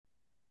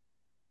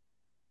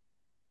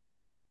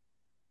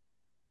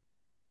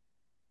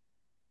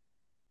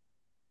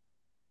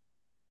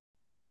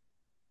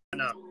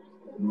No.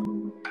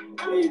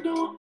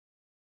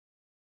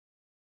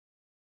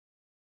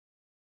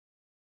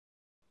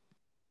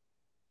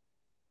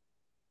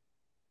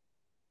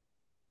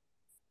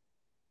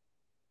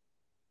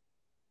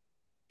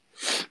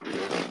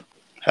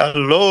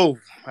 Hello,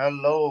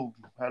 hello,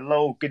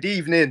 hello. Good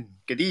evening,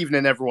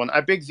 everyone.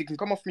 I beg you can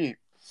come off mute.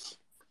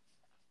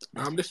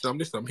 I'm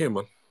here,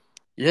 man.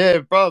 Yeah,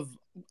 bruv.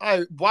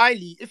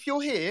 Wiley, if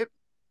you're here,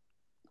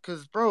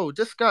 because bro,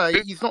 this guy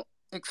he's not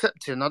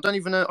accepting. I don't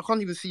even know. I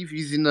can't even see if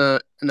he's in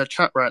the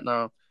chat right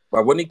now.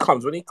 But when he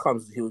comes,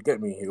 he'll get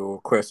me. He'll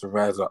request to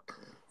rise up.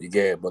 You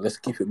get it, but let's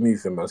keep it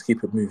moving, man. Let's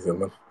keep it moving,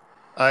 man.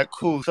 All right,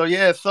 cool. So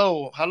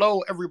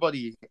hello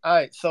everybody. All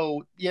right,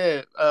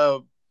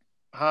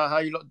 how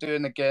you lot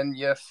doing again?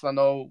 Yes, I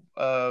know.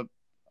 I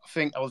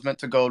think I was meant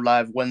to go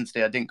live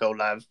Wednesday. I didn't go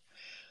live.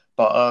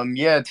 But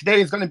yeah,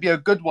 today is going to be a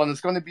good one.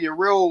 It's going to be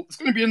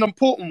an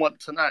important one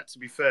tonight. To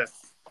be fair,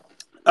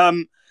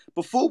 um,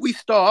 before we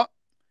start,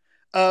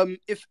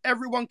 if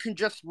everyone can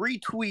just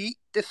retweet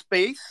this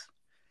space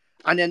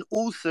and then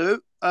also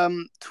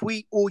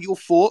tweet all your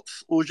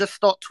thoughts or just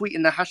start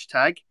tweeting the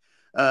hashtag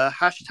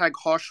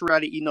harsh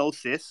reality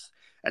gnosis,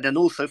 and then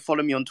also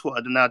follow me on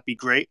Twitter. Then that'd be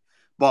great.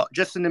 But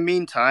just in the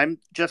meantime,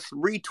 just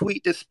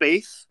retweet this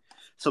space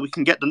so we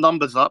can get the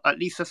numbers up. At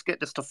least let's get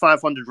this to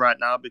 500 right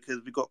now because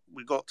we got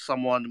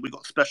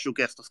a special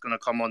guest that's gonna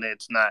come on here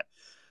tonight.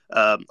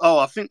 I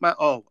think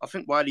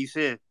Wiley's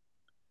here.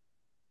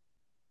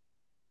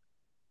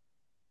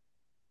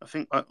 I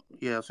think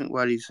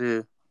Wiley's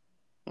here,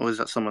 or is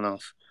that someone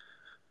else?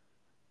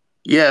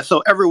 Yeah,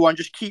 so everyone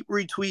just keep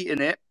retweeting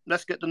it.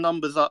 Let's get the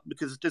numbers up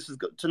because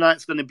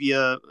tonight's going to be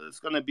a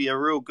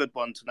real good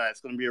one tonight.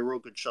 It's going to be a real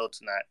good show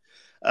tonight.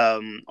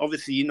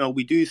 Obviously,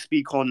 we do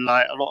speak on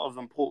like a lot of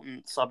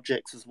important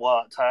subjects as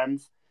well at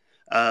times.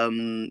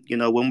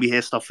 When we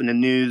hear stuff in the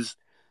news,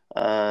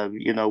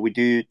 we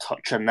do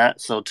touch on that.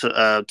 So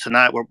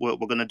tonight we're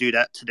going to do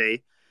that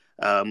today.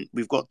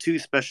 We've got two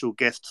special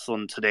guests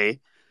on today.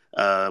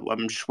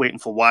 I'm just waiting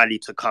for Wiley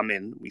to come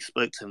in. We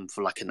spoke to him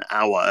for like an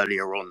hour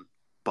earlier on,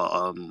 but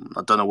I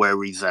don't know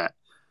where he's at.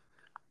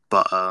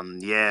 But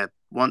yeah,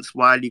 once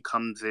Wiley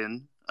comes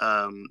in,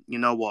 you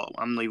know what?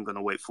 I'm not even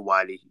gonna wait for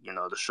Wiley.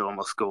 The show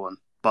must go on.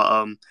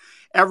 But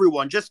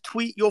everyone, just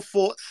tweet your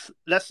thoughts.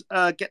 Let's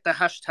get the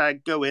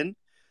hashtag going.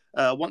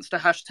 Once the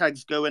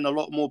hashtags go in, a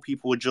lot more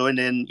people will join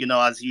in.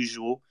 As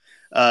usual.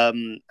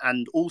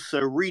 And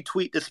also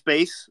retweet the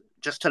space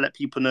just to let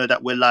people know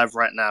that we're live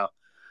right now.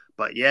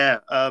 But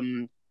yeah,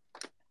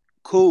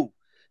 cool.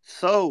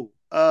 So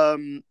all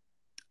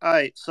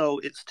right, so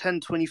it's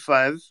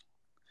 10:25.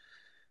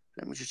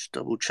 Let me just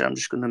double check. I'm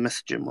just gonna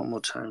message him one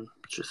more time,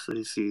 just so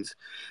he sees.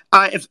 All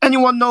right, if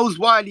anyone knows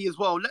Wiley as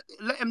well,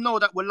 let him know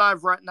that we're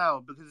live right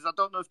now because I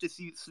don't know if this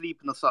he's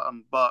sleeping or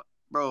something. But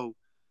bro,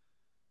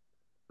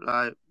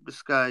 like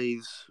this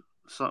guy's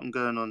something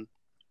going on.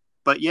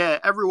 But yeah,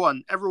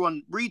 everyone,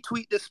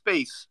 retweet this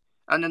space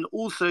and then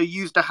also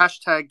use the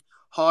hashtag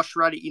harsh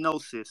reality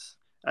gnosis,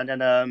 and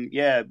then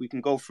yeah, we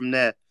can go from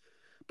there.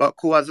 But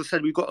cool, as I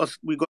said, we got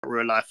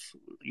real life,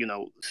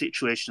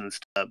 situations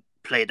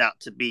played out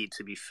to be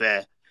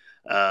fair.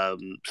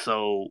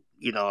 So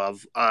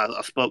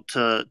I spoke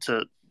to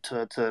the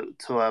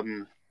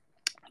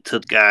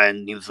guy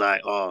and he was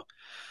like, oh,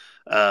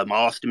 I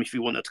asked him if he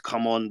wanted to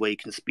come on where he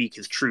can speak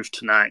his truth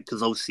tonight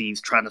because obviously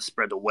he's trying to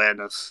spread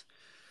awareness.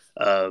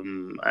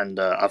 And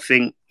I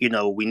think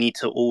we need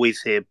to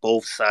always hear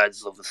both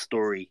sides of the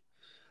story.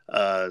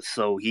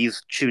 So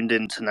he's tuned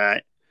in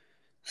tonight.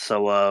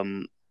 So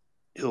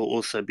he'll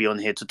also be on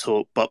here to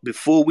talk. But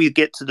before we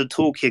get to the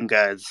talking,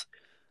 guys,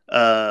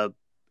 uh,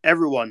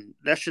 everyone,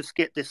 let's just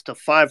get this to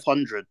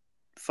 500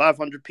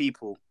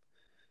 people.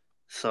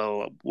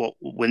 So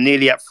we're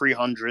nearly at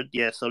 300.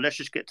 Yeah, so let's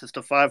just get this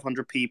to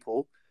 500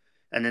 people,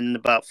 and then in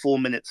about 4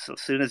 minutes,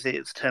 as soon as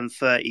it's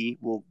 10:30,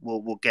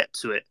 we'll get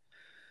to it.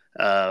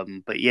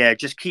 But yeah,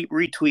 just keep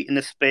retweeting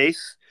the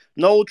space.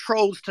 No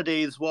trolls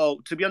today as well.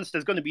 To be honest,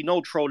 there's going to be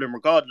no trolling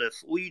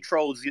regardless. All you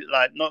trolls,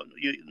 none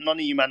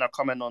of you men are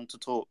coming on to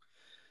talk.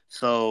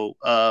 So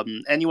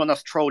anyone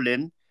that's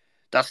trolling,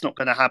 that's not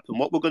going to happen.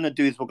 What we're going to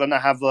do is we're going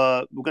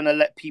to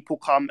let people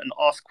come and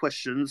ask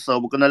questions. So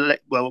we're going to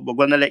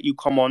let you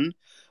come on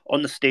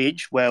the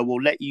stage where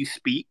we'll let you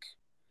speak.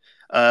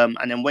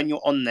 And then when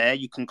you're on there,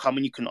 you can come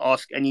and you can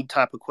ask any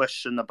type of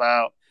question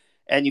about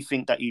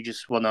anything that you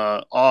just want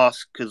to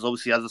ask. Because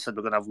obviously, as I said,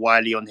 we're going to have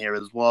Wiley on here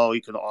as well.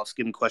 You can ask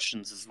him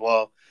questions as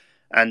well.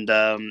 And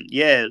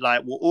yeah,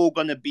 like we're all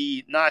going to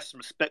be nice and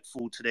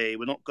respectful today.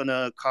 We're not going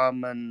to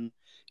come and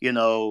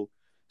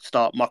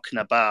start mucking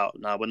about.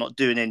 No, we're not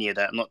doing any of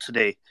that. Not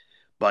today.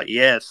 But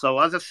yeah, so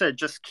as I said,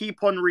 just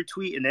keep on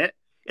retweeting it.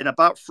 In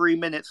about 3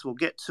 minutes, we'll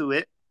get to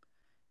it,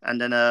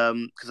 and then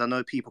because I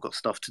know people got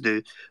stuff to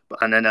do,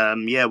 and then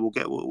yeah,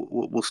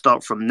 we'll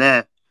start from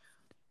there.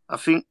 I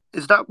think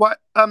is that what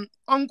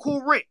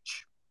Uncle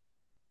Rich.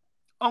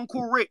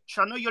 Uncle Rich,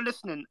 I know you're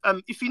listening.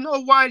 If you know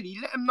Wiley,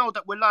 let him know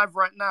that we're live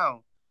right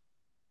now.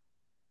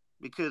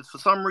 Because for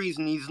some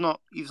reason he's not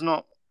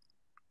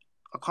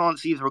I can't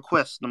see his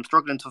request, and I'm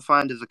struggling to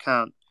find his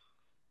account.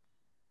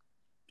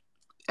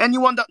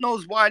 Anyone that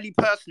knows Wiley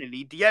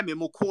personally, DM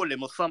him or call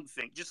him or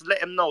something. Just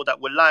let him know that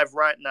we're live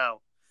right now.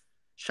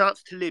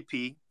 Shouts to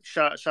Lippy.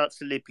 Shouts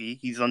to Lippy.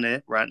 He's on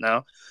there right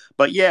now.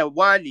 But yeah,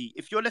 Wiley,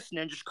 if you're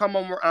listening, just come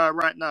on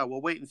right now. We're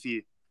waiting for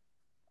you.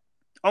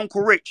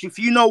 Uncle Rich, if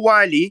you know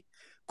Wiley,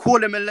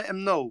 call him and let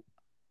him know.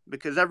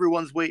 Because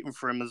everyone's waiting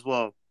for him as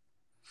well.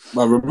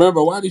 But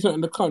remember, Wiley's not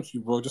in the country,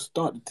 bro. Just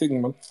start the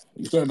thing, man.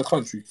 He's not in the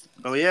country.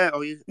 Oh, yeah?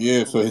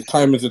 Yeah, so his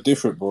timings are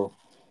different, bro.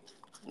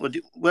 Well,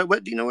 do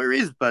you know where he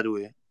is, by the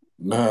way?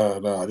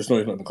 Nah, I just know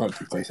he's not in the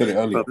country. He said it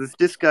earlier. But if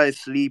this guy's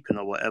sleeping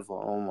or whatever,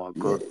 oh my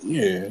God.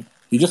 Yeah.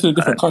 He's just in a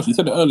different country. He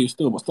said it earlier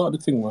still, but start the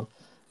thing, man.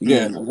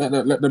 Yeah,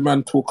 let the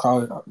man talk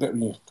out,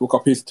 talk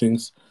up his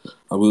things,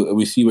 and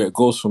we see where it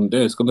goes from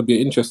there. It's gonna be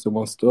an interesting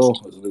one still.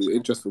 It's gonna be an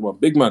interesting one.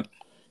 Big man, you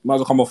might as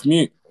well come off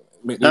mute.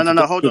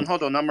 No, hold on.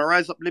 I'm gonna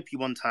rise up Lippy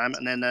one time,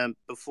 and then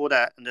before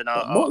that, and then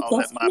I'll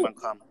let my man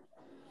come.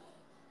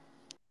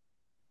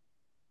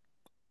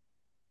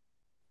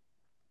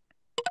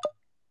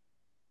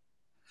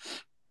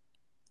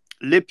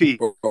 Lippy,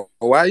 bro,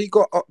 why you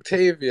got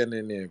Octavian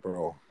in here,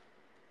 bro?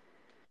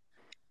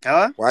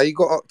 Huh? Why you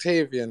got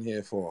Octavian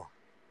here for?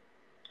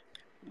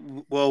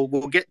 Well,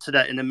 we'll get to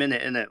that in a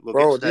minute, innit?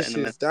 Bro, that's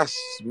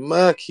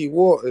murky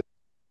water.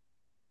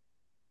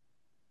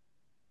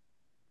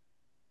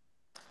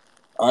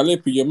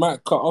 Lippy, you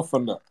might cut off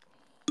on that.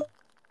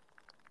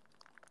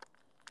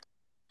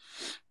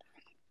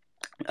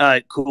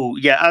 Alright, cool.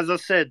 Yeah, as I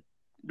said,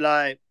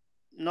 like,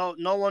 no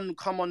one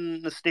come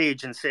on the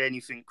stage and say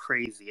anything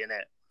crazy,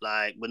 innit?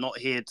 Like, we're not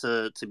here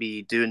to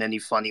be doing any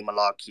funny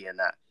malarkey and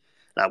that.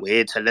 Like, we're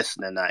here to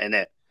listen and that,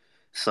 innit?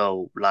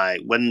 So, like,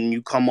 when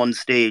you come on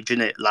stage,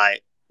 innit,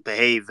 like,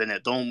 behave,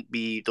 innit? Don't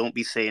be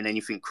saying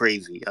anything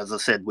crazy. As I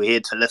said, we're here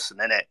to listen,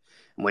 innit?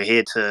 And we're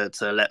here to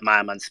let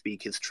my man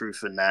speak his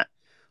truth and that.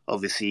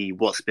 Obviously,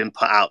 what's been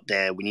put out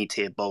there, we need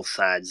to hear both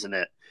sides,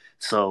 innit?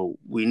 So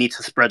we need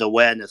to spread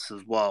awareness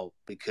as well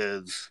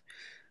because,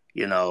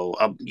 you know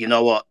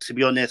what? To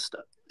be honest,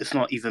 it's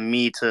not even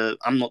me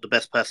I'm not the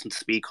best person to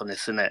speak on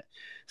this, innit?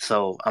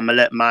 So I'm gonna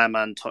let my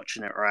man touch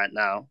on it right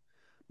now.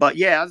 But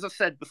yeah, as I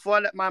said, before I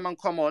let my man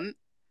come on,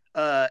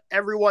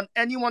 anyone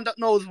that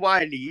knows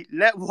Wiley,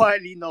 let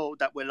Wiley know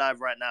that we're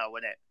live right now,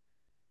 innit?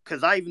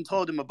 Because I even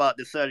told him about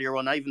this earlier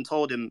on. I even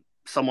told him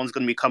someone's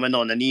gonna be coming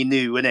on, and he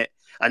knew, innit?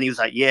 And he was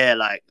like, "Yeah,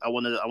 like I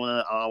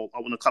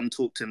wanna come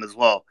talk to him as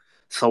well."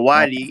 So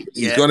Wiley,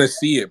 he's gonna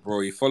see it,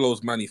 bro. He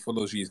follows man. He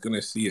follows you. He's gonna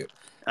see it.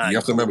 You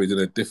have to remember, he's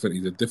a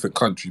different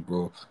country,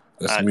 bro.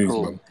 Let's move,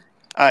 man.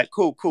 All right,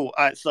 cool. All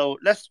right, so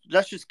let's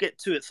just get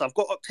to it. So I've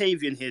got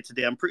Octavian here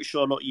today. I'm pretty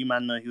sure a lot of you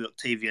man know who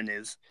Octavian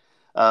is.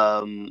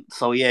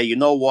 So yeah, you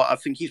know what? I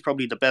think he's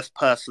probably the best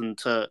person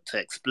to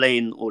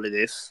explain all of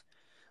this.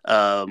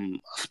 I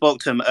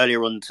spoke to him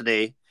earlier on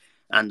today,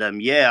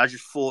 and yeah, I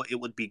just thought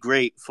it would be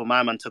great for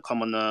my man to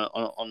come on the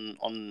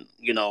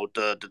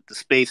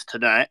space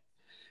tonight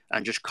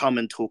and just come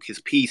and talk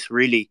his piece,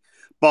 really.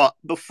 But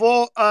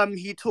before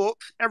he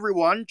talks,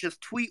 everyone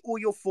just tweet all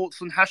your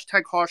thoughts on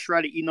hashtag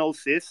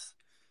 #HarshRealityKnows.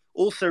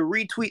 Also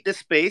retweet this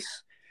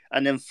space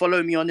and then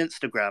follow me on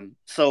Instagram.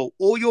 So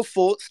all your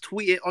thoughts,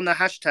 tweet it on the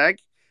hashtag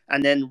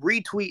and then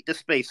retweet the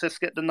space. Let's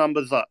get the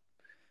numbers up.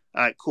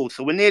 All right, cool.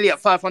 So we're nearly at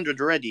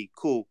 500 already.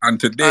 Cool. And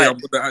today I'm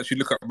gonna actually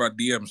look at my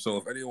DM. So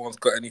if anyone's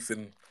got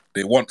anything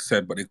they want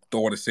said but they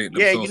don't want to say it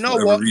themselves, yeah, you know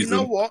what? You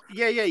know what?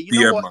 Yeah, you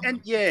know what?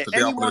 And yeah,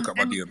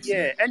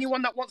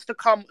 anyone that wants to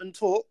come and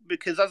talk,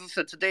 because as I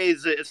said, today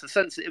it's a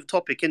sensitive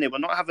topic, innit? We're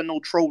not having no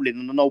trolling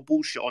and no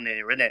bullshit on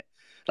here, innit?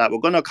 Like, we're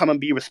gonna come and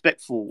be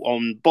respectful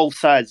on both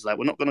sides. Like,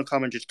 we're not gonna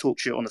come and just talk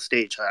shit on the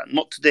stage. Like,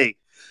 not today.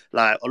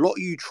 Like, a lot of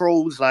you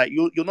trolls, like,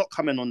 you're not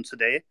coming on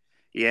today.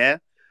 Yeah.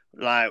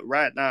 Like,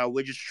 right now,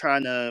 we're just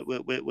trying to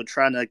we're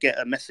trying to get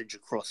a message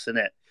across,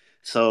 innit?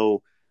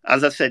 So,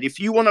 as I said, if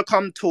you want to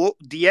come talk,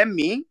 DM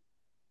me,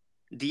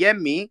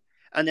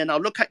 and then I'll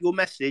look at your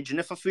message. And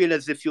if I feel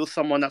as if you're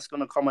someone that's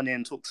going to come on in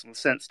and talk some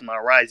sense, then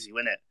I'll rise you,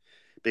 innit?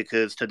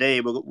 Because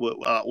today,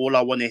 all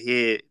I want to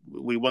hear,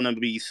 we want to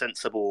be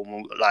sensible.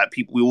 Like,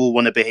 people, we all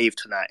want to behave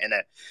tonight,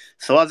 innit?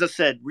 So, as I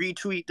said,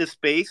 retweet the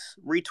space,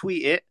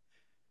 retweet it.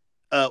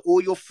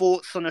 All your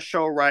thoughts on the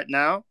show right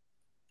now.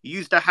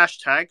 Use the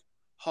hashtag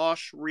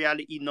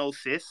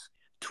 #HarshRealityKnows.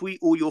 Tweet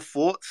all your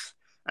thoughts,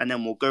 and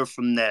then we'll go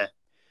from there.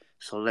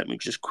 So let me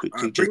just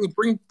quickly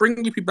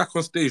bring Lippy back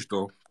on stage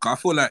though. I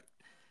feel like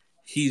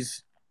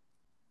he's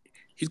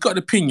got an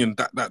opinion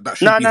that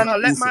should be. No.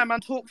 Let my man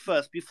talk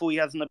first before he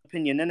has an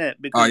opinion, innit?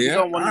 Because we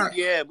don't want.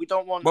 Yeah, we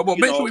don't want. But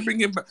make sure we bring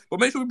him back.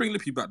 But make sure we bring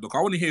Lippy back, though. I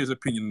want to hear his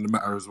opinion on the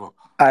matter as well.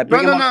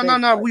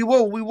 No. We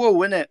will,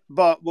 innit?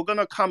 But we're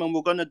gonna come and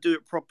we're gonna do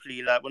it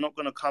properly. Like, we're not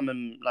gonna come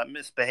and like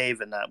misbehave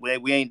and that.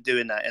 We ain't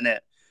doing that, innit?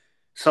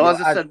 So as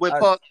I said, we're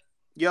part.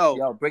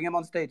 Yo, bring him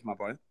on stage, my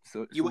boy.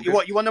 So, you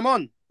want him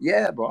on?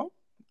 Yeah, bro.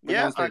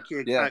 Yeah,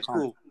 okay, yeah,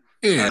 cool.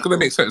 Yeah, it's gonna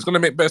make sense. It's gonna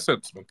make better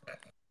sense, man.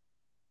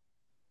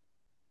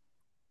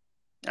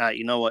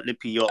 You know what,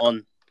 Lippy, you're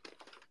on.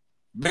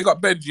 Big up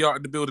Benji out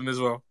in the building as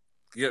well.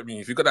 You get me?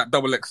 If you got that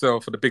double XL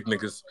for the big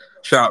niggas,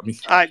 shout at me.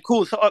 All right,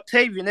 cool. So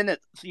Octavian, innit?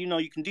 So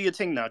you can do your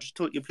thing now. Just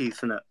talk your piece,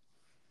 innit?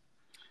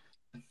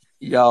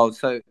 Yo,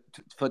 so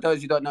for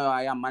those who don't know who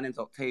I am, my name's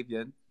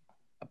Octavian.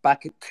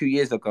 Back 2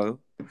 years ago,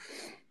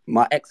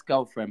 my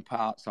ex-girlfriend put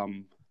out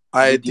some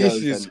This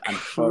videos is and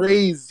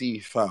crazy,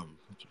 fam.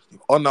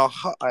 On a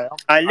I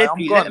am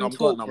literally let gone. him I'm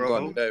talk, gone. I'm bro.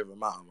 gone. It don't even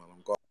matter, man.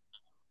 I'm gone.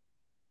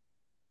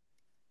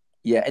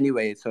 Yeah.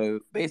 Anyway, so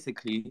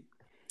basically,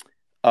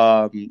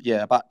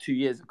 about 2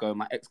 years ago,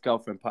 my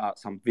ex-girlfriend put out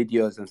some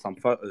videos and some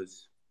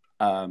photos,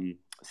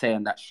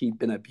 saying that she'd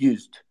been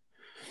abused.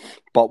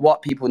 But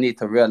what people need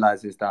to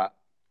realize is that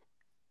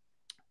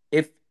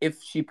if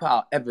she put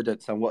out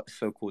evidence and what's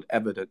so-called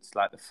evidence,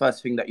 like the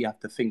first thing that you have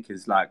to think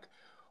is like,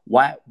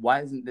 why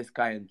isn't this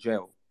guy in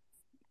jail?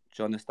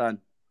 Do you understand?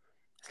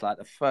 It's like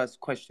the first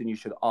question you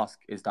should ask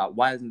is that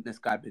why hasn't this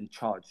guy been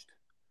charged?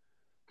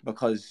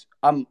 Because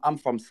I'm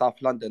from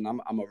South London.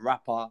 I'm a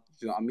rapper.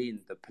 Do you know what I mean?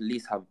 The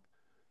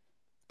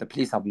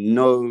police have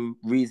no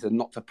reason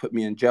not to put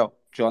me in jail.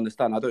 Do you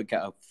understand? I don't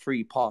get a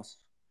free pass.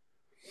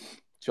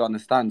 Do you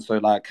understand? So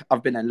like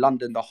I've been in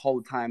London the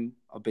whole time.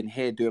 I've been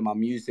here doing my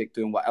music,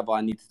 doing whatever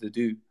I needed to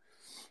do.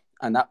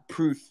 And that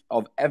proof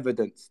of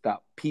evidence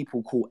that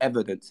people call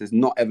evidence is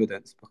not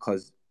evidence,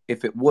 because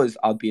if it was,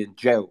 I'd be in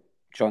jail.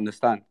 Do you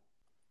understand?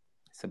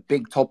 It's a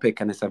big topic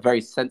and it's a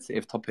very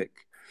sensitive topic.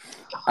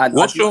 And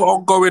what's your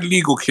ongoing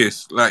legal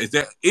case? Like,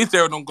 is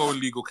there an ongoing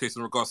legal case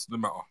in regards to the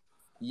matter?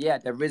 Yeah,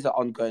 there is an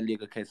ongoing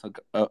legal case in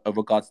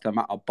regards to the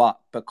matter, but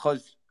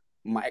because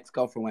my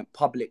ex-girlfriend went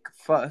public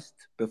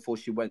first before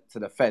she went to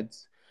the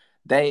feds,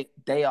 they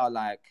are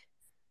like,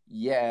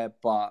 yeah,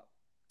 but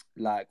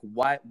like,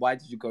 why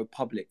did you go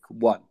public?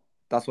 One,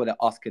 that's what they're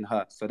asking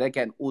her. So they're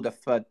getting all the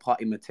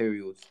third-party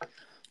materials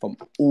from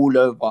all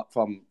over,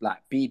 from like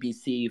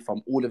BBC,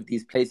 from all of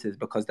these places,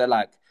 because they're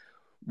like,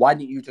 why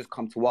didn't you just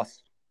come to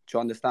us? Do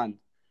you understand?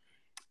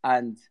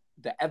 And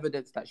the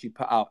evidence that she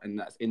put out and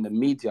that's in the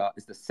media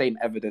is the same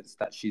evidence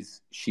that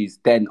she's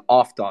then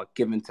after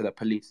given to the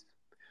police.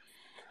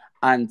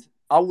 And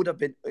I would have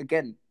been,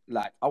 again,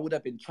 like, I would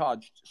have been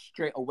charged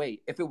straight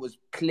away if it was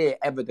clear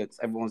evidence.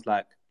 Everyone's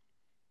like,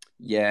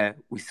 yeah,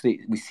 we've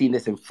seen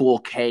this in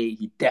 4K.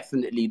 He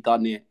definitely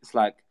done it. It's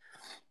like,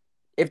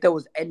 if there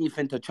was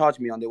anything to charge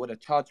me on, they would have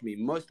charged me.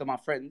 Most of my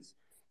friends,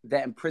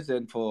 they're in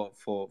prison for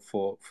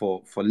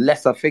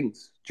lesser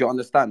things. Do you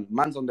understand?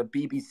 Man's on the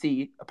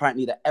BBC.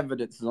 Apparently, the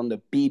evidence is on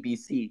the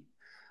BBC,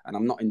 and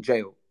I'm not in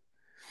jail.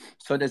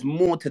 So there's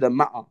more to the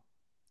matter.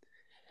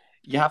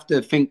 You have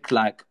to think,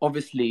 like,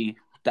 obviously,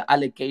 the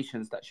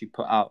allegations that she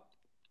put out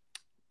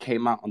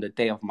came out on the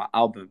day of my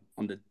album.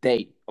 On the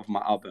day of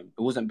my album,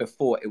 it wasn't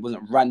before. It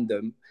wasn't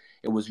random.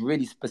 It was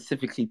really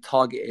specifically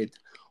targeted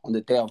on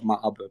the day of my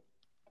album.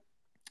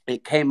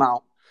 It came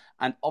out,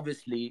 and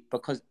obviously,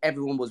 because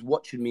everyone was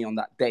watching me on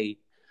that day,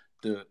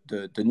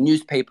 the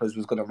newspapers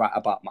was going to write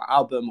about my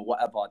album or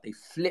whatever. They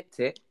flipped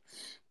it,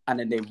 and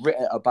then they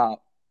written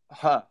about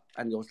her,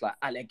 and it was like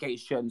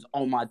allegations.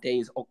 On my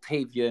days,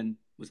 Octavian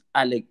was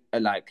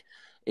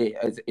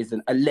is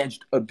an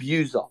alleged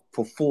abuser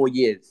for 4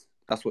 years.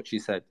 That's what she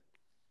said.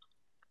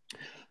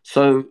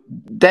 So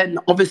then,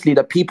 obviously,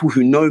 the people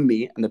who know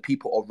me and the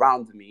people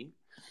around me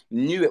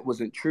knew it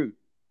wasn't true.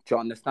 Do you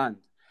understand?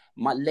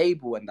 My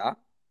label and that,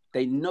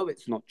 they know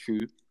it's not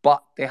true,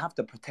 but they have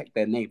to protect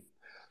their name.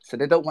 So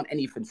they don't want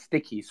anything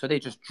sticky. So they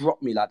just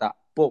drop me like that.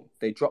 Boom,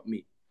 they drop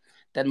me.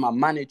 Then my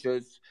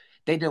managers,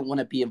 they didn't want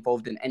to be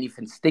involved in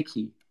anything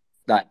sticky.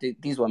 Like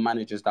these were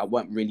managers that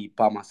weren't really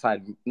by my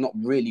side, not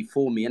really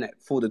for me, innit?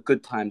 For the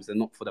good times and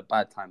not for the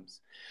bad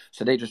times.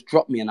 So they just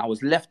dropped me and I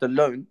was left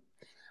alone.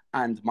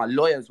 And my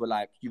lawyers were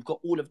like, you've got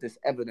all of this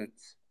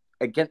evidence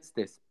against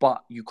this,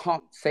 but you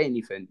can't say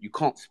anything. You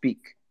can't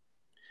speak.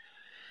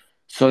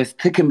 So it's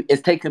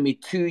taken me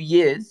 2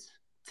 years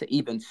to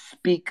even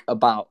speak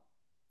about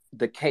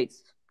the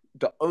case.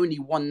 The only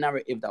one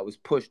narrative that was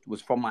pushed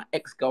was from my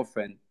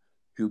ex-girlfriend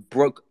who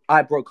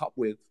I broke up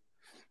with.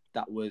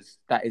 That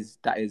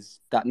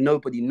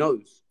nobody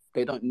knows.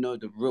 They don't know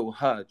the real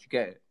her. Do you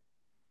get it?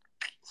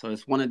 So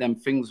it's one of them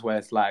things where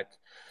it's like,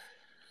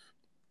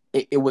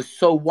 it was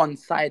so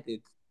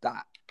one-sided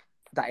that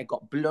it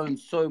got blown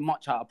so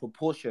much out of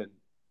proportion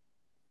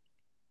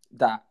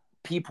that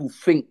people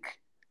think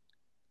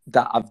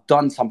that I've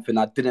done something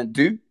I didn't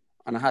do,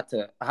 and I had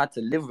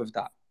to live with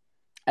that.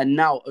 And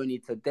now only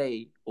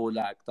today, or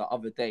like the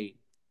other day,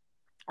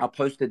 I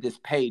posted this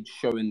page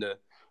showing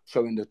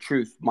the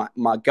truth.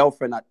 My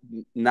girlfriend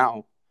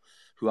now,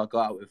 who I go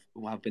out with,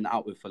 who I've been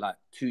out with for like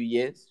 2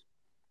 years,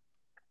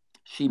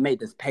 she made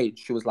this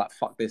page. She was like,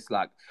 fuck this,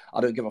 like, I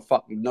don't give a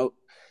fuck. No,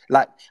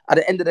 like, at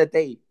the end of the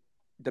day,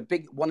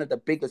 one of the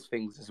biggest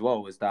things as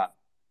well is that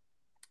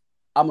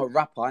I'm a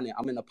rapper, innit?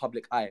 I'm in the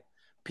public eye.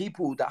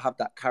 People that have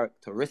that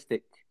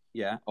characteristic,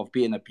 yeah, of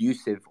being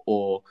abusive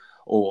or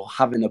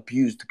having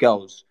abused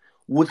girls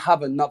would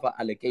have another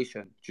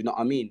allegation. Do you know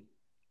what I mean?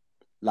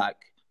 Like,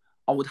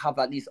 I would have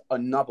at least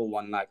another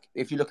one. Like,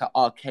 if you look at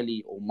R.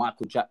 Kelly or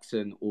Michael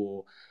Jackson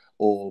or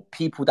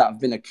people that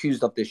have been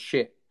accused of this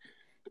shit,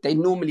 they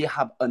normally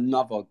have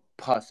another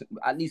person,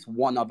 at least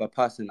one other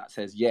person that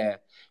says, yeah,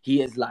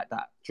 he is like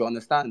that. Do you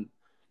understand?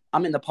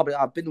 I'm in the public.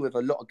 I've been with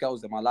a lot of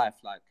girls in my life,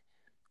 like,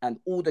 and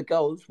all the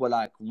girls were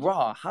like,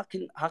 "Rah, how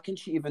can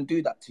she even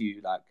do that to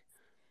you?" Like,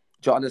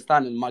 do you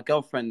understand? And my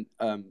girlfriend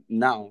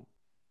now,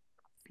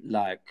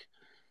 like,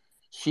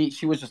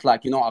 she was just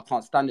like, I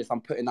can't stand this.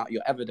 I'm putting out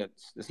your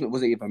evidence. It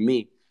wasn't even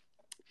me.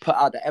 Put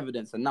out the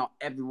evidence, and now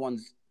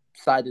everyone's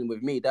siding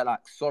with me. They're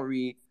like,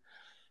 sorry.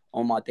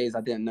 On my days,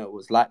 I didn't know it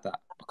was like that,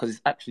 because it's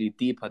actually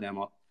deeper than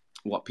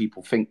what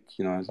people think.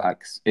 It's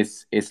like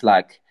it's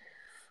like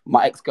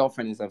my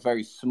ex-girlfriend is a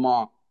very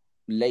smart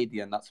lady,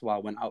 and that's why I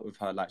went out with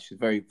her. Like, she's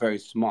very, very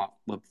smart.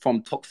 We're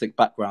from toxic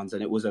backgrounds,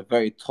 and it was a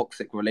very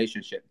toxic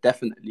relationship.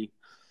 Definitely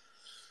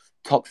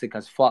toxic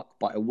as fuck,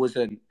 but it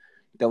wasn't.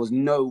 There was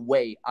no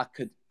way I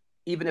could,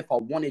 even if I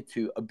wanted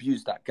to,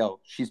 abuse that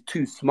girl. She's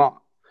too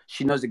smart.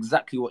 She knows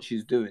exactly what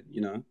she's doing,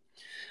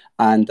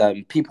 And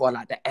people are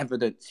like, the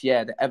evidence,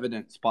 yeah, the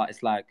evidence. But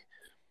it's like,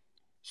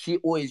 she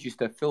always used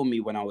to film me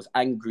when I was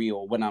angry,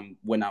 or when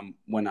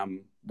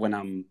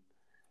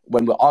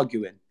we're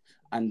arguing,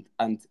 and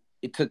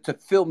to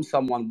film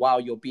someone while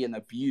you're being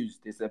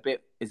abused is a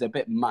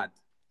bit mad.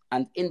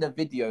 And in the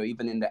video,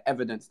 even in the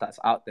evidence that's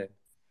out there,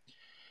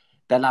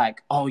 they're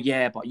like, oh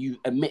yeah, but you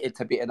admitted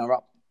to beating her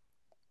up.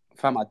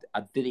 Fam, I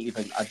didn't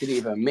even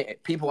admit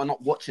it. People are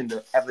not watching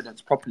the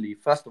evidence properly.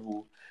 First of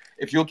all,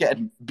 if you're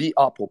getting beat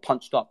up or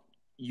punched up,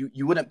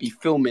 you wouldn't be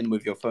filming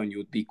with your phone. You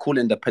would be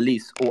calling the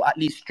police, or at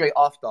least straight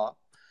after,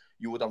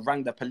 you would have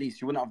rang the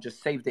police. You wouldn't have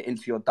just saved it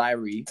into your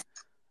diary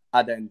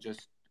and then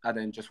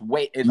just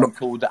waited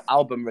until the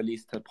album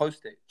release to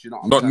post it. Do you know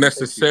what I'm Not trying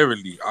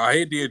necessarily. to say? I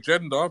hear the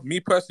agenda. Me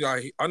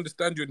personally, I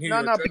understand you and hear your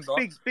agenda,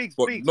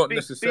 but not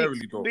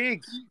necessarily though.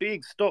 Big.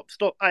 Stop.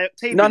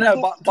 No,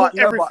 talk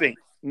everything.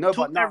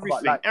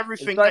 But like,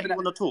 everything that you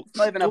want to talk. It's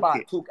not even about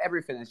talk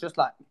everything. It's just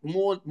like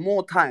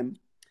more time.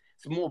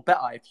 It's more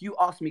better. If you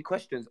ask me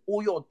questions,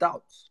 all your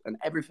doubts and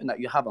everything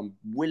that you have, I'm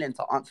willing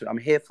to answer. I'm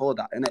here for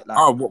that, innit? Like,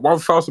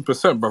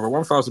 1,000%, brother,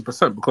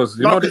 1,000%. Because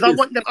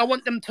I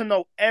want them to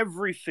know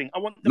everything. I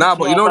want them to but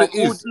know you know what about it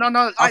is. I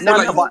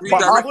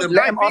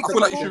feel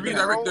like you should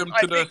redirect them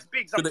to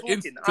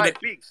the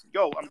Biggs.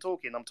 Yo, I'm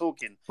talking.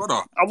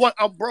 Brother. I want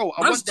them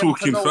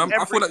to know fam.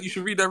 I feel like you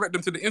should redirect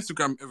them to the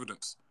Instagram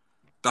evidence.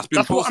 That's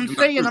posted. What I'm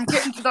saying. I'm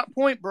getting to that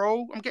point,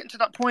 bro.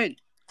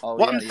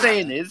 I'm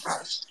saying is,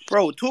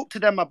 bro, talk to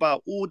them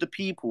about all the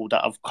people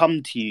that have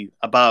come to you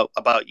about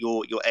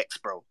your ex,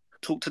 bro.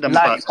 Talk to them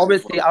about.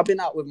 Obviously, I've been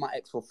out with my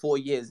ex for 4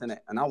 years, innit?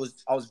 And I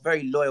was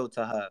very loyal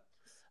to her.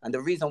 And the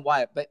reason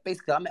why,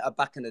 basically, I met her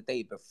back in the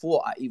day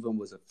before I even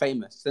was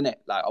famous, innit?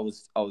 Like, I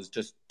was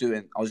just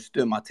doing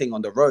my thing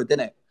on the road,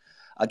 innit?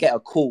 I get a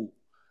call,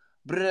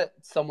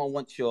 someone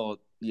wants your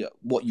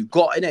what you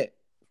got, innit?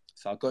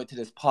 So I go to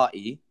this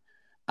party,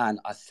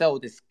 and I sell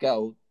this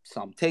girl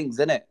some things,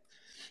 innit?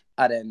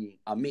 And then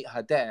I meet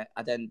her there,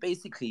 and then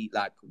basically,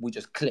 like, we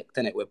just clicked,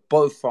 innit? We're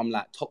both from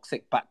like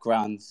toxic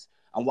backgrounds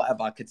and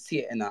whatever. I could see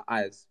it in her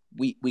eyes.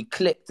 We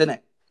clicked,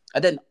 innit?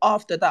 And then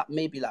after that,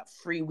 maybe like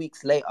 3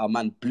 weeks later,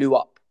 man blew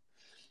up.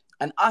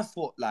 And I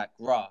thought, like,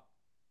 rah,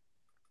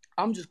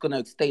 I'm just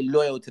gonna stay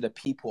loyal to the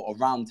people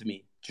around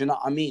me. Do you know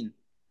what I mean?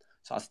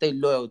 So I stayed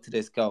loyal to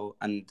this girl,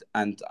 and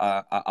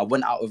I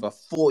went out with her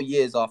 4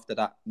 years after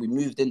that. We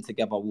moved in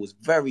together. We was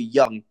very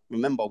young.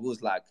 Remember, we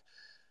was like,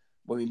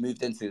 when we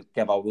moved in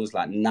together, we was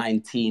like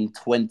 19,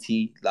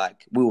 20.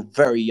 Like, we were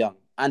very young.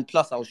 And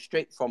plus, I was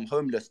straight from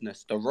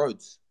homelessness, the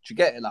roads. Do you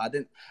get it? Like, I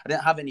didn't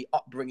have any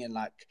upbringing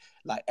like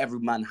every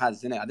man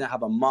has, innit? I didn't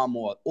have a mum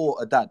or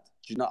a dad.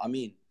 Do you know what I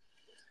mean?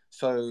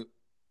 So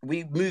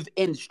we moved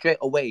in straight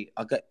away.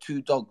 I got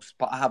 2 dogs,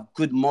 but I have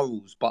good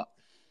morals. But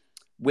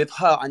with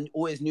her, I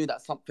always knew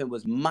that something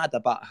was mad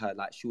about her.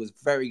 Like, she was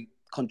very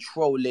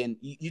controlling.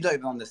 You don't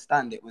even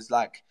understand. It was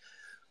like,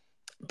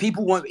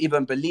 people won't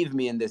even believe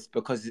me in this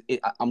because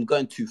I'm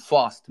going too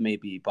fast,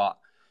 maybe. But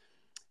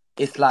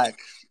it's like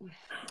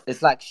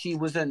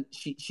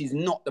she's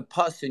not the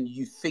person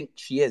you think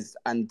she is.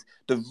 And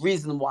the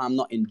reason why I'm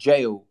not in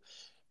jail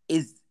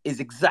is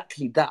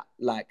exactly that.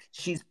 Like,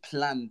 she's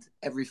planned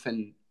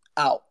everything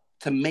out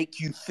to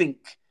make you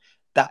think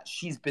that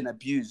she's been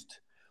abused.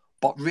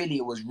 But really,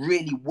 it was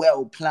really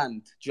well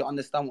planned. Do you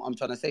understand what I'm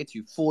trying to say to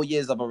you? 4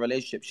 years of a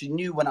relationship. She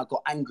knew when I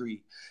got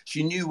angry.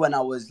 She knew when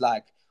I was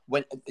like,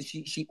 when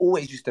she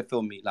always used to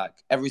film me, like,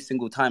 every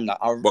single time. Like,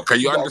 but can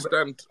you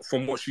understand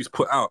from what she's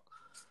put out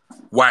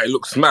why it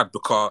looks mad?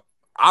 Because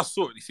I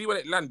saw it. You see when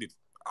it landed.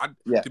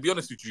 To be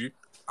honest with you,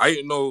 I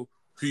didn't know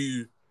who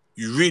you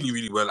really,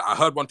 really were. Like, I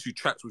heard 1-2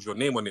 tracks with your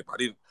name on it,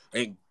 but I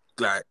ain't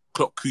like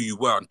clock who you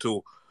were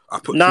until I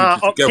put 2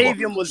 and 2 together.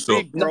 OCTAVIan was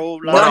big, bro.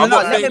 I'm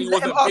not saying he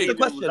wasn't big.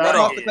 Brother,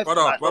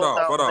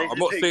 I'm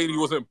not saying he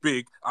wasn't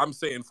big. I'm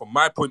saying from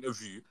my point of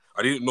view,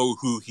 I didn't know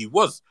who he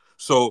was.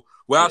 So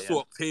when I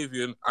saw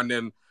OCTAVIAN and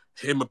then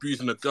him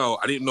abusing a girl,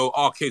 I didn't know,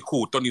 okay,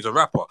 cool, Donnie's a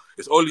rapper.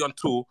 It's only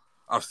until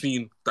I've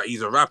seen that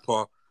he's a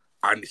rapper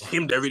and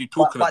him they're really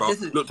talking about.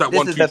 Looked at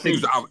 1, 2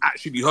 things that I've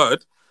actually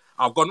heard.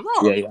 I've gone,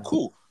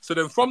 cool. So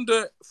then from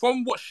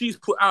what she's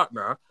put out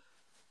now,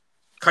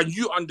 can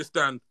you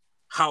understand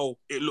how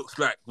it looks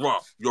like, rah,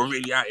 you're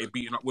really out here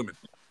beating up women?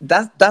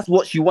 That's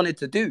what she wanted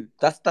to do.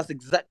 That's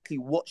exactly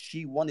what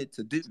she wanted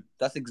to do.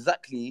 That's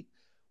exactly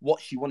what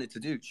she wanted to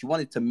do. She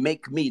wanted to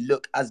make me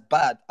look as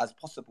bad as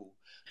possible,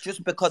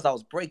 just because I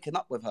was breaking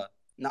up with her.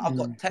 Now I've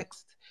got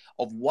text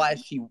of why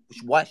she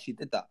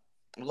did that.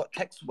 I've got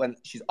text when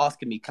she's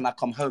asking me, "Can I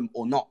come home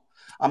or not?"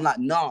 I'm like,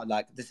 "Nah,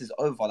 like this is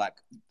over.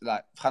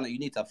 Like, Hannah, you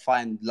need to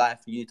find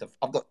life. You need to."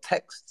 I've got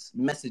texts,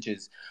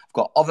 messages. I've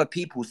got other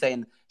people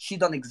saying she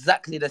done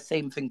exactly the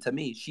same thing to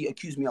me. She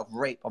accused me of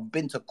rape. I've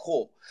been to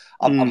court.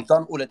 I've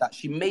done all of that.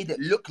 She made it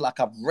look like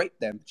I've raped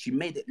them. She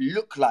made it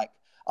look like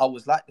I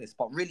was like this.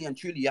 But really and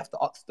truly, you have to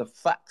ask the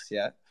facts,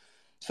 yeah?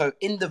 So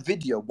in the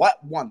video, why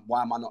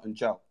am I not in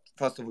jail?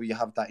 First of all, you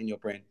have that in your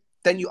brain.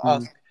 Then you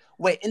ask,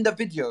 wait, in the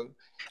video...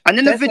 And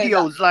in the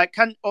videos, like,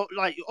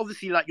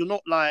 obviously, like, you're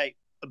not, like,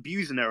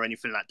 abusing her or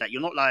anything like that.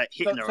 You're not, like,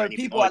 hitting her or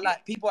anything.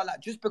 People are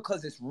like, just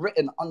because it's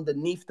written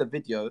underneath the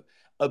video,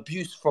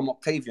 abuse from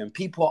Octavian,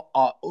 people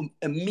are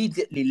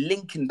immediately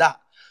linking that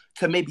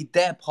to maybe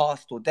their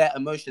past or their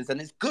emotions. And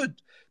it's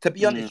good. To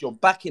be honest, you're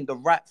backing the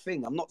right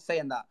thing. I'm not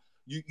saying that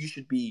you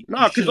should be...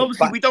 No, because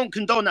obviously we don't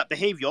condone that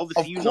behavior.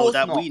 Obviously, you know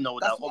that, we know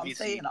that,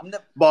 obviously.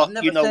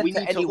 But, you know, we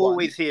need to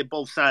always hear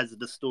both sides of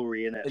the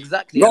story, innit?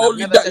 Exactly. Not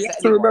only that, you have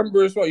to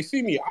remember as well. You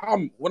see me,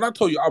 when I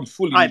tell you I'm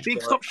fully... Alright,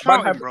 big, stop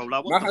shouting, bro.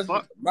 Like, what the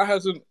fuck? Man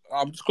hasn't...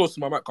 I'm just close to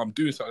my mic. I'm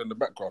doing something in the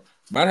background.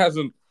 Man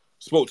hasn't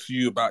spoke to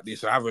you about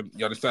this. I haven't...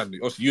 You understand?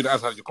 Also, you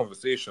guys had your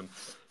conversation.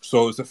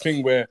 So it's a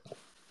thing where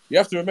you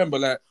have to remember,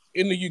 like,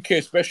 in the UK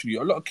especially,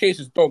 a lot of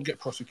cases don't get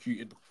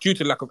prosecuted due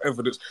to lack of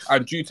evidence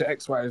and due to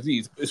X, Y, and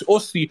Z.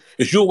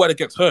 It's your word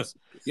against hers.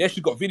 Yes,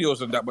 you've got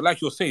videos on that, but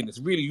like you're saying, it's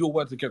really your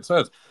words against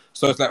hers.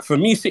 So it's like, for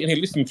me sitting here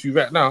listening to you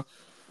right now,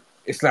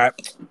 it's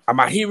like, am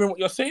I hearing what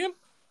you're saying?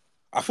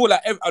 I feel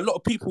like a lot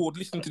of people would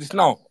listen to this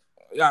now.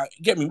 Yeah,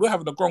 get me? We're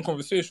having a grown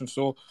conversation,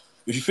 so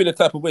if you feel the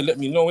type of way, let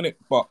me know, innit?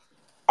 But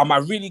am I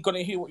really going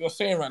to hear what you're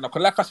saying right now?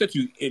 Because like I said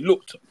to you, it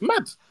looked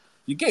mad.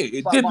 You get it?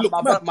 It did look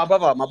mad. My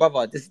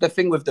brother, this is the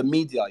thing with the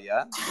media,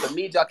 yeah? The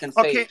media can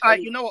say... Okay,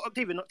 you know what,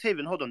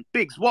 Octavian, hold on.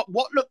 Biggs, what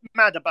looked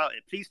mad about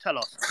it? Please tell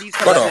us.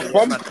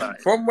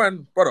 From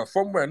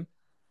when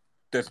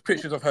there's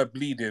pictures of her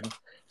bleeding,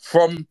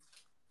 from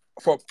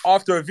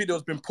after a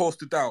video's been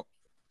posted out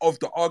of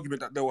the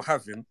argument that they were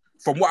having,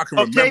 from what I can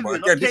remember.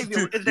 Again,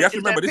 you have to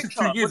remember, this is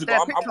 2 years ago.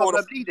 I'm going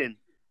off... bleeding?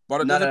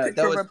 No,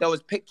 there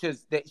was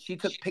pictures that she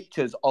took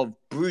pictures of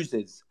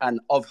bruises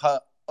and of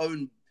her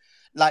own...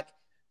 Like...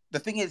 The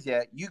thing is,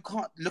 yeah, you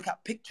can't look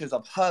at pictures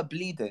of her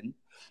bleeding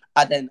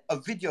and then a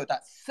video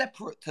that's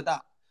separate to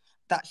that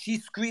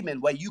she's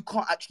screaming where you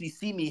can't actually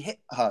see me hit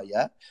her,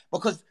 yeah?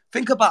 Because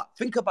think about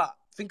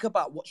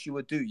what she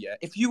would do, yeah?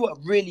 If you were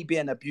really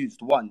being abused,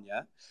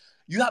 yeah?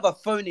 You have a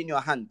phone in your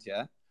hand,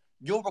 yeah?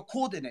 You're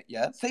recording it,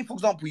 yeah? Say, for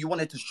example, you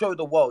wanted to show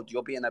the world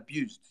you're being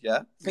abused, yeah?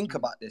 Think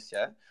about this,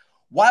 yeah?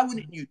 Why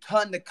wouldn't you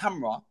turn the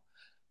camera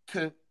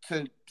to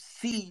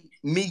see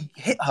me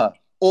hit her?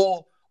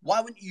 Or... why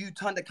wouldn't you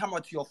turn the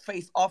camera to your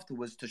face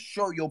afterwards to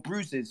show your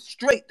bruises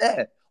straight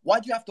there?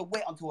 Why do you have to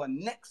wait until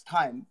next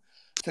time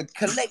to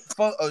collect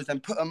photos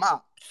and put them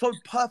out so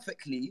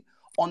perfectly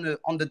on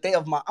the day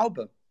of my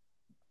album?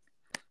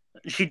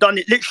 She done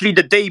it literally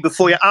the day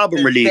before your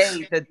album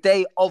release. The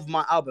day of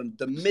my album,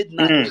 the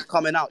midnight it was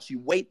coming out, she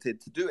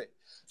waited to do it.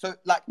 So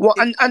like, well,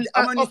 and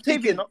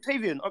Octavian.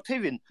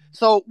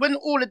 So when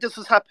all of this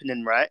was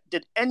happening, right?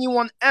 Did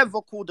anyone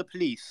ever call the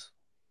police?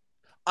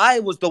 I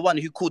was the one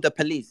who called the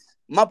police.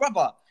 My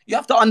brother, you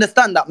have to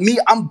understand that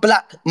I'm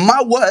black.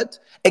 My word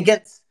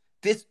against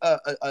this my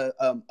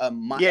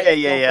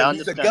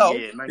who's a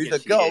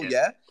girl,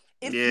 yeah.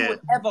 If you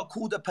would ever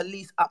call the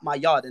police at my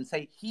yard and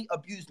say he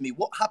abused me,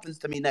 what happens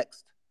to me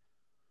next?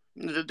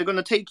 They're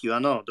gonna take you. I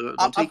know.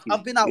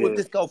 I've been out with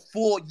this girl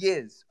 4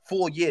 years.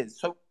 4 years.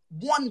 So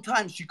one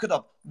time she could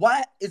have.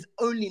 Why is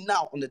only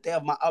now on the day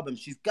of my album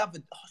she's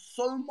gathered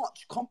so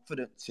much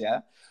confidence,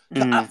 yeah,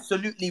 to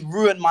absolutely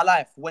ruin my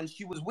life when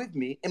she was with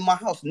me in my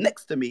house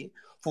next to me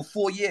for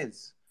 4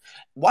 years?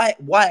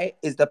 Why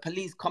is the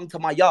police come to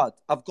my yard?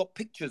 I've got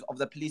pictures of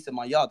the police in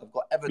my yard. I've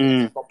got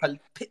evidence. I've got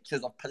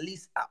pictures of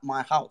police at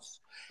my house.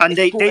 And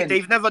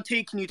they've never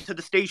taken you to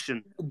the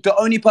station? The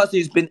only person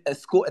who's been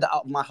escorted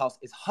out of my house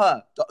is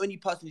her. The only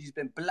person who's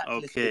been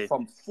blacklisted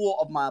from 4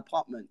 of my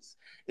apartments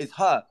is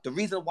her. The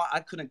reason why I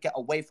couldn't get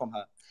away from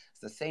her is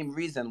the same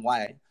reason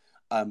why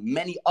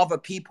many other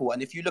people,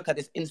 and if you look at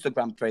this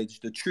Instagram page,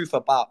 The Truth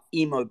About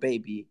Emo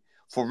Baby,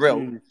 for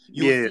real,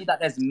 you will see that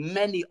there's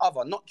many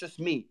other, not just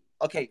me.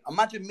 Okay,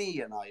 imagine me,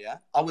 you know, yeah?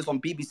 I was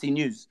on BBC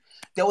News.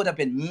 There would have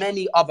been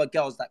many other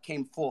girls that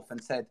came forth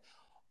and said,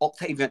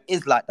 Octavian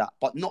is like that,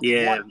 but not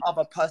one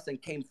other person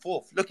came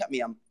forth. Look at me,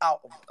 I'm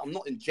out. I'm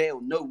not in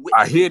jail, no witness.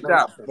 I hear that,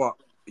 nothing. But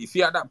you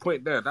see at that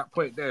point there,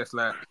 it's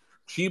like,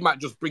 she might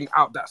just bring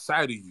out that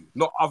side of you.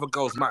 Not other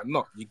girls might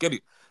not, you get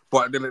it?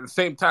 But then at the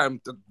same time,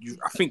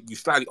 I think you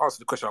slightly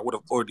answered the question I would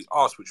have already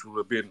asked, which would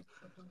have been,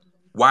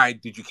 why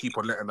did you keep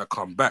on letting her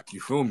come back?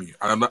 You feel me?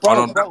 And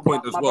Bro, on that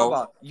point as my well.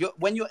 brother,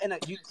 when you're in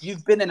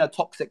you've been in a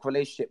toxic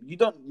relationship. You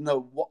don't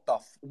know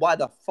why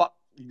the fuck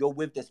you're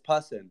with this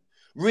person.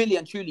 Really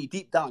and truly,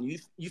 deep down, you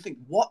think,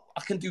 what?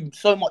 I can do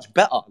so much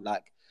better.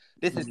 Like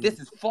this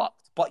is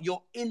fucked. But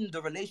you're in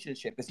the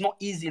relationship. It's not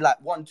easy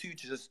like 1, 2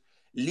 to just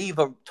leave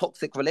a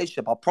toxic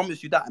relationship. I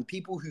promise you that. And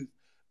people who've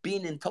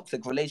been in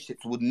toxic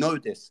relationships would know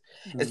this,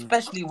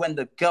 especially when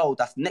the girl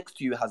that's next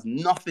to you has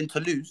nothing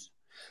to lose.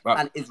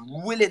 And is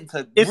willing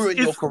to ruin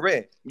your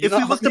career. If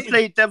we was to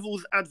play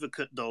devil's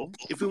advocate, though,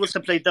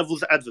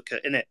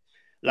 innit?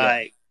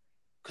 Like,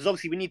 because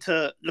obviously we need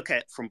to look at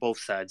it from both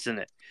sides,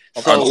 innit?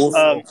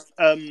 So,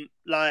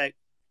 like,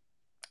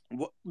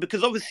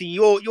 because obviously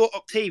you're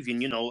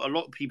Octavian, you know, a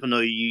lot of people know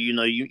you. You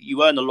know,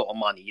 you earn a lot of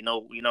money. You know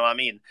what I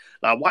mean?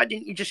 Like, why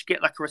didn't you just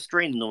get like a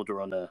restraining order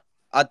on her?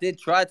 I did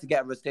try to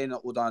get a restraining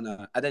order on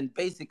her, and then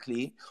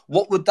basically,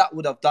 what would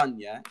have done?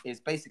 Yeah, is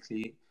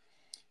basically.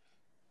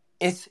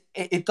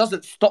 It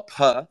doesn't stop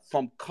her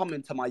from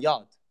coming to my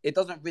yard. It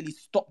doesn't really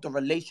stop the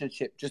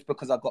relationship just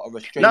because I got a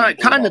restraining order. No, it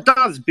kind of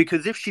does,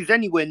 because if she's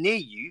anywhere near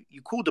you,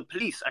 you call the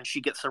police and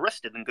she gets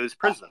arrested and goes to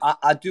prison.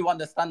 I do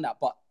understand that,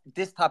 but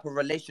this type of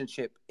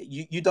relationship,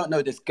 you don't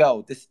know this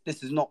girl. This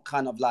is not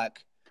kind of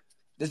like,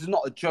 this is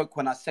not a joke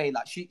when I say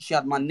like she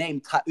had my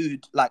name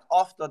tattooed. Like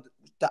after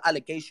the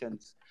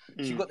allegations,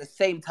 she got the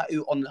same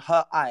tattoo on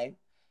her eye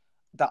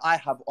that I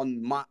have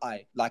on my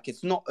eye. Like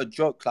it's not a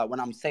joke. Like when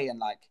I'm saying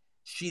like,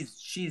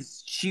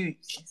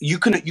 you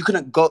couldn't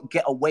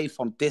get away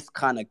from this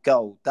kind of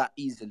girl that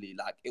easily.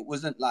 Like it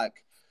wasn't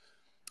like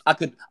I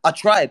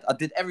tried, I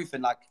did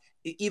everything. Like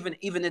even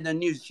in the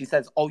news she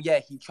says, oh yeah,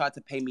 he tried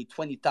to pay me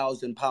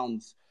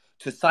 £20,000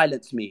 to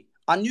silence me.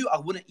 I knew I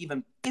wouldn't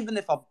even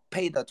if I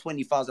paid her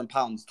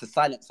 £20,000 to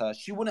silence her,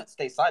 she wouldn't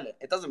stay silent.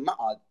 It doesn't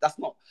matter. That's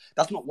not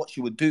what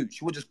she would do.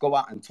 She would just go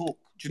out and talk.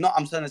 Do you know what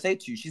I'm trying to say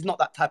to you? She's not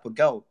that type of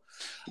girl.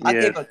 I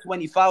gave her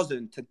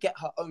 20,000 to get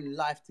her own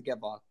life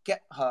together,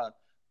 get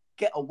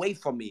away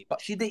from me,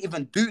 but she didn't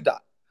even do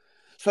that.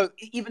 So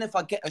even if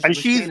I get and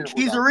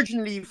she's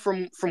originally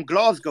from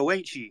Glasgow,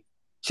 ain't she?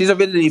 She's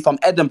originally from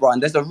Edinburgh,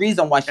 and there's a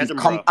reason why she's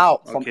come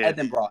out from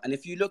Edinburgh. And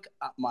if you look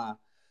at my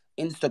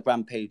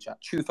Instagram page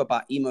at Truth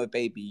About Emo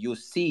Baby, you'll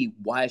see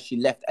why she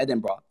left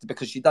Edinburgh. It's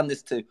because she done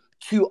this to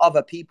 2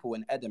 other people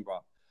in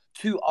Edinburgh.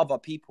 2 other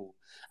people.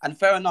 And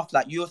fair enough,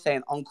 like you're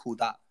saying, uncle,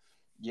 that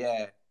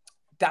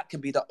that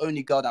can be the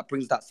only girl that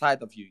brings that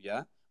side of you,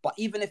 yeah? But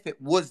even if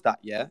it was that,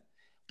 yeah,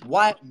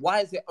 why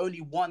is there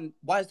only one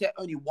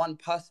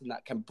person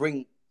that can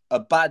bring a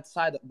bad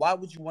side? Why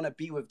would you want to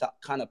be with that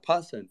kind of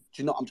person?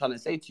 Do you know what I'm trying to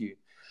say to you?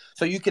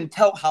 So you can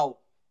tell how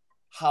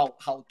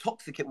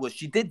toxic it was.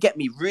 She did get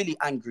me really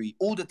angry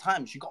all the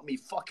time. She got me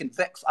fucking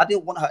vexed. I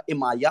didn't want her in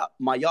my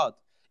yard.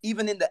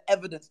 Even in the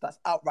evidence that's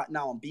out right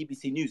now on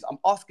BBC News, I'm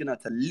asking her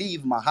to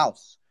leave my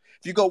house.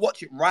 If you go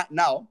watch it right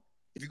now,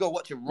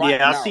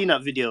 yeah, I've seen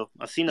that video.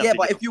 Yeah,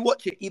 but if you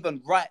watch it even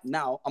right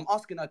now, I'm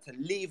asking her to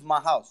leave my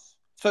house.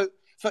 So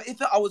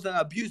if I was an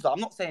abuser, I'm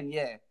not saying,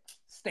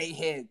 stay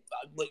here,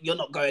 you're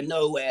not going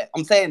nowhere.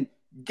 I'm saying,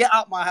 get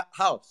out my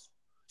house.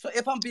 So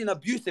if I'm being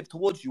abusive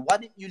towards you, why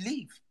didn't you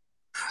leave?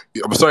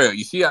 Yeah, I'm sorry.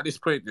 You see, at this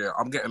point,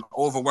 I'm getting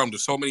overwhelmed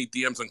with so many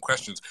DMs and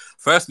questions.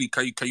 Firstly,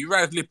 can you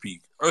rise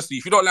Lippy? Firstly,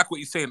 if you don't like what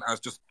he's saying,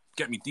 just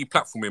get me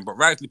deplatforming. But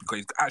rise Lippy, because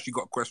he's actually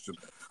got a question,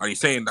 and he's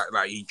saying that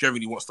like he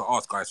generally wants to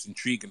ask guys,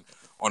 intriguing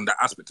on that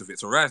aspect of it.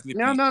 So rise Lippy.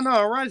 No,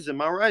 I'll rise him,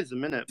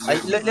 innit?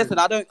 Listen,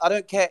 I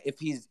don't care if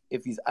he's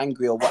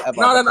angry or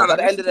whatever. No. At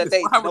the end of the day,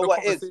 you know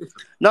what it is?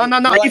 No.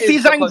 If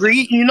he's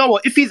angry, you know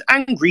what? If he's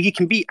angry, he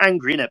can be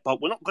angry, innit?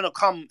 But we're not gonna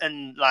come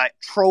and like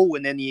troll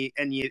in any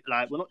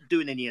like we're not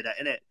doing any of that,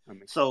 innit?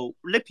 So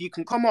Lippy, you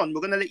can come on.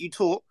 We're gonna let you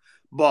talk.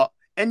 But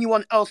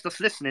anyone else that's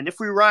listening, if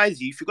we rise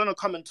you, if you're gonna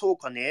come and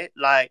talk on it,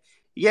 like.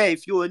 Yeah,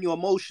 if you're in your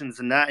emotions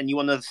and that and you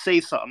want to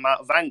say something out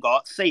of anger,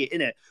 say it,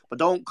 innit? But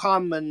don't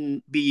come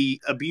and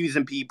be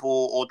abusing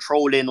people or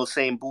trolling or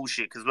saying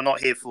bullshit, because we're not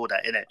here for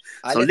that, innit?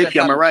 So, Lippy,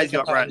 I'm going to rise you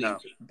up right now.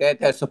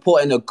 They're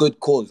supporting a good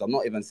cause. I'm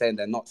not even saying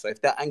they're not. So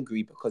if they're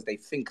angry because they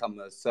think I'm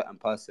a certain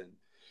person,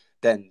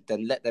 then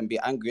let them be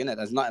angry, innit?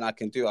 There's nothing I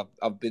can do.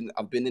 I've been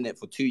in it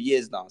for 2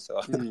 years now. So,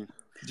 All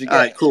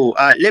right, cool.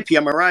 All right, Lippy,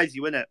 I'm going to rise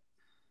you, innit?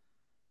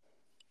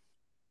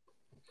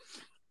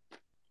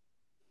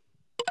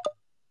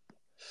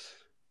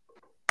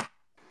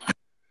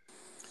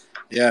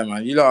 Yeah,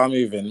 man, you lot are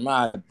moving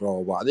mad,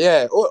 bro. But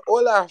yeah,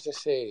 all I have to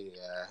say,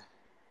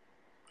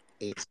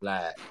 it's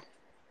like,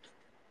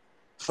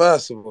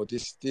 first of all,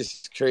 this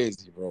is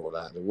crazy, bro.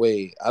 Like the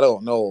way, I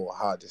don't know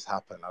how this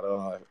happened. I don't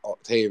know if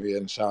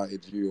Octavian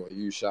shouted you or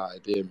you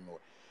shouted him.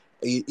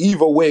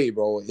 Either way,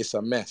 bro, it's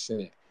a mess,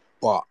 innit?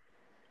 But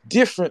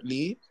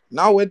differently,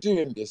 now we're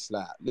doing this.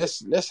 Like,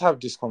 let's have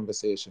this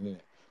conversation,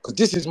 innit? Because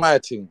this is my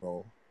thing,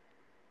 bro.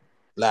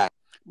 Like.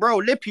 Bro,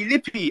 Lippy,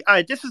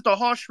 this is the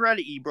harsh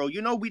reality, bro.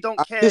 You know we don't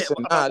care.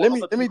 Listen,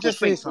 let me just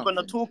say something. We're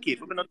gonna talk it.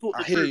 We're gonna talk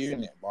the truth. I hear you,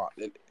 innit? But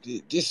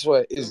this is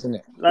what it is,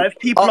 innit? Like if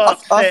people are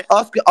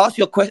ask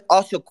your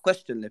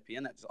question, Lippy,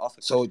 innit? Just ask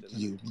a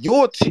question.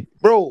 So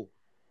bro,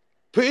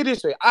 put it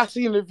this way, I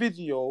seen a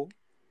video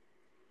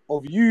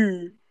of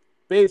you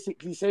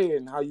basically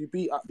saying how you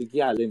beat up the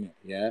gal in it,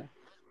 yeah?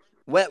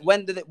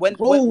 When did it? When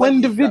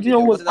When did the you see that video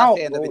What was did I out,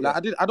 say in the bro, video?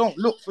 like I don't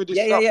look for this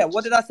Yeah, stuff.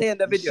 What did I say in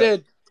the video?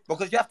 Said,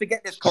 because you have to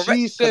get this correct.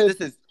 she said,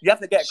 this is you have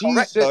to get it she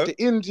correct said though.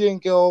 the Indian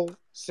girl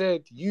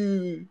said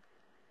you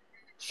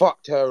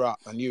fucked her up,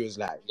 and you was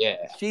like,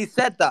 yeah. She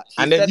said that.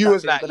 She And then said you that,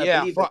 was so you're like, gonna yeah, I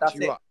believe it. fucked That's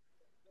you it. up.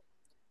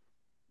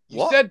 You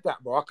What? said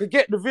that, bro. I could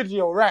get the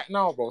video right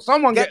now, bro.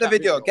 Someone Get the that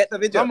video. Get the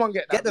video. Someone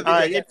get that Get the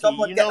video. video. Lippy,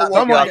 Someone you get know that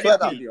what? video. I swear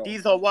that. that.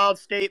 These are wild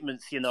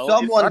statements, you know.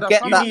 Someone Brother,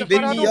 get that you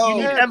video.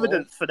 need care,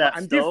 evidence for that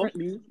and still.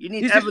 differently, You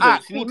need this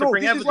evidence. Is, You need no, to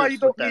bring this is why evidence you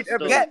don't with need that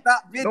evidence. still. Get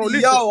that video. No,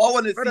 listen, I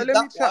want to see brother,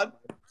 that one.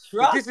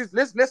 But this is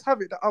let's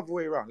have it the other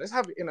way around. Let's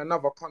have it in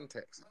another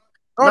context.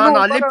 No,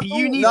 brother, Lippy,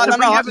 you need No, to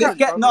bring let's evidence.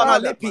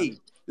 get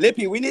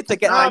Lippy, we need to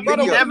get that You need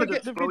video.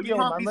 evidence, bro. You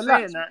can't be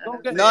saying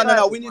that.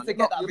 No, we need to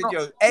get that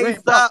video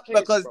ASAP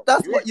because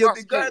that's what you've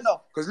been going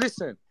off. Because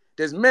listen,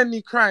 there's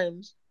many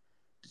crimes.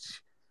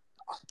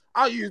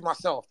 I'll use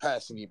myself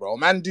personally, bro.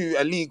 Man do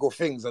illegal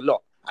things a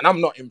lot, and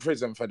I'm not in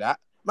prison for that.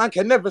 Man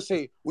can never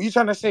say, what you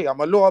trying to say? I'm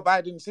a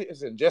law-abiding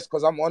citizen just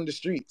because I'm on the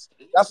streets.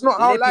 That's not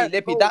how life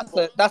Lippy,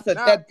 goes, that's a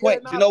dead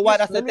point. Do you know why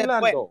that's a dead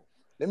point?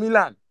 Let me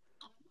land.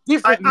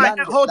 Differently.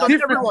 Hold on,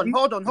 everyone.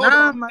 Hold on.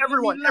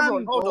 Everyone,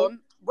 hold on.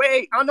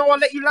 Wait, I know I'll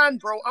let you land,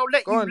 bro. I'll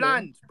let you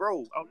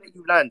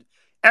land.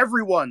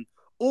 Everyone,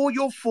 all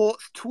your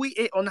thoughts, tweet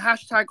it on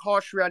hashtag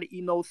harsh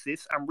reality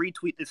gnosis and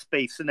retweet this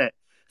space, innit?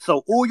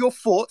 So all your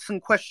thoughts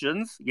and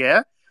questions,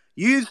 yeah?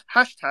 Use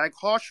hashtag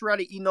harsh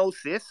reality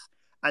gnosis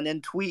and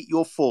then tweet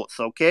your thoughts,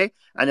 okay?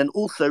 And then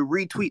also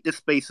retweet this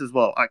space as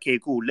well. Okay,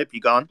 cool.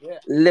 Lippy gone. Yeah.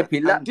 Lippy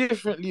land.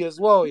 Differently as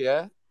well,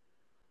 yeah?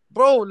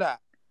 Bro, like,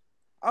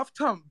 I've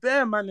turned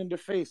bare man in the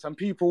face and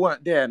people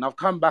weren't there, and I've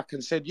come back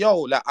and said,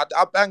 yo, like,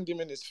 I banged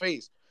him in his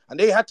face. And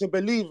they had to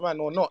believe, man,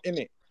 or not,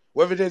 innit?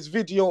 Whether there's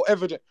video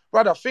evidence.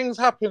 Brother, things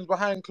happen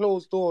behind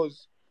closed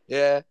doors,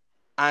 yeah?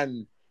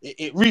 And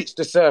it reached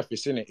the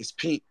surface, innit? It's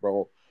peak,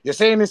 bro. You're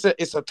saying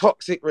it's a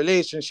toxic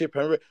relationship.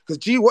 Because,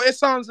 gee, what it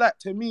sounds like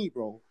to me,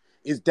 bro,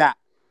 is that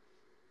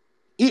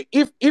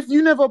if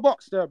you never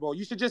boxed her, bro,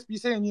 you should just be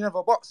saying you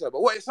never boxed her.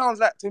 But what it sounds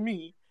like to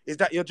me is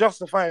that you're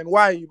justifying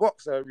why you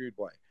boxed her, rude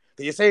boy.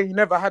 You're saying you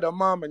never had a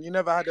mom and you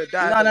never had a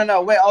dad.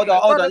 No. Wait, hold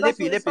on.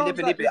 Lippy. Like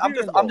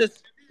I'm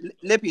just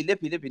Lippy.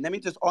 Let me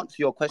just answer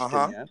your question,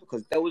 yeah?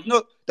 Because there was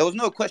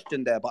no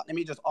question there, but let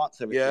me just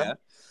answer it, yeah?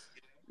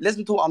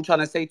 Listen to what I'm trying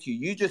to say to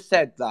you. You just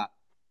said that,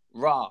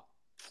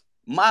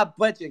 my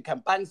brethren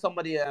can bang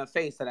somebody in the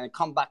face and then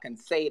come back and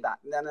say that,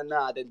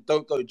 nah, then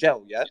don't go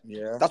jail, yeah?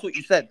 Yeah. That's what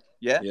you said,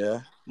 yeah?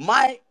 Yeah.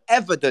 My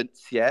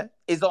evidence, yeah,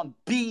 is on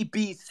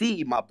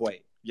BBC, my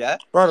boy. Yeah,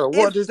 brother.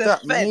 What does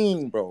that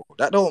mean, bro?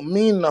 That don't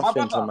mean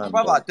nothing to man.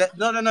 Brother,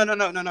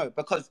 no.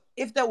 Because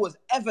if there was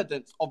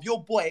evidence of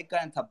your boy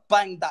going to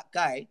bang that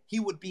guy, he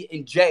would be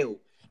in jail.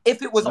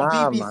 If it was on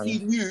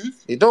BBC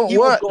News, it don't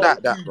work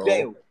like that, bro.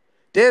 Jail.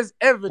 There's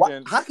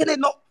evidence. How can it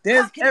not?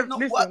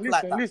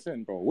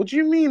 Listen, bro. What do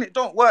you mean it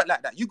don't work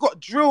like that? You got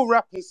drill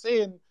rappers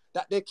saying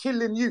that they're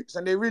killing youths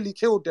and they really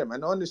killed them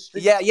and on the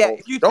street. Yeah.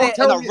 If you say it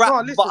in a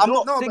rap, but I'm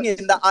not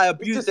singing that I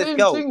abused this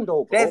girl. Thing,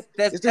 though, there's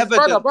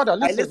evidence. Brother,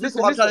 listen to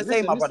what I'm trying to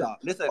say, my brother.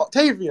 Listen,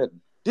 Octavian,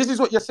 this is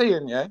what you're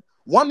saying, yeah?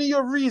 One of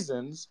your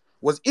reasons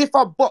was if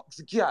I box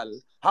gal,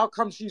 how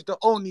come she's the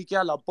only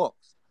gal I box?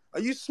 Are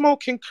you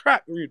smoking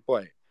crack, rude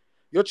boy?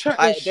 You're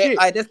chatting shit.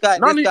 This guy,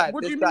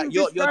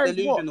 you're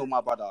delusional,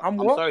 my brother. I'm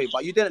sorry,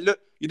 but you didn't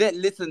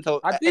listen to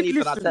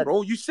anything I said.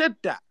 Bro. You said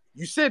that.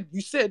 You said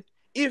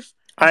if.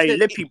 Hey,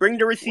 Lippy, bring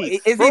the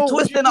receipt. Is he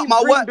twisting up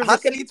my words? How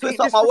can he twist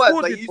up my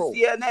words? Are you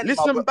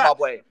CNN, my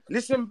boy?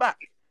 Listen back.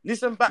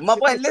 My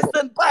boy,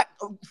 listen back.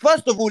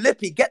 First of all,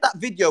 Lippy, get that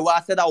video where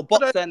I said I'll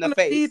box her in the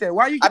face.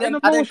 Why are you getting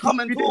emotional? Come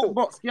and talk.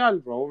 Box girl,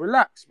 bro.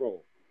 Relax,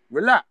 bro.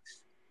 Relax.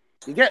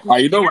 You get me?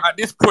 You know, at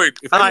this point,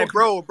 bro.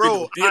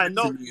 Fam,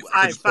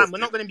 we're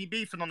not going to be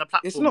beefing on the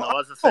platform. Now,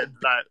 as I said,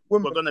 like we're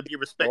going to be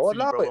respectful,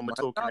 bro, when we're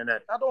talking in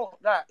it. I don't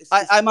like.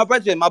 My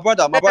brethren, my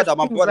brother.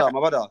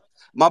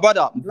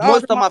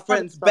 Most of my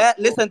friends,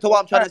 listen to what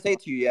I'm trying to say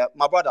to you, yeah,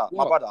 my brother.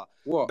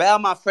 What? Bear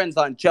my friends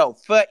on jail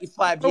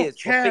 35 years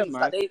for things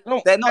that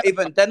they're not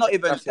even.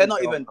 There's no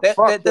evidence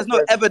for. There's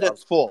no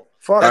evidence for.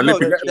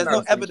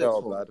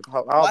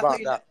 How about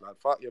that, lad?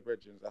 Fuck your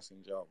brethren, that's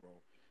in jail, bro.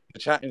 You're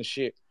chatting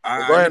shit.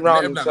 You're going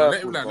round in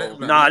circles, bro.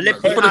 Nah,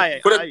 Lippy, for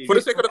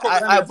the sake of the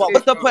conversation. But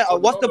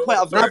what's the point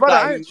of no, this brother,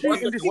 guy? I ain't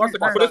treating this for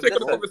the sake of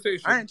the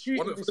conversation. I ain't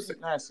treating this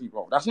nicely,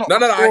 bro. That's not. No,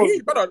 I hear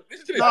you, brother.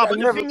 Listen to this. No, but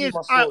the thing is,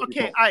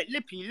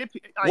 Lippy. You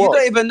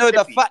don't even know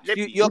the facts.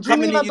 You're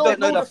coming in, you don't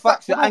know the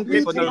facts. You're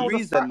angry for no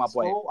reason, my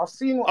boy. I've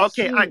seen what I've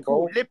seen,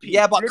 bro. Lippy.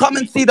 Yeah, but come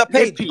and see the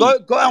page. Go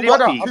and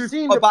watch I've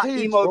seen the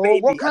page, bro.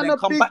 What kind of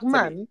big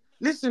man?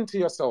 Listen to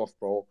yourself,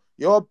 bro.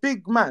 You're a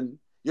big man.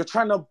 You're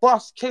trying to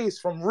bust case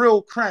from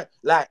real crime,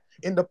 like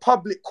in the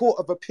public court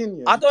of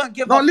opinion. I don't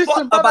give a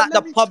fuck about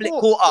the public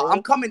court.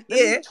 I'm coming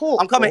here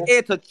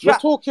to chat. You're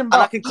talking about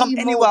and I can come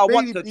anywhere I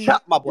want to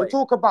chat, my boy. You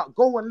talk about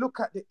go and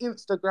look at the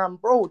Instagram,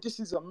 bro. This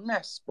is a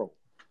mess, bro.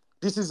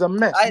 This is a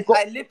mess.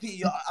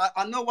 Lippy,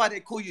 I know why they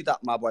call you that,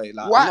 my boy.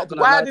 Like, I'm not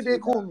gonna why lie did to they you,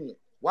 call man. me?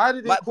 Why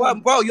did they call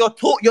me? Bro,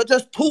 you're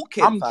just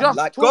talking, I'm fam. just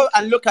Like, talking. go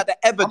and look at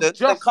the evidence,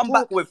 then come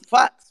back with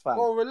facts, fam.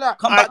 Bro,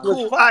 relax. Come back with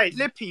facts. Alright,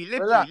 Lippy.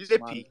 Relax,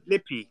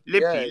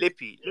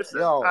 Lippy.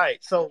 Listen,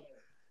 alright, so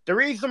the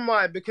reason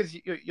why, because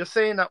you're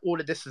saying that all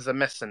of this is a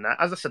mess and that,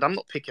 as I said, I'm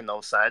not picking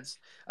those sides.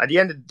 At the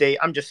end of the day,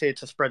 I'm just here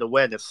to spread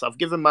awareness. I've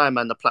given my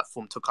man the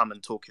platform to come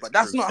and talk his truth. But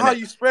that's not how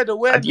you spread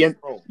awareness,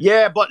 bro.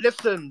 Yeah, but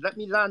listen, let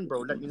me land,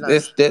 bro. Let me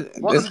land.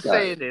 What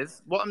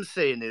I'm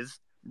saying is,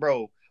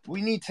 bro, we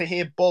need to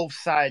hear both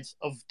sides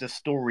of the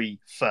story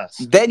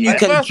first. Then you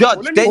can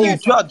judge. Then you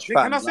judge,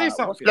 fam. Can I say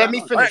something? Let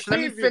me finish.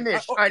 Let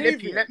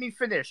me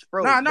finish,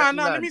 bro.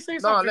 Let me say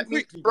something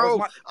quickly, bro.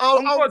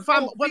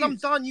 When I'm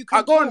done, you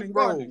can talk,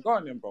 bro. Go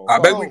on, then, bro. I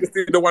bet we can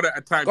do the one at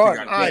a time.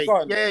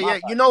 Yeah.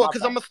 You know what?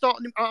 Because I'm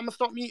gonna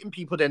start meeting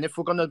people then if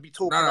we're gonna be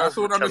talking. That's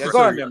all unnecessary.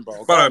 Go on, then,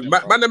 bro.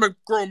 Man, them a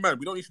grown man.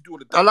 We don't need to do all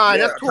the time.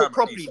 Let's talk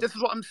properly. This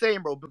is what I'm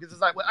saying, bro. Because it's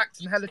like we're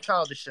acting hella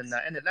childish and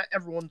that, innit? Let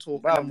everyone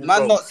talk. Bro,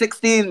 man's not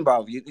 16,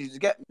 bro. You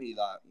get me,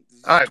 like.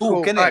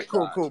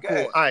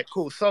 Alright,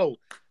 cool. So,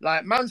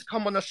 like, man's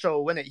come on a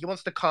show, innit? He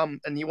wants to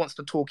come and he wants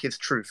to talk his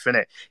truth,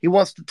 innit? He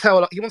wants to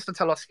tell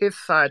us his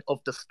side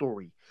of the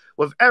story.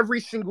 With every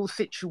single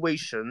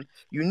situation,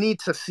 you need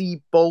to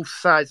see both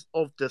sides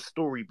of the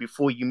story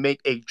before you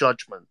make a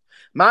judgment.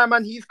 My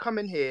man, he's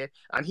coming here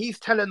and he's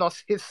telling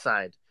us his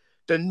side.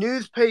 The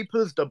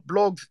newspapers, the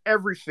blogs,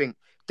 everything,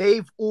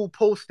 they've all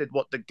posted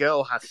what the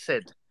girl has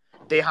said.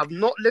 They have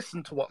not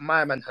listened to what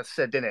my man has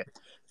said, innit?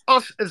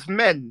 Us as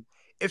men,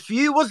 if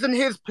you was in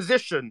his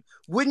position,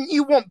 wouldn't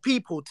you want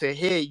people to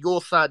hear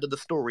your side of the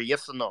story?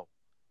 Yes or no?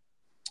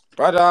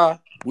 Brother,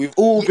 we've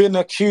all been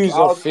accused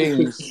of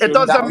things. It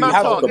doesn't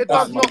matter. It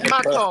does not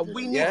matter.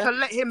 We need to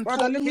let him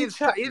talk his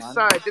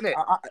side, innit?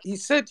 He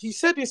said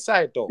his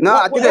side, though. No,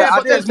 I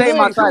didn't say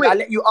my side. I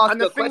let you ask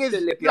the thing question,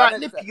 is, Lippy. Like,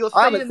 Lippy, you're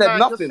saying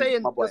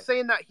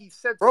that he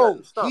said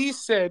bro, stuff. He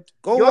said,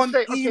 go on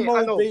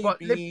emo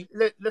baby,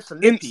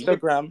 listen, Lippy,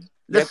 Instagram.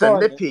 Listen,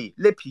 Lippy,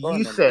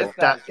 you said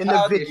that in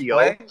the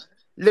video.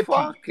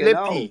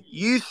 Lippy,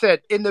 you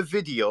said in the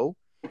video,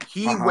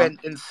 he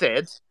went and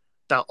said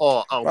that,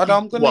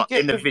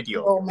 in the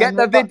video. Get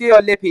the video,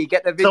 Lippy,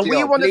 get the video. So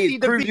we want to see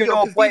the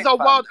video, because these are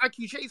wild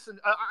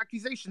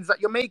accusations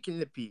that you're making,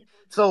 Lippy.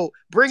 So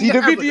bring the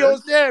evidence.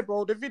 Video's there,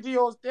 bro. The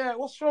video's there.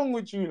 What's wrong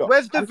with you, lot?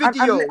 Where's the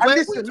video?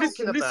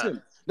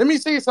 Listen. Let me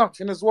say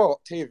something as well,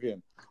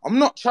 Octavian. I'm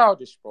not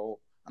childish, bro.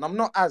 And I'm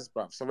not as,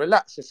 bruv, so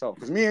relax yourself.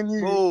 Because me and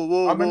you,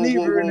 I'm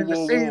neither in the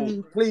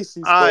same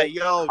places, bro.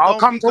 Yo, I'll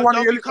come to one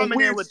of your little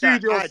weird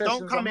studio sessions.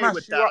 Don't come here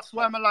with that. I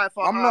swear my life,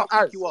 I'm not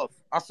as. you off.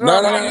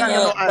 No.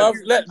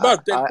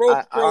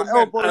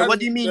 What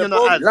do you mean you're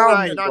not as? No.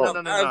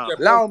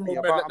 Allow me,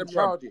 but I'm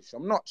childish.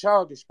 I'm not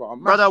childish, but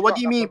I'm brother, what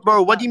do you mean,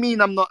 bro? What do you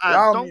mean I'm not as?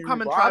 Don't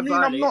come and try to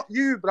violate. I'm not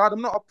you, blood.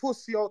 I'm not a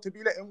pussy to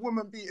be letting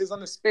women beaters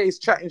on the space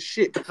chatting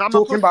shit.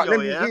 Talking about,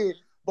 let me hear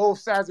both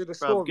sides of the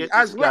story.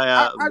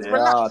 Relax,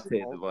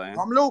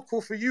 I'm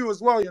local for you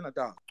as well, you know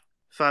that.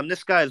 Fam,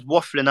 this guy is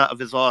waffling out of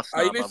his arse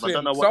now, listen, I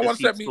don't know what someone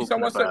sent me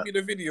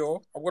the video.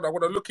 I'm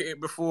gonna look at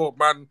it before,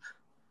 man.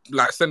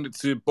 Like, send it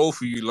to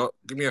both of you lot.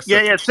 Give me a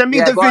second. Yeah, send me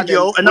the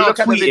video and I'll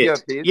tweet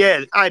it. Please.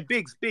 Yeah,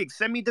 Biggs,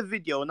 send me the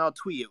video and I'll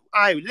tweet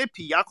it.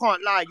 Lippy, I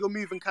can't lie, you're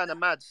moving kind of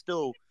mad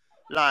still.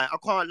 Like, I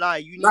can't lie.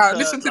 You need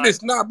listen to this.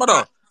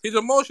 brother. His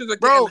emotions are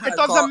getting high. It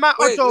doesn't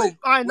matter, though.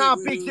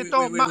 Biggs, it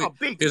don't matter.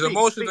 Biggs, his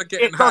emotions are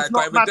getting high. It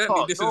does not matter.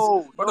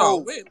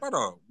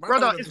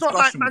 Brother, it's not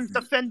like man's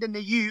defending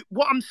the youth.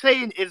 What I'm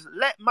saying is,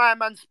 let my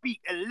man speak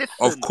and listen.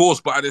 Of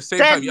course, but at the same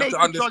time, you have to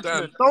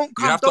understand. Don't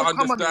come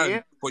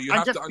understand. But you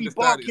have to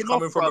understand it's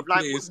coming from a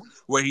place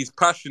where he's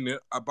passionate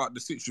about the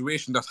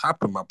situation that's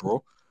happened, my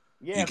bro.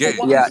 Yeah,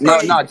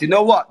 no. Do you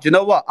know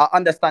what? I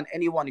understand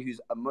anyone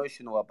who's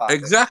emotional about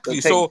exactly.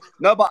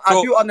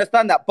 I do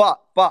understand that,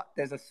 but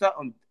there's a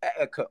certain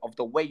etiquette of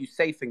the way you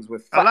say things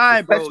with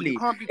facts,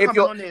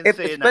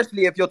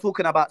 especially if you're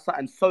talking about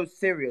something so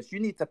serious. You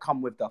need to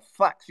come with the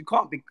facts. You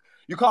can't be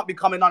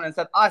coming on and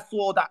said, I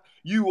saw that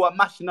you were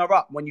mashing her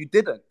up when you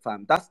didn't,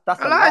 fam. That's a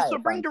lie. So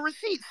bring the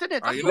receipts,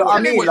 innit?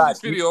 Let me watch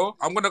this video.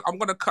 I'm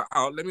gonna cut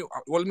out. Let me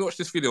watch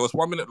this video. It's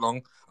 1 minute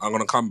long. I'm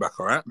gonna come back.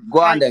 All right.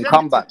 Go on then.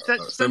 Come back.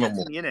 Send it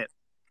to me, innit?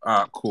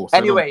 Cool.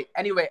 Anyway,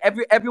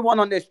 everyone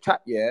on this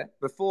chat, yeah.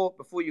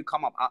 Before you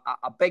come up,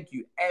 I beg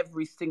you,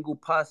 every single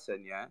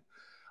person, yeah.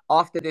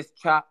 After this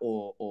chat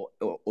or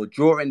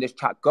during this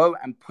chat, go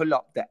and pull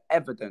up the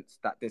evidence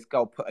that this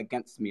girl put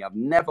against me. I've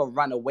never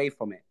ran away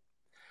from it.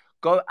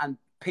 Go and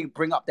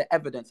bring up the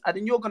evidence. And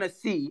then you're going to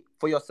see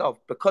for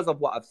yourself, because of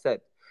what I've said,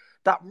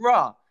 that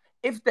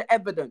if the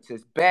evidence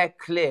is bare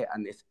clear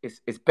and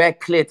it's bare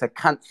clear to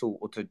cancel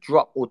or to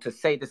drop or to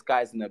say this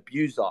guy's an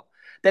abuser,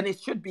 then it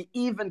should be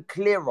even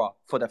clearer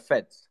for the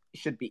feds. It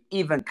should be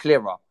even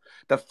clearer.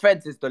 The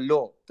feds is the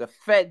law. The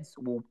feds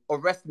will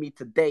arrest me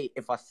today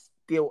if I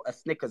steal a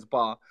Snickers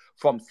bar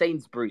from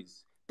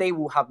Sainsbury's. They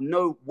will have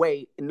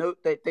they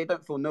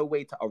don't feel no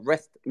way to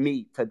arrest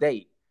me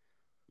today.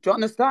 Do you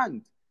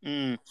understand?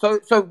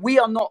 So we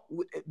are not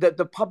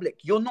the public.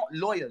 You're not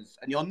lawyers,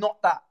 and you're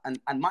not that. And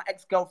my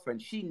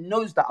ex-girlfriend, she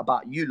knows that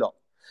about you lot.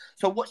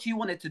 So what she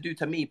wanted to do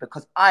to me,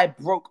 because I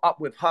broke up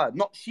with her,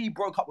 not she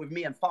broke up with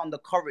me and found the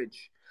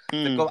courage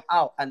to go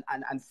out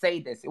and say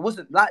this. It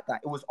wasn't like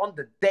that. It was on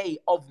the day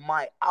of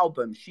my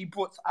album. She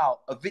brought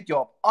out a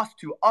video of us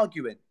two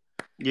arguing.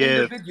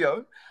 In the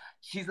video,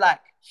 she's like,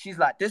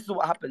 this is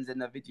what happens in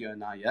the video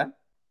now, yeah?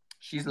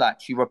 She's like,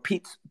 she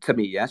repeats to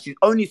me, yeah? She's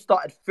only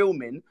started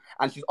filming,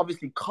 and she's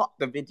obviously cut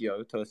the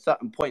video to a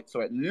certain point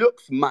so it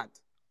looks mad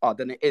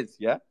than it is,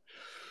 yeah?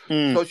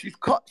 So she's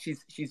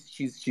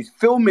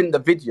filming the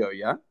video,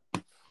 yeah?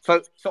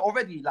 So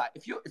already, like,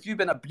 if you've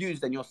been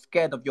abused and you're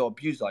scared of your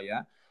abuser,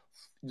 yeah?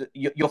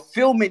 You're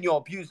filming your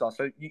abuser,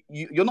 so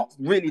you're not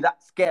really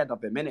that scared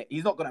of him, innit?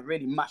 He's not gonna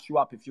really mash you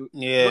up if you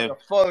got your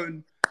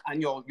phone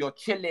and you're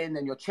chilling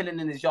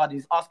in his yard and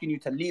he's asking you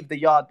to leave the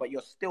yard, but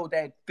you're still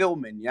there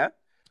filming, yeah?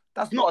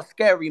 That's not a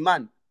scary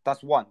man.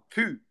 That's one.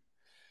 Two,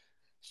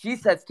 she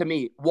says to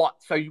me, what?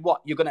 So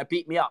what? You're gonna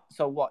beat me up?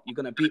 So what? You're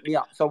gonna beat me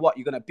up? So what?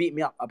 You're gonna beat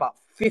me up about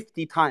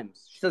 50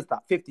 times. She says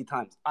that 50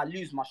 times. I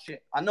lose my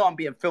shit. I know I'm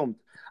being filmed.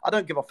 I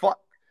don't give a fuck.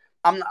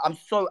 I'm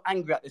so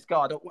angry at this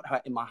girl. I don't want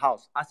her in my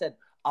house. I said,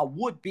 I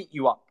would beat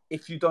you up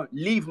if you don't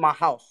leave my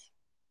house.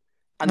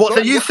 And what?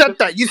 So you said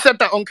that? You said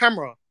that on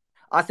camera?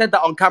 I said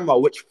that on camera,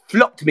 which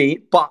flopped me,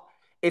 but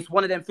it's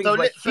one of them things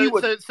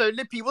So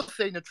Lippy was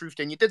saying the truth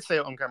then. You did say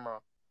it on camera.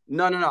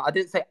 No. I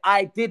didn't say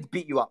I did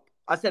beat you up.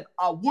 I said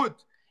I would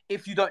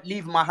if you don't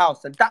leave my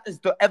house. And that is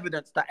the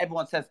evidence that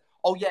everyone says,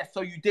 oh, yeah,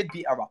 so you did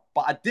beat her up.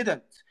 But I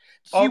didn't.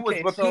 She was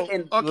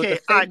repeating the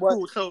same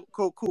word.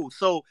 Cool.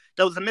 So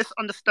there was a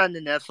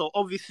misunderstanding there. So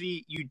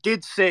obviously you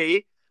did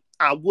say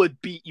I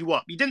would beat you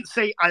up. You didn't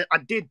say I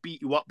did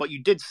beat you up, but you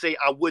did say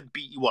I would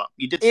beat you up.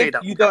 You did say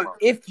that.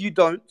 If you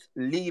don't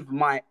leave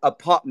my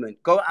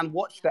apartment, go and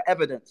watch the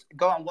evidence.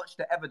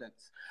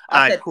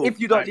 I said, if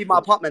you don't leave my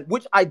apartment,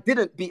 which I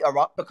didn't beat her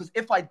up, because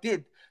if I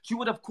did, she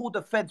would have called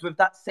the feds with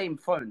that same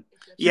phone.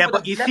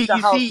 But you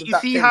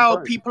see how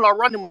people are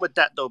running with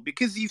that though,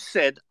 because you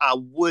said I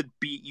would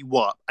beat you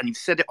up, and you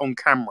said it on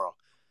camera.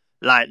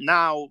 Like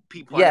now,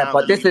 people. Yeah,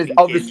 but this is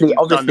obviously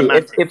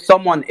if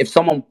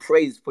someone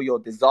prays for your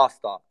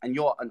disaster and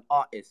you're an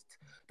artist,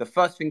 the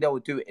first thing they will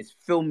do is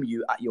film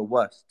you at your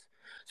worst.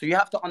 So you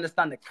have to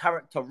understand the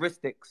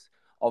characteristics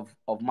of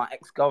my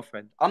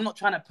ex-girlfriend. I'm not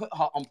trying to put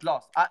her on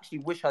blast. I actually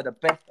wish her the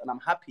best, and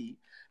I'm happy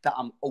that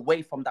I'm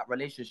away from that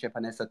relationship,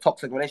 and it's a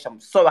toxic relationship. I'm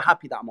so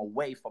happy that I'm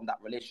away from that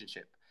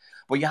relationship.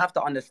 But you have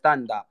to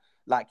understand that,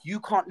 like, you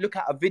can't look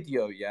at a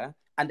video, yeah,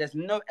 and there's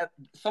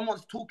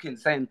someone's talking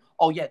saying,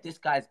 oh yeah, this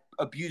guy's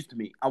abused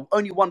me. And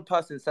only one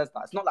person says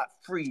that. It's not like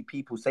 3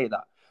 people say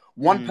that.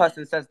 One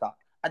person says that.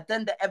 And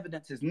then the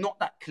evidence is not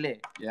that clear,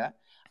 yeah?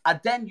 And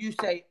then you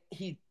say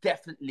he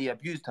definitely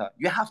abused her.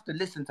 You have to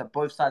listen to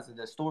both sides of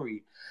the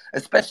story,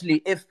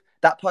 especially if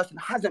that person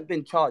hasn't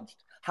been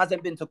charged,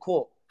 hasn't been to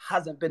court,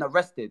 hasn't been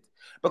arrested.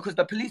 Because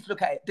the police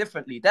look at it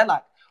differently. They're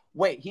like,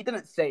 wait, he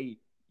didn't say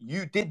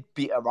you did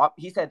beat her up.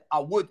 He said, I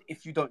would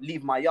if you don't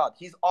leave my yard.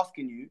 He's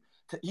asking you.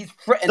 He's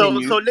threatening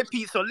you.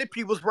 So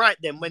Lippy was right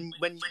then when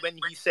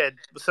he said.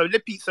 So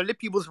Lippy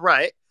was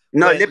right.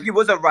 No, Lippy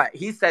wasn't right.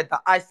 He said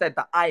that I said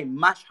that I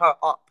mash her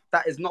up.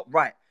 That is not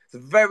right.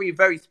 It's very,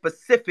 very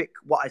specific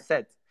what I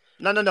said.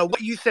 No.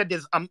 What you said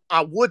is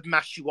I would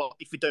mash you up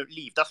if you don't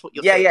leave. That's what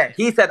you're saying. Yeah.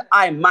 He said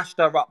I mashed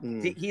her up.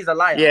 He's a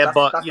liar. Yeah,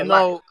 that's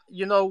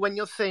you know, when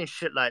you're saying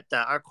shit like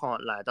that, I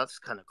can't lie. That's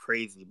kind of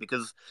crazy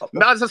because,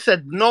 as I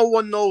said, no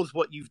one knows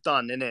what you've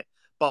done, innit?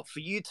 But for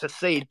you to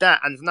say that,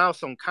 and now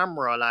it's on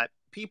camera, like,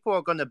 people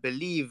are gonna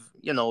believe,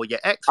 your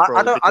ex.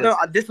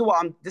 This is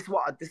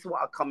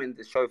what I come in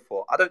the show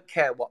for. I don't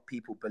care what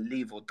people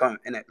believe or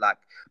don't, innit? Like,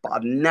 but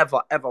I've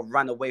never ever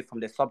ran away from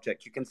this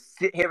subject. You can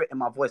hear it in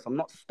my voice. I'm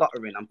not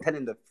stuttering. I'm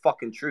telling the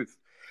fucking truth.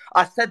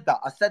 I said that,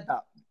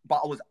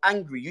 but I was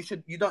angry.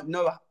 You don't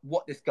know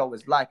what this girl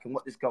is like and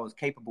what this girl is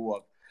capable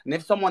of. And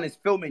if someone is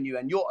filming you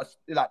and you're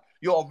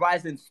a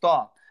rising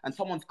star, and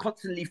someone's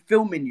constantly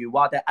filming you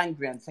while they're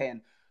angry and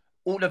saying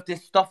all of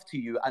this stuff to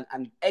you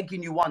and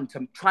egging you on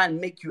to try and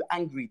make you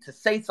angry, to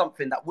say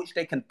something that which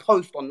they can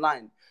post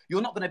online,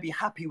 you're not going to be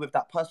happy with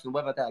that person,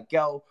 whether they're a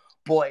girl,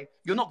 boy.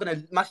 You're not going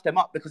to mash them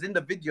up, because in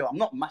the video, I'm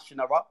not mashing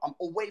her up. I'm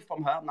away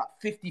from her. I'm like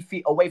 50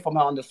 feet away from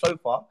her on the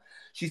sofa.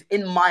 She's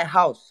in my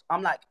house.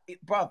 I'm like,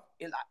 bruv,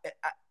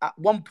 at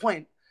one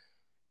point,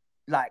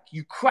 like,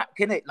 you crack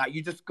in it. Like,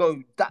 you just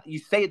go, that you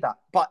say that.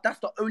 But that's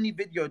the only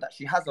video that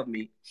she has of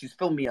me. She's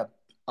filmed me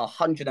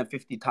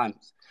 150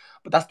 times,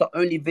 but that's the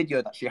only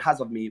video that she has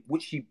of me,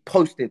 which she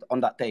posted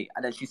on that day.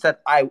 And then she said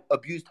I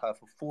abused her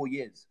for 4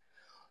 years.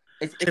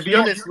 To be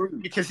honest,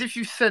 because if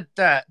you said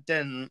that,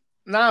 then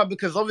now,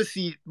 because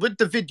obviously with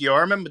the video, I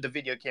remember the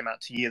video came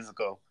out 2 years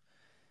ago,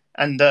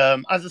 and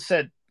as I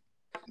said,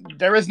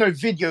 there is no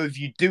video of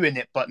you doing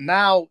it. But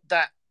now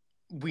that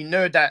we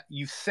know that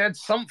you said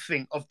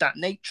something of that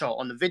nature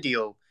on the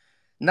video,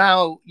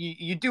 Now,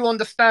 you do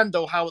understand,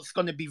 though, how it's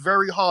going to be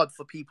very hard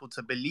for people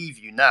to believe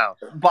you now.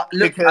 But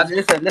look, because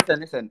listen.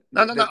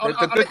 No, The I'll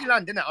good. let you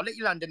land in it. I'll let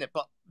you land in it.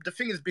 But the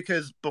thing is,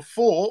 because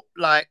before,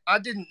 like, I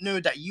didn't know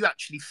that you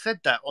actually said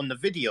that on the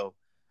video,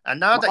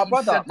 and now that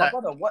you said that,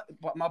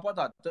 My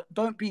brother,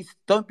 don't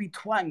be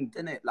twanged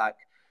in it. Like,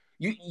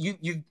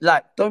 you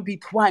like, don't be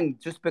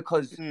twanged just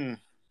because.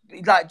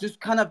 Like, just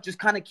kind of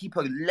keep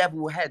a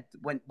level head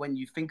when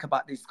you think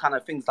about these kind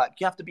of things. Like,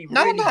 you have to be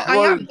no, really I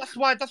am. grown. That's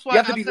why You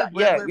have to I be said like,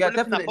 we're looking at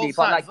definitely. both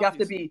But sides. like,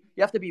 Obviously,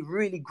 you have to be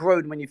really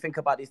grown when you think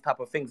about these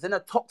type of things. In a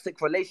toxic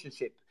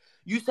relationship,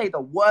 you say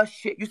the worst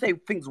shit. You say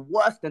things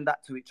worse than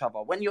that to each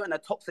other. When you're in a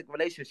toxic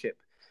relationship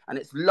and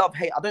it's love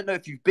hate. I don't know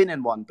if you've been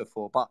in one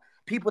before, but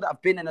people that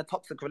have been in a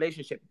toxic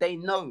relationship, they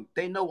know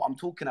what I'm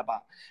talking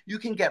about. You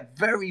can get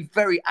very,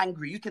 very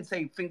angry. You can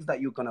say things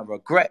that you're gonna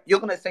regret. You're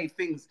gonna say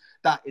things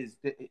that is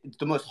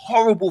the most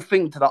horrible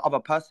thing to the other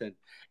person.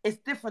 It's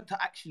different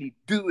to actually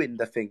doing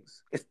the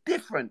things. It's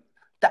different.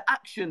 The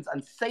actions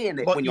and saying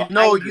it but when you're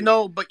angry.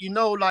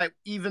 like,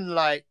 even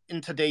like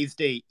in today's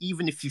day,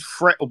 even if you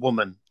threat a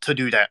woman to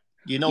do that,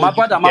 My you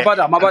brother, can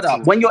get my brother.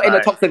 cancelled. When you're in a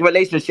Like, toxic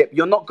relationship,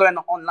 you're not going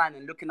online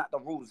and looking at the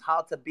rules,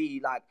 how to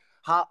be like,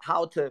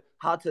 how to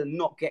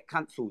not get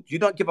cancelled. You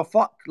don't give a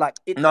fuck. Like,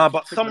 it's a no, but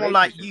toxic someone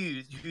like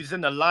relationship. you, who's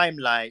in the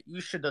limelight, you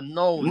should have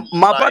known.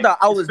 My Like, brother,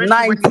 I was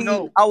especially when you 19.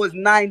 know. I was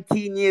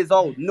 19 years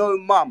old. No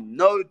mum,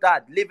 no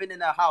dad, living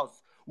in a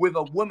house with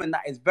a woman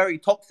that is very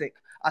toxic.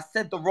 I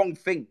said the wrong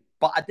thing,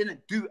 but I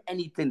didn't do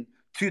anything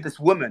to this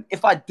woman.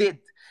 If I did,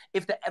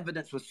 if the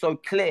evidence was so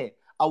clear,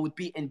 I would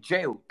be in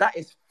jail. That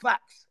is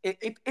facts.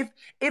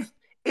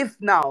 If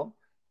now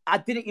I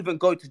didn't even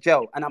go to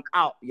jail and I'm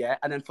out, yeah,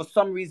 and then for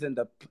some reason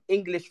the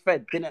English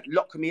Fed didn't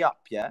lock me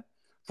up, yeah,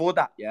 for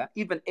that, yeah,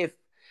 even if,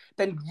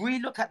 then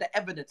relook at the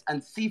evidence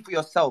and see for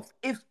yourself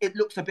if it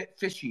looks a bit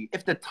fishy,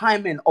 if the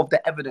timing of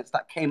the evidence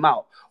that came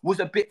out was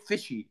a bit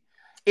fishy,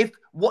 if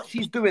what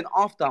she's doing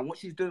after and what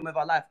she's doing with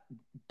her life,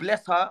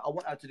 bless her, I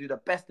want her to do the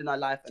best in her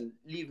life and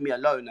leave me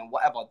alone and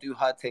whatever, do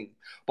her thing.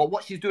 But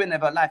what she's doing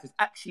with her life is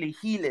actually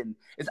healing.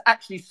 It's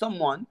actually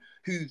someone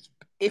who's,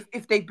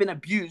 if they've been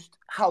abused,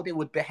 how they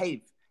would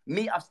behave.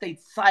 Me, I've stayed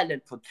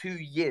silent for 2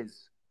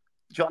 years.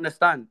 Do you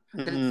understand?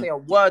 I didn't say a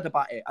word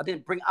about it. I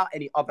didn't bring out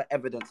any other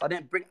evidence. I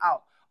didn't bring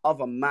out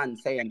other man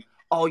saying,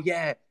 oh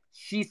yeah,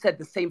 she said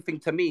the same thing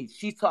to me.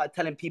 She started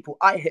telling people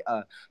I hit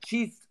her.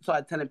 She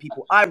started telling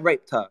people I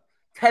raped her.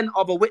 10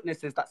 other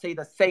witnesses that say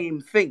the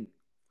same thing.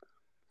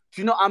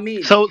 Do you know what I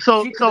mean? She could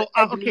have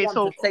egged me Okay, on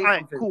so to say all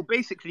right, something. cool.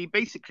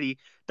 Basically,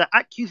 the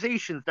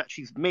accusations that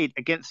she's made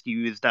against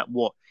you is that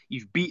what,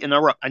 you've beaten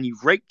her up and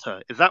you've raped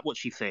her. Is that what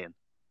she's saying?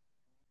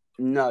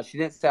 No, she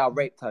didn't say I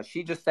raped her.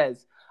 She just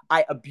says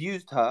I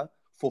abused her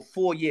for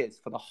 4 years,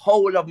 for the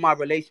whole of my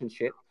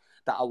relationship,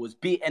 that I was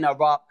beating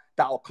her up,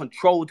 that I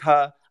controlled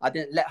her, I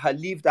didn't let her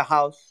leave the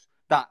house,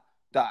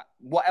 that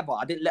whatever,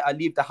 I didn't let her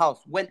leave the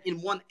house. When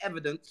in one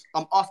evidence,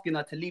 I'm asking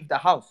her to leave the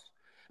house.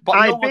 But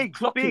I no one's Biggs,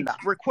 clocking that.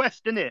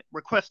 request, innit?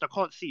 Request. I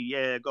can't see.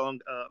 Yeah, go on,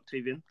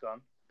 Octavian. Go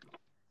on.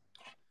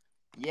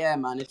 Yeah,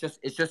 man,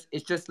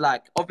 it's just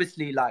like,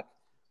 obviously, like,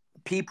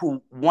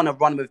 people want to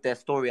run with their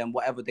story and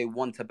whatever they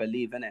want to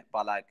believe in it,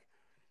 but like,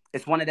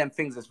 it's one of them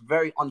things that's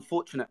very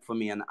unfortunate for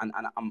me, and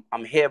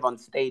I'm here on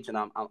stage and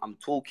I'm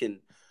talking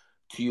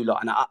to you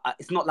lot, and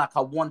it's not like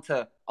I want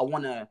to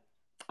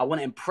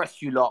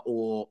impress you lot,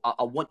 or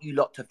I want you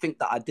lot to think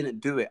that I didn't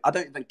do it. I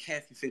don't even care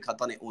if you think I've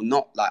done it or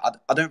not. Like,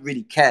 I don't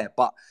really care,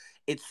 but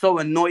it's so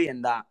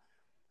annoying that,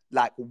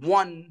 like,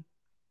 one,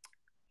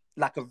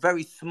 like, a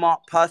very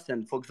smart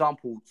person, for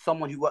example,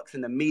 someone who works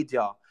in the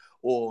media,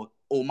 or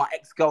my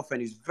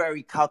ex-girlfriend who's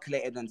very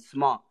calculated and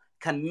smart,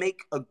 can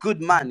make a good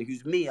man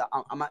who's me.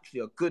 I'm actually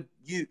a good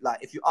you.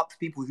 Like, if you ask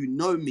people who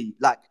know me,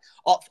 like,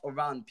 ask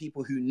around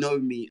people who know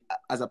me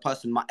as a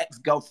person, my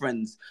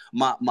ex-girlfriends,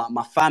 my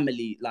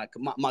family, like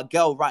my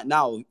girl right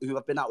now who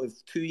I've been out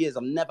with 2 years,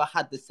 I've never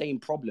had the same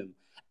problem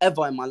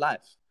ever in my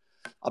life.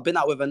 I've been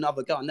out with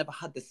another girl. I never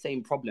had the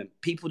same problem.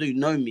 People who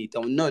know me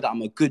don't know that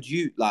I'm a good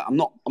youth. Like, I'm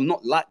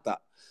not like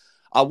that.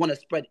 I want to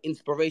spread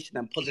inspiration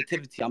and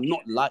positivity. I'm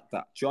not like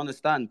that. Do you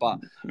understand?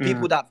 But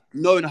people that have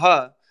known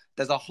her,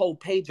 there's a whole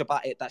page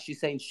about it that she's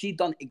saying she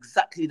done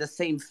exactly the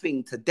same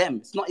thing to them.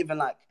 It's not even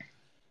like,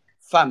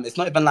 fam, it's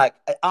not even like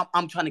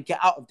I'm trying to get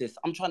out of this.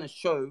 I'm trying to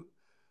show,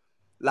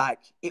 like,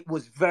 it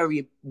was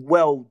very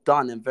well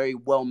done and very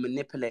well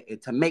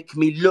manipulated to make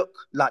me look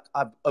like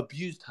I've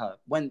abused her,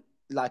 when,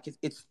 like,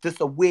 it's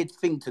just a weird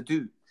thing to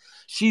do.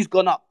 She's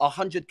gone up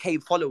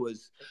 100K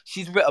followers.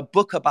 She's written a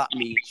book about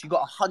me. She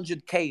got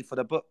 100K for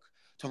the book,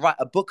 to write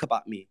a book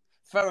about me.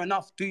 Fair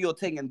enough, do your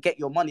thing and get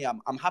your money.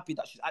 I'm happy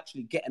that she's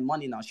actually getting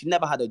money now. She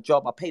never had a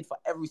job. I paid for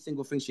every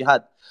single thing she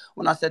had.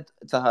 When I said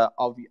to her,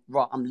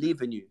 I'm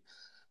leaving you,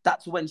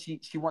 that's when she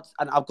wants,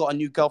 and I've got a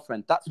new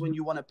girlfriend. That's when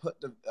you want to put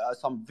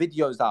some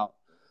videos out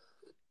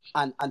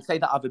and say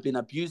that I've been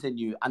abusing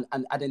you, and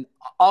then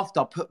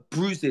after put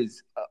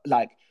bruises,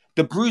 like,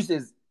 the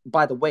bruises,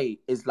 by the way,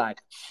 is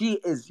like, she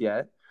is,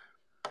 yeah,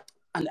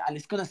 and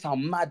it's gonna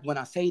sound mad when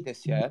I say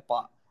this, yeah,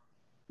 but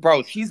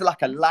bro, she's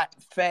like a light,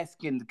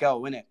 fair-skinned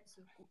girl, innit?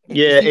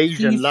 Yeah,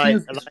 Asian, She was,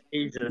 light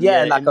Asian.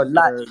 yeah, Yeah, like a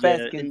light, yeah,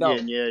 fair-skinned girl.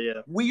 Indian.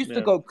 Yeah, We used to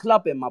yeah. go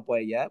clubbing, my boy,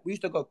 yeah? We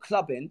used to go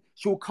clubbing.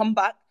 She'll come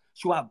back,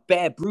 she'll have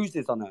bare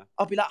bruises on her.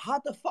 I'll be like, how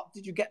the fuck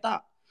did you get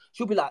that?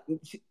 She'll be like,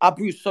 I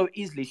bruise so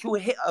easily. She'll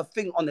hit a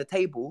thing on the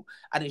table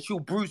and then she'll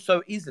bruise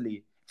so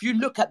easily. If you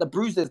look at the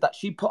bruises that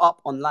she put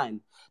up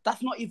online,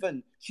 that's not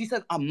even, she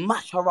said, I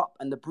mash her up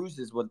and the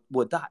bruises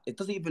were that. It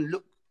doesn't even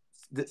look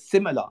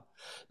similar.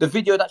 The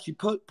video that she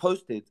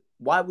posted,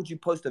 why would you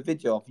post a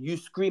video of you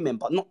screaming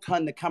but not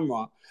turn the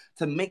camera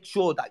to make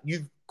sure that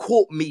you've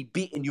caught me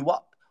beating you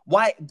up?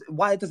 Why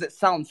does it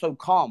sound so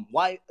calm?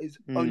 Why is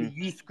only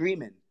you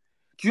screaming?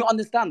 Do you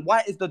understand?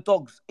 Why is the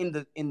dogs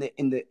in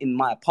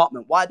my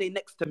apartment? Why are they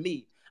next to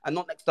me and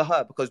not next to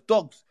her? Because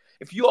dogs,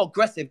 if you're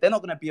aggressive, they're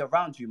not gonna be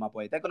around you, my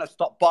boy. They're gonna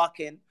stop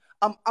barking.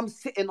 I'm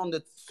sitting on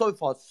the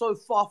sofa so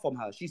far from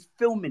her. She's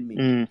filming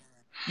me.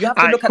 You have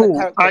to look at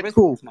the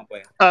characteristics, my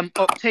boy.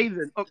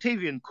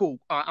 Octavian, cool.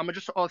 I'm gonna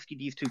just ask you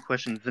these two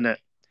questions, innit?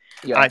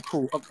 Yeah. Alright,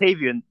 cool.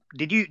 Octavian,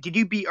 did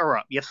you beat her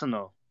up? Yes or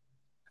no?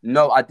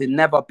 No, I did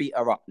never beat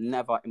her up.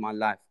 Never in my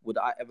life would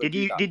I ever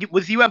do that.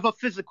 Was you ever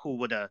physical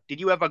with her? Did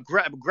you ever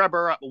grab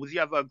her up, or was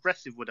you ever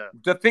aggressive with her?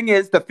 The thing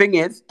is, there.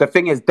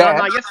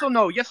 No, yes or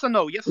no?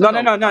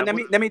 No.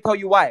 Let me tell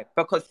you why.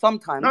 Because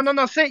sometimes.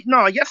 No. Say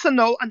no. Yes or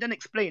no, and then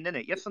explain,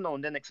 innit? Yes or no,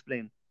 and then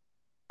explain.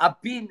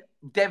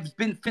 There's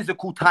been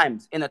physical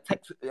times in a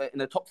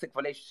toxic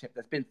relationship.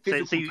 There's been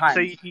physical times.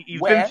 So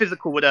you've been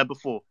physical with her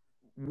before.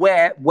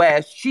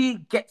 Where she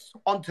gets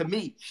onto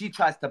me, she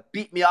tries to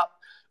beat me up.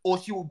 Or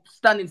she will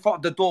stand in front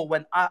of the door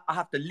when I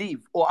have to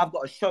leave, or I've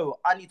got a show,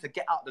 I need to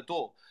get out the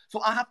door.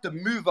 So I have to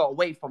move her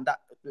away from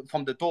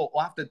the door, or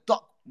I have to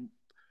duck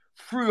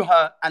through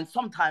her. And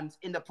sometimes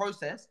in the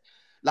process,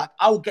 like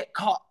I'll get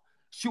caught.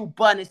 She'll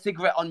burn a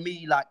cigarette on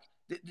me. Like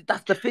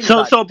that's the thing.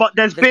 But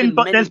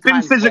there's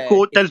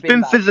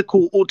been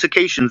physical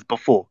altercations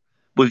before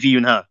with you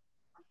and her.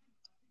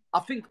 I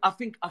think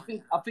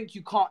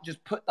you can't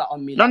just put that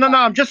on me. No.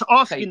 I'm just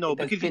asking though,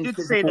 because you did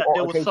say that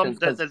there was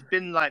there's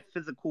been like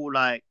physical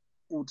like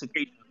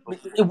altercations.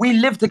 We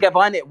live together,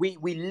 innit?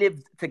 We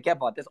lived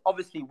together. There's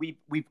obviously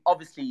we've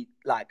obviously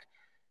like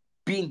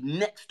been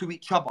next to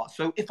each other.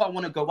 So if I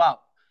want to go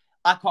out,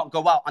 I can't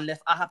go out unless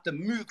I have to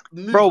move.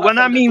 Bro, when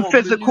I mean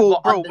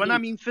physical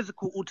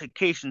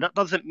altercation, that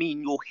doesn't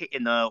mean you're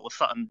hitting her or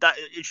something. That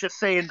it's just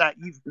saying that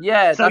you've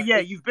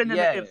you've been in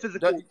a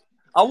physical.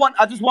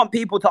 I just want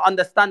people to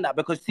understand that,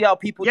 because see how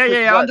people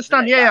I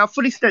understand. I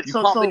fully said.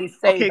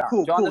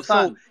 Cool.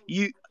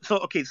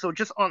 So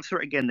just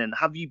answer it again then.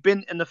 Have you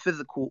been in a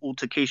physical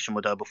altercation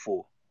with her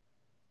before?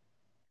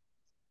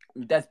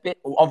 There's been,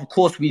 of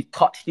course, we've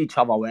touched each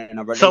other in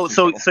a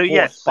relationship.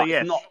 Yes.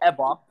 It's not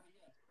ever.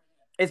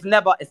 It's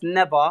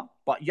never.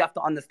 But you have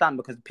to understand,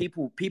 because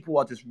people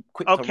are just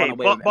quick to run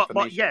away with information.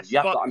 But yes, you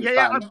have to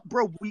understand.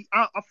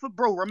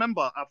 Bro,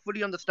 remember, I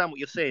fully understand what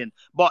you're saying.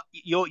 But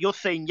you're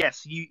saying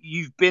yes,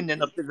 you've been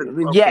in a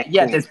physical.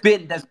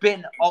 There's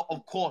been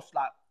of course,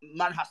 like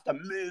man has to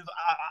move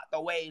out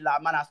the way,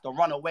 like man has to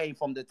run away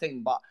from the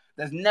thing. But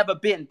there's never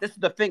been. This is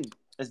the thing.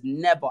 There's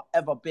never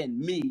ever been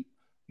me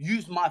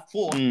use my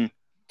force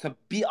to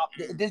beat up.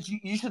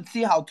 You should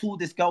see how tall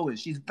this girl is.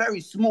 She's very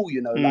small,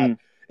 you know, like.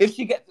 If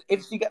she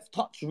gets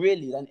touched,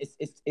 really, then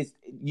it's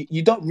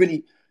you don't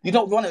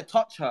want to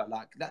touch her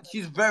like that.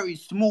 She's very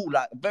small,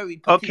 like very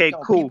petite. Okay,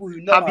 cool.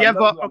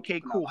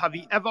 Have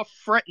you ever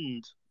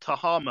threatened to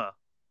harm her?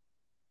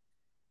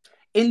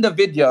 In the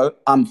video,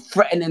 I'm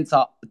threatening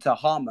to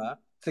harm her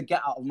to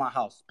get out of my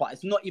house, but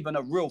it's not even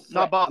a real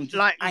threat. No, but I'm just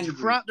like angry.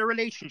 Throughout the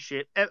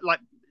relationship, like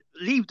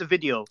leave the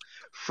video.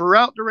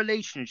 Throughout the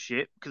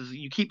relationship, because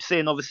you keep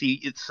saying obviously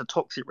it's a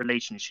toxic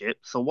relationship.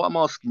 So what I'm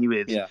asking you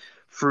is.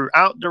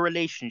 Throughout the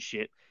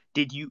relationship,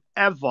 did you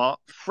ever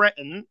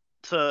threaten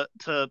to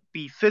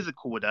be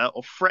physical with her,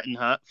 or threaten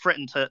to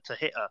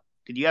hit her?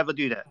 Did you ever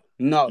do that?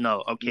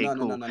 No. Okay,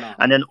 cool. No.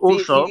 And then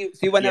also,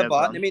 see whenever.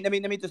 Let me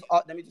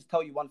just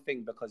tell you one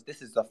thing, because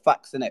this is the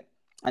facts, innit?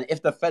 And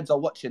if the feds are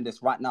watching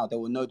this right now, they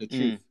will know the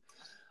truth.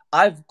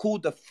 I've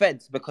called the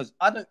feds because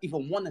I don't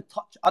even want to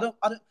touch. I don't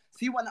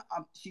see when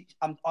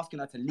I'm asking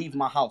her to leave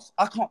my house.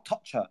 I can't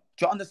touch her.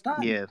 Do you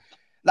understand? Yeah.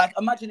 Like,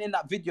 imagine in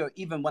that video,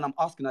 even when I'm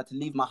asking her to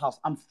leave my house,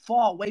 I'm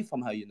far away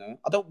from her, you know?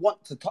 I don't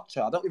want to touch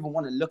her. I don't even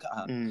want to look at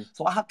her.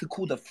 So I have to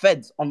call the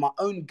feds on my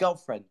own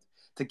girlfriend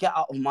to get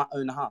out of my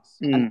own house.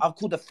 And I've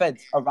called the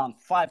feds around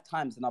 5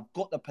 times, and I've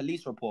got the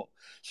police report.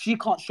 She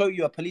can't show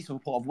you a police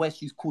report of where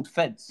she's called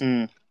feds.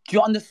 Do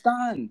you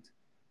understand?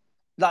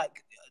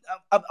 Like,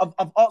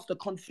 I've asked the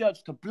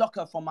concierge to block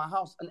her from my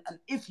house. And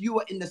if you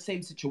were in the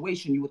same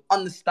situation, you would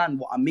understand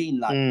what I mean.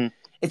 Like,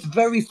 it's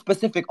very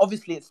specific.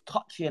 Obviously, it's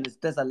touchy and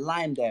there's a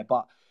line there.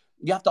 But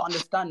you have to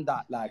understand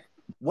that, like,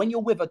 when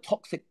you're with a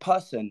toxic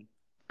person,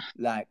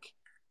 like,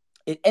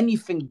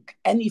 anything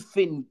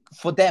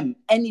for them,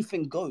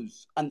 anything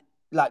goes. And,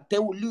 like, they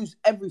will lose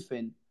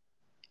everything.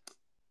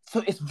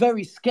 So it's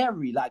very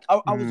scary. Like,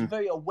 I was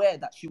very aware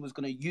that she was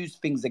going to use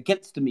things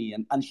against me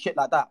and shit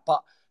like that.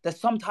 But there's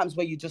sometimes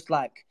where you just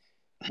like,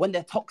 when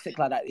they're toxic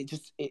like that,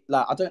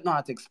 like I don't know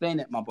how to explain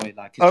it, my boy.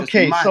 Like it's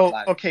just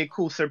mad. Okay,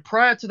 cool. So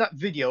prior to that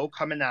video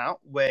coming out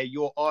where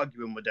you're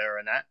arguing with her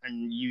and that,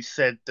 and you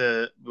said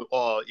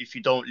oh, if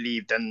you don't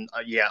leave, then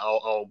yeah,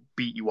 I'll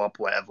beat you up,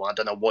 or whatever. I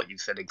don't know what you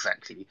said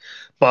exactly,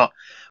 but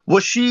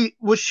was she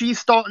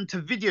starting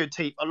to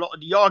videotape a lot of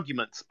the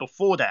arguments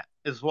before that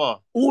as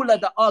well? All of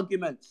the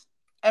arguments,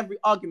 every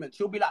argument,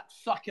 she'll be like,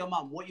 "Suck your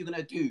mum. What are you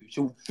gonna do?"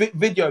 She'll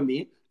video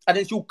me, and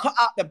then she'll cut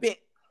out the bit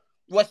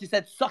where she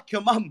said, "Suck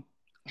your mum."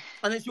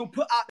 And then she'll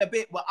put out the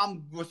bit where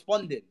I'm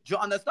responding. Do you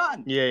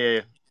understand?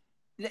 Yeah.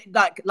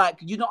 Like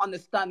you don't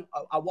understand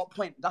at what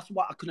point. That's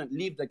why I couldn't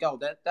leave the girl.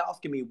 They're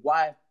asking me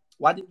why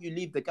didn't you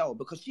leave the girl?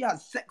 Because she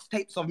has sex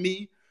tapes of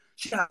me.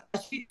 She's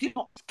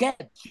not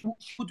scared.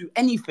 She'll do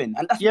anything.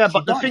 And that's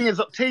but the thing is,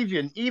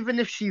 Octavian, even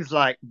if she's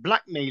like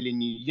blackmailing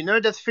you, you know,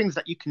 there's things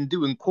that you can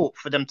do in court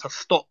for them to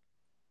stop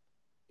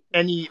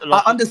any.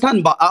 Like, I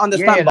understand, but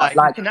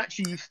like you can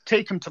actually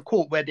take them to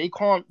court where they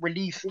can't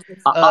release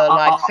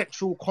like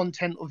sexual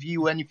content of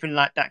you or anything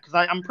like that.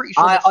 Because I'm pretty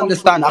sure I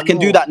understand. I can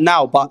do that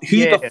now, but who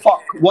the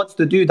fuck wants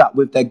to do that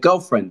with their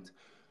girlfriend?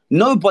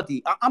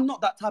 Nobody. I'm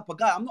not that type of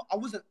guy. I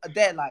wasn't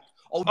there like.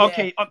 Oh,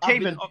 okay, yeah,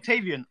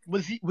 Octavian,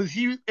 was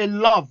you in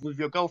love with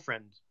your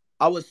girlfriend?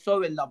 I was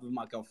so in love with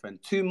my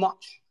girlfriend, too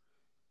much.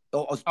 I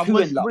was too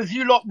in love. Was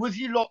you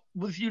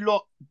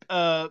lot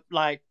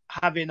like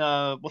having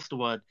what's the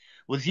word?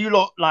 Was you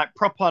lot like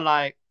proper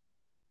like,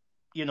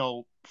 you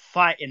know,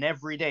 fighting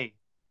every day?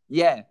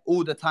 Yeah,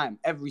 all the time,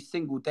 every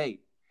single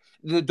day.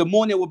 The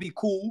morning will be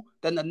cool,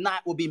 then the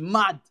night will be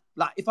mad.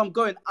 Like if I'm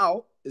going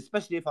out,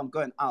 especially if I'm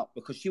going out,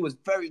 because she was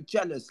very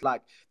jealous.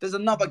 Like there's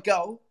another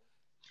girl,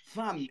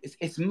 fam.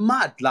 It's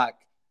mad. Like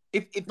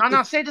if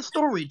say the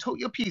story, talk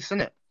your piece,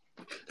 innit?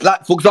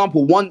 Like for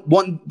example,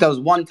 there was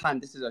one time.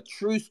 This is a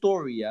true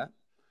story, yeah.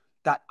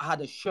 That I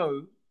had a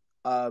show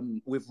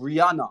with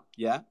Rihanna,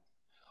 yeah.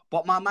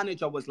 But my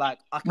manager was like,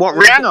 "What,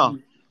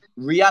 Rihanna?"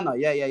 Rihanna,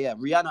 yeah.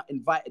 Rihanna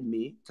invited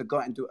me to go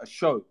and do a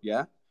show,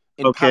 yeah,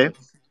 in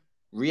Paris.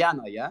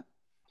 Rihanna, yeah.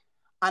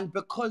 And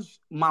because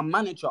my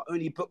manager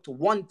only booked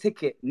one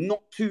ticket,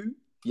 not two,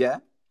 yeah,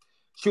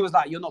 she was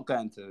like, "You're not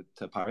going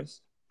to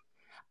Paris."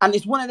 And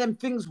it's one of them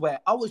things where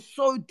I was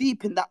so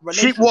deep in that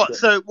relationship.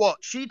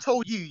 She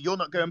told you you're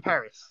not going to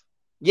Paris?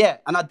 Yeah,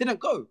 and I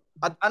didn't go.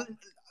 I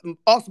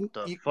asked me,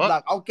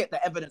 like, I'll get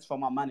the evidence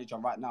from my manager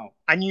right now.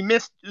 And you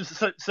missed.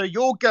 So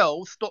your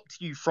girl stopped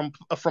you from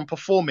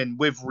performing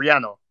with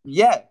Rihanna.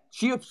 Yeah,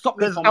 she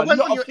stopped me from. I went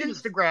on your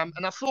Instagram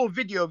and I saw a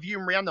video of you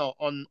and Rihanna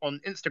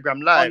on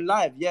Instagram live. On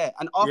live, yeah.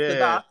 And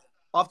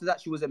after that,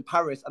 she was in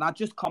Paris, and I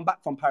just come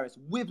back from Paris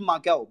with my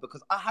girl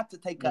because I had to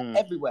take her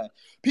everywhere.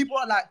 People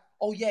are like,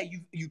 "Oh yeah,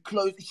 you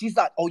closed." She's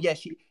like, "Oh yeah,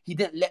 he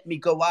didn't let me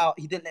go out.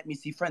 He didn't let me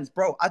see friends,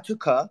 bro." I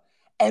took her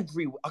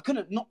everywhere. I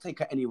couldn't not take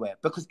her anywhere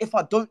because if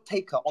I don't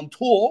take her on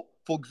tour,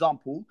 for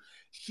example,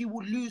 she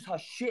will lose her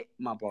shit,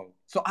 my bro.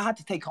 So I had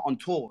to take her on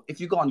tour.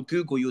 If you go on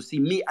Google, you'll see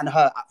me and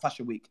her at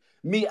Fashion Week,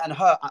 me and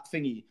her at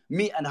Thingy,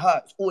 me and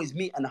her. It's always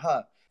me and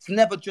her. It's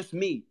never just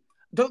me.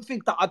 Don't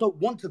think that I don't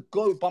want to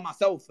go by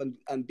myself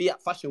and be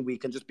at Fashion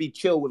Week and just be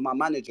chill with my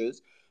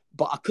managers,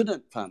 but I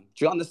couldn't, fam.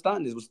 Do you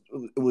understand? It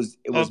was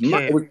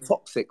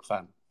toxic,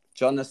 fam.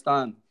 Do you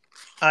understand?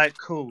 All right,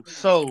 cool.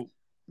 So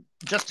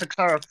just to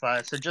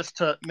clarify, just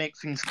to make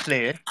things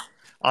clear,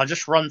 I'll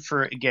just run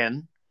through it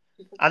again.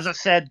 As I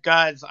said,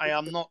 guys, I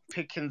am not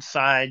picking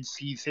sides.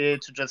 He's here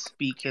to just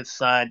speak his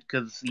side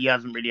because he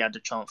hasn't really had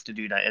the chance to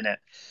do that, innit?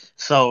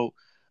 So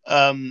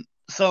I'm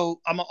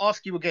gonna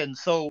ask you again.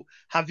 So,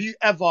 have you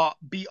ever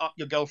beat up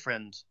your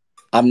girlfriend?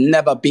 I've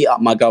never beat up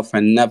my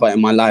girlfriend. Never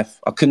in my life.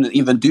 I couldn't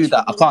even do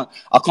that.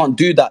 I can't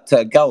do that to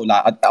a girl.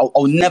 Like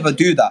I'll never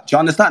do that. Do you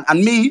understand?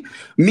 And me,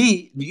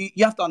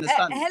 you have to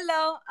understand.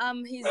 Hello,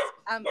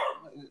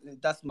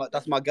 That's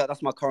my girl.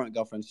 That's my current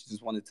girlfriend. She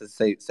just wanted to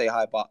say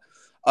hi, but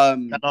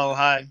hello,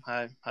 hi,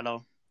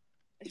 hello.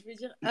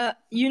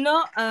 You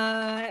know,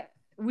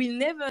 we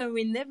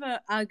never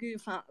argue.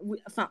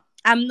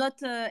 I'm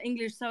not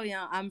English, sorry.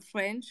 I'm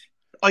French.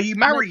 Are you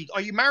married?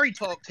 Are you married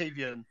to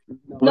Octavian?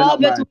 No, but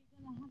we're gonna have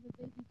a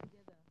baby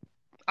together.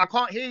 I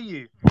can't hear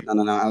you. No.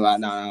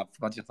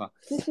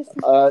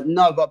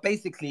 No, but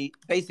basically,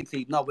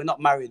 no, we're not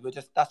married.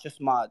 That's just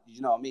my,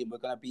 you know what I mean. We're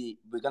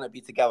gonna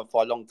be together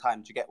for a long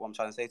time. Do you get what I'm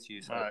trying to say to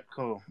you? So.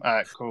 All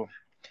right, cool.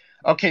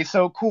 Okay,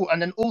 so cool.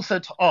 And then also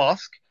to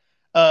ask,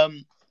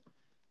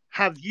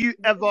 have you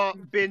ever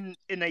been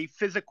in a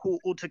physical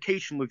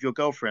altercation with your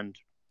girlfriend?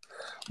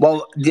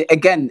 Well,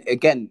 again,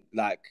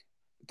 like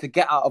to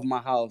get out of my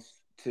house.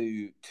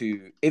 To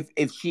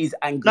if she's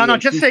angry. No,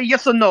 just say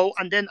yes or no,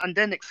 and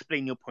then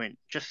explain your point.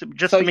 Just so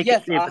to make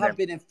it clear. I have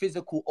been in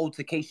physical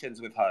altercations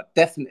with her.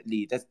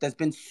 Definitely, there's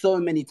been so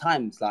many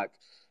times like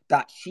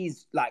that.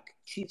 She's like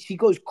she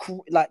goes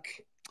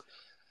like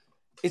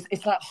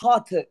it's like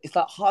hard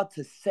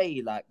to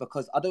say like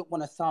because I don't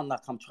want to sound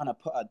like I'm trying to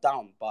put her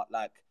down, but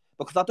like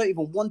because I don't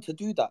even want to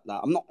do that.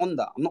 Like I'm not on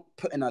that. I'm not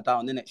putting her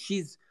down in it.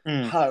 She's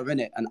her in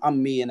it, and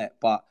I'm me in it,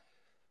 but.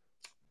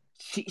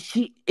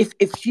 She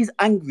if she's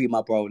angry,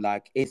 my bro,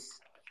 like it's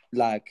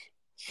like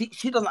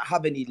she doesn't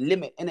have any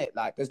limit in it.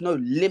 Like, there's no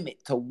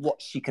limit to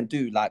what she can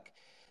do. Like,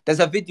 there's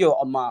a video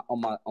on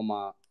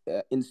my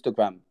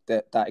Instagram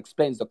that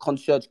explains the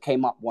concierge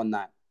came up one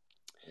night,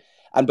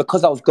 and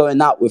because I was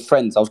going out with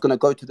friends, I was gonna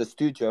go to the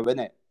studio,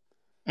 innit?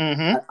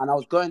 Mm-hmm. And I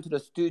was going to the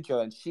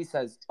studio, and she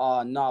says,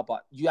 "Oh, no,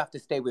 but you have to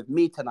stay with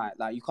me tonight.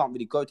 Like, you can't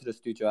really go to the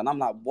studio." And I'm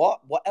like,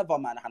 "What? Whatever,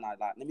 man, Hannah.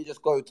 Like, let me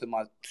just go to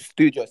my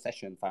studio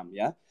session, fam,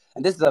 yeah?"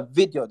 And this is a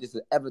video. This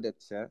is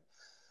evidence, yeah?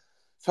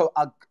 So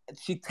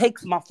she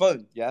takes my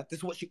phone, yeah? This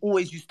is what she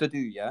always used to do,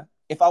 yeah?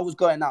 If I was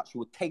going out, she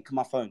would take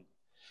my phone.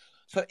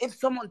 So if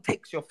someone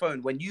takes your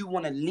phone when you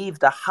want to leave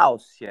the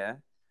house, yeah?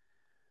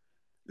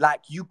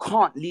 Like, you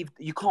can't leave,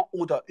 you can't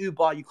order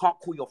Uber, you can't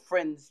call your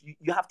friends,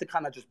 you have to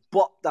kind of just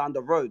bop down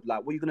the road.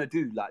 Like, what are you going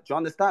to do? Like, do you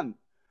understand?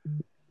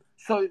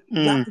 So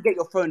you have to get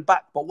your phone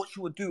back, but what she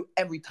would do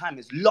every time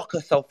is lock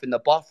herself in the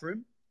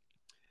bathroom.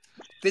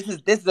 This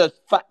is a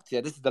fact,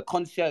 yeah? This is the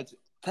concierge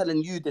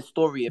telling you this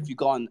story if you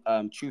go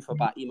on Truth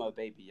About Emo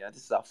Baby, yeah?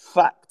 This is a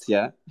fact,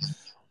 yeah?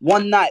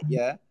 One night,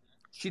 yeah,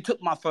 she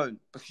took my phone,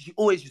 because she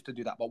always used to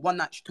do that, but one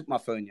night she took my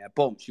phone, yeah?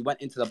 Boom, she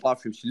went into the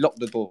bathroom, she locked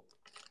the door.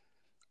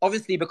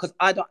 Obviously, because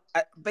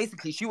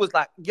basically, she was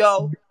like,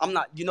 yo, I'm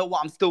not, you know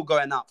what, I'm still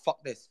going out,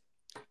 fuck this.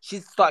 She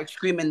started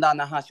screaming down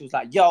the house. She was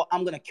like, yo,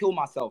 I'm going to kill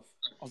myself.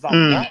 I was like,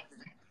 what?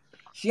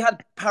 She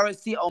had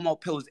paracetamol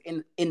pills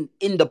in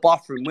the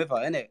bathroom with her,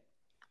 innit?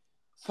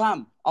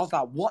 Fam, I was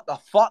like, what the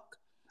fuck?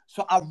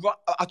 So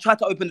I tried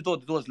to open the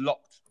door's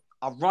locked.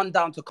 I run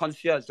down to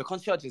concierge. The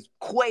concierge is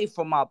quay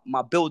from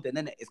my building,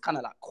 innit? It's kind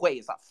of like quay.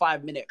 It's like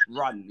 5-minute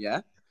run, yeah?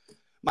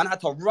 Man, I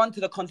had to run to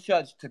the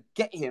concierge to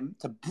get him,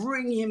 to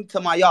bring him to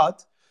my yard.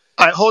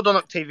 All right, hold on,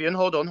 Octavian.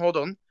 Hold on.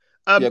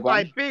 Yeah, go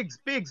on. Biggs,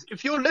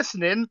 if you're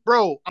listening,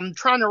 bro, I'm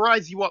trying to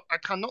rise you up. I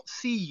cannot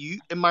see you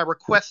in my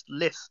request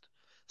list.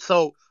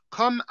 So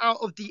come out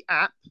of the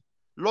app,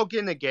 log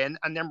in again,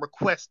 and then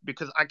request,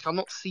 because I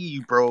cannot see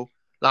you, bro.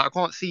 Like, I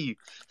can't see you.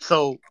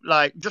 So,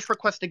 like, just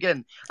request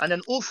again. And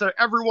then also,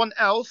 everyone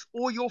else,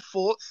 all your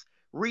thoughts,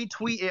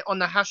 retweet it on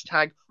the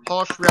hashtag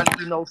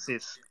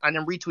 #HarshRealityGnosis, and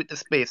then retweet the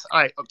space.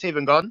 All right,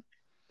 Octavian, gone.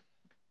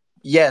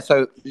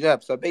 So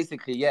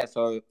basically,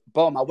 so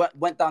boom, I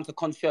went down to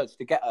concierge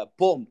to get her.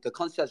 Boom, the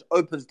concierge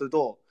opens the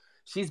door.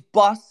 She's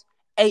bust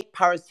 8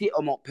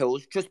 paracetamol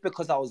pills just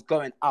because I was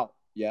going out,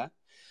 yeah?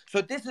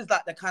 So this is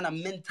like the kind of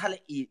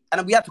mentality,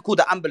 and we had to call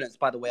the ambulance,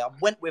 by the way. I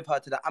went with her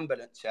to the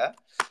ambulance, yeah?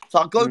 So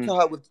I go to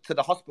her to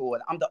the hospital,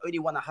 and I'm the only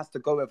one that has to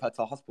go with her to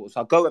the hospital.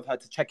 So I go with her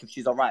to check if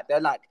she's all right. They're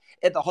like,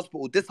 at the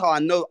hospital, this is how I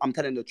know I'm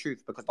telling the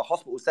truth, because the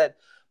hospital said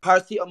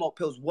paracetamol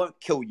pills won't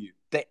kill you.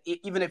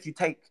 Even if you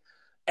take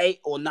 8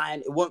 or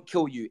 9, it won't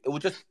kill you. It will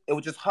just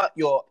hurt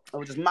it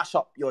will just mash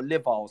up your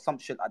liver or some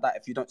shit like that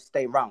if you don't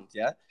stay around,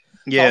 yeah?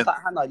 So I was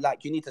like, Hannah,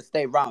 like, you need to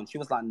stay around. She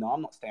was like, no,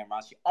 I'm not staying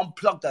around. She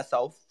unplugged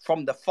herself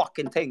from the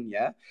fucking thing,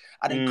 yeah?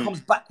 And then comes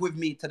back with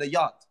me to the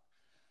yard.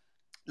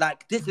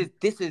 Like, this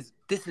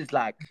is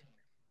like,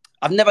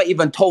 I've never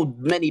even told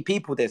many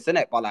people this,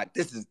 innit? But like,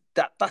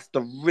 that's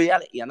the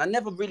reality. And I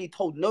never really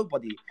told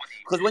nobody.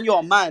 Because when you're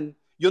a man,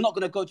 you're not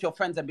going to go to your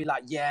friends and be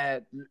like,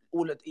 yeah,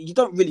 you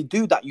don't really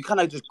do that. You kind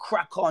of just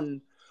crack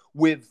on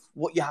with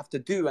what you have to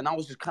do. And I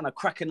was just kind of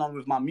cracking on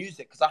with my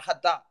music because I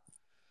had that.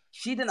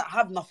 She didn't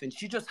have nothing.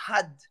 She just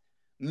had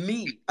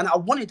me. And I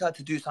wanted her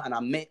to do something.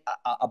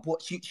 I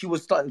bought, she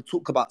was starting to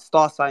talk about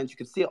star signs. You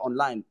can see it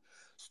online.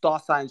 Star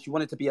signs. She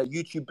wanted to be a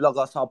YouTube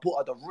blogger. So I bought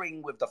her the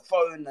ring with the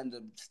phone and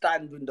the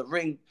stand with the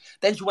ring.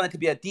 Then she wanted to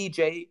be a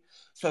DJ.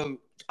 So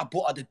I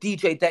bought her the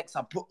DJ decks.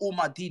 I brought all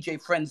my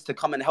DJ friends to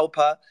come and help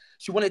her.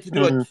 She wanted to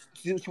do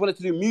she wanted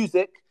to do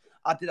music.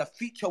 I did a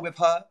feature with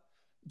her.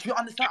 Do you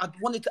understand?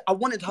 I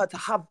wanted her to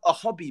have a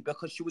hobby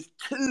because she was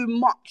too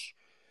much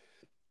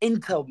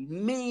into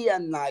me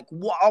and like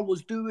what I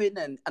was doing,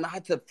 and I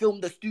had to film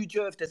the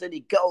studio if there's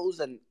any girls,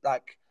 and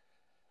like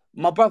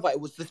my brother, it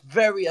was just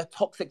very a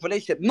toxic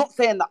relationship. Not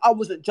saying that I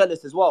wasn't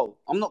jealous as well.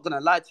 I'm not gonna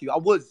lie to you. I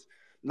was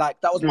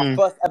like, that was my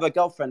first ever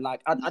girlfriend.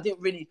 Like I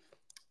didn't really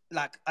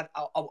like I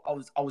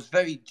was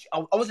very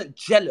I wasn't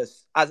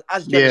jealous as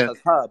jealous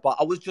as her, but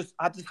I just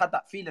had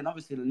that feeling,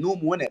 obviously the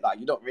normal in it,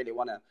 like you don't really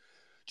want to.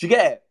 Do you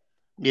get it?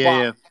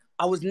 Yeah.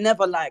 I was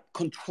never like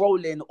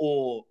controlling,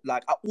 or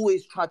like I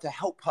always tried to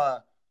help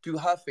her do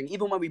her thing.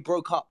 Even when we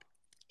broke up,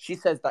 she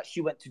says that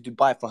she went to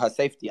Dubai for her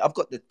safety. I've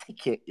got the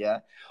ticket, yeah,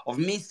 of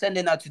me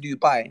sending her to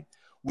Dubai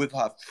with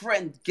her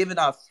friend,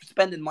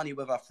 spending money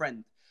with her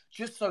friend,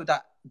 just so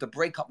that the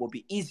breakup will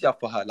be easier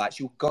for her. Like,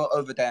 she'll go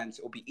over there and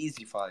it'll be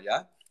easy for her,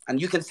 yeah? And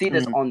you can see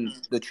this on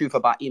the Truth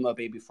About Emo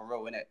Baby for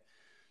real,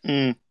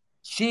 innit?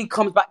 She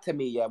comes back to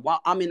me, yeah,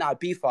 while I'm in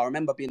Ibiza. I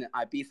remember being in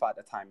Ibiza at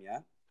the time, yeah?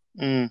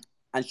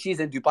 And she's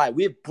in Dubai.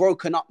 We've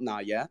broken up now,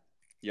 yeah?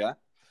 Yeah?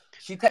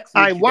 She texts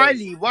me.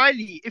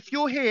 Wiley, if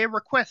you're here,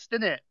 request,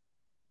 innit?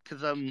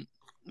 Because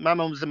my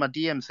mum was in my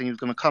DM saying he was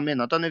going to come in.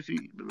 I don't know if you,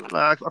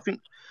 like, I think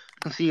I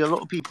can see a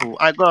lot of people.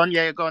 Go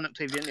on,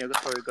 Octavian. Yeah,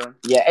 sorry, go on.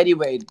 Yeah,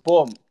 anyway,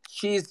 boom.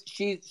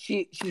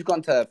 she's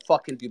gone to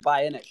fucking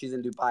Dubai, innit? She's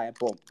in Dubai,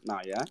 boom, now,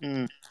 yeah.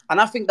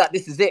 And I think that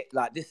this is it.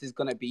 Like, this is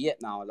gonna be it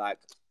now. Like,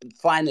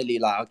 finally,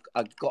 like,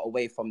 I got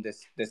away from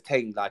this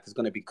thing. Like, it's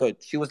gonna be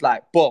good. She was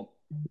like, boom.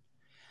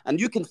 And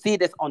you can see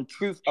this on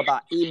Truth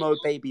About Emo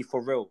Baby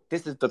for real.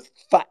 This is the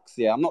facts,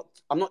 yeah. I'm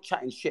not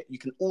chatting shit. You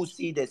can all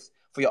see this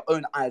for your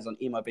own eyes on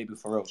Emo Baby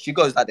for real. She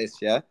goes like this,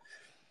 yeah.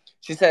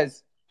 She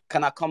says,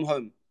 "Can I come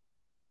home?"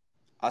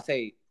 I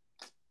say,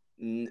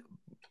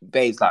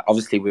 "Babes, like,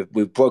 obviously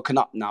we've broken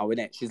up now,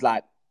 innit?" She's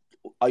like,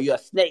 "Are you a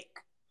snake?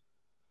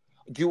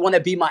 Do you want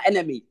to be my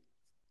enemy?"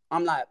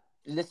 I'm like,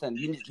 "Listen,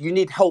 you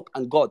need help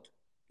and God,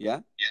 yeah."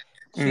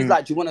 She's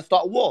like, "Do you want to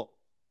start a war?"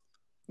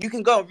 You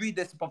can go and read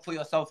this for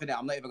yourself, innit?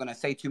 I'm not even going to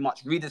say too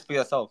much. Read this for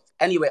yourself.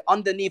 Anyway,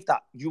 underneath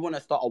that, "you want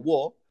to start a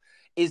war,"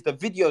 is the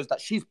videos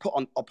that she's put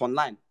up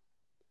online.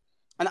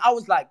 And I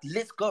was like,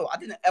 let's go. I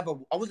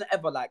wasn't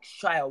ever like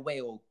shy away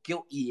or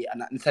guilty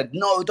and said,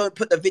 no, don't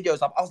put the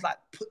videos up. I was like,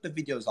 put the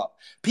videos up.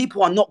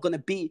 People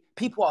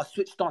are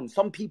switched on.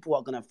 Some people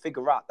are going to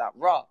figure out that,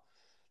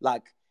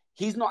 like,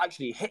 he's not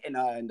actually hitting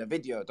her in the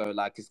video though.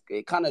 Like,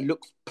 it kind of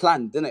looks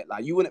planned, doesn't it?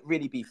 Like, you wouldn't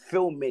really be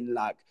filming,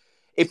 like,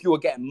 if you were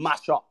getting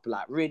mashed up,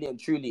 like, really and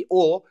truly.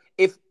 Or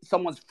if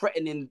someone's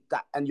threatening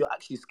that and you're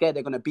actually scared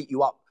they're going to beat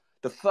you up,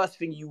 the first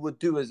thing you would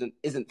do isn't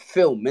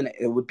film, innit?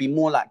 It would be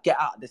more like, get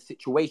out of this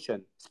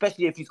situation,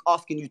 especially if he's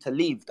asking you to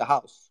leave the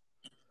house.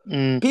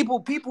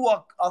 People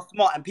are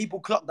smart and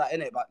people clock that,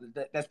 innit? But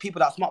there's people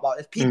that are smart, but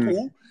there's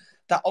people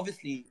that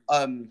obviously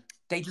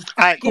they just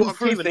skim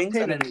through things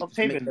and then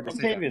make the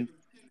decision.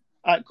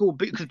 All right, cool.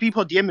 Because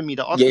people are DMing me,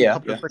 they're asking me a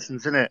couple of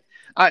questions, innit?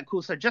 All right,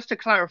 cool. So just to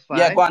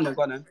clarify, go on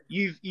then.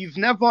 You've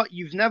never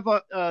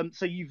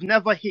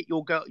hit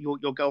your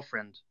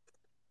girlfriend.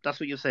 That's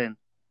what you're saying.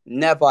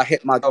 Never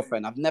hit my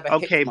girlfriend. I've never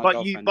hit my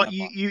girlfriend. But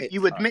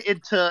you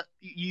admitted to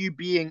you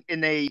being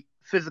in a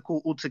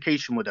physical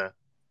altercation with her.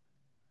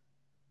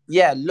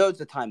 Yeah,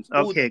 loads of times.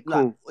 Okay,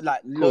 cool.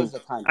 Like loads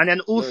of times. And then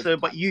also,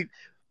 but you've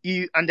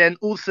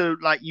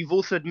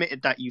also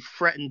admitted that you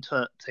threatened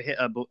to hit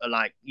her, but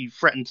like you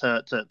threatened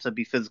to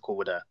be physical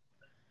with her.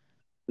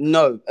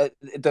 No,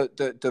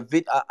 the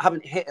vid I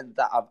haven't hit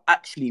that. I've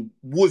actually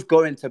was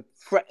going to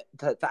threat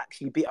to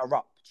actually beat her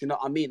up. Do you know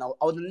what I mean? I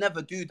would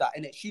never do that,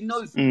 innit? She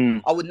knows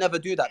I would never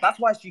do that. That's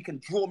why she can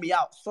draw me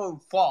out so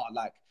far.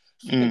 Like,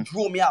 she can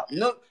draw me out.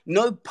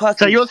 No person.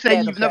 So you're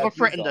saying you've never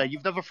threatened her?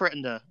 You've never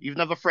threatened her? You've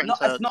never threatened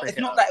her? No, it's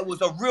not that it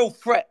was a real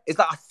threat. It's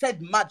that I said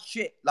mad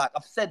shit. Like,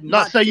 I've said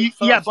mad shit.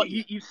 But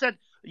you said.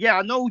 Yeah,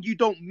 I know you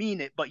don't mean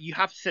it, but you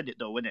have said it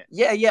though, innit?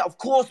 Yeah, of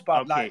course,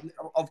 but like,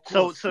 of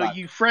course. So like,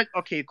 you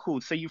okay,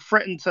 cool. So you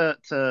threatened to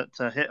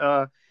hit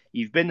her.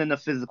 You've been in a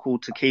physical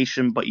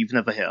altercation, but you've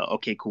never hit her.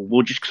 Okay, cool.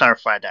 We'll just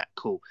clarify that.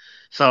 Cool.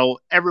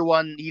 So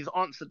everyone, he's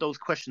answered those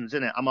questions,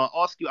 innit? I'm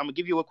gonna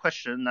give you a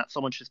question that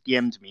someone just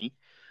DM'd me.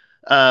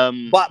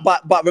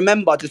 But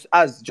remember,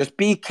 just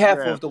be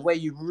careful of the way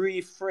you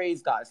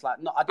rephrase that. It's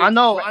like, no, I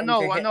know.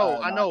 People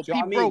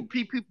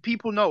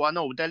know. I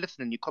know. They're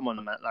listening. You come on,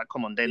 man. Like,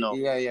 come on. They know.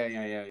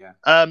 Yeah.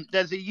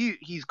 There's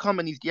he's come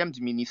and he's DM'd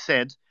me and he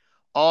said,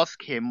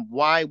 ask him,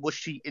 why was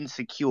she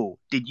insecure?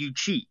 Did you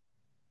cheat?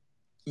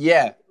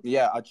 Yeah,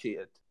 I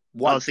cheated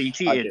once. Oh, so you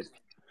cheated?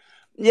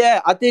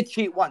 Yeah, I did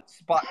cheat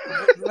once, but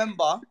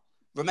remember,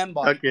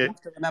 okay. You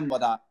have to remember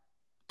that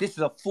this is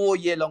a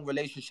 4-year-long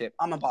relationship.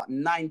 I'm about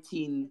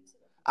 19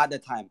 at the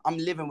time. I'm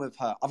living with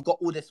her. I've got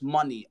all this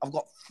money. I've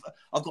got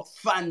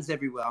fans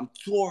everywhere. I'm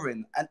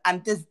touring,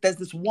 and there's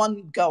this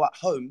one girl at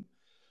home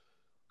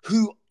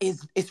who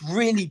it's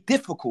really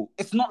difficult.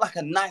 It's not like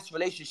a nice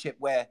relationship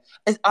where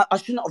I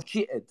shouldn't have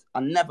cheated. I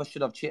never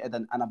should have cheated,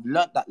 and I've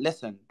learnt that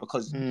lesson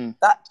because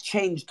that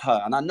changed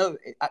her, and I know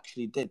it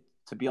actually did.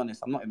 To be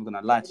honest, I'm not even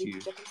gonna lie to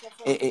you.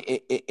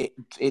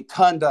 It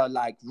turned her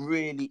like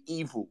really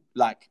evil.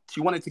 Like,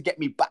 she wanted to get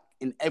me back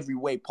in every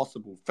way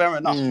possible. Fair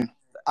enough.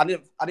 I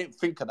didn't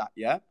think of that.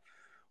 Yeah.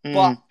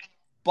 But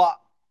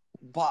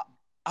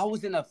I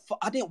was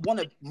I didn't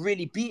want to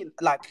really be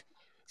like.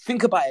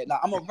 Think about it.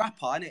 Like, I'm a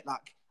rapper, innit?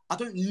 Like, I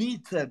don't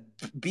need to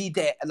be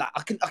there. Like,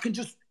 I can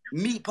just,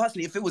 me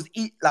personally, if it was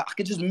like, I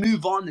could just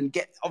move on and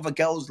get other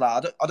girls.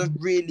 Like, I don't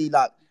really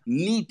like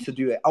need to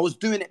do it. I was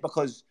doing it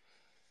because,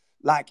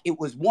 like, it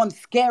was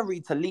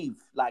scary to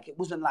leave. Like, it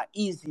wasn't like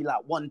easy,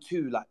 like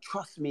 1-2. Like,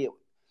 trust me.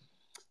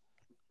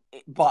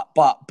 But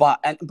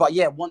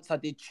yeah, once I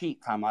did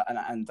cheat, fam,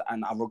 and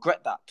I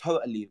regret that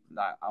totally.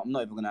 Like, I'm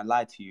not even gonna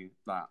lie to you.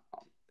 Like,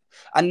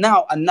 and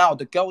now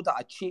the girl that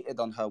I cheated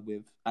on her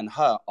with and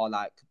her are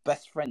like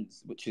best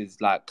friends, which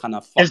is like kind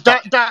of fucked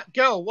up. That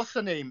girl? What's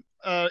her name?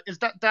 Is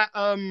that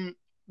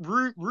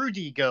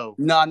Rudy girl?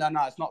 No,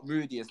 it's not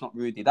Rudy. It's not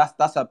Rudy.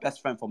 That's her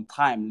best friend from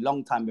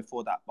long time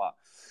before that. But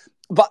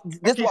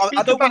this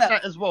I don't want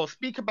that as well.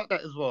 Speak about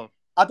that as well.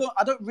 I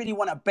don't really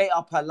want to bait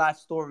up her life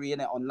story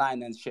in it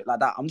online and shit like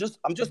that. I'm just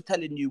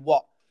telling you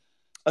what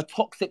a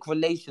toxic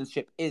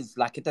relationship is.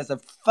 Like, there's a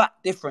fat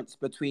difference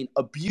between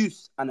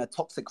abuse and a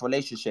toxic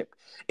relationship.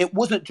 It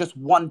wasn't just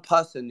one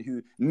person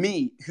who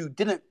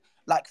didn't,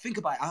 like, think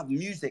about it. I have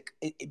music.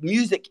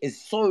 Music is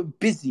so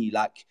busy.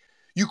 Like,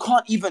 You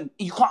can't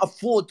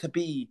afford to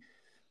be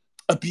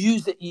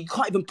abused. You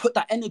can't even put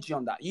that energy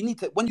on that. You need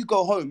to, when you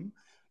go home,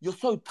 you're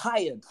so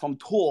tired from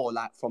tour,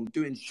 like from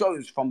doing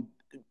shows, from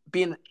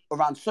being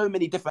around so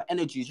many different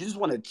energies. You just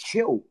want to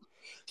chill.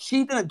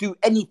 She didn't do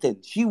anything.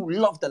 She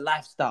loved the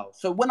lifestyle.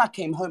 So when I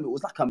came home, it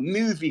was like a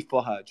movie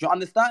for her. Do you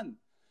understand?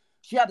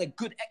 She had a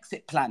good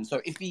exit plan.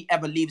 So if he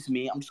ever leaves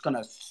me, I'm just going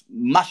to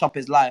mash up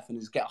his life and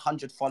just get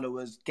 100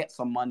 followers, get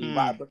some money,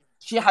 right? But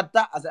she had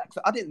that as an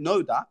exit. I didn't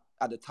know that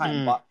at the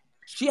time, but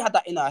she had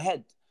that in her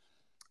head.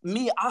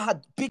 Me, I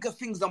had bigger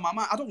things on my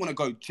mind. I don't want to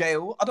go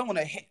jail. I don't want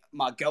to hit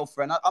my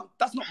girlfriend.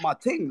 That's not my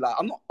thing. Like,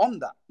 I'm not on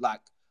that.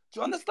 Like, do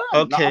you understand?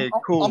 Okay,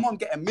 like, cool. I'm on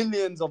getting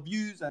millions of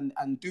views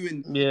and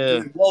doing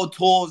world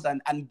tours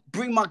and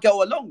bring my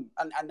girl along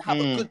and have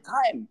a good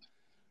time.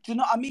 Do you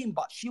know what I mean?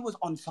 But she was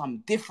on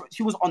some different.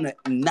 She was on a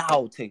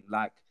now thing.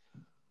 Like,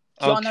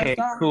 do you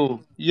understand?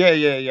 Cool.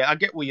 Yeah. I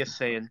get what you're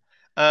saying.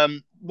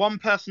 One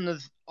person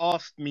has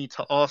asked me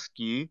to ask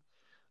you.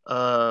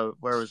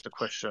 Where is the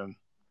question?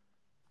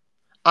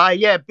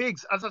 Yeah,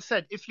 Biggs. As I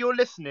said, if you're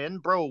listening,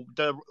 bro,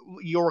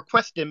 you're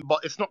requesting, but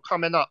it's not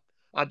coming up.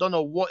 I don't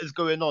know what is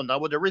going on. I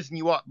would have risen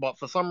you up, but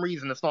for some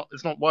reason, it's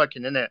not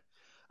working, innit?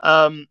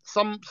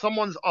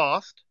 Someone's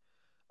asked.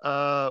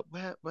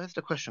 Where's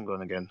the question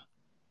going again?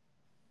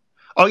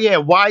 Oh yeah,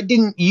 why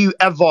didn't you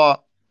ever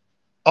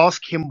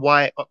ask him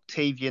why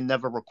Octavian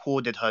never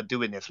recorded her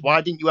doing this?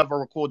 Why didn't you ever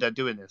record her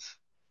doing this?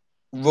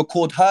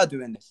 Record her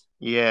doing this?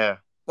 Yeah.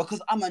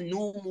 Because I'm a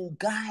normal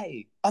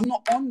guy. I'm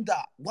not on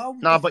that.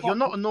 But you're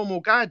not a normal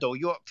guy though.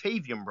 You're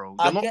Octavian, bro.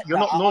 You're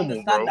not normal,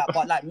 understand bro. that,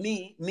 but like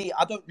me,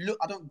 I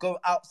don't go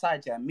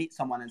outside and meet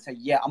someone and say,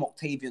 yeah, I'm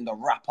Octavian the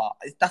rapper.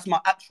 That's my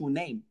actual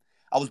name.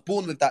 I was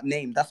born with that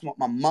name. That's what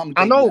my mum gave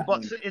me. I know,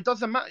 but name. It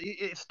doesn't matter.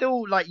 It's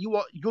still like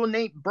your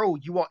name, bro.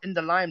 You are in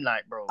the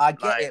limelight, bro. I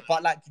get it,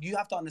 but like you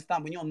have to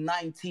understand when you're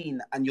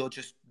 19 and you're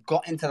just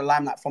got into the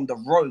limelight from the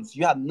roads,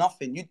 you had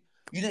nothing.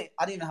 I didn't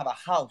even have a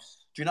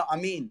house. Do you know what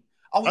I mean?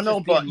 I know,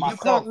 but you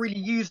can't really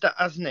use that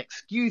as an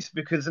excuse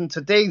because in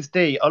today's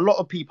day, a lot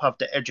of people have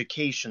the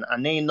education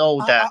and they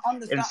know that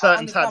in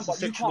certain types of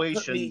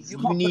situations, you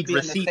need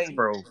receipts,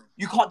 bro.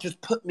 You can't just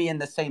put me in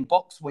the same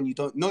box when you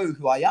don't know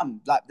who I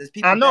am. Like, there's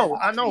people. I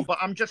know, but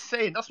I'm just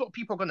saying that's what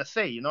people are gonna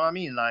say. You know what I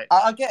mean? Like,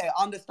 I get it.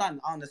 I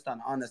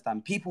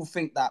understand. People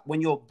think that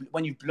when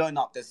you've blown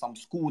up, there's some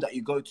school that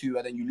you go to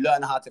and then you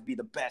learn how to be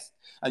the best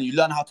and you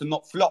learn how to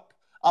not flop.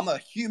 I'm a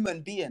human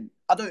being.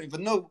 I don't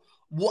even know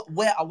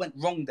where I went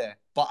wrong there,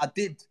 but I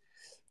did,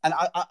 and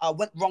I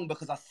went wrong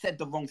because I said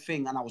the wrong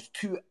thing, and I was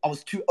too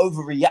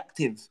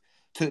overreactive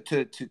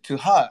to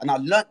her, and I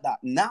learned that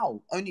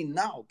only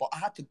now, but I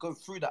had to go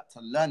through that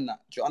to learn that.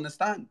 Do you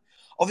understand?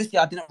 Obviously,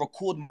 I didn't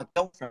record my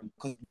girlfriend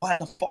because why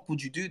the fuck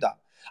would you do that?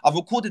 I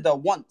recorded her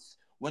once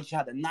when she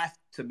had a knife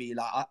to me,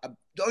 like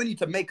only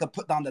to make her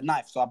put down the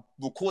knife, so I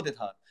recorded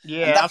her.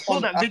 Yeah, I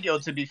saw that video.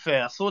 To be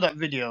fair, I saw that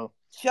video.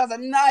 She has a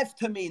knife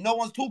to me. No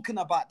one's talking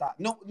about that.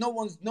 No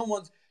one's.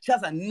 She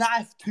has a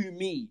knife to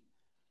me,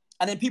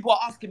 and then people are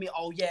asking me,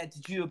 "Oh yeah,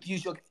 did you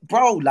abuse your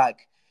bro?"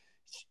 Like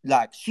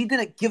she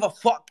didn't give a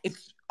fuck if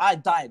I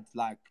died.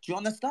 Like, do you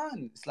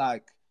understand? It's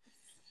like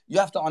you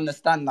have to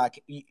understand.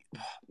 Like,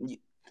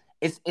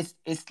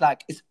 it's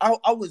like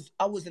I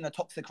was in a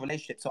toxic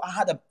relationship, so I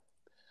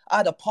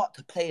had a part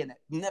to play in it.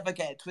 Never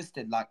get it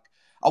twisted. Like,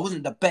 I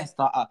wasn't the best.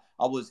 I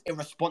was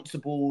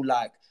irresponsible.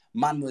 Like,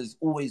 man was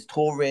always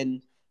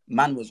touring.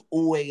 Man was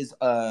always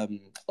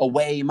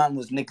away. Man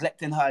was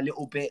neglecting her a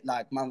little bit.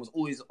 Like, man was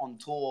always on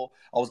tour.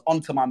 I was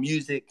onto my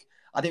music.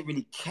 I didn't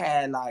really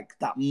care like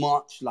that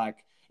much.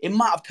 Like, it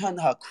might have turned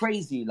her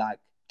crazy. Like,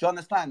 do you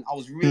understand? I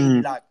was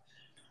really like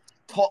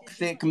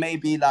toxic,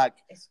 maybe like,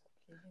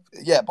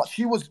 yeah. But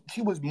she was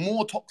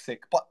more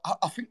toxic. But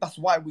I think that's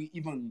why we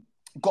even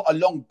got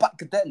along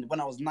back then when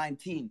I was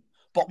 19.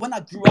 But when I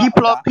grew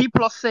up,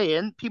 people are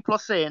saying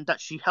that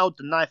she held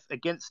the knife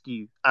against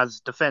you as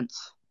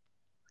defense.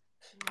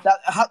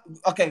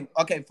 Okay.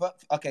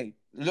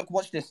 Look,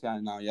 watch this guy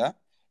now, yeah?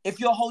 If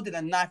you're holding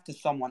a knife to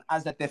someone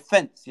as a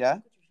defense,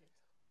 yeah?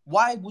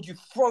 Why would you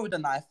throw the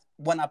knife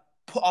when I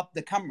put up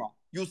the camera?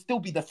 You'll still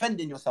be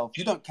defending yourself.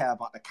 You don't care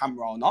about the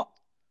camera or not.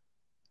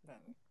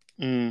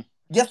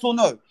 Yes or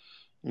no?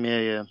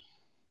 Yeah.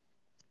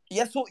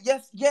 Yes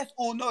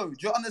or no? Do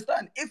you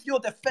understand? If you're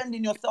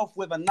defending yourself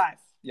with a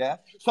knife, yeah?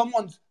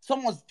 Someone's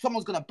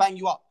gonna bang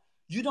you up.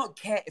 You don't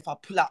care if I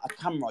pull out a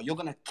camera. You're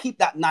going to keep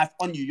that knife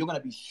on you. You're going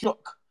to be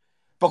shook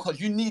because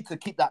you need to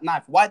keep that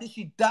knife. Why did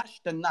she dash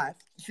the knife?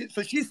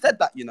 So she said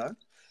that, you know.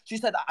 She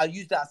said that I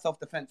used that as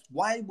self-defense.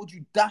 Why would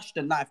you dash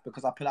the knife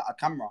because I pull out a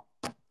camera?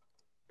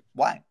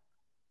 Why?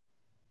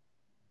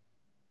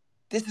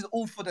 This is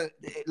all for the,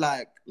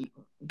 like,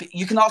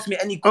 you can ask me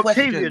any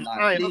question.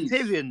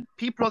 Octavian,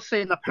 people are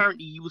saying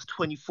apparently you was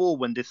 24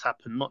 when this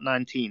happened, not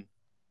 19.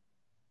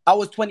 I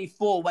was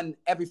 24 when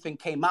everything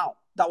came out.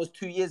 That was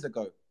 2 years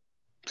ago.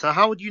 So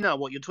how old are you now?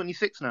 What, you're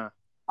 26 now?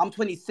 I'm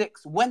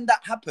 26. When that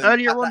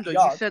happened,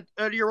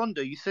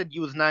 you said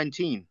you was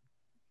 19.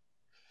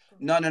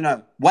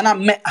 No. When I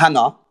met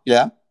Hannah,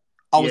 yeah,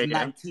 I was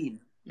 19.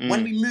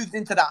 When we moved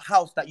into that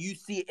house that you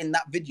see in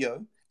that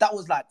video, that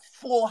was like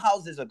 4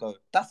 houses ago.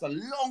 That's a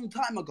long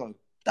time ago.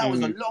 That was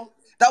a long.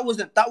 That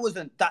wasn't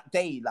that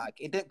day. Like,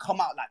 it didn't come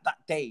out like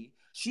that day.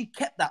 She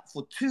kept that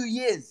for 2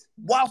 years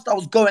whilst I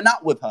was going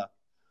out with her.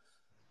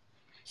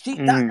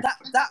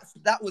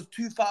 That was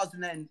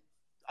 2000 and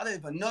I don't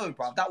even know,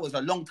 bro. That was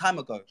a long time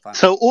ago, fam.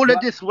 So all of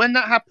this, when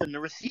that happened, the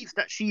receipts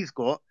that she's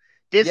got,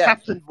 this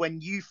happened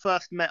when you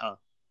first met her.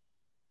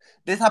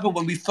 This happened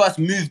when we first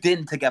moved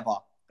in together.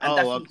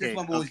 And this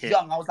when we was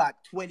young. I was like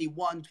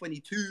 21,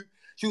 22.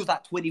 She was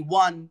like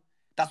 21.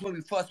 That's when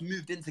we first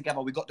moved in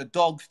together. We got the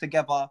dogs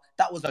together.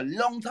 That was a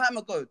long time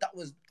ago. That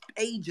was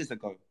ages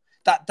ago.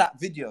 That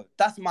video.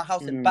 That's my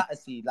house in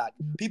Battersea. Like,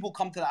 people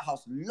come to that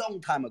house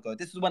long time ago.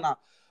 This is when I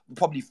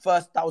probably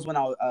first. That was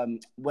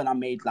when I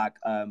made like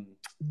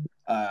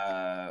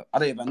I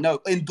don't even know,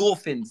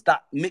 Endorphins,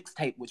 that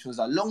mixtape, which was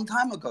a long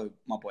time ago,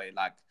 my boy.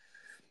 Like,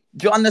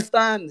 do you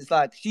understand? It's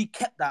like she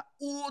kept that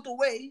all the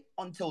way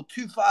until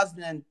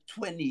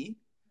 2020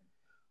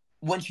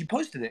 when she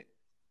posted it.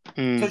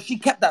 So she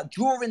kept that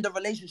during the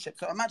relationship.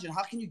 So imagine,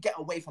 how can you get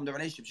away from the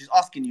relationship? She's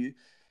asking you,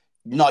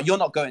 no, you're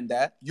not going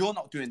there. You're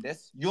not doing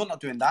this. You're not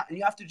doing that. And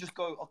you have to just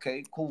go,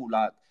 okay, cool.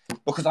 Like,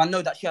 because I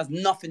know that she has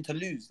nothing to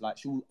lose. Like,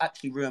 she will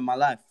actually ruin my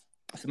life.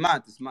 It's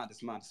mad. It's mad.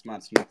 It's mad. It's mad.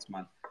 It's mad. It's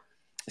mad.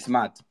 It's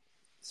mad.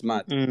 It's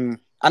mad.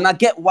 And I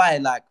get why,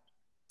 like,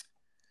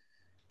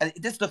 and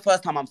this is the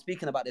first time I'm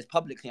speaking about this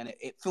publicly, and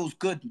it feels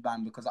good,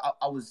 man, because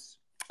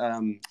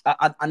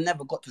I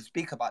never got to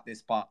speak about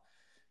this, but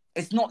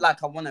it's not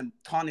like I want to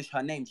tarnish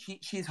her name.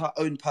 She's her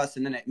own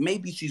person, innit?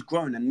 Maybe she's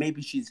grown and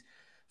maybe she's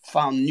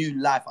found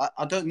new life.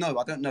 I don't know.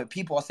 I don't know.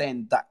 People are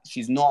saying that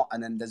she's not,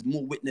 and then there's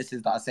more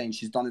witnesses that are saying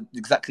she's done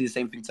exactly the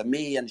same thing to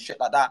me and shit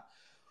like that.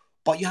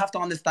 But you have to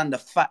understand the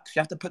facts.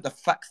 You have to put the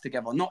facts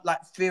together, not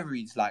like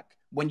theories, like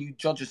when you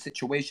judge a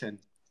situation.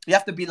 You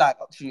have to be like,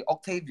 actually,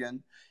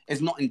 Octavian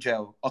is not in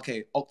jail.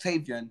 Okay,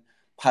 Octavian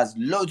has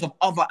loads of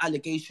other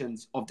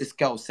allegations of this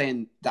girl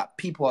saying that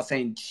people are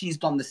saying she's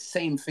done the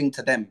same thing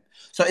to them.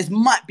 So it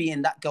might be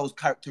in that girl's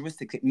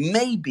characteristic. It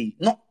may be,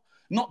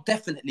 not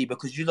definitely,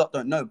 because you lot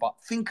don't know, but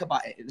think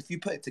about it. If you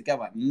put it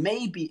together, it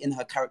may be in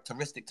her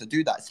characteristic to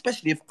do that,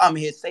 especially if I'm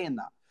here saying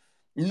that.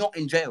 Not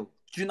in jail.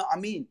 Do you know what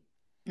I mean?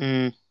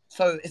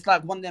 So it's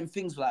like one of them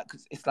things, like,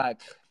 it's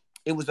like,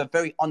 it was a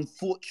very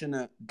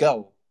unfortunate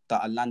girl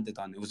that I landed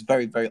on. It was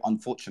very, very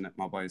unfortunate,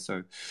 my boy.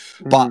 So,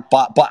 but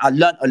I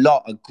learned a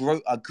lot. I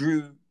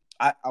grew.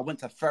 I went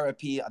to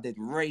therapy. I did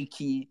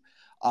Reiki.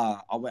 I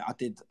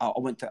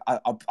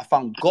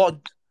found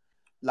God.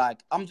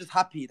 Like, I'm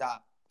happy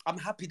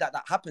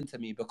that happened to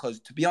me, because,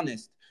 to be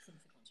honest,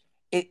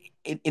 it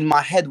in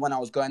my head when I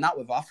was going out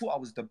with her, I thought I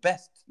was the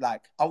best.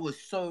 Like, I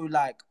was so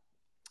like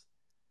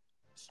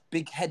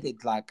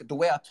big-headed. Like, the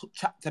way I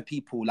chat to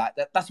people, like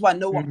that's why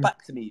no one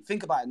backed me.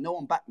 Think about it. No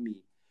one backed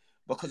me.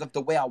 Because of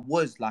the way I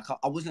was, like,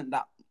 I wasn't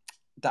that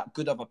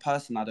good of a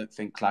person, I don't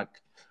think,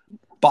 like,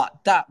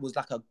 but that was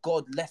like a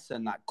God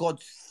lesson, like, God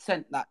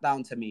sent that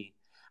down to me,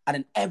 and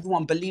then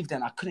everyone believed it,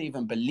 and I couldn't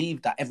even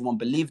believe that everyone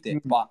believed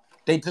it, but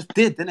they just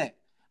did, didn't it?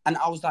 And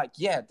I was like,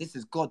 yeah, this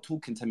is God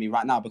talking to me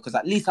right now, because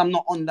at least I'm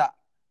not on that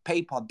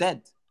paper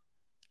dead.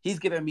 He's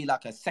giving me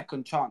like a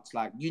second chance,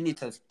 like, you need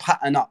to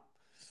pattern up.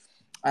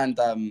 And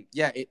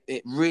yeah,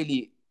 it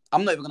really,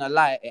 I'm not even gonna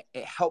lie,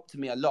 it helped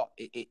me a lot.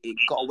 It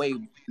got away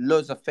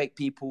loads of fake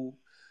people.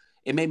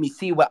 It made me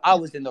see where I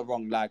was in the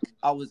wrong. Like,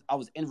 I was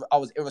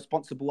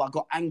irresponsible. I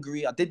got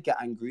angry. I did get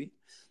angry.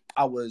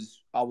 I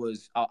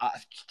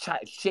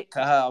chatted shit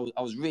to her.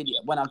 I was really,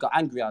 when I got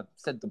angry, I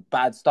said the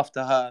bad stuff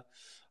to her.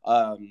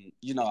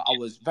 You know, I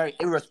was very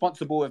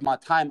irresponsible with my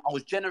time. I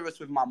was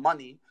generous with my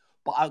money,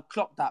 but I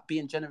clocked that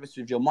being generous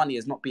with your money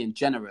is not being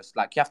generous.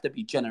 Like, you have to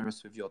be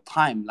generous with your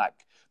time, like,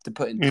 to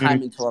put in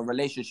time into a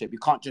relationship. You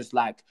can't just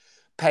like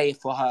pay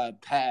for her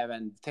hair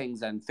and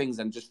things and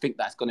just think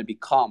that's going to be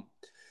calm.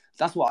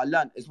 That's what I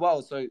learned as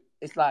well. So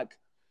it's like,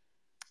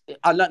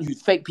 I learned who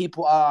fake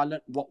people are. I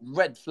learned what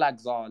red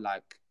flags are,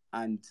 like,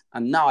 and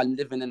now I'm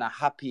living in a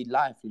happy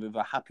life with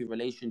a happy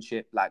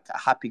relationship, like a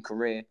happy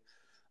career,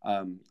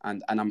 and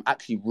I'm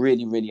actually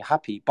really, really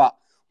happy. But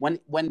when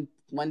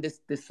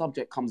this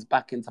subject comes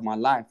back into my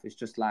life, it's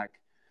just like,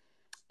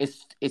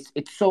 it's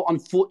so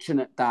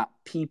unfortunate that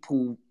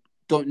people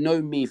don't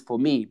know me for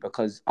me,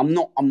 because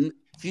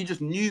if you just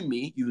knew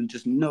me, you would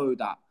just know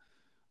that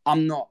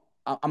I'm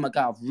a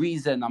guy of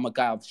reason. I'm a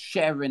guy of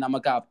sharing. I'm a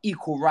guy of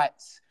equal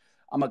rights.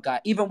 I'm a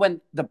guy, even when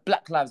the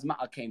Black Lives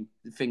Matter came,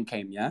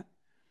 yeah.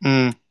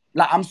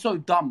 Like, I'm so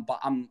dumb, but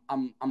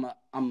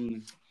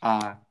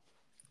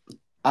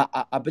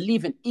I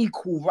believe in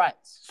equal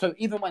rights. So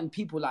even when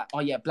people are like,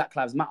 oh yeah, Black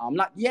Lives Matter, I'm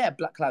like, yeah,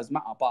 Black Lives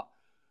Matter, but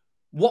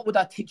what would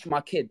I teach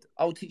my kid?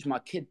 I would teach my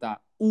kid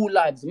that all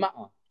lives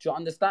matter. Do you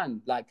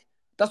understand? Like,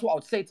 that's what I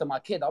would say to my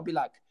kid. I'll be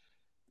like,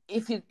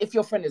 if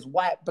your friend is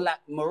white,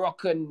 black,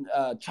 Moroccan,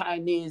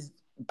 Chinese,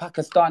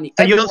 Pakistani,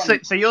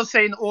 so you're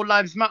saying all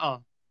lives matter?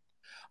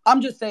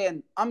 I'm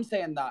saying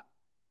that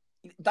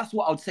that's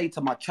what I would say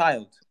to my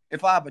child.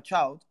 If I have a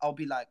child, I'll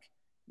be like,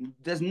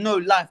 there's no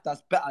life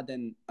that's better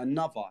than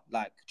another.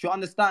 Like, do you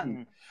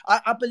understand?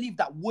 I believe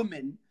that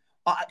women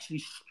are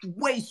actually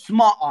way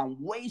smarter and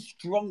way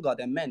stronger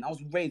than men. I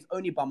was raised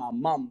only by my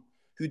mum,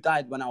 who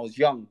died when I was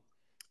young,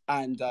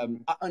 and I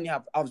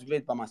was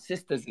raised by my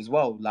sisters as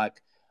well.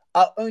 Like,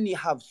 I only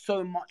have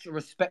so much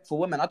respect for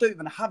women. I don't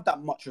even have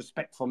that much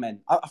respect for men.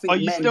 I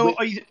think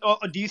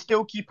do you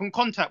still keep in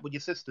contact with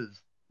your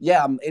sisters?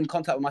 Yeah, I'm in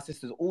contact with my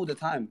sisters all the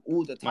time.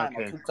 Okay, I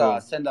talk to her, I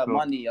send her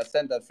money, I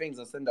send her things,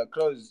 I send her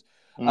clothes.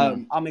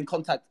 I'm in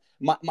contact.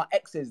 My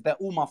exes, they're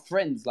all my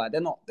friends. Like,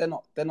 they're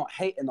not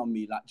hating on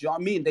me. Like, do you know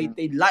what I mean?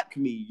 They like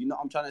me. You know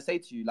what I'm trying to say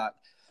to you? Like,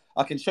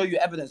 I can show you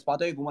evidence, but I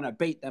don't even want to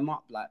bait them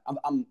up. Like,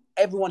 I'm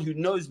everyone who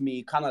knows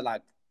me kind of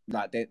like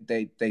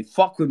they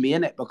fuck with me,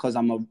 innit? Because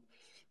I'm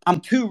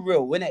too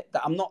real, innit?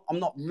 That I'm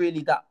not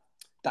really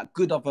that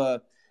good of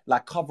a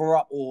like cover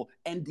up or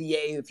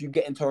NDA if you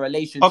get into a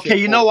relationship. Okay,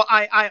 you know what?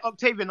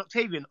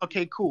 Octavian.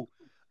 Okay, cool.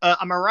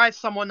 I'm gonna rise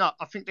someone up.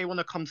 I think they want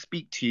to come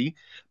speak to you.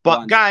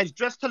 But guys,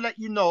 just to let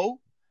you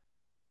know,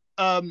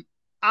 I'm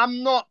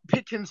not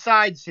picking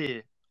sides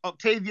here.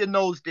 Octavian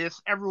knows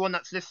this. Everyone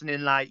that's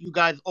listening, like, you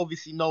guys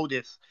obviously know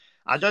this.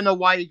 I don't know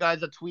why you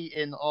guys are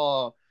tweeting,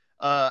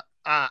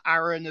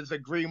 Aaron is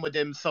agreeing with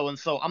him, so and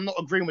so. I'm not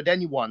agreeing with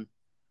anyone.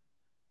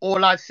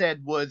 All I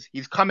said was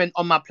he's coming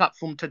on my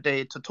platform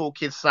today to talk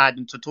his side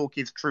and to talk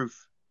his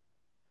truth.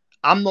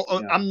 I'm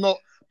not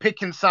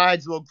picking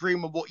sides or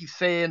agreeing with what he's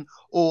saying,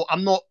 or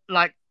I'm not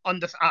like I'm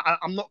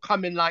not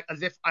coming like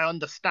as if I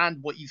understand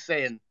what he's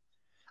saying.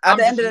 At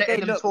the end of the day,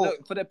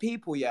 look, for the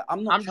people,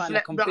 I'm not trying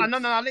to convince.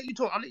 No, I'll let you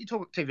talk,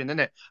 Octavian,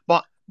 innit?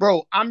 But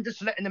bro, I'm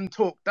just letting them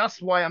talk.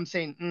 That's why I'm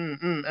saying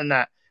and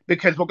that,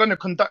 because we're going to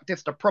conduct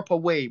this the proper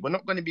way. We're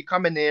not going to be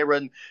coming here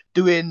and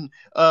doing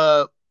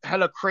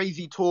hella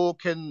crazy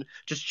talk and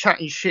just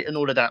chatting shit and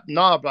all of that.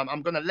 Nah, bro,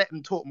 I'm going to let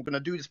them talk. I'm going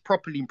to do this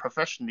properly and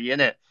professionally,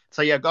 innit?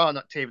 So yeah, go on,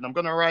 Octavian. I'm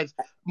going to rise.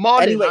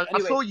 Marlon, anyway. I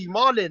saw you.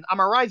 Marlon, I'm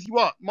going to rise you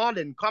up.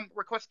 Marlon, come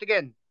request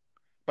again.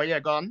 But yeah,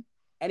 go on.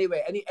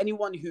 Anyway,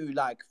 anyone who,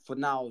 like, for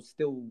now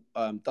still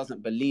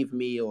doesn't believe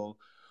me, or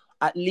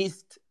at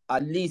least,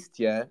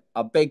 yeah,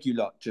 I beg you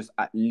lot, just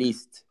at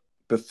least,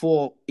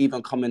 before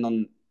even coming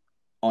on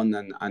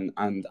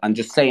and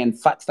just saying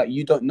facts that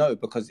you don't know,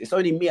 because it's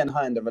only me and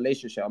her in the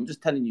relationship. I'm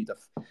just telling you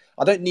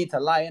I don't need to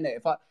lie in it.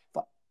 If I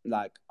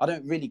like, I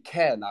don't really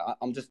care. Like,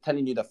 I'm just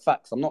telling you the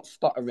facts. I'm not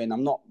stuttering.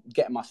 I'm not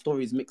getting my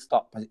stories mixed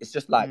up. It's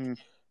just like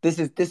this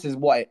is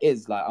what it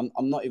is. Like,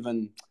 I'm not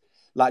even.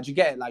 Like, do you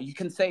get it? Like, you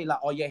can say, like,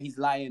 oh yeah, he's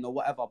lying or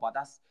whatever, but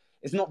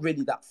it's not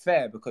really that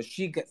fair, because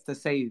she gets to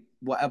say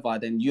whatever,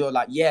 then you're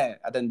like, yeah,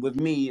 and then with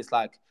me, it's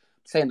like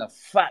saying the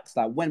facts,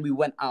 like when we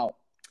went out.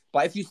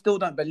 But if you still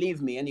don't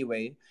believe me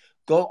anyway,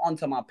 go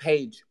onto my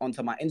page,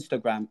 onto my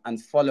Instagram,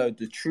 and follow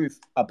the truth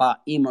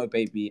about Emo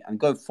Baby, and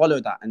go follow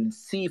that and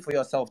see for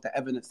yourself the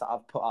evidence that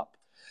I've put up.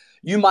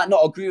 You might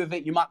not agree with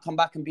it. You might come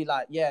back and be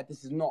like, yeah,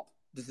 this is not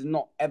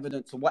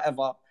evidence or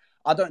whatever.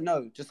 I don't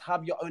know. Just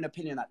have your own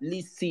opinion. At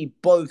least see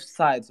both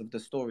sides of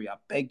the story. I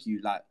beg you,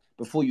 like,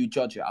 before you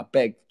judge it. I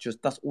beg.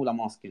 Just, that's all I'm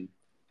asking.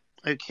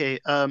 Okay.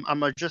 I'm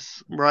gonna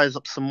just rise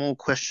up some more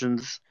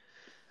questions.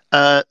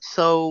 Marlon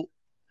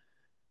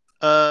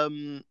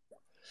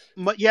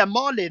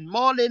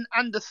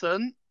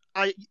Anderson.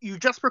 You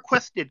just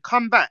requested,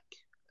 come back,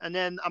 and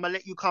then I'm gonna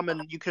let you come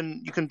and you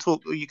can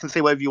talk, or you can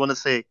say whatever you want to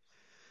say.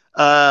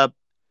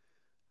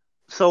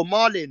 So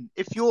Marlon,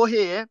 if you're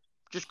here,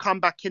 just come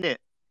back in it.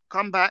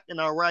 Come back and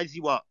I'll rise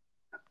you up.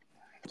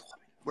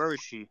 Where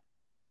is she?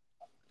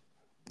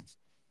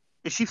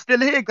 Is she still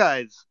here,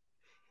 guys?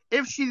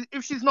 If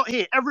she's not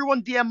here,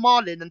 everyone DM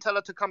Marlon and tell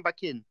her to come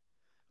back in.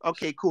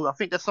 Okay, cool. I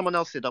think there's someone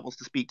else here that wants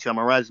to speak to you. I'm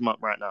gonna rise him up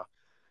right now.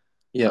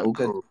 Yeah, all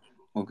good. Cool.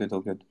 All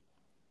good.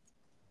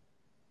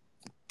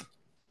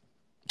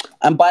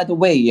 And by the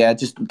way, yeah,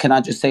 can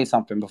I just say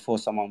something before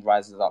someone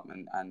rises up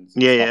and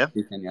yeah.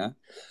 Speaking, yeah?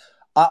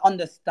 I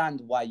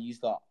understand why you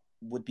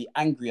would be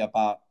angry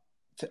about.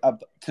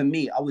 To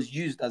me, I was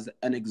used as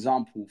an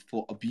example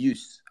for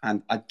abuse,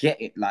 and I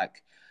get it.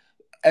 Like,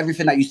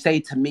 everything that you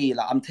say to me,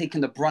 like, I'm taking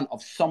the brunt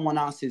of someone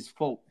else's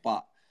fault,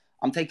 but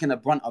I'm taking the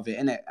brunt of it,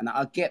 innit? And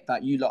I get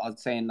that you lot are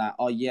saying, like,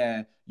 oh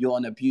yeah, you're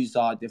an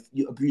abuser. If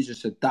you abusers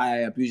should die,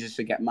 abusers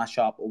should get mashed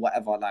up or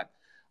whatever. Like,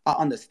 I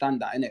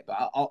understand that, innit?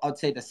 But I'd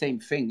say the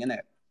same thing,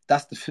 innit?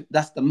 That's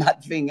the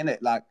mad thing, innit?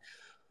 Like,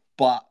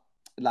 but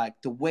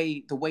like the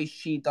way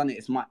she done it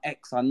is my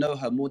ex. I know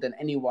her more than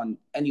any one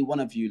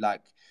of you.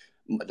 Like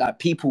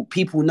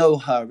people know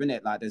her,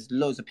 innit? Like, there's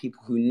loads of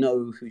people who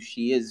know who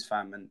she is,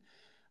 fam,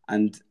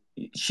 and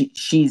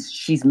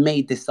she's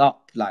made this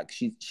up. Like,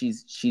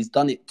 she's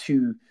done it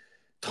to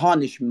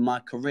tarnish my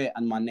career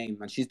and my name,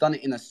 and she's done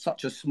it in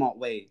such a smart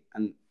way.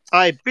 And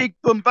big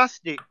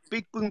bombastic.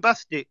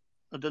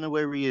 I don't know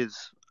where he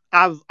is.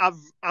 I've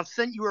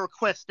sent you a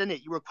request,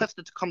 innit? You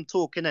requested to come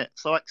talk, innit?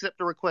 So I accept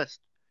the request.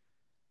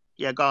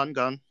 Yeah, go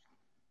on.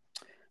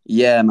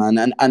 Yeah, man,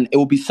 and it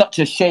would be such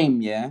a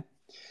shame, yeah,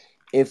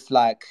 if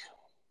like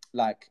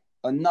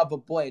another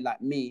boy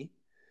like me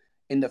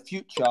in the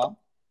future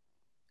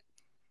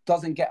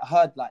doesn't get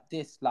heard like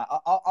this. Like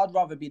I'd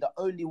rather be the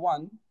only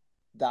one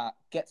that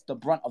gets the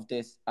brunt of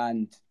this,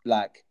 and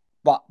like,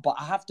 but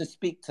I have to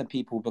speak to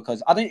people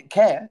because I don't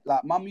care.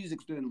 Like my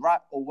music's doing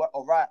right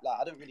or right. Like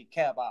I don't really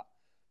care about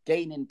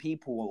gaining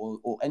people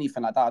or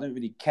anything like that. I don't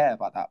really care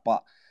about that.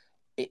 But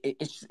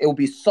it'll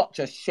be such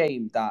a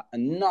shame that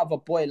another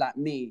boy like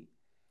me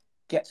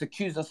gets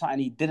accused of something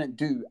he didn't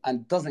do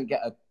and doesn't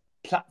get a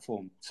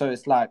platform. So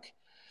it's like,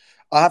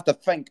 I have to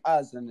thank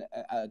us and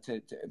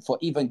for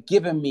even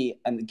giving me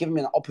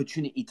an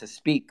opportunity to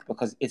speak,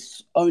 because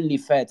it's only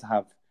fair to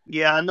have.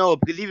 Yeah, I know,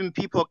 because even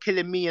people are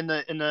killing me in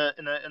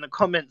the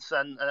comments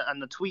and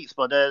the tweets,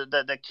 but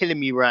they're killing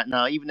me right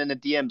now. Even in the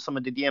DMs, some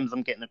of the DMs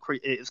I'm getting,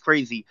 it's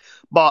crazy.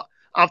 But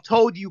I've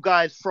told you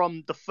guys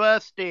from the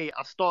first day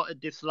I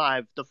started this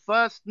live, the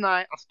first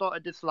night I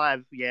started this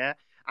live, yeah,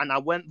 and I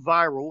went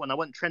viral and I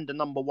went trending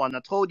 #1. I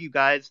told you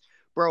guys,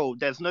 bro,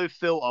 there's no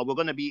filter.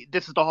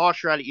 This is the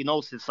harsh reality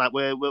gnosis. Like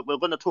we're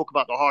gonna talk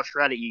about the harsh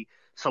reality,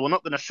 so we're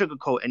not gonna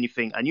sugarcoat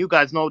anything. And you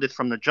guys know this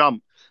from the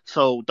jump.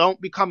 So don't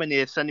be coming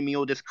here sending me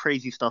all this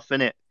crazy stuff in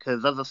it,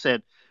 because as I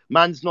said,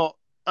 man's not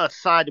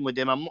siding with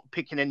him. I'm not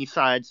picking any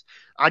sides.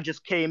 I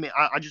just came.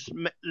 I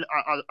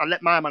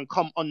let my man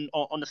come on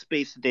the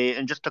space today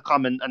and just to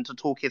come and to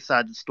talk his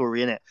side of the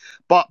story in it.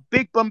 But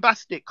big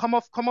bombastic, come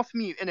off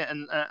mute in it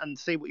and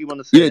say what you want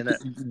to say in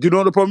it. Do you know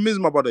what the problem is,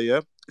 my brother?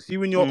 Yeah, see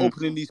when you're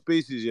opening these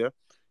spaces, yeah,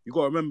 you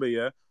gotta remember,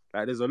 yeah,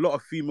 like there's a lot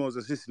of females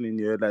that's listening,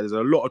 yeah, like there's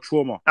a lot of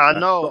trauma. I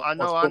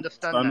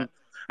understand that.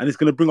 And it's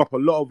gonna bring up a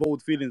lot of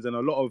old feelings and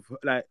a lot of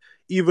like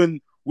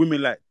even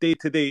women like day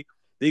to day.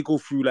 They go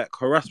through like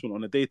harassment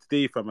on a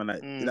day-to-day, fam,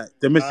 and like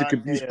domestic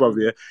abuse, bro.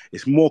 Yeah,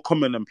 it's more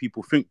common than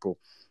people think, bro.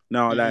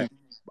 Now, like,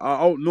 I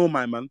don't know,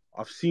 my man.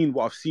 I've seen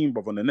what I've seen,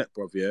 bro, on the net,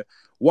 bro. Yeah,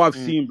 what I've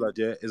seen, blood,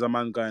 yeah, is a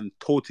man going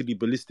totally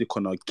ballistic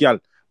on a gal,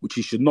 which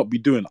he should not be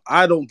doing.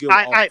 I don't give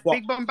a fuck.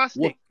 Big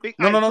bombastic.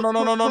 No.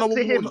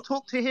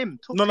 Talk to him.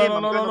 No.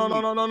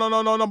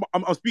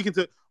 I'm speaking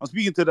to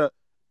the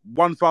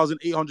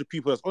 1,800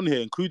 people that's on here,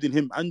 including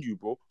him and you,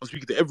 bro. I'm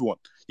speaking to everyone.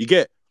 You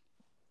get?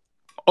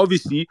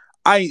 Obviously,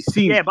 I ain't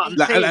seen. Yeah, but I'm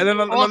saying,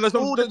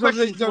 all the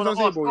questions you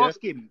want to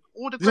ask him.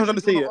 All the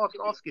questions you want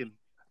to ask him.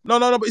 No,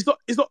 but it's not.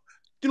 Do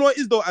you know what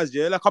it is though, Az?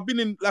 Yeah, like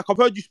I've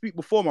heard you speak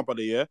before, my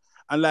brother. Yeah,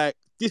 and like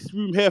this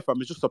room here,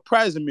 fam, is just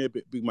surprising me a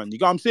bit, big man. You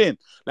get what I'm saying?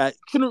 Like,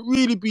 shouldn't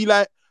really be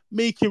like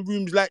making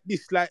rooms like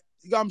this, like,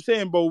 you get what I'm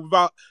saying, bro.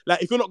 Without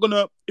like, if you're not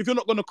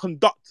gonna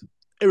conduct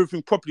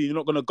everything properly, you're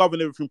not gonna govern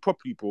everything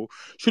properly, bro.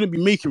 Shouldn't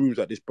be making rooms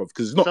like this, bro.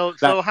 Because it's not.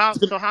 So how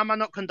am I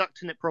not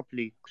conducting it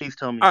properly? Please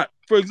tell me.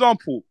 For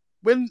example,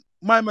 when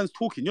my man's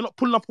talking, you're not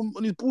pulling up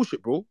on his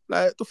bullshit, bro.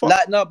 Like the fuck.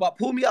 Like, no, but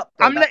pull me up.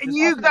 Bro. I'm letting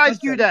you guys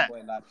do that.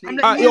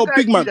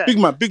 Big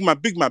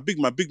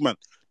man.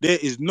 There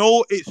is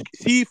no.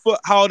 See for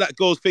how that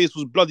girl's face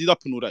was bloodied up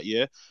and all that.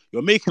 Yeah,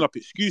 you're making up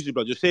excuses,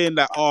 blood. You're saying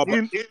that.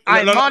 Marlon,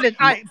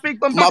 big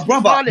bombastic.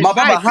 My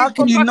brother. How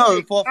can you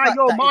know for a fact?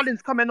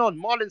 Marlon's coming on.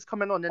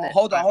 Innit?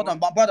 Hold on,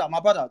 my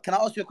brother. Can I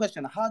ask you a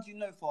question? How do you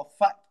know for a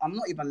fact? I'm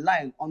not even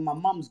lying. On my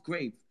mum's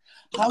grave.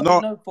 How do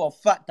you know for a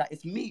fact that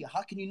it's me?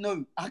 How can you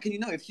know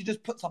if she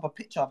just puts up a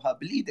picture of her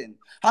bleeding?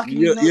 How can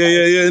you know?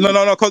 Yeah.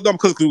 No.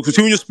 Because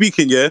when you're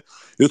speaking, yeah,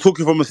 you're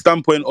talking from a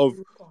standpoint of,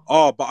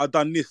 but I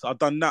done this, I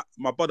done that.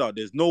 My brother,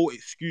 there's no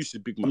excuses,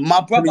 big man. My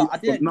brother, I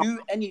didn't do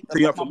any.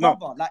 My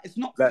brother, like, it's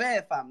not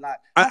fair, fam. Like,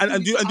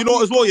 and do you know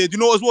what as well? Yeah, do you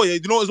know what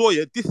as well?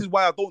 Yeah, this is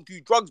why I don't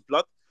do drugs,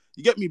 blood.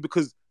 You get me?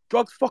 Because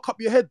drugs fuck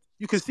up your head.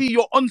 You can see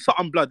you're on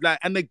something, blood. Like,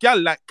 and the gal,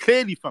 like,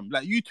 clearly, fam.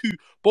 Like, you two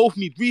both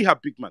need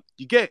rehab, big man.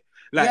 You get it?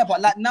 Like, yeah,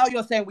 but like now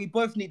you're saying we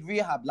both need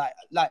rehab. Like,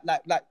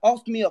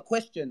 ask me a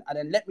question and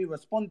then let me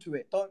respond to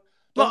it.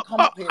 Don't come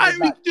up here.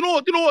 Do you know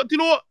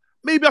what?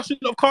 Maybe I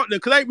shouldn't have come there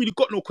because I ain't really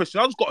got no question.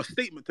 I just got a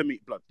statement to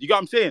make, blood. You get what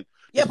I'm saying?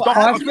 Yeah, but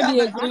I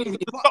really agree.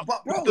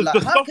 But bro,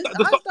 like, how's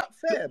that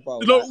fair, bro?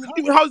 What do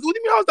you mean?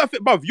 How's that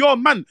fair, bruv? You're a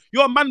man,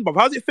 bruv.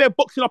 How's it fair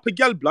boxing up a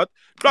gal, blood?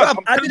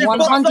 I didn't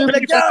box up a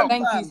gal,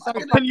 I'm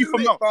telling you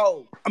from now,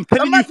 bro. I'm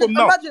telling you from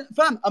now.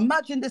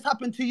 Imagine this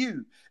happened to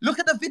you. Look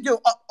at the video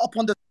up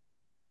on the.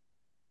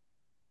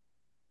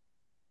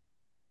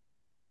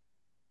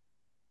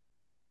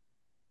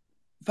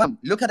 Fam,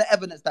 look at the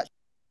evidence that.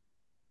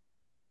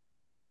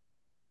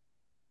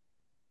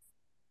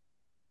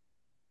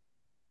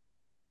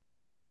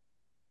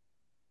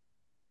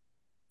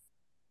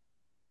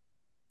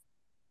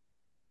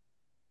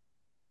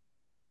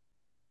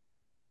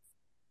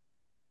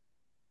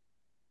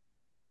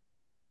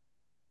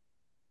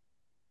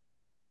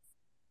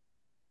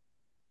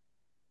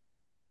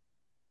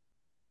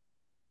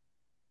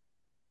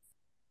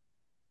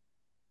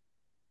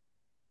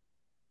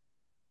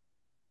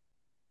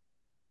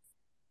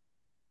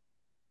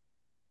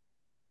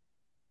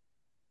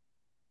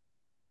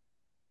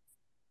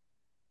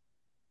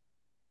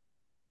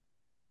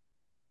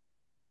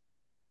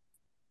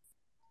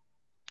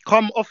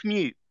 Come off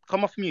mute.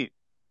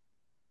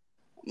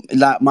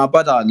 Like, my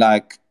brother,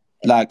 like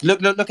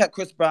look at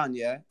Chris Brown,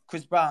 yeah?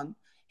 Chris Brown,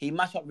 He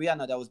mashed up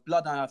Rihanna. There was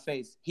blood on her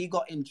face. He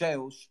got in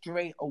jail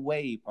straight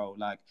away, bro.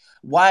 Like,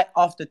 why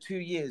after 2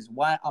 years?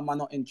 Why am I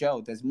not in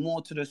jail? There's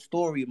more to the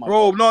story, my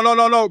bro.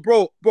 No,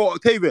 bro,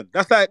 Octavian.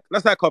 That's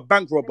like a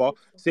bank robber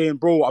saying,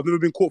 bro, I've never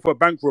been caught for a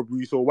bank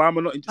robbery, so why am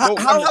I not in jail?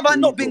 How have I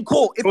not been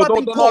caught? If I've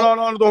been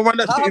caught, don't run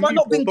that shit in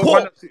me,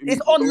 bro.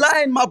 It's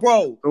online, my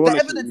bro. The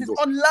evidence is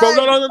online.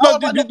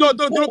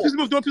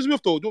 Bro, don't piss me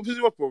off, though. Don't piss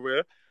me off, bro.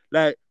 Yeah?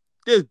 Like,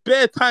 there's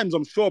bare times,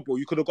 I'm sure, bro,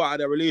 you could have got out of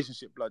that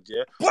relationship, blood,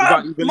 yeah?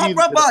 Bro, my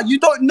brother, you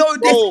don't know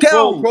this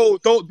girl. Bro,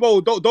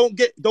 don't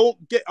get,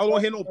 I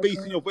don't hear no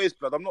bass in your voice,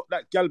 blood. I'm not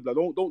that gal, blood.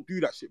 Don't do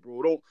that shit,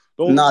 bro.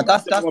 Don't. Nah,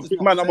 that's I'm a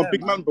big man. I'm a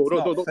big man, bro.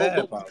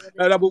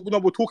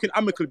 Don't. We're talking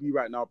amicably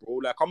right now, bro.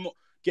 Like, I'm not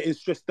getting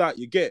stressed out.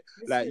 You get,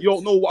 like, you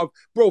don't know what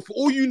bro, for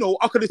all you know,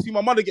 I could have seen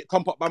my mother get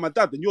thumped up by my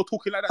dad, and you're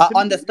talking like that.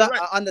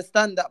 I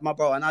understand that, my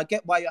bro, and I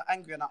get why you're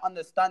angry, and I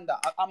understand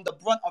that. I'm the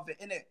brunt of it,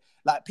 innit?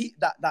 Like,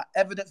 that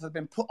evidence has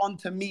been put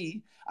onto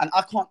me, and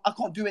I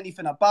can't do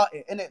anything about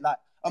it, innit? Like,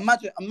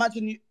 imagine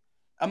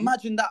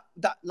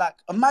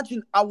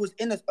I was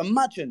innocent.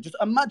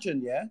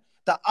 Imagine, yeah,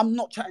 that I'm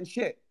not chatting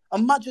shit.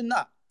 Imagine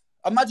that.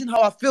 Imagine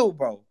how I feel,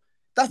 bro.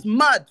 That's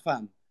mad,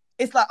 fam.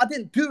 It's like I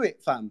didn't do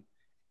it, fam.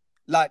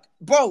 Like,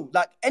 bro,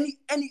 like any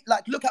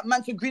like, look at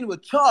Manson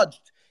Greenwood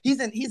charged. He's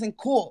in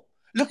court.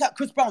 Look at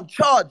Chris Brown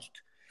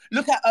charged.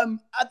 Look at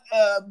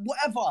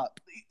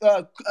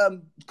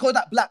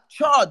Kodak Black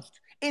charged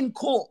in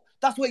court.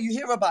 That's where you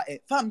hear about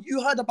it, fam.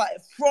 You heard about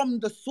it from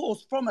the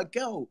source, from a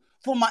girl,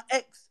 from my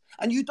ex,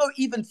 and you don't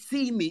even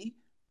see me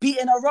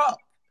beating her up.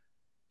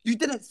 You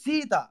didn't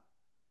see that.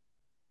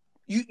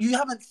 You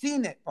haven't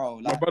seen it, bro.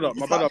 Like,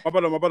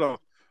 my brother.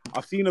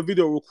 I've seen a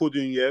video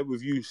recording, yeah,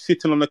 with you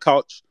sitting on the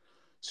couch,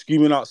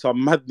 screaming out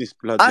some madness,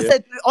 blood. I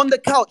said on the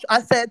couch,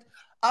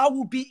 I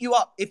will beat you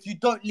up if you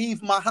don't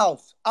leave my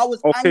house. I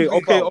was angry,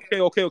 bro.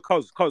 Okay,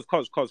 cuz.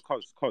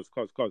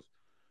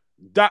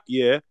 That,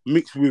 yeah,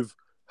 mixed with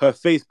her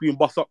face being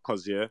bust up,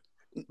 cuz, yeah.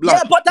 Blood.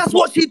 Yeah, but that's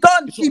what she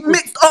done. She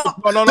mixed up.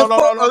 No.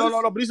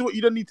 But this is what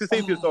you don't need to say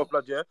to yourself,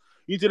 blood, yeah.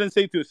 You didn't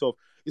say to yourself.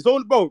 It's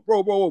only,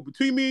 bro.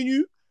 Between me and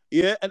you,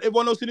 yeah, and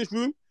everyone else in this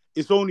room,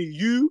 it's only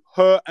you,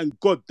 her, and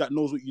God that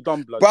knows what you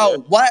done, blood. Bro,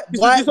 yeah?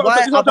 why have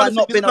I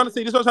not been? This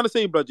is what I'm trying to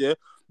say, blood. Yeah,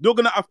 you're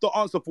gonna have to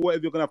answer for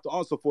whatever you're gonna have to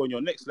answer for in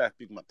your next life,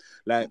 big man.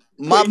 Like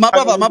my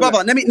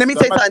brother. Let me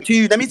say something to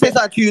you. Let me say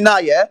something to you now.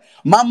 Yeah,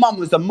 my mum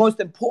was the most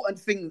important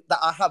thing that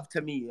I have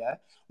to me. Yeah,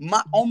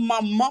 on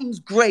my mum's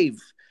grave,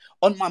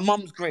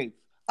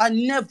 I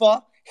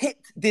never hit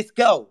this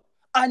girl.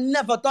 I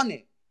never done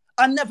it.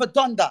 I never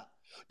done that.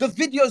 The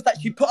videos that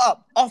she put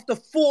up after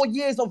 4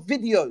 years of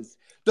videos.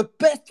 The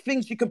best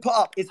thing she can put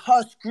up is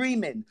her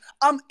screaming.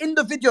 I'm in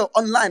the video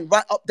online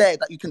right up there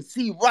that you can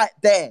see right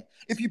there.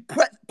 If you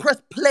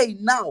press play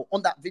now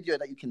on that video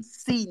that you can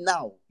see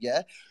now,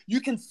 yeah,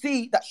 you can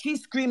see that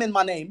she's screaming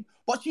my name,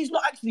 but she's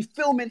not actually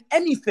filming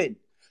anything.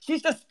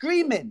 She's just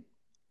screaming.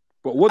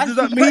 But what does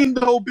that mean,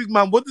 though, big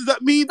man? What does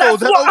that mean, though?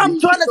 That's what I'm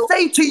trying to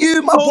say to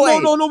you, my boy.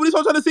 No. But this is what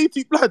I'm trying to say to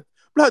you, blood.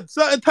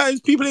 Certain times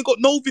people ain't got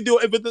no video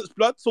evidence,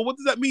 blood. So what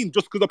does that mean?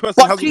 Just because a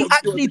person hasn't got video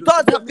evidence? But she actually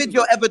does have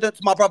video evidence,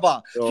 my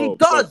brother. She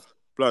does.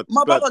 Blood.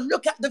 Brother,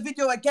 look at the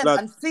video again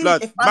and see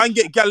if man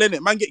get gal in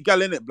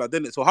it, blood,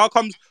 innit? So how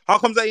comes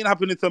that ain't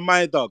happening to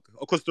my dog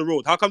across the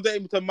road? How comes that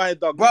ain't to my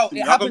dog? Bro,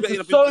 it happens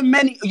to so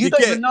many. You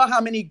don't even know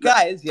how many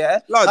guys,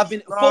 have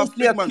been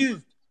falsely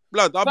accused.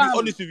 Blood, I'll be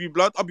honest with you,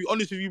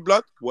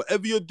 blood.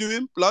 Whatever you're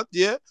doing, blood,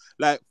 yeah,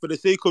 like, for the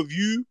sake of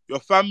you, your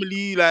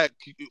family, like,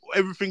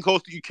 everything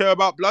else that you care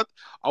about, blood,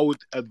 I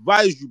would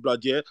advise you,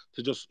 blood, yeah,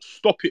 to just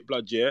stop it,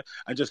 blood, yeah,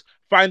 and just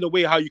find a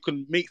way how you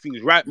can make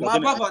things right,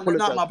 blood. My brother,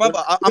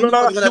 I'm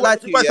not gonna lie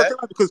to you, yeah?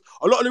 Because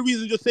a lot of the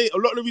reasons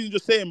you're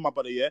saying, my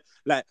brother, yeah,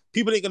 like,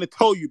 people ain't gonna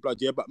tell you, blood,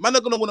 yeah, but man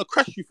are gonna want to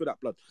crash you for that,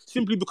 blood,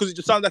 simply because it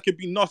just sounds like you're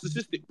being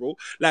narcissistic, bro.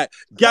 Like,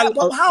 gal,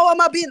 how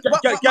am I being? My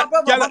brother,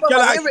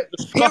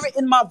 hear it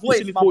in my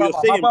voice, my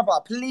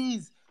brother,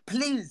 please,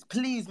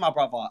 my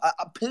brother,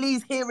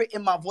 please hear it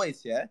in my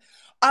voice, yeah?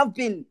 I've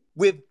been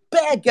with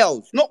bare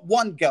girls, not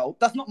one girl,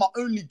 that's not my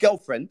only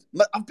girlfriend,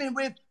 but I've been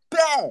with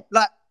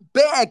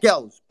bare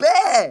girls,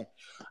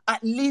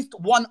 at least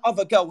one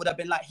other girl would have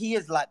been like, he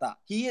is like that,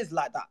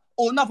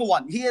 or another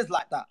one, he is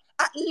like that,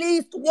 at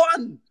least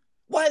one.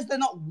 Why is there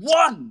not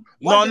one?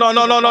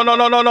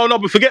 No.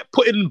 But forget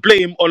putting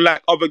blame on,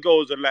 like, other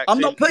girls and, like. I'm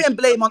not putting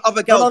blame on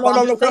other girls.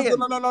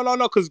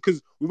 No.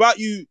 Because without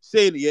you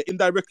saying it, yeah,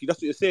 indirectly, that's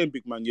what you're saying,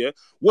 big man. Yeah.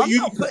 What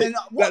you need to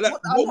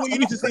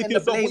say to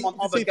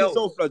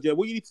yourself, blood. Yeah.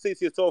 What you need to say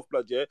to yourself,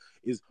 blood. Yeah,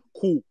 is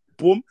cool.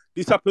 Boom,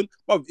 this happened.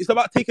 Bro, it's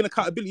about taking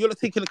accountability. You're not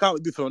taking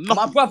accountability for nothing.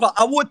 My brother,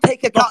 I would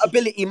take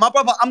accountability. My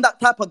brother, I'm that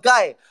type of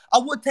guy. I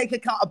would take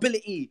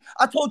accountability.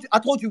 I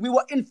told you, we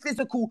were in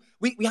physical.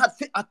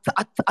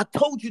 I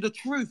told you the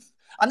truth.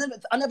 I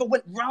never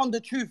went round the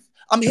truth.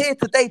 I'm here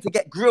today to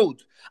get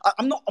grilled.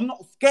 I'm not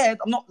scared.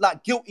 I'm not,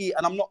 like, guilty,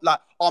 and I'm not like,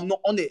 I'm not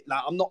on it.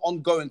 Like, I'm not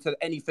on going to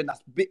anything that's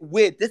a bit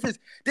weird. This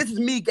is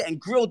me getting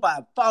grilled by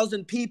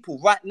 1,000 people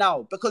right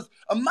now. Because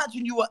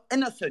imagine you were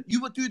innocent, you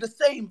would do the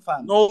same,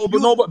 fam.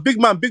 But big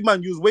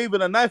man, you was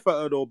waving a knife at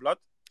her though, blood.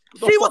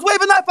 She was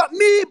waving a knife at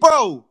me,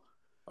 bro.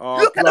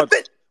 Look at the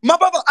bit. My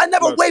brother, I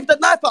never waved a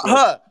knife at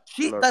her.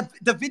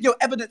 The video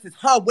evidence is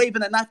her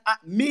waving a knife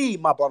at me,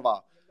 my brother.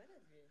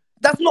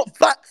 That's not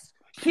facts.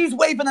 She's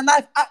waving a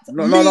knife at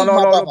me, my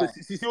brother. But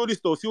see all this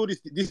though. See all this.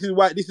 This is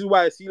why.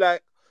 See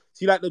like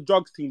the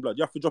drugs team, blood.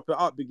 You have to drop it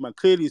out, big man.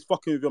 Clearly, it's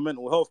fucking with your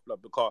mental health,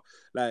 blood. Because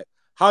like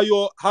how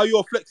you're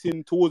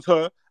flexing towards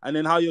her, and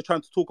then how you're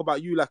trying to talk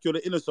about you like you're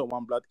the innocent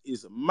one, blood,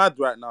 is mad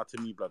right now to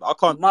me, blood. I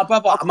can't. My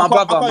brother. I'm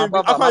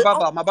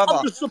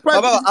just surprised.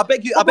 My brother, I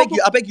beg you, do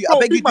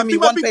me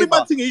one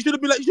favor. You should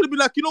have been like,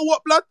 you know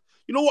what, blood?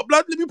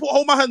 Let me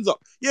hold my hands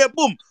up. Yeah,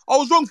 boom. I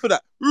was wrong for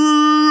that.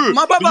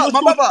 My brother, I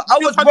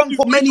was wrong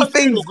for many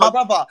things, my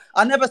brother.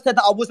 I never said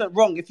that I wasn't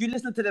wrong. If you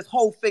listen to this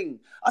whole thing,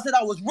 I said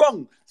I was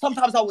wrong.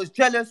 Sometimes I was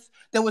jealous.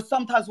 There was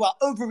sometimes where I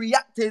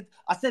overreacted.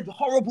 I said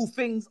horrible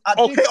things.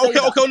 Okay.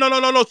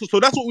 No. So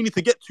that's what we need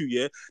to get to,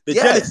 yeah? The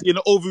jealousy and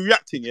the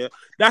overreacting, yeah?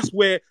 That's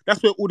where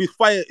all this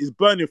fire is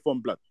burning from,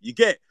 blood. You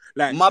get?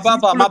 Like my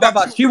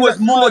brother, she was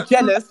more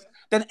jealous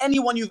than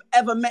anyone you've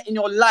ever met in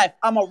your life.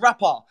 I'm a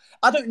rapper.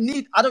 I don't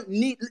need,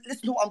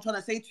 listen to what I'm trying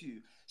to say to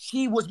you.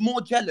 She was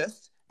more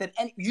jealous than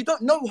any, you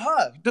don't know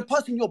her, the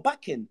person you're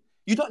backing.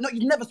 You don't know,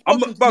 you've never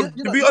spoken to her.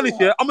 To be honest,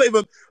 yeah, I'll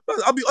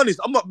be honest,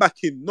 I'm not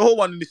backing no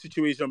one in this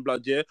situation,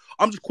 blood, yeah.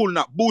 I'm just calling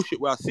that bullshit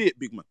where I see it,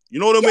 big man. You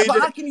know what I mean? But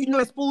how can you know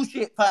it's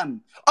bullshit,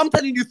 fam? I'm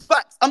telling you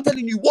facts. I'm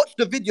telling you, watch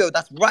the video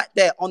that's right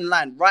there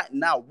online right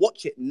now.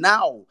 Watch it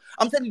now.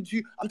 I'm telling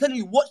you,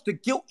 watch the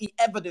guilty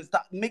evidence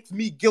that makes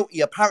me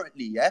guilty,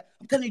 apparently, yeah?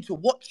 I'm telling you to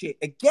watch it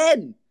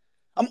again.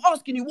 I'm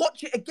asking you,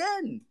 watch it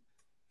again.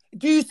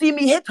 Do you see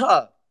me hit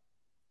her?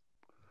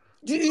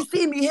 Do you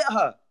see me hit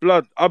her?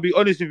 Blood, I'll be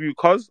honest with you,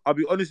 cuz. I'll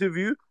be honest with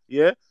you,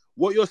 yeah?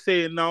 What you're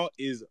saying now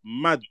is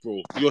mad,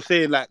 bro. You're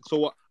saying, like, so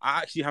what? I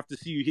actually have to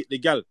see you hit the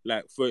gal,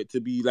 like, for it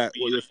to be, like,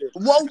 what you're saying.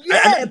 Well,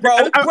 yeah, bro.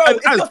 If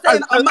you're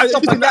saying I'm matched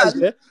up a gal...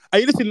 Are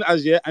you listening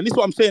as, yeah? And this is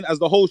what I'm saying as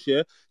the host,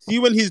 yeah? See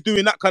when he's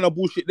doing that kind of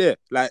bullshit there,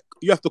 like,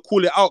 you have to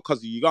call it out,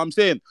 cuz, you know what I'm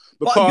saying?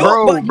 Because...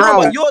 No. So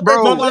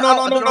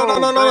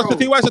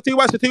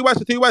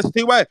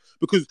why?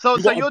 Because... So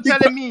you're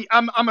telling me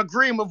I'm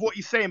agreeing with what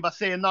you're saying by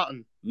saying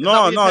nothing?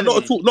 No, not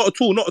at all,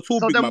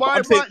 big man.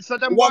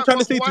 What I'm trying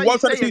to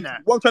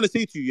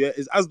say to you, yeah,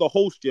 is as the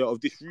host, yeah,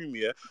 of this room,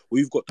 yeah,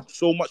 where you've got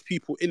so much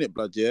people in it,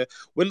 blood, yeah,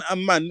 when a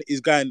man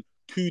is going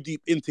too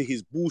deep into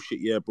his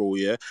bullshit, yeah, bro,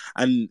 yeah,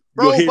 and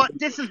but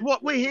this is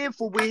what we're here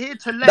for. We're here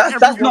to let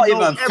that's not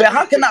even fair.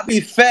 How can that be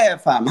fair,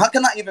 fam? How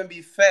can that even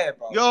be fair,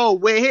 bro? Yo,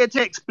 we're here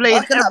to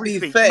explain. How can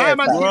everything. That be fair?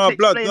 No.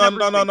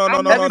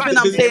 Everything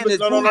I'm saying is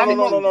no.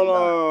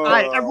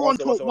 Everyone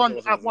talk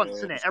once at once,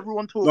 innit?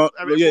 Everyone talk.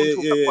 Yeah.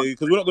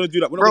 Because we're not gonna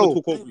do that. We're not gonna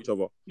talk over each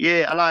other.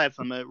 Yeah, I lie,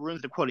 fam. It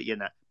ruins the quality in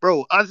that,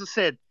 bro. As I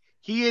said,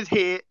 he is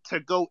here to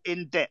go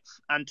in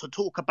depth and to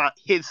talk about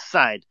his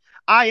side.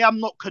 I am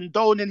not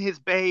condoning his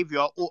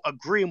behavior or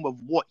agreeing with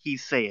what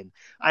he's saying.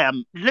 I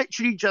am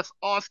literally just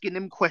asking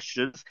him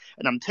questions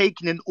and I'm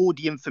taking in all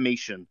the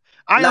information.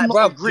 I am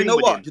not agreeing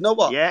with him. You know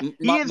what? Yeah?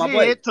 He is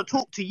here to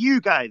talk to you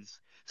guys.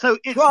 So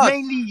it's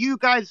mainly you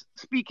guys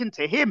speaking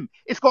to him.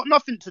 It's got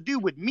nothing to do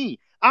with me.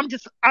 I'm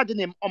just adding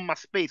him on my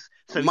space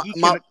so he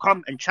can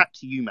come and chat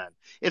to you, man.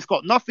 It's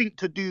got nothing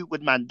to do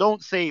with, man.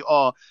 Don't say,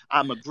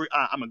 I'm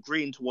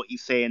agreeing to what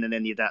he's saying and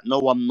any of that.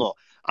 No, I'm not.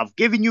 I've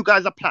given you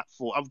guys a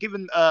platform. I've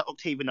given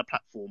Octavian a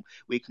platform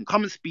where he can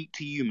come and speak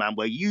to you, man,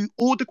 where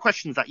all the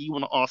questions that you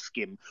want to ask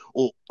him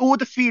or all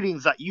the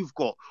feelings that you've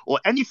got or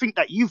anything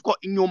that you've got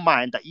in your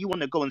mind that you want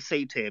to go and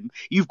say to him,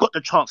 you've got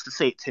the chance to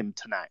say it to him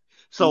tonight.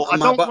 So I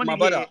don't want to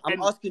hear...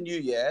 I'm asking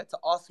you, to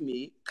ask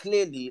me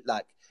clearly,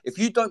 like, if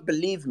you don't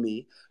believe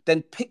me,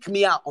 then pick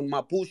me out on my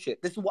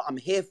bullshit. This is what I'm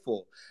here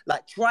for.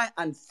 Like, try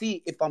and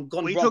see if I'm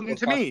gone wrong or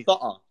if I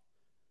stutter.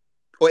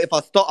 Or if I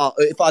stutter, or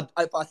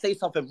if I say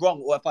something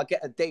wrong, or if I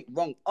get a date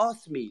wrong,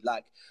 ask me.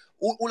 Like,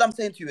 all I'm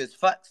saying to you is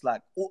facts.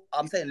 Like,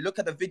 I'm saying, look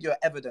at the video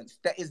evidence.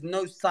 There is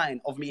no sign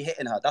of me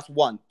hitting her. That's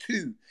one.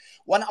 Two,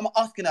 when I'm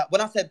asking her,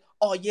 when I said,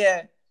 oh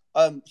yeah,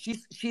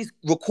 she's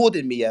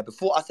recording me,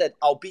 before I said,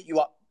 I'll beat you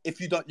up if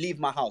you don't leave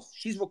my house.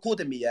 She's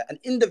recording me, and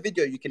in the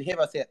video, you can hear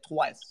her say it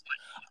twice.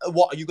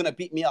 What, are you going to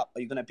beat me up?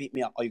 Are you going to beat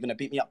me up? Are you going to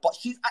beat me up? But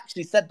she's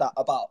actually said that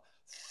about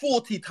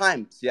 40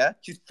 times, yeah?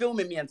 She's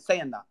filming me and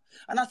saying that.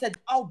 And I said,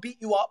 I'll beat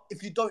you up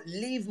if you don't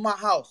leave my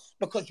house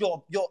because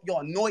you're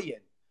annoying.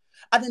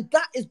 And then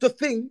that is the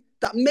thing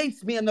that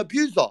makes me an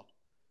abuser.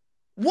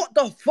 What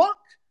the fuck?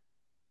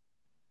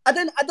 And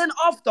then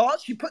after,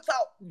 she puts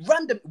out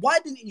random... Why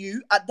didn't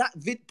you, at that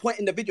point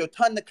in the video,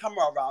 turn the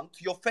camera around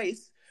to your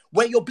face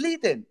where you're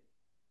bleeding?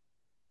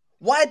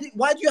 Why do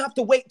you have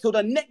to wait till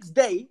the next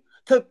day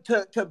to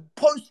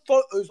post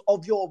photos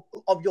of your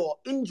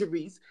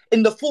injuries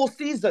in the 4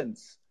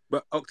 seasons?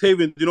 But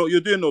Octavian, you know what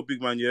you're doing though,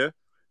 big man, yeah?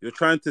 You're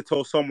trying to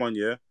tell someone,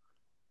 yeah,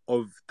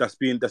 that's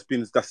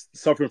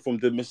suffering from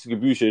domestic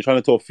abuse. You're trying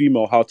to tell a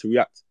female how to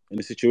react in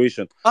the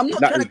situation. I'm not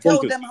trying to tell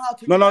them how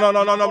to react.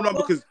 No,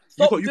 because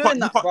you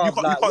can't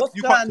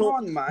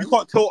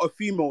tell a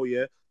female,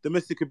 yeah,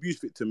 domestic abuse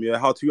victim, yeah,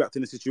 how to react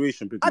in a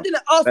situation. Big I man.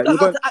 didn't ask Like, her you're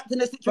how going, to act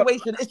in a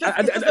situation. It's just,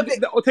 and, it's just a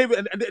bit.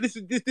 Octavia, and this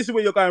is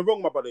where you're going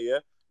wrong, my brother. Yeah,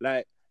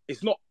 like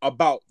it's not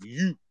about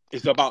you.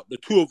 It's about the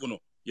two of them.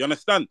 You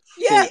understand?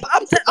 Yeah, So but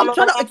I'm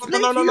trying to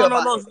explain to you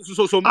about it.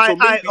 So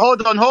maybe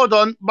hold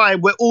on. Bye.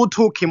 We're all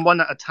talking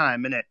one at a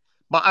time, innit?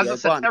 But as I Yeah,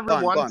 said, go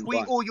everyone, on.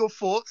 tweet all your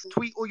thoughts.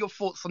 Tweet all your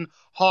thoughts on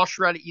harsh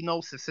reality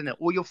gnosis, innit?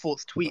 All your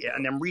thoughts, tweet it,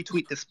 and then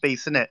retweet this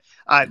space, innit?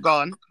 All right, go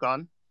on.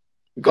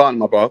 Go on,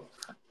 my bro.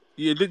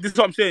 yeah, this is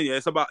what I'm saying. Yeah,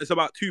 it's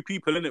about two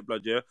people in it,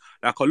 blood. Yeah,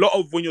 like a lot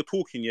of when you're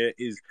talking, yeah,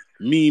 is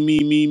me, and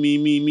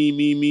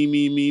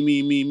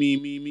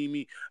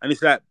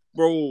it's like,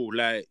 bro,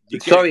 like you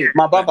get Sorry,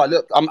 my brother.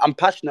 Look, I'm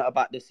passionate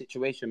about this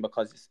situation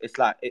because it's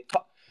like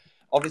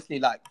obviously,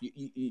 like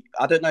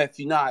I don't know if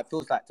you know how it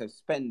feels like to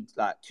spend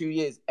like 2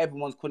 years.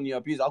 Everyone's calling you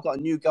abuser. I've got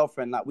a new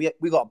girlfriend. Like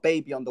we got a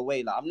baby on the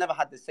way. Like I've never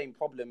had the same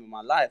problem in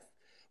my life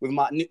with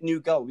my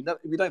new girl. We don't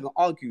even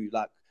argue.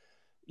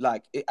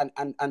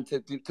 And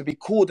to be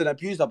called an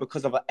abuser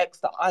because of an ex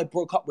that I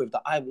broke up with,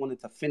 that I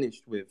wanted to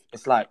finish with.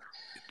 It's like,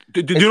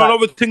 Do you know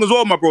another thing as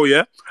well, my bro?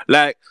 Yeah,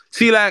 like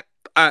see, like,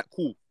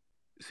 cool.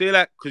 Say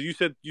like, because you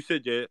said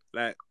yeah,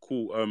 like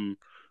cool.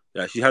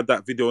 Yeah, she had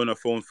that video on her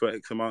phone for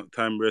X amount of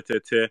time.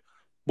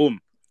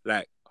 Boom,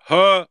 like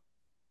her.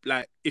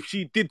 Like, if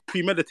she did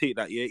premeditate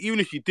that, yeah, even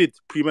if she did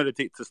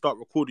premeditate to start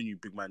recording you,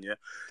 big man, yeah,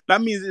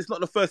 that means it's not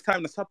the first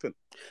time that's happened.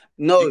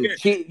 No,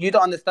 you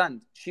don't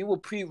understand. She will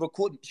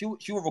pre-record. She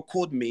will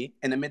record me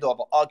in the middle of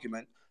an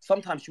argument.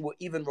 Sometimes she will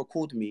even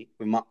record me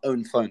with my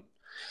own phone.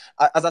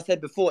 As I said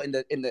before in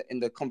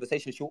the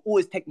conversation, she'll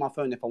always take my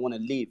phone if I want to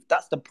leave.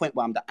 That's the point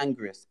where I'm the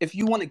angriest. If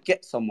you want to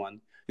get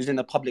someone who's in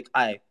the public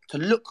eye to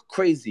look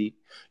crazy,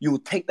 you will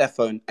take their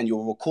phone and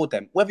you'll record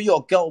them. Whether you're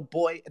a girl,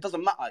 boy, it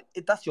doesn't matter.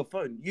 That's your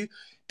phone. You'll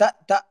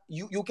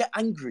get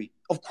angry.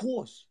 Of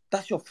course,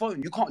 that's your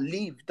phone. You can't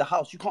leave the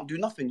house. You can't do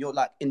nothing. You're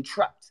like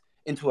entrapped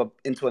into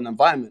an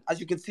environment. As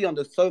you can see on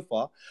the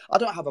sofa, I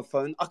don't have a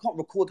phone. I can't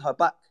record her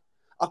back.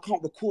 I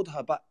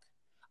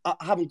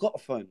haven't got a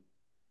phone.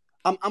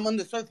 I'm on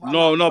the sofa.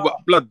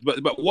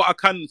 But what I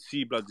can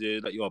see, blood, yeah,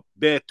 that you're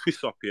bare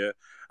twist up here,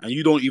 and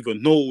you don't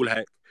even know.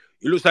 Like,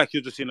 it looks like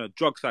you're just in a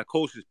drug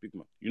psychosis, big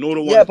man. You know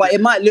the one. Yeah, but it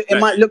might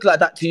look like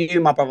that to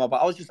you, my brother. But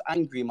I was just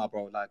angry, my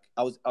bro. Like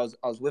I was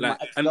with my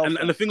ex-girlfriend.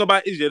 And the thing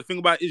about it is, yeah,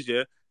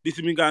 this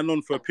has been going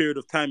on for a period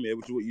of time, yeah,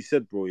 which is what you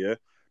said, bro. Yeah,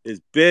 there's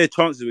bare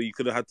chances where you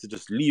could have had to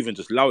just leave and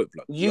just allow it,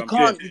 blood. You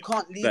can't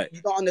leave. Like,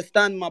 you don't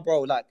understand, my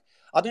bro. Like,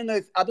 I don't know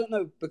if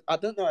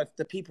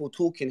the people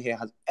talking here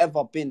has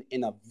ever been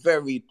in a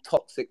very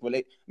toxic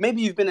relationship.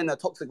 Maybe you've been in a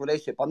toxic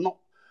relationship, but not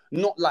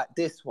like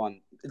this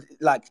one.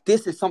 Like,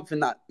 this is something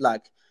that,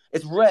 like,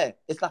 it's rare.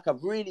 It's like a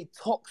really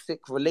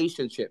toxic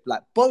relationship.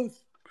 Like,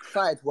 both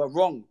sides were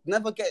wrong.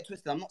 Never get it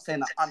twisted. I'm not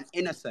saying that I'm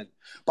innocent,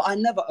 but I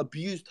never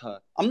abused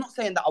her. I'm not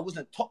saying that I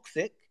wasn't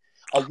toxic.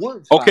 I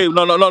was. Okay,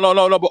 no.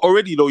 But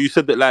already though, you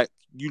said that like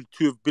you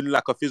two have been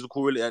like a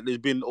physical relationship. There's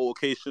been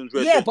occasions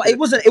where it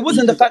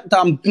wasn't the fact that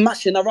I'm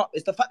mashing her up.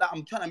 It's the fact that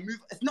I'm trying to move.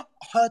 It's not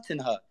hurting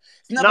her.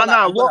 It's never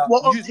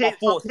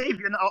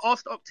Octavian? I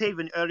asked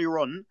Octavian earlier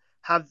on.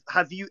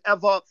 Have you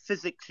ever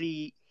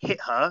physically hit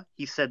her?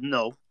 He said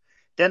no.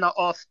 Then I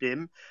asked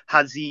him,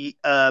 has he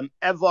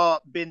ever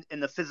been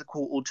in a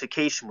physical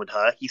altercation with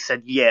her? He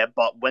said, yeah,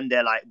 but when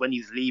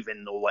he's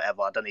leaving or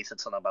whatever, I don't know, he said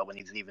something about when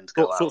he's leaving to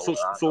go out.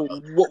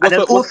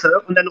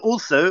 And then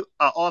also,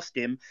 I asked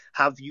him,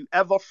 have you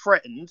ever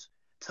threatened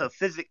to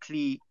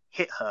physically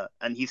hit her?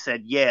 And he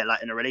said, yeah,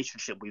 like in a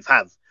relationship we've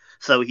had.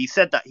 So he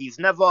said that he's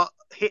never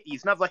hit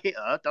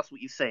her. That's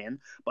what he's saying.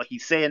 But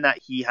he's saying that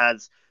he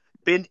has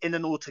been in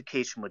an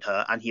altercation with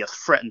her and he has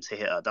threatened to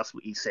hit her. That's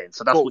what he's saying.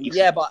 So that's what he's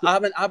saying. But I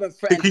haven't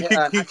threatened to hit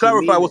her. Can you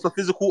clarify what's a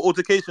physical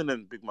altercation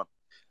then, big man?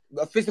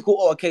 A physical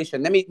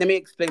altercation. Let me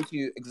explain to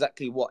you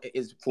exactly what it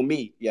is for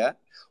me, yeah?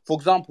 For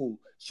example,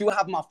 she will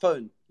have my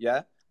phone,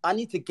 yeah? I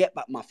need to get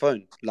back my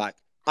phone. Like,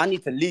 I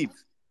need to leave.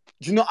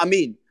 Do you know what I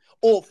mean?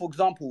 Or, for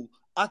example,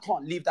 I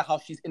can't leave the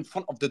house. She's in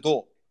front of the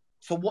door.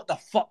 So what the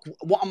fuck?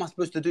 What am I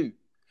supposed to do?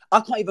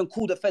 I can't even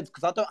call the feds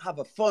because I don't have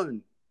a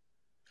phone.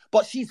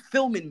 But she's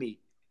filming me.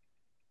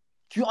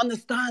 Do you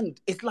understand?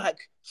 It's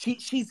like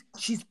she's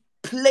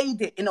played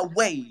it in a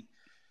way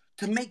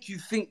to make you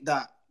think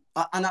that,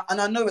 and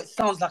I know it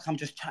sounds like I'm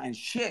just chatting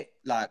shit,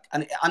 like,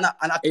 it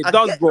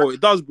does, bro.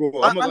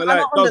 I'm not gonna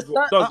lie, I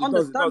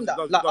understand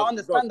that. Like, I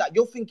understand that.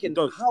 You're thinking,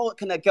 how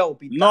can a girl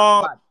be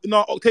that bad?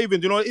 No, Octavian,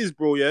 do you know what it is,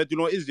 bro? Yeah, do you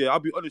know what it is? Yeah, I'll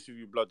be honest with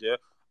you, blood. Yeah,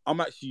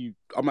 I'm actually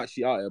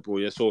out here, bro.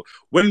 Yeah, so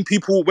when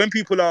people are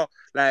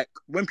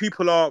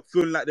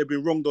feeling like they've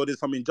been wronged or there's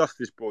some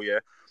injustice, bro. Yeah,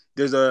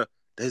 there's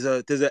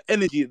an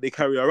energy that they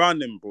carry around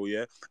them, bro,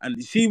 yeah? And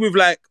you see with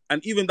like,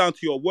 and even down to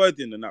your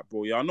wording and that,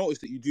 bro, yeah? I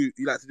noticed that you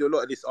like to do a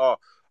lot of this,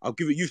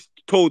 you've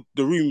told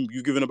the room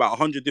you've given about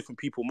 100 different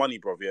people money,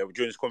 bro, yeah,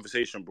 during this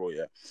conversation, bro,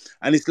 yeah?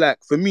 And it's like,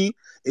 for me,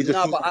 it's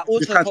just... No, but I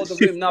also told the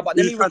room, but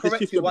let me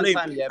correct you one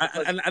time, yeah?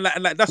 And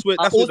like, that's where...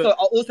 I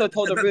also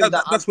told the room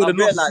that that's where the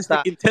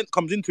narcissistic intent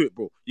comes into it,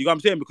 bro. You know what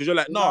I'm saying? Because you're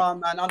like, no,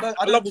 man,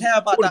 I don't care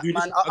about that,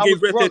 man. I was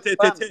broke,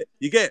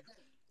 you get it?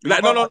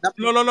 Like no.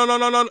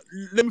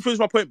 Let me finish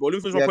my point, bro.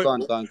 Let me finish my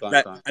point. Go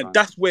on. And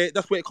that's where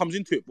it comes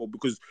into it, bro.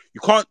 Because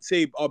you can't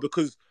say,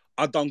 because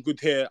I done good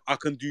hair, I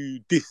can do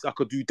this, I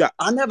could do that.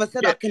 I never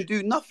said I can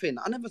do nothing.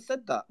 I never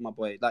said that, my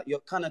boy. Like, you're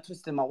kind of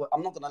twisting my word.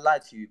 I'm not gonna lie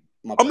to you,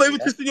 my boy. I'm not even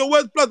twisting your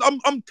words, blood.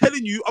 I'm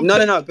telling you.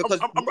 No, because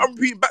I'm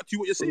repeating back to you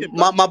what you're saying.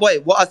 My boy,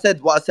 what I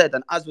said,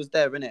 and Az was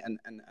there, innit,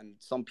 and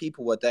some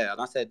people were there, and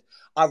I said,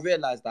 I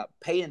realized that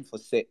paying for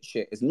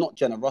shit is not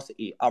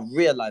generosity. I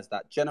realized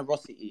that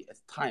generosity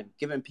is time,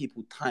 giving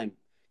people time,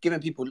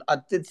 I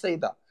did say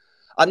that.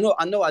 I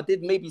know I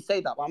did maybe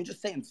say that, but I'm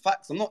just saying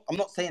facts. I'm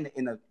not saying it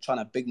in a trying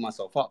to big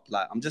myself up.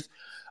 Like,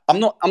 I'm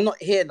not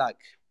here like,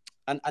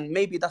 and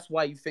maybe that's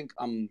why you think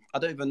I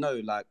don't even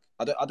know, like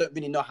I don't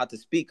really know how to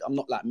speak. I'm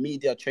not like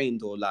media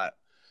trained or like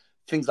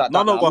things like that.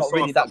 I'm not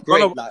really that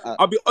great.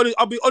 I'll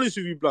be honest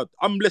with you, blood.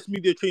 I'm less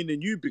media trained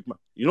than you, big man.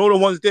 You know the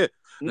ones there.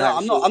 No,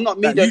 like, I'm not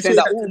media trained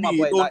at all, my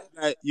boy.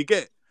 Like you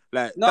get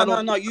like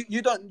no.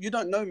 You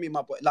don't know me,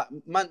 my boy. Like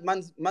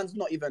man's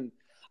not even.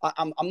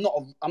 I'm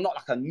not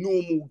like a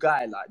normal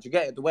guy. Like, do you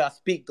get it? The way I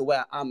speak, the way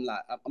I am,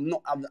 like I'm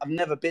not. I've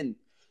never been.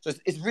 So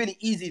it's really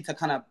easy to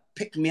kind of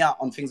pick me out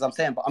on things I'm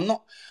saying, but I'm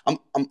not. I'm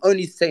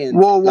only saying.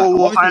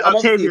 Whoa!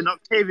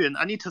 Octavian,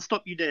 I need to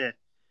stop you there.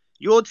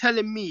 You're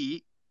telling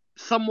me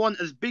someone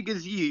as big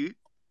as you,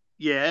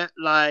 yeah,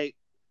 like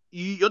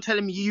you're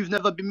telling me you've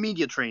never been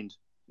media trained?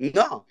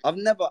 No, I've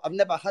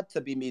never had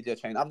to be media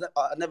trained. I've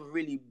never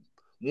really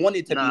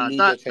wanted to be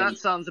media trained. That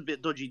sounds a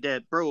bit dodgy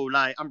there, bro.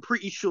 Like, I'm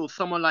pretty sure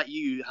someone like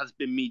you has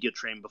been media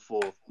trained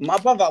before. My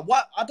brother,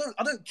 what? I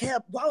don't care.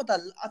 Why would I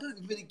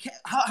don't really care.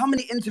 How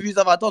many interviews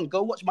have I done?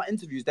 Go watch my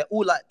interviews. They're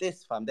all like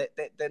this, fam.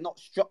 They're not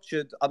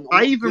structured.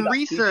 I even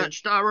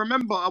researched. I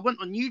remember I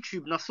went on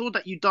YouTube and I saw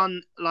that you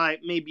done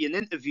like maybe an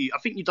interview. I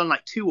think you done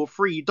like 2 or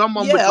 3. You done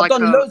one with I've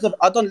done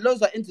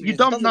loads of interviews. You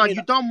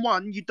done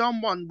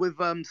one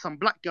with some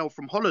black girl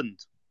from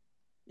Holland.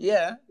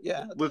 Yeah.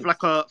 With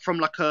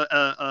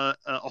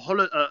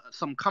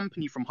some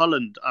company from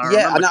Holland.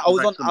 And I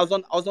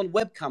was on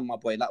webcam, my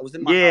boy. Like, I was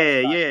in my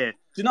house. Like, yeah.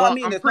 Do you know what I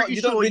mean? I'm pretty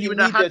sure you would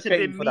have had to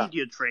be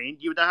media trained.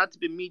 You would have had to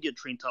be media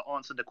trained to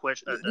answer the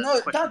question.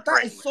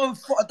 That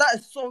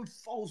is so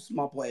false,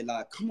 my boy.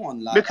 Like, come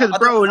on, like. Because,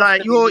 bro,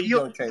 like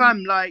you're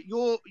fam, like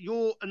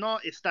you're an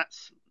artist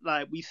that's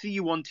like, we see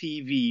you on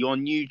TV,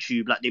 on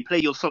YouTube. Like, they play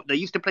your song. They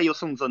used to play your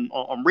songs on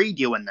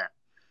radio and that.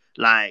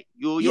 Like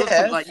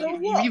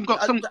you've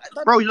got songs,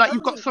 bro. Like,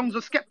 you've got songs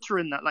of Skepta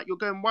in that. Like, you're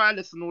going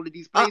wireless in all of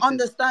these places. I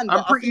understand.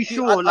 I'm pretty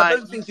sure, like,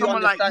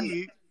 someone like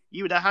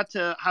you would have had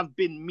to have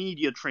been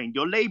media trained.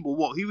 Your label,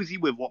 what? Who was he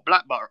with? What?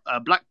 Black Butter. I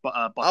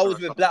was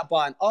with Black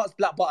Butter, and ask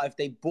Black Butter if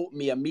they bought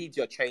me a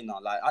media trainer.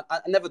 Like, I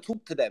never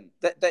talked to them.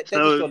 They're just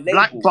your label.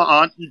 Black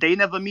Butter, they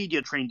never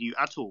media trained you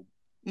at all.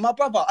 My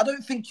brother, I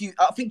think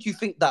you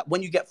think that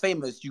when you get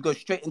famous, you go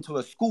straight into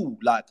a school.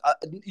 Like,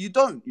 you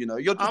don't, you know.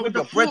 You're just with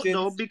your brethren.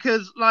 Though,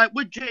 because like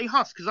with Jay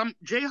Huss, because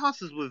Jay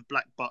Huss is with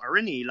Black Butter,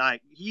 isn't he?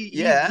 Like he's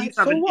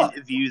having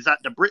interviews at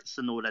the Brits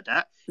and all of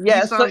that.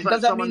 Yeah, so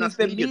does that mean he's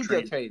been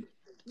media trained?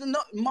 No,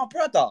 my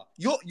brother,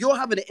 you're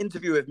having an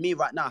interview with me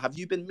right now. Have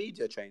you been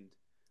media trained?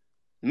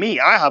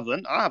 Me, I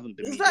haven't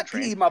been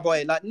exactly, my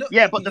boy. Like, no,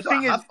 yeah, but the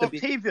thing is,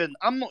 Octavian,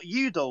 I'm not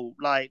you though.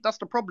 Like, that's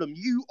the problem.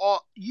 You are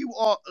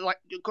like,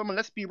 come on,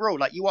 let's be real.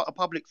 Like, you are a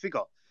public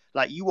figure.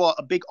 Like, you are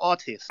a big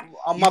artist.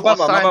 My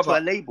brother, to a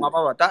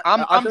label.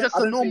 I'm just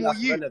a normal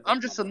you. I'm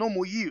just a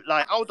normal you.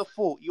 Like, I would have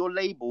thought your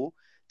label,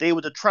 they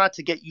would have tried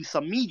to get you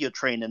some media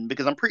training,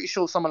 because I'm pretty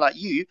sure someone like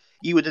you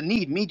would have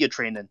need media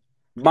training.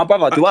 My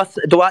brother,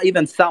 do I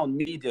even sound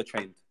media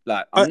trained?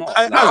 Like, I'm not.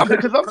 Can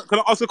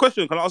I ask a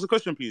question? Can I ask a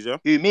question, please? Yeah.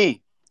 Who,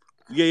 me?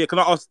 Yeah. Can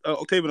I ask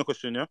Octavian a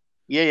question? Yeah.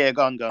 Yeah.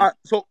 Go on.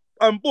 So,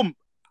 boom.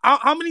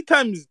 How many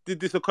times did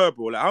this occur,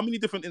 bro? Like, how many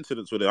different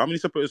incidents were there? How many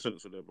separate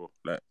incidents were there, bro?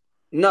 Like.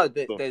 No,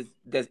 there's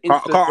I'm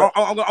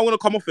gonna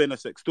come off it in a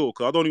sec still,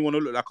 because I don't even want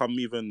to look like I'm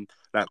even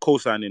like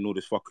co-signing all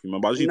this fucking,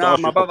 man. But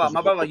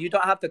my brother, you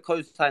don't have to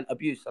co-sign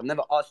abuse. I've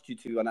never asked you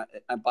to,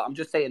 but I'm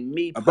just saying,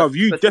 me. But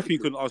you definitely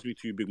couldn't ask me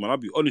to, big man. I'll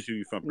be honest with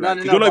you, fam. Like,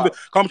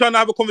 I'm trying to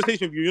have a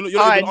conversation with you.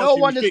 No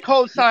one is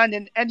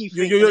co-signing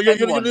anything. You're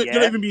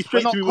not even being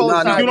straight to me.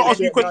 You're not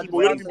asking me questions,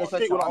 bro. You're not even being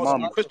straight when I ask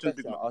you questions,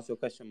 big man. Ask your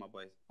question, my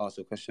boy. Ask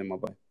your question, my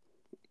boy.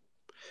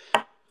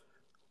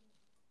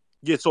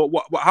 Yeah, so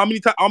what? How many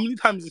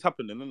times this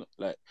happened? Then,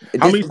 like,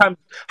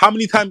 how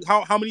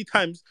many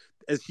times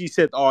has she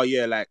said, "Oh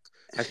yeah," like,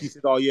 has she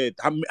said, "Oh yeah"?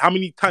 How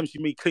many times she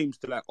made claims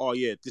to, like, "Oh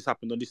yeah, this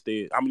happened on this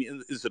day"? How many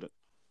incidents?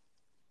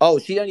 Oh,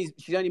 she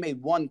only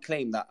made one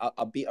claim that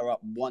I beat her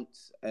up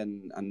once,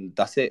 and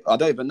that's it. I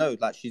don't even know.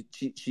 Like, she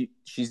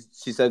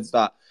says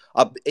that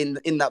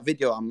in that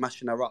video I'm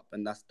mashing her up,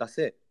 and that's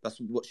it. That's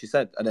what she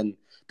said. And then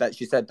that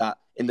she said that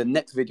in the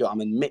next video I'm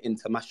admitting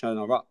to mashing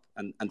her up,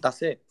 and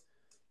that's it.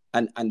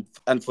 And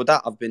for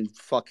that I've been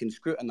fucking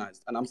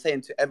scrutinized, and I'm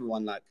saying to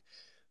everyone, like,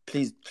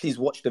 please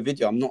watch the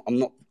video. I'm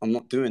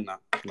not doing that.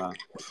 Like.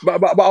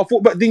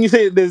 But didn't you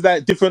say there's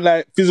like different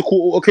like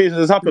physical occasions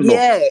that's happened?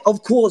 Yeah,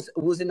 of course.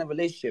 It was in a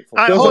relationship.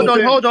 Hold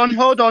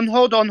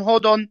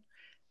on.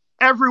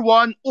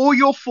 Everyone, all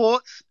your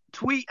thoughts.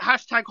 tweet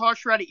hashtag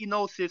harsh reality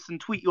gnosis and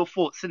tweet your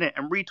thoughts in it,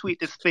 and retweet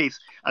this space,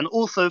 and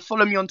also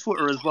follow me on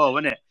Twitter as well,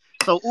 innit?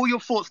 So all your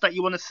thoughts that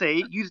you want to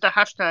say, use the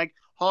hashtag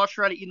harsh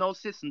reality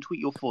gnosis and tweet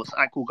your thoughts.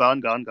 Alright, cool, go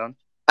on.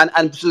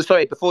 And so,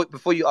 sorry,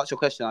 before you ask your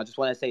question, I just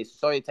want to say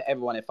sorry to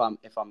everyone if I'm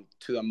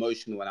too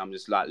emotional and I'm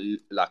just like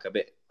a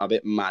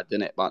bit mad,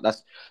 innit? But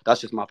that's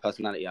just my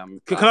personality.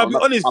 Can I be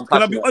honest?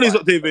 Can I be honest,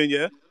 but...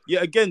 Octavian?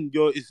 Yeah. Again,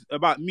 it's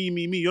about me.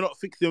 You're not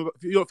thinking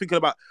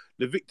about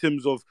the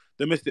victims of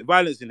domestic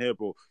violence in here,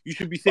 bro. You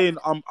should be saying,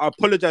 I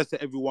apologize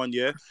to everyone,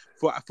 yeah,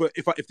 for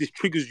if this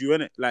triggers you,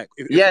 innit? Like,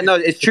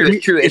 it's true.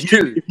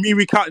 If me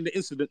recounting the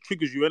incident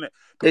triggers you, innit?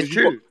 It's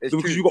true.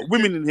 Because you got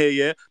women in here,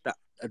 yeah, that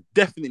have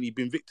definitely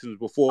been victims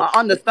before. I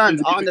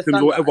understand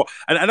or whatever.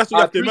 And that's what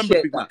you have to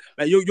remember, big man.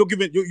 Like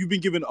you've been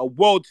given a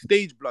world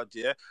stage, blood,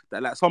 yeah,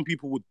 that like some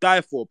people would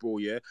die for, bro,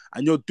 yeah,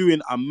 and you're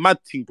doing a mad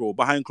thing, bro,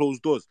 behind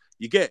closed doors.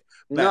 You get?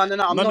 Like,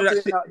 no, I'm not doing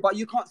that. But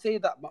you can't say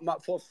that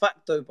for a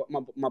fact, though, but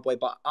my boy.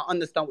 But I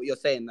understand what you're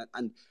saying,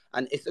 and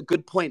it's a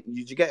good point.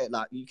 You get it?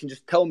 Like, you can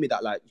just tell me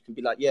that, like, you can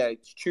be like, yeah,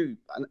 it's true,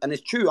 and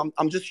it's true.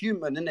 I'm just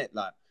human, innit?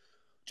 Like,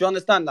 do you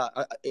understand that?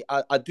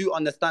 I do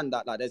understand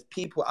that. Like, there's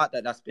people out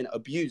there that's been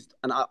abused,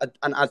 and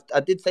I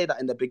did say that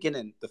in the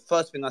beginning. The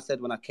first thing I said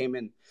when I came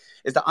in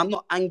is that I'm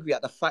not angry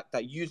at the fact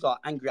that you are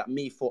angry at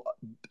me for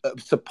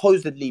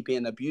supposedly being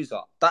an abuser.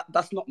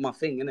 That's not my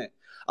thing, innit?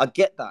 I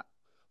get that,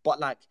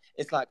 but like,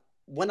 it's like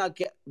when I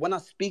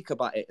speak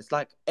about it, it's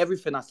like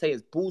everything I say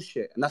is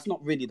bullshit, and that's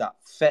not really that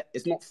fair.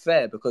 It's not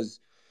fair because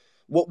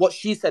what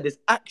she said is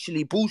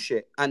actually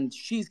bullshit, and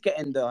she's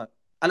getting but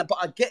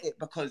I get it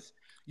because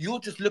you're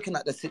just looking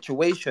at the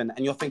situation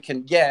and you're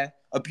thinking, yeah,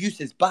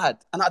 abuse is bad.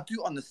 And I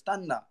do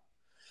understand that.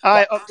 All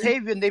right,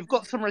 Octavian, they've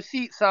got some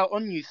receipts out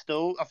on you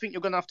still. I think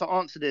you're going to have to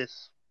answer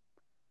this.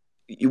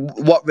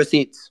 What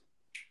receipts?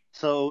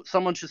 So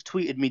someone just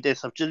tweeted me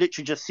this. I've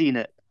literally just seen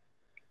it.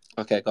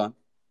 Okay, go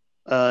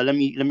on. Let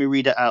me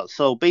read it out.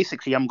 So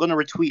basically, I'm going to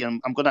retweet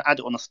and I'm going to add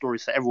it on a story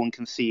so everyone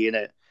can see in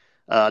it.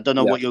 I don't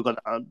know what you're going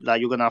to...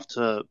 you're going to have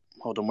to...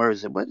 Hold on, where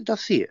is it? Where did I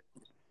see it?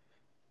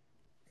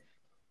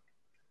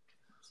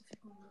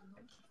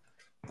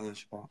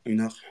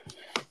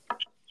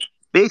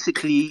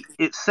 Basically,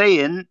 it's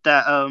saying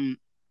that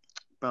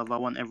bruv, I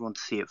want everyone to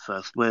see it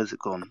first. Where's it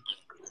gone?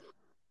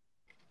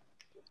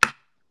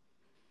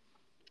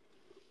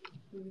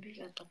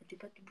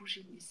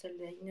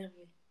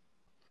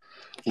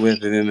 Ouais,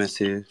 mais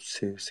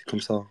c'est comme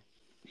ça.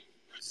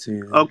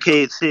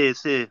 Okay, it's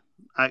here.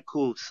 Alright,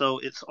 cool. So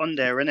it's on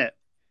there, innit?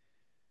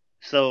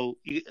 So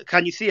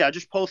can you see it? I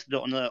just posted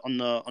it on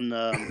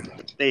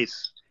the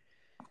space.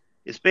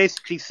 It's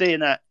basically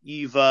saying that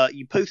you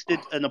posted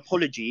an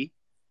apology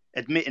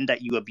admitting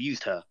that you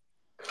abused her.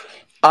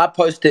 I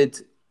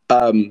posted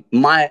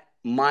my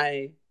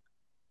one,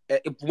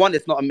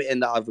 it's not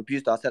admitting that I've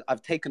abused her. I said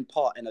I've taken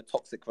part in a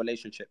toxic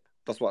relationship.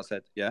 That's what I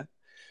said, yeah.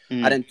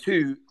 And then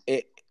two,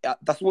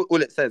 that's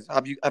all it says.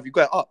 Have you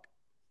got it up?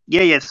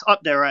 Yeah, it's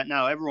up there right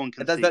now. Everyone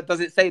can see.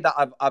 Does it say that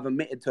I've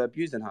admitted to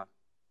abusing her?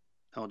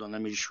 Hold on,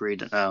 let me just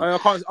read it now. I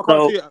can't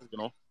see it, you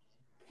know.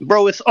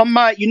 Bro, it's on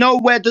my. You know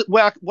where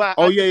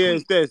oh yeah,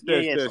 it's there.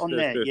 It's on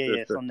there.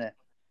 It's on there.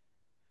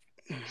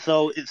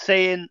 So it's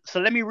saying. So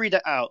let me read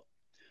it out.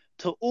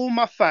 To all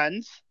my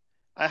fans,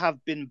 I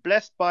have been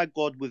blessed by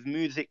God with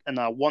music, and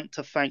I want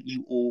to thank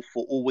you all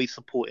for always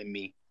supporting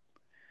me.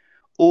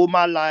 All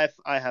my life,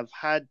 I have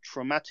had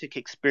traumatic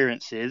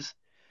experiences.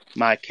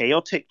 My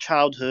chaotic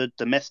childhood,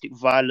 domestic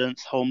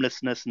violence,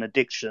 homelessness, and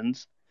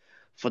addictions.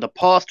 For the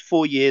past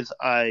 4 years,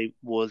 I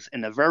was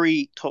in a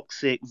very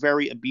toxic,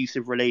 very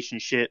abusive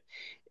relationship.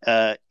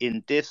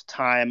 In this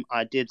time,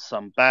 I did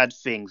some bad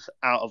things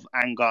out of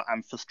anger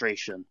and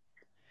frustration.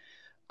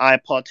 I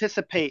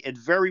participated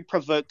very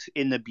provoked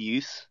in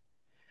abuse.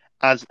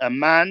 As a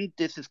man,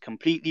 this is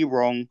completely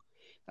wrong.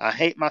 I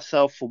hate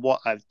myself for what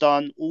I've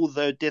done,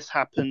 although this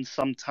happened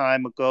some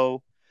time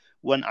ago.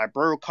 When I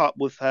broke up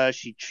with her,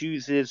 she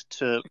chooses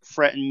to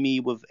threaten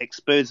me with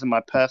exposing my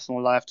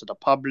personal life to the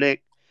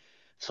public.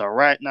 So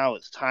right now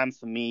it's time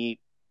for me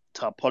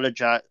to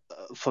apologize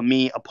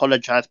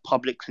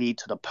publicly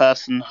to the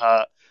person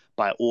hurt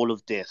by all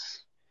of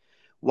this.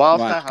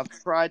 Whilst I have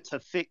tried to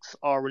fix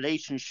our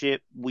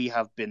relationship, we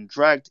have been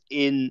dragged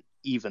in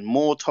even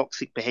more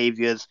toxic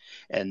behaviors,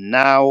 and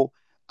now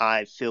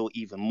I feel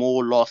even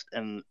more lost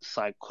and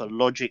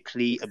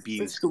psychologically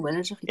abused.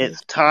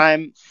 It's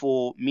time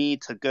for me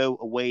to go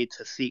away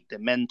to seek the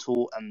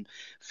mental and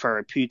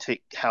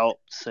therapeutic help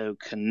so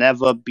can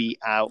never be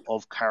out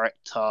of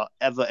character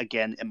ever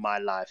again in my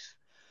life.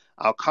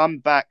 I'll come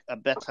back a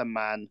better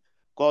man.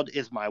 God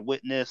is my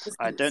witness.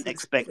 I don't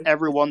expect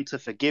everyone to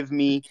forgive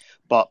me,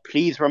 but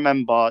please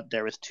remember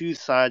there is two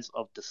sides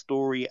of the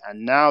story,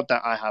 and now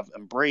that I have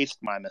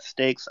embraced my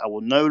mistakes, I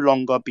will no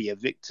longer be a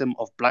victim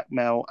of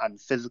blackmail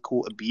and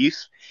physical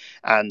abuse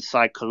and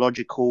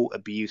psychological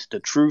abuse.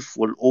 The truth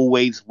will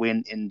always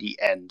win in the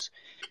end.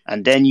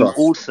 And then you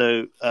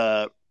also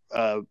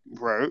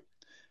wrote,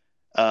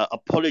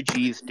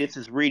 Apologies, this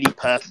is really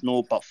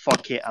personal, but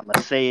fuck it, I'ma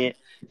say it.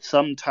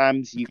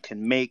 Sometimes you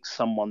can make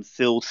someone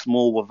feel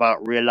small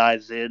without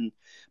realizing.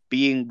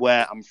 Being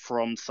where I'm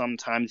from,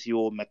 sometimes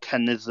your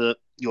mechanism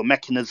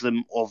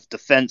of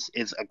defense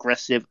is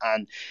aggressive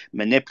and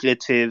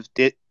manipulative.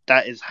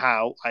 That is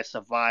how I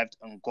survived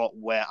and got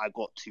where I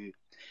got to.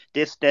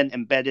 This then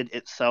embedded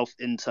itself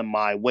into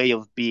my way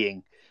of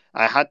being.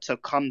 I had to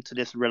come to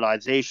this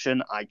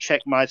realization. I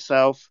checked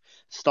myself.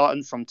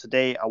 Starting from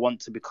today, I want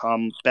to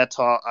become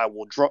better. I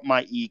will drop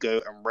my ego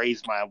and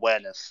raise my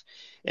awareness.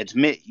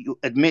 Admit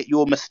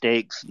your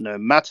mistakes, no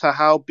matter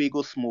how big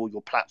or small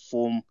your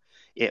platform.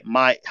 It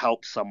might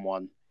help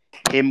someone.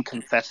 Him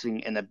confessing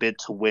in a bid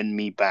to win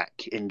me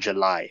back in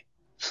July.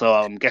 So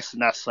I'm guessing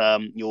that's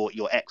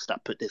your ex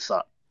that put this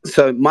up.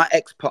 So my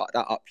ex put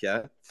that up,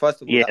 yeah.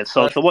 First of all, Yeah.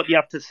 So what do you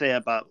have to say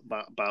about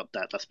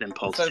that that's been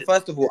posted? So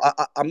first of all,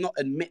 I'm not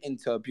admitting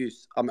to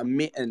abuse. I'm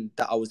admitting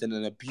that I was in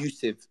an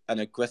abusive and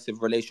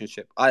aggressive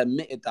relationship. I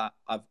admitted that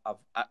I've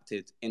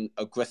acted in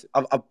aggressive.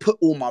 I've put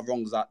all my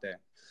wrongs out there.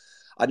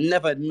 I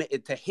never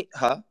admitted to hit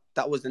her.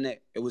 That wasn't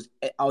it.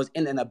 I was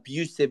in an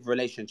abusive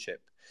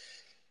relationship.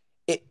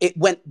 It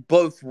went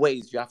both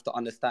ways. You have to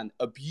understand.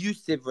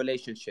 Abusive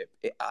relationship.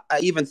 I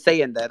even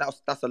say in there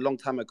that's a long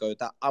time ago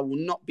that I will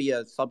not be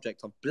a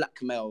subject of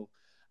blackmail,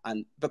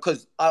 and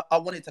because I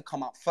wanted to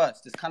come out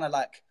first. It's kind of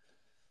like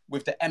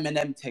with the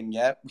Eminem thing.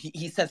 Yeah,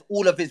 he says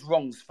all of his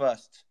wrongs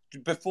first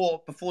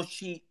before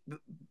she.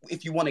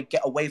 If you want to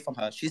get away from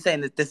her, she's saying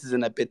that this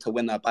isn't a bid to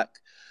win her back,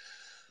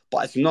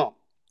 but it's not.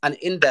 And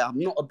in there, I'm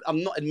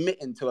not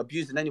admitting to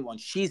abusing anyone.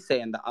 She's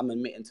saying that I'm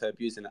admitting to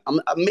abusing it.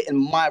 I'm admitting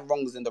my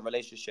wrongs in the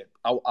relationship.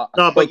 No,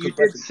 but you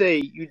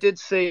did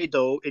say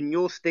though in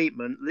your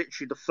statement,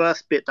 literally the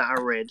first bit that I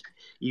read,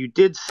 you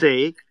did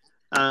say,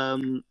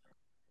 abuse.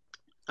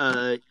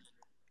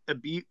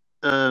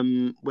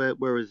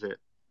 Where is it?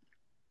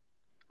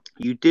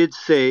 You did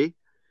say,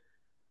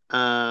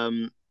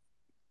 I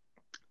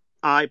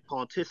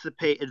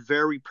participated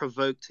very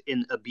provoked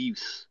in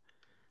abuse.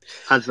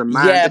 As a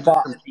man, Yeah, this is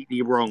but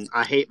completely wrong.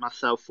 I hate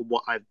myself for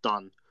what I've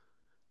done.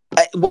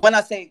 when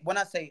I say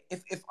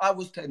if I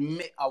was to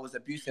admit I was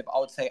abusive, I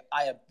would say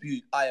I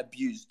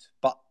abused,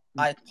 but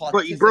I But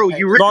bro, you participated.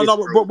 read No, this, no,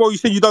 bro. bro, you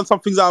said you done some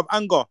things out of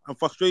anger and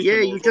frustration.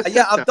 Yeah, Or you just Yeah,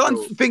 said I've that, done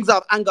bro. things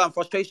out of anger and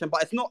frustration,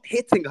 but it's not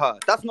hitting her.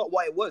 That's not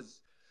what it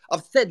was.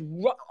 I've said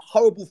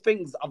horrible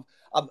things.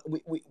 I've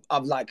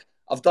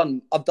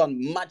done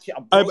mad shit.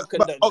 I've broken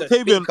but the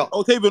speaker.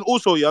 Octavian,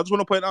 also, yeah, I just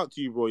want to point out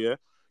to you, bro, yeah.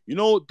 You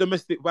know,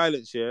 domestic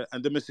violence, yeah,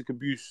 and domestic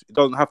abuse, it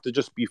doesn't have to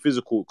just be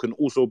physical. It can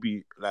also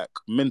be like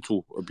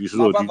mental abuse as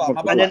My well. brother,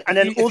 my And brother.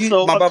 then If you,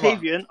 also my brother.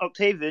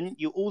 Octavian,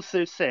 you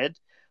also said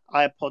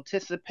I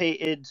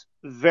participated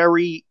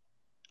very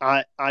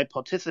I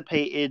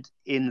participated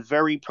in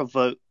very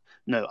provoked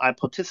no, I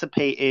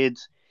participated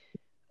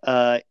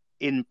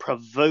in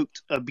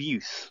provoked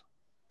abuse.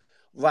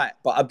 Right,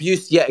 but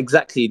abuse, yeah,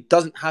 exactly.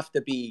 Doesn't have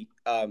to be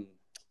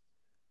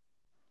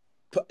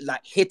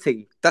like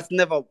hitting.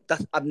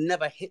 I've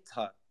never hit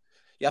her.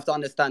 You have to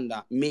understand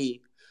that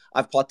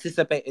I've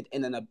participated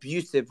in an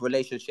abusive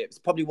relationship. It's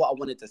probably what I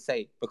wanted to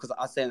say because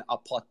I said I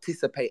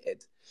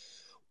participated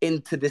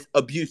into this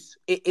abuse.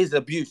 It is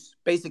abuse.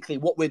 Basically,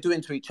 what we're doing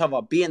to each other,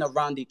 being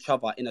around each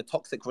other in a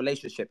toxic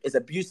relationship, is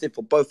abusive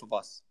for both of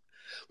us.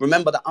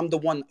 Remember that I'm the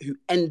one who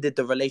ended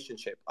the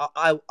relationship.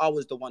 I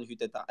was the one who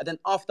did that. And then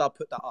after I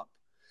put that up,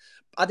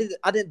 I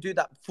didn't do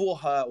that for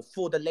her or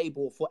for the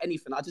label or for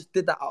anything. I just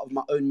did that out of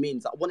my own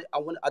means.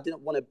 I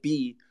didn't want to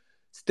be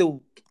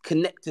still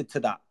connected to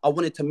that. I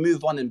wanted to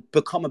move on and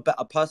become a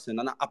better person.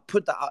 And I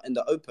put that out in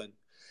the open.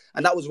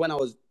 And that was when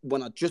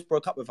I just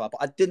broke up with her.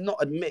 But I did not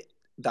admit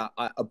that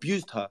I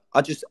abused her.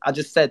 I just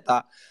said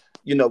that,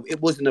 it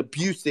was an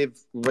abusive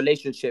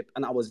relationship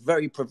and I was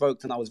very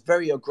provoked and I was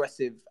very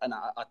aggressive and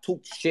I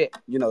talked shit,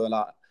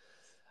 like,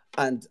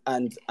 and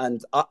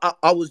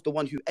I was the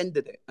one who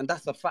ended it, and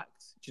that's a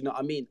fact. Do you know what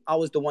I mean? I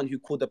was the one who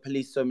called the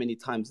police so many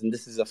times, and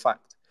this is a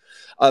fact.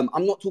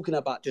 I'm not talking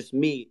about just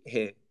me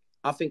here.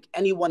 I think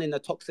anyone in a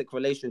toxic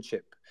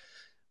relationship,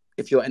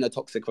 if you're in a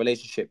toxic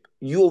relationship,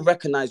 you'll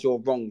recognize your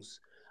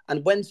wrongs.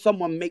 And when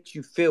someone makes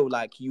you feel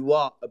like you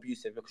are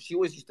abusive, because she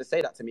always used to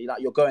say that to me,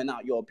 like, you're going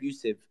out, you're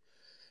abusive.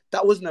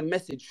 That wasn't a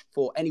message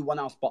for anyone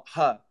else but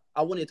her.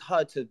 I wanted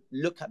her to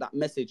look at that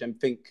message and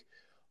think,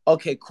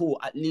 okay, cool.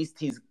 At least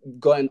he's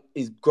grown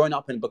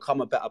up and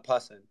become a better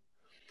person.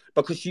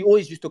 Because she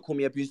always used to call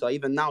me abuser.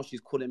 Even now, she's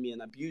calling me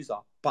an abuser.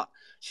 But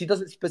she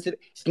doesn't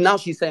now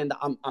she's saying that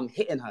I'm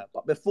hitting her.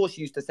 But before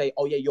she used to say,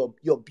 "Oh yeah, you're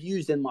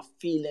abusing my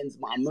feelings,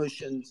 my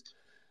emotions,"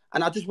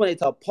 and I just wanted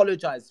to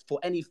apologize for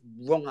any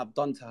wrong I've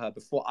done to her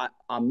before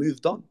I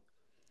moved on.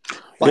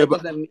 But yeah, it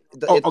but doesn't. It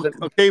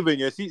doesn't. Octavian,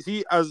 yeah.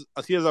 See, as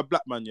a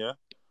black man, yeah,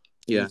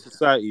 Yeah. in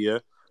society, yeah,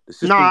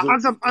 the Nah,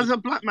 systems. as a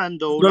black man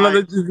though, No,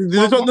 like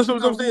that's what I'm I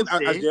saying. will say,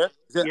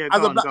 yeah, As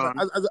go a on, black go man,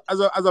 on.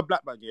 as a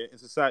black man, yeah, in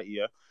society,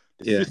 yeah,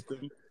 the Yeah.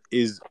 system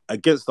is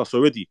against us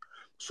already.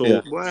 So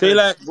Yeah. say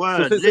like,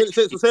 Literally.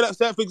 say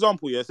that for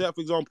example, yeah. Say that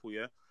for example,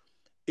 yeah.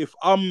 If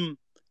I'm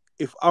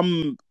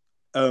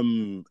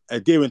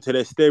adhering to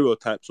their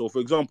stereotypes. So, for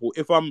example,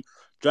 if I'm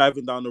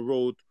driving down the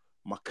road,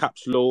 my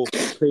cap's low,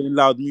 playing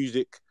loud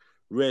music,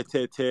 rare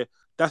tear tear,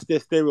 that's their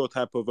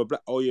stereotype of a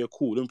black. Oh yeah,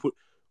 cool. Then put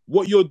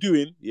what you're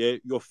doing. Yeah,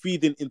 you're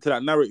feeding into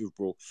that narrative,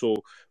 bro. So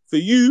for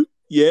you,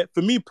 yeah,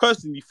 for me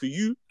personally, for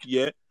you,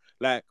 yeah,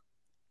 like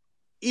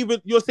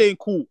even you're saying,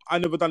 cool, I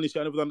never done this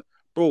shit, I never done.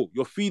 Bro,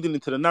 you're feeding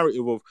into the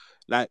narrative of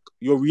like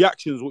your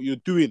reactions, what you're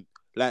doing.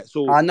 Like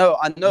so, I know,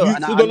 you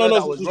and so, I no no know no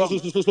that so was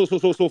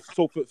so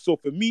so wrong.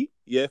 for me,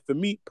 yeah, for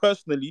me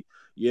personally,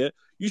 yeah,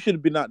 you should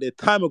have been out there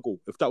time ago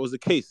if that was the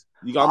case.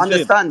 You know what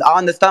I'm saying? I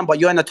understand, but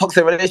you're in a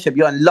toxic relationship.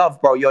 You're in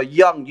love, bro. You're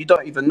young. You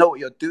don't even know what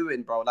you're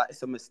doing, bro. Like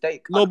it's a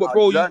mistake. No, but I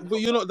bro, learned but from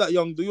you're that, not that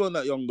young. You're not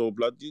that young though,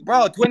 blood.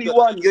 bro.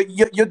 21.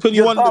 You're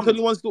 21, dumb.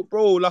 21 still,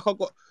 bro. Like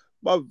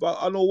but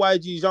I know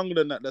YG's younger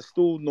than that. That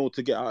still know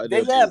to get out of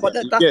there, Yeah, bro. but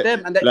Like, you that's get,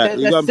 them, and like,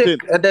 you they're know what I'm sick. saying?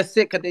 And they're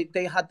sick, and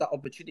they had that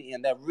opportunity,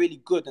 and they're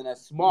really good, and they're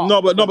smart.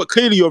 No, but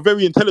clearly you're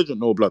very intelligent,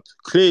 no, blood.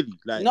 Clearly,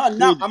 like, No,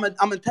 clearly.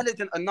 I'm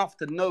intelligent enough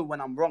to know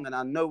when I'm wrong, and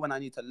I know when I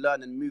need to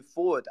learn and move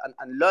forward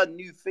and learn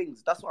new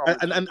things. That's what I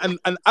want to do.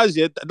 And as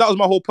yeah, that was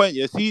my whole point.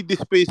 Yeah, see this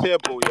space here,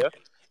 bro. Yeah,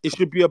 it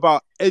should be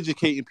about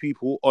educating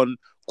people on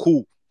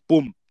cool.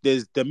 Boom.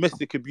 There's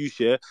domestic abuse,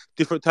 yeah.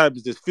 Different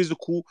types. There's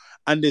physical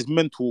and there's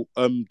mental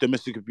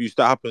domestic abuse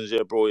that happens,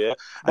 yeah, bro, yeah. And it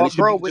But should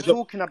bro, be we're just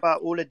talking about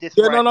all of this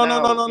yeah, no, right no,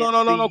 no, no, now. no, no, It's no,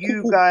 for no, no, cool,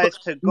 you cool. guys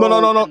to No, no,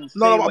 go no, no, and no, say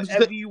no. I'm just saying,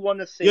 whatever you want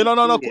to yeah, say no,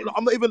 no, to no. him,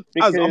 I'm not even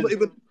as. I'm not because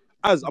even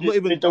as. I'm not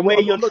even. the way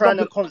you're I'm not trying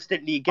to jumping.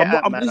 constantly get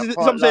at, I'm man, this I is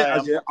what can't I'm saying lie,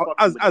 as I'm yeah. not fucking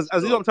with it As you know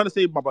what still. I'm trying to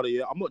say, my brother.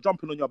 Yeah, I'm not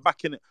jumping on your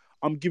back in it.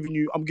 I'm giving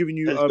you.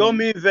 Because you're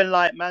moving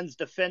like man's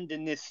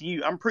defending this.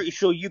 I'm pretty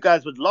sure you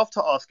guys would love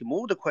to ask him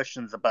all the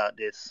questions about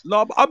this.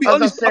 No, but I'll be As I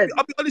honest. said,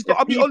 I'll be honest. if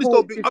I'll be honest.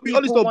 Though, if I'll be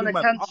honest. people Though, want big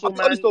to man. I'll cancel, be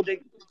honest. man, Though.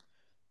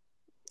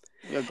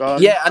 you're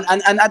gone. Yeah,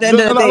 and at the end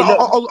No, of no, the no, day, no, look.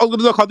 I was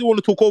gonna look. I do want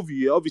to talk over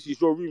you. Yeah? Obviously,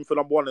 it's your room for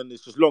number one, and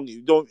it's just long.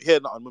 You don't hear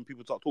nothing when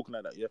people start talking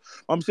like that. Yeah,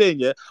 I'm saying,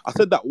 yeah, I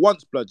said that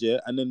once, blood. Yeah,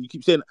 and then you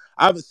keep saying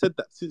I haven't said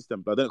that since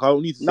then, blood. I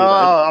don't need to No, say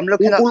that. I'm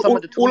looking at some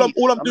of the All tweets.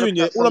 I'm I'm doing, looking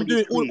yeah, at some of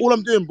these tweets. all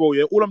I'm doing, bro,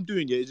 yeah, all I'm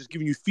doing, yeah, is just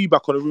giving you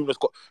feedback on a room that's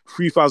got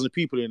 3,000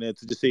 people in there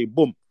to just say,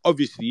 boom.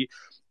 Obviously,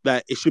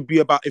 like it should be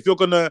about if you're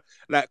gonna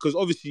like, because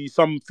obviously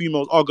some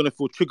females are gonna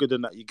feel triggered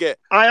in that. You get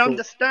I so.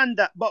 understand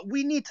that, but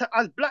we need to,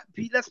 as black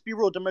people, let's be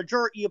real, the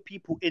majority of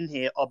people in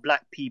here are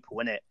black people,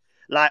 innit?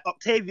 Like,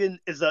 Octavian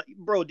is a,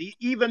 bro,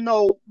 even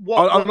though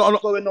what's I'm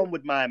not, going on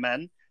with my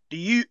man,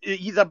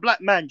 he's a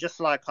black man just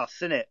like us,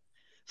 innit?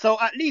 So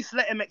at least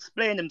let him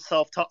explain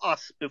himself to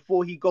us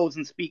before he goes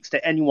and speaks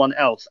to anyone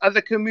else. As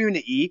a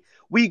community,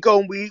 we go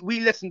and we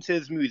listen to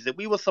his music.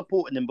 We were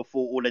supporting him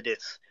before all of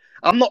this.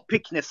 I'm not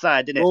picking his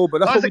side, innit? bro, but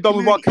that's But what as a we done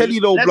with R. community, Kelly,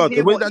 though, let's blood.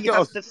 hear Where did what that he get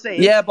has us? to say.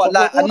 Yeah, but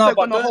But we're like, no, also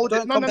but gonna hold it.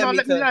 don't No, no, compare no. me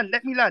Let me to. land.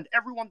 Let me land.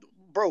 Everyone,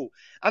 bro.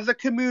 As a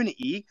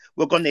community,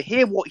 we're gonna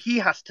hear what he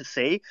has to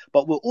say,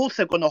 but we're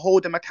also gonna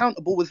hold him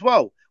accountable as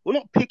well. We're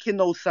not picking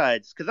those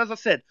sides because, as I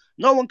said,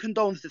 no one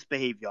condones this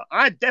behavior.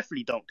 I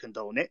definitely don't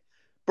condone it,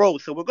 bro.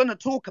 So we're gonna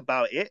talk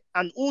about it,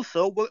 and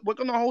also we're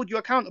gonna hold you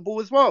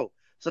accountable as well.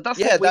 So that's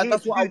Yeah, what we're here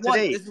that's to what I do want.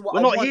 today. This is what We're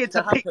I not here want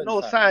to to pick happen,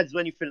 no fam. sides or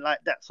anything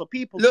like that. So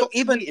people Look,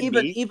 stop tweeting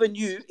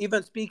me.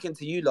 even speaking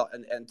to you lot,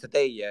 and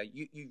today, yeah,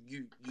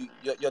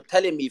 you're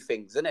telling me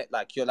things, isn't it?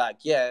 Like you're like,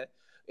 yeah,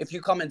 if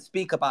you come and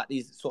speak about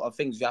these sort of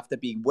things, you have to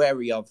be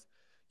wary of,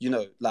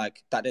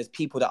 like that. There's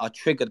people that are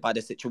triggered by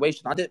the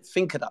situation. I didn't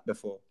think of that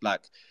before,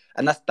 like,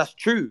 and that's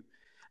true,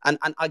 and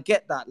I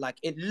get that. Like,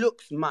 it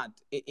looks mad.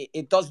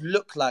 It does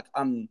look like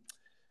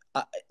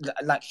I,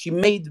 like she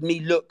made me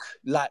look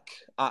like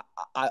I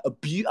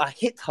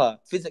hit her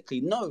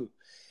physically. No,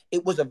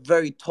 it was a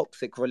very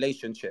toxic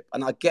relationship,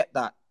 and I get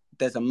that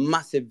there's a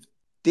massive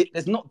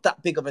there's not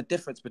that big of a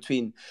difference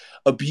between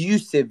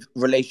abusive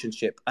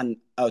relationship and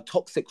a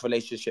toxic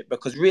relationship,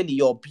 because really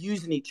you're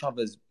abusing each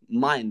other's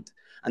mind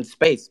and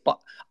space. But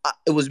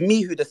it was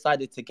me who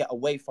decided to get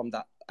away from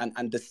that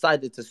and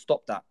decided to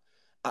stop that.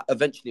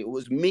 Eventually it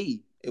was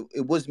me.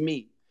 It was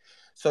me.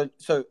 So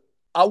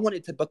I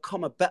wanted to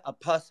become a better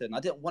person. I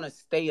didn't want to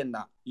stay in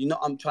that. You know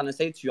what I'm trying to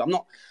say to you?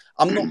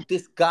 I'm not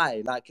this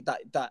guy like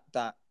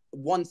that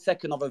 1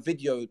 second of a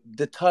video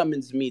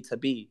determines me to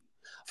be.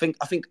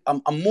 I think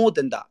I'm more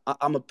than that.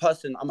 I'm a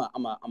person. I'm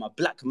a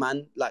black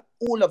man like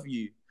all of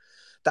you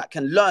that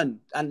can learn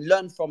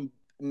from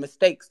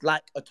mistakes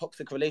like a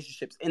toxic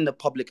relationships in the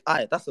public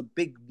eye. That's a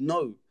big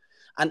no.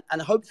 And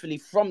hopefully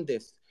from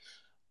this,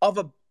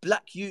 other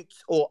black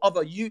youths or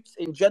other youths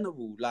in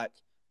general, like,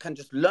 can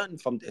just learn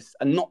from this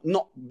and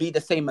not be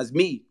the same as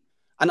me.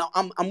 And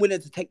I'm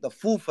willing to take the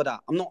fall for that.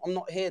 I'm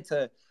not here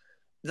to.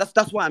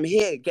 That's why I'm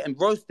here getting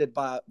roasted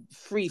by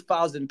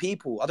 3,000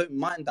 people. I don't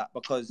mind that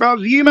because.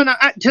 Bruv, you man are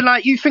acting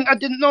like you think I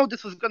didn't know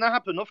this was gonna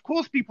happen. Of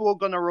course people are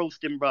gonna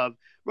roast him, bruv.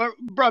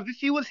 Bruv,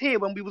 if you was here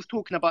when we was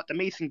talking about the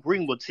Mason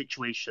Greenwood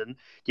situation,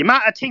 the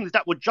amount of things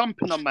that were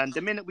jumping on, man, the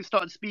minute we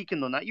started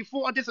speaking on that, you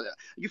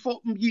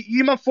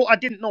man thought I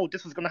didn't know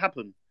this was gonna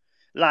happen.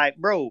 Like,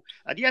 bro,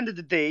 at the end of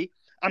the day,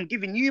 I'm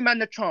giving you man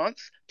the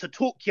chance to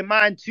talk your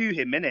mind to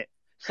him, innit?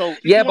 So if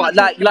Yeah, you want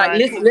but to talk to man,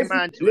 talk to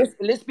man to him.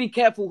 let's be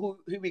careful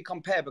who we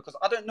compare, because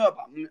I don't know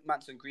about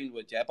Manson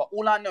Greenwood, yeah, but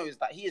all I know is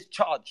that he is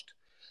charged.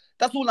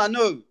 That's all I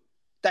know.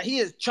 That he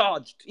is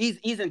charged.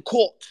 He's in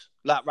court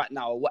like right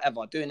now or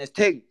whatever, doing his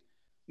thing.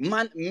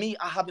 Man, me,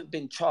 I haven't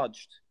been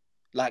charged.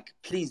 Like,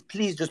 please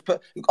just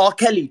put R.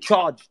 Kelly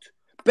charged.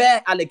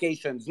 Bare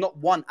allegations, not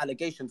one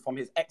allegation from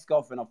his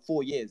ex-girlfriend of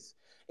 4 years.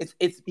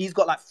 He's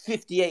got like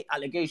 58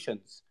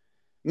 allegations.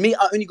 Me,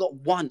 I only got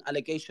one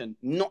allegation,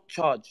 not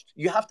charged.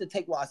 You have to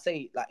take what I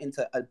say like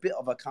into a bit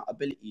of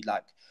accountability.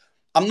 Like,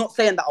 I'm not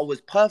saying that I was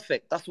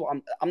perfect. That's what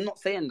I'm not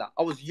saying that.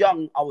 I was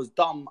young, I was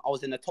dumb, I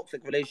was in a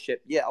toxic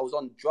relationship. Yeah, I was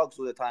on drugs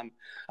all the time.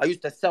 I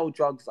used to sell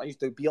drugs. I used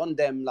to be on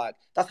them. Like,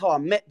 that's how I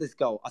met this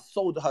girl. I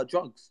sold her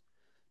drugs.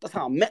 That's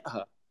how I met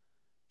her.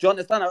 Do you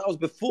understand? That was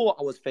before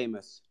I was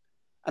famous.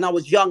 And I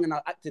was young and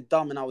I acted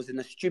dumb and I was in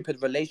a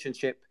stupid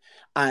relationship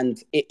and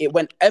it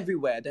went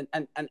everywhere.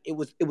 And it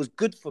was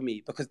good for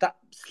me because that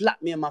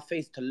slapped me in my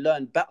face to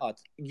learn better.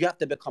 You have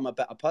to become a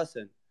better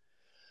person.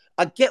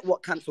 I get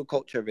what cancel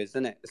culture is,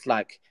 isn't it? It's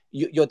like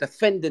you're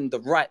defending the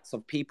rights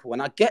of people,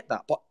 and I get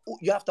that. But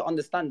you have to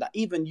understand that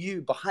even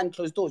you, behind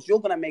closed doors, you're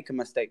going to make a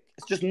mistake.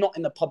 It's just not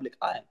in the public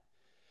eye.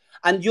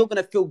 And you're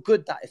going to feel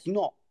good that it's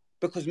not.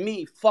 Because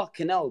me,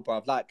 fucking hell,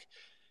 bruv, like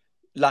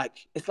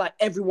it's like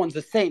everyone's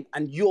the same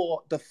and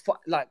you're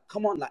like,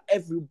 come on, like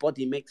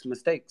everybody makes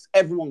mistakes.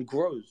 Everyone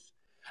grows.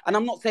 And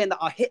I'm not saying that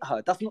I hit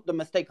her. That's not the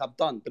mistake I've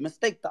done. The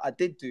mistake that I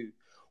did do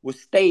was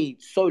stay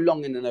so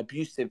long in an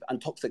abusive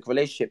and toxic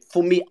relationship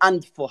for me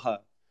and for her.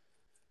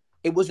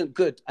 It wasn't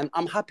good. And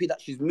I'm happy that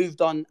she's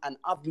moved on and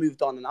I've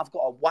moved on and I've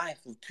got a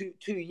wife of two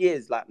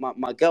years, like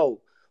my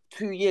girl.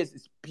 2 years,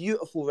 it's a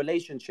beautiful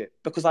relationship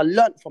because I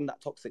learned from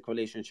that toxic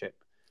relationship.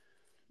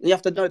 And you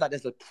have to know that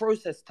there's a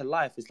process to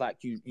life. It's like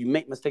you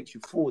make mistakes, you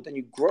fall, then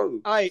you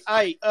grow.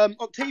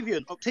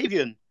 Octavian.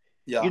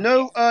 Yeah. You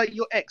know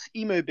your ex,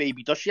 Emo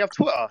Baby, does she have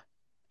Twitter?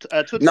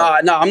 Twitter? No,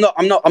 I'm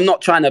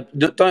not trying to.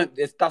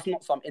 That's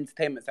not some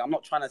entertainment thing. I'm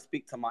not trying to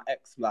speak to my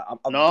ex. Like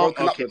I've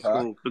broken up with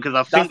her. Cool. Because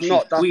I think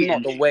that's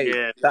not the way.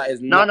 Yeah. That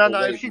is not the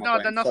way. If she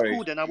then that's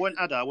cool. Then I won't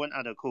add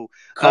her. Cool.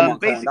 Come on,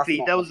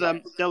 basically, there was a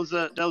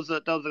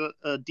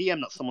DM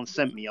that someone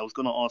sent me. I was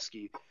gonna ask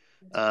you.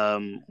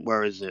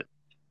 Where is it?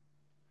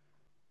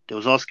 They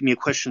was asking me a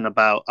question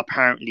about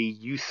apparently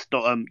you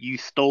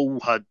stole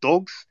her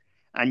dogs.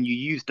 And you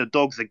used the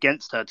dogs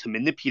against her to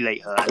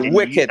manipulate her. And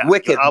wicked.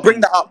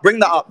 Bring that up.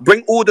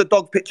 Bring all the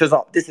dog pictures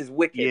up. This is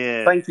wicked.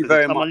 Yeah. Thank you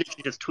very much. Someone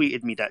literally just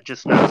tweeted me that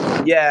just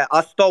now. Yeah,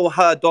 I stole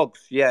her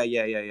dogs. Yeah.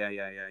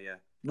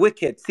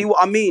 Wicked. See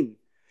what I mean?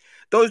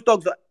 Those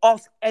dogs are.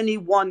 Ask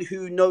anyone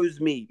who knows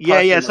me.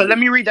 Yeah. So let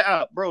me read it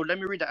out, bro.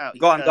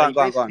 Go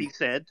on. He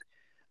said,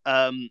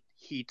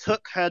 he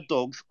took her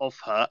dogs off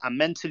her and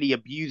mentally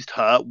abused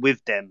her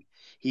with them.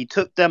 He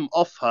took them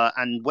off her,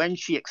 and when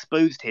she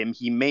exposed him,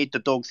 he made the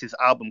dogs his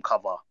album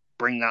cover.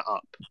 Bring that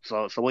up.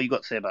 So what you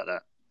got to say about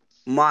that?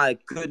 My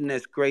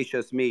goodness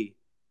gracious me.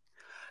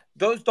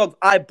 Those dogs,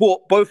 I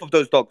bought both of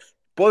those dogs.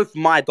 Both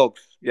my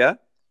dogs, yeah?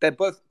 They're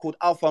both called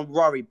Alpha and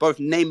Rari, both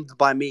named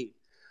by me.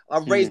 I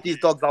raised these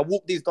dogs. I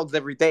walk these dogs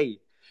every day.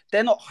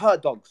 They're not her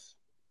dogs.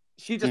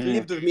 She just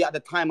lived with me at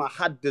the time I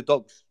had the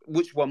dogs,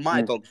 which were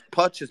my dogs,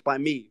 purchased by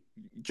me.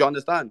 Do you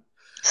understand?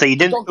 So you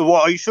didn't...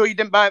 What, are you sure you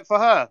didn't buy it for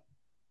her?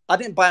 I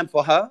didn't buy them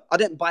for her. I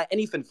didn't buy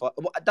anything for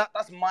her.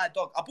 That's my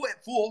dog. I bought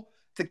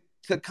it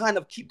to kind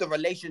of keep the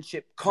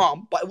relationship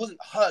calm, but it wasn't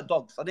her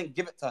dogs. I didn't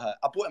give it to her.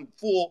 I bought them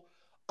for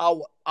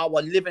our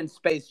living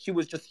space. She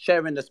was just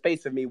sharing the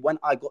space with me when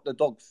I got the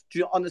dogs. Do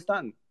you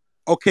understand?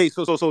 Okay,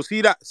 so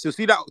see that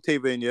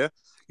Octavian, yeah?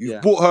 You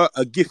bought her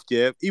a gift,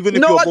 yeah? Even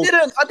if I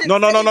didn't. No.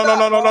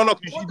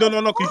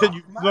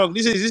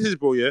 This is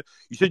bro, yeah.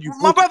 You said you.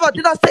 My brother,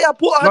 did I say I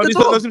bought her the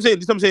dogs? This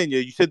is what I'm saying, yeah.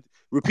 You said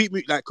repeat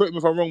me, like correct me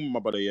if I'm wrong, my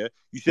brother, yeah.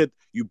 You said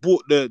you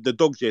bought the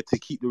dogs, yeah, to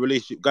keep the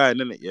relationship going,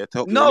 innit, yeah? To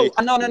help. No.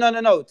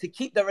 To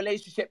keep the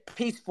relationship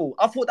peaceful.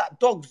 I thought that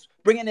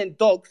bringing in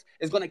dogs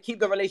is gonna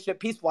keep the relationship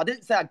peaceful. I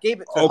didn't say I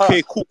gave it to her.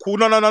 Okay, cool.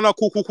 No,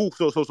 cool.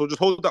 So just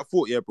hold that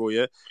thought, yeah, bro,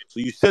 yeah. So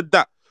you said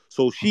that.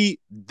 So she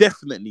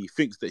definitely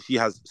thinks that she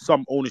has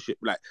some ownership,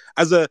 like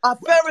as a.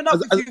 Fair enough.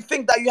 If you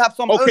think that you have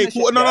some ownership.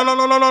 Cool.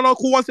 No.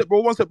 Cool. One sec,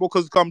 bro.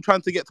 Because I'm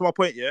trying to get to my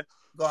point. Yeah.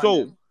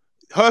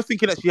 Her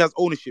thinking that she has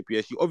ownership.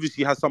 Yeah. She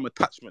obviously has some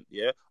attachment.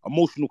 Yeah.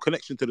 Emotional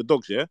connection to the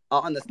dogs. Yeah. I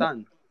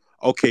understand.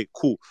 Okay,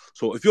 cool.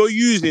 So if you're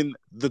using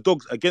the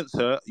dogs against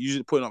her,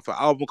 putting up for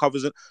album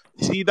covers, and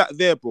see that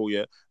there, bro,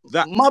 yeah?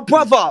 That my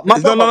brother. No,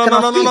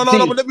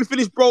 but let me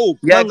finish, bro.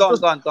 Yeah, go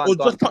on. I was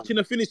just touching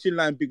the finishing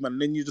line, big man,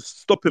 and then you just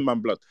stopping, man,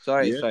 blood.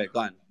 Sorry, go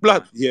on.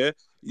 Blood, yeah.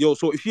 Yo,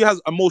 so if she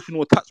has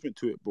emotional attachment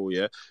to it, bro,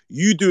 yeah,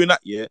 you doing that,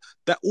 yeah,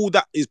 that all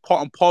that is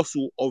part and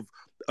parcel of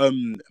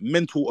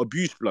mental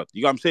abuse, blood.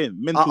 You know what I'm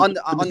saying?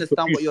 I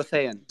understand what you're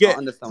saying. Yeah. I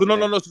understand. So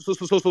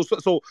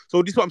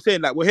this is what I'm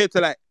saying. Like, we're here to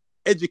like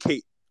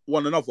educate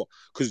one another,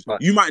 because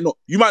you might not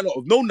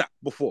have known that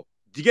before.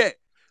 Do you get it?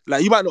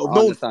 Like, you might not have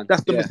known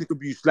that's domestic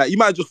abuse. Like, you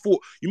might have just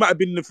thought, you might have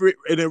been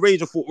in a rage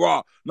and thought,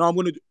 rah, no, I'm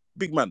gonna do.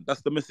 big man,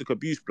 that's domestic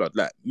abuse, blood.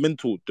 Like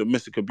mental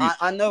domestic abuse.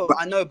 I know,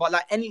 but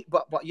like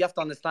but you have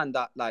to understand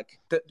that like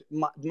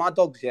my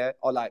dogs, yeah,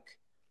 are like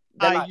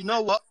they're like. You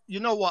know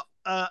what?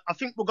 I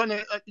think we're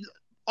gonna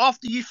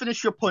after you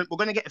finish your point, we're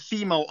gonna get a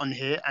female on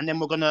here, and then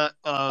we're gonna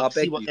I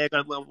see beg what you.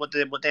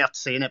 they have to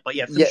say in it. But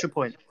yeah, Yeah, finish your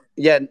point.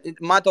 yeah,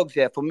 my dogs,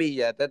 yeah, for me,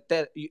 yeah,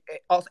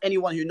 ask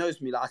anyone who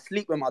knows me, like I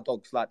sleep with my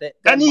dogs, like they're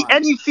my.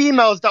 Any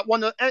females that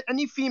wanna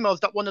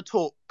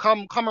talk,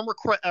 come and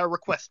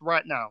request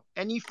right now.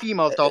 Any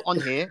females that are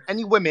on here,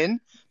 any women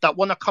that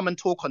wanna come and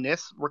talk on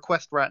this,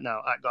 request right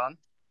now. At Gun.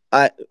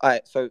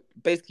 So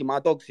basically, my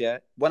dogs, yeah,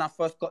 when I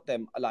first got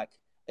them, like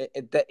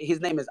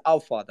his name is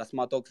Alpha. That's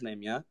my dog's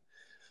name, yeah.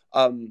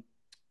 Um,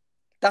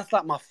 that's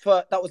like my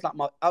first. That was like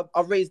my.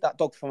 I raised that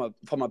dog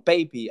from a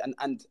baby,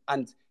 and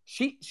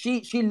she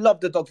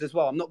loved the dogs as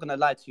well. I'm not gonna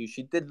lie to you.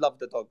 She did love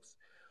the dogs,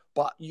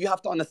 but you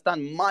have to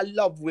understand my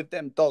love with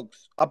them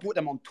dogs. I brought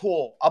them on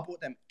tour. I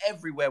brought them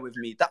everywhere with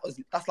me.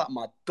 That's like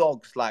my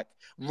dogs. Like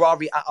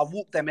Rari, I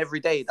walked them every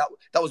day.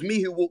 That was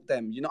me who walked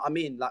them. You know what I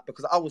mean? Like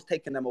because I was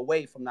taking them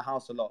away from the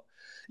house a lot.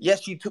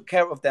 Yes, she took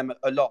care of them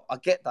a lot. I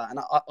get that, and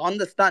I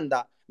understand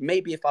that.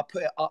 Maybe if I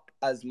put it up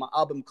as my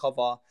album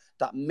cover,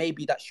 that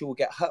maybe that she will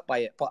get hurt by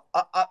it. But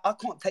I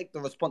can't take the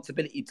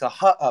responsibility to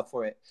hurt her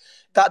for it.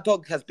 That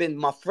dog has been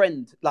my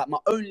friend, like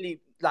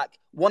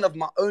one of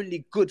my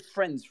only good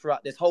friends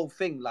throughout this whole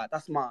thing. Like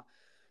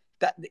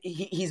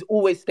he's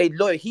always stayed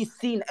loyal. He's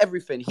seen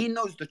everything. He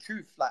knows the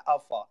truth, like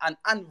Alpha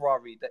and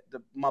Rari,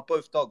 my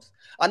both dogs.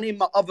 I named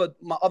my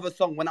other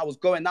song when I was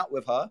going out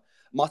with her.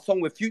 My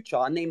song with Future,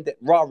 I named it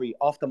Rari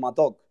after my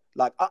dog.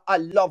 Like I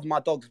love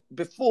my dogs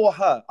before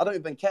her. I don't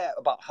even care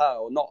about her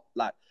or not.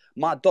 Like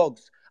my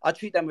dogs, I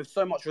treat them with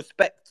so much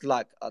respect.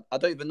 Like I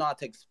don't even know how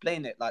to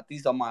explain it. Like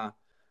these are my.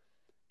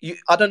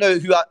 I don't know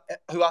who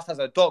else has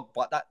a dog,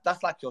 but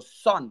that's like your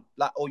son,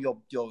 like or your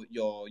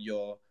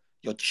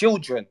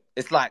children.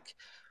 It's like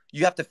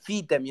you have to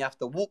feed them, you have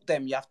to walk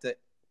them, you have to.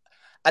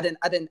 And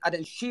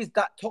then she's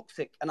that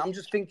toxic, and I'm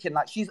just thinking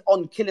like she's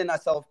on killing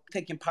herself,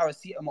 taking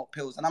paracetamol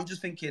pills, and I'm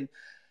just thinking.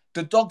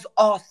 The dogs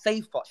are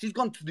safer. She's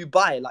gone to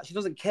Dubai. Like she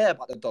doesn't care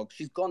about the dogs.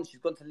 She's gone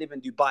to live in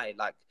Dubai.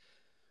 Like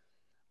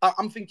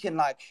I'm thinking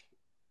like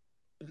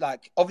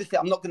obviously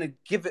I'm not gonna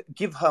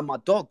give her my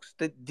dogs.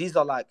 These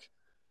are like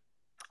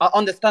I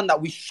understand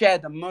that we share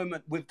the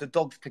moment with the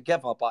dogs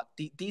together, but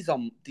these are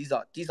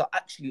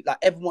actually like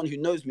everyone who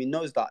knows me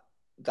knows that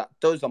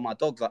those are my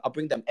dogs. Like, I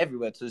bring them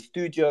everywhere to the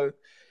studio.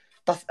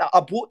 I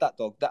bought that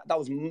dog. That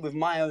was with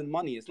my own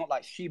money. It's not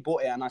like she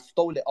bought it and I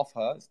stole it off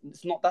her.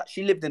 It's not that.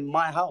 She lived in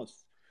my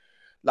house.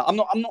 Like I'm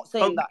not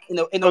saying that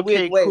in a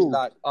weird way. Cool.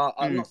 Like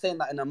I'm not saying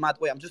that in a mad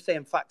way. I'm just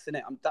saying facts in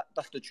it.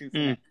 That's the truth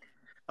in it.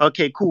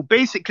 Okay, cool.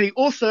 Basically,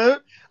 also,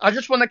 I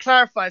just want to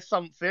clarify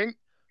something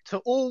to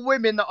all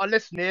women that are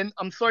listening.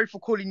 I'm sorry for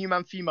calling you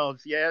man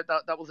females. Yeah,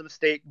 that was a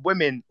mistake.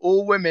 Women,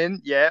 all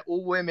women, yeah,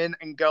 all women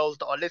and girls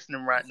that are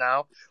listening right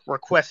now,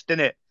 requesting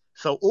it.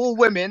 So all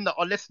women that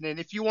are listening,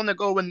 if you want to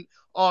go and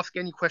ask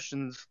any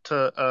questions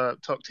to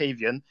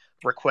Octavian,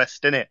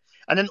 request in it.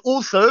 And then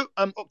also,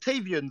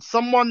 Octavian,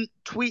 someone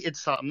tweeted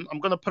something. I'm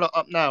gonna put it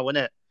up now,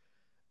 innit?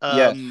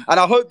 Yeah, and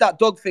I hope that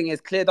dog thing is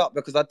cleared up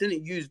because I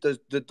didn't use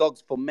the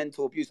dogs for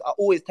mental abuse. I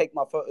always take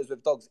my photos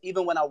with dogs,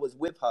 even when I was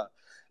with her.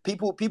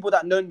 People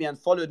that known me and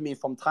followed me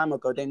from time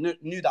ago, they knew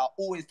that I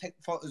always take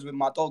photos with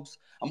my dogs.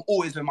 I'm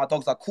always with my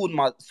dogs. I called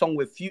my song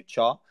with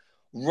Future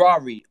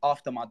Rari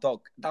after my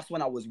dog. That's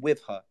when I was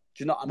with her.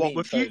 Do you know what I mean?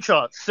 With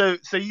Future? So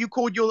you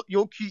called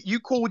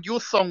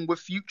your song with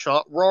Future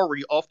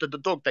Rory after the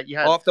dog that you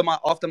had? After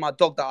my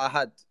dog that I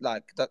had,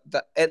 like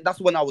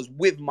that's when I was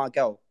with my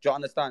girl. Do you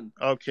understand?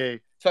 Okay.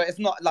 So it's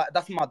not like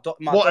that's my dog.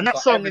 What? And that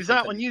song is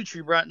out on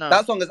YouTube right now?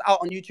 That song is out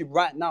on YouTube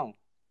right now.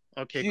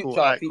 Okay, Future, cool.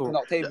 All right, cool.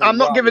 Octavian, I'm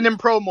not Rari. giving him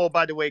promo,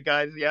 by the way,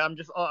 guys. Yeah, I'm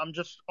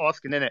just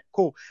asking in it.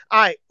 Cool. All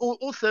right.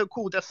 Also,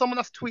 cool. There's someone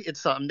that's tweeted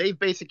something. They've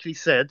basically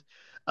said,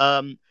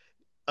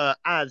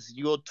 as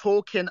you're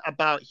talking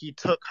about he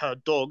took her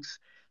dogs,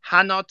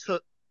 Hannah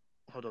took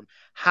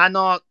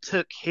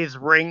his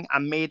ring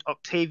and made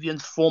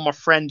Octavian's former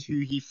friend who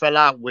he fell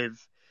out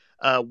with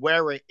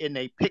wear it in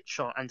a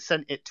picture and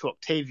sent it to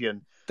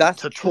Octavian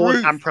to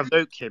taunt and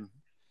provoke him.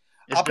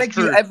 I beg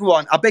you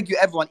everyone,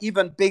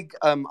 even big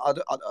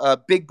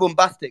big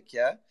bombastic,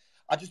 yeah.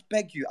 I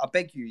beg you,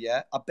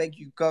 yeah. I beg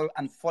you, go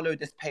and follow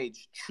this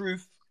page,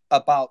 Truth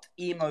About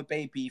Emo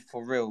Baby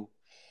For Real,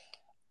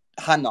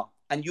 Hannah,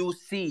 and you'll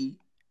see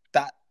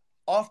that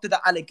after the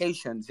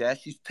allegations, yeah,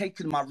 she's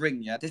taken my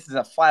ring, yeah. This is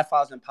a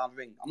 £5,000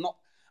 ring. I'm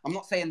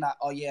not saying that,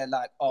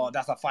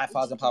 that's a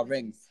 £5,000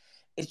 ring.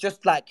 It's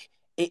just like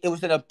it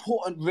was an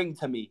important ring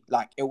to me.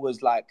 Like it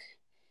was like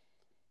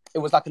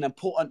an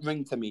important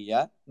ring to me,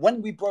 yeah.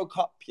 When we broke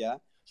up, yeah,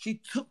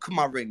 she took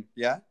my ring,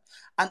 yeah,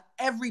 and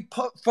every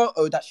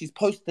photo that she's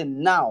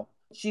posting now,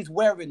 she's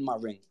wearing my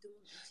ring,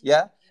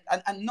 yeah.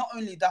 And not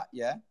only that,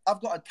 yeah,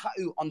 I've got a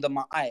tattoo under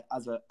my eye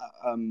as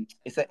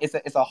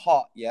it's a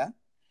heart, yeah.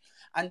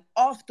 And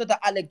after the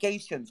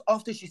allegations,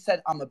 after she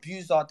said I'm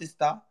abuser, this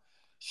that,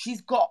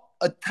 she's got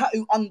a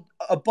tattoo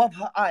above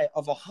her eye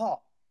of a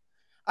heart.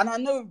 And I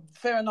know,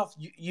 fair enough,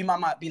 you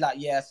might be like,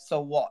 yeah,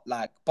 so what?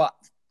 Like, but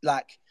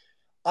like,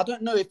 I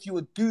don't know if you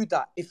would do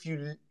that if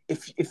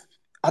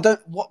I don't.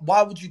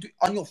 Why would you do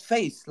on your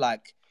face?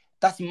 Like,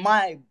 that's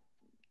my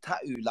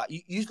tattoo. Like,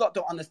 you lot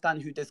don't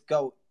understand who this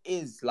girl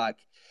is. Like,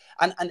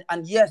 and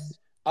yes,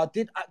 I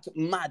did act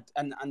mad,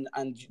 and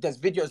there's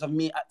videos of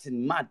me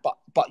acting mad.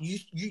 But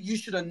you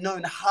should have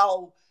known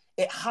how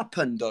it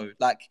happened though.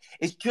 Like,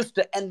 it's just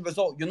the end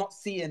result. You're not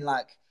seeing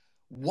like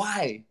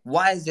why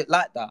is it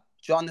like that?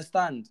 Do you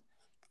understand?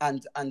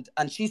 And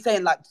she's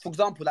saying, like, for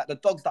example, like the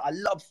dogs that I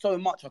love so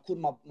much, I called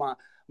my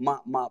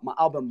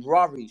album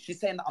Rari. She's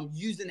saying that I'm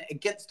using it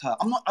against her.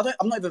 I'm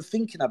not even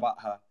thinking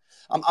about her.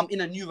 I'm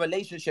in a new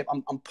relationship.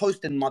 I'm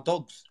posting my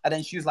dogs, and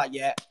then she was like,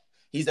 yeah,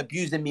 he's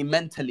abusing me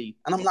mentally,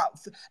 and I'm like,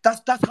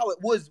 that's how it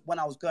was when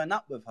I was going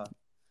out with her.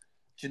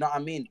 Do you know what I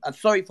mean? I'm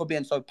sorry for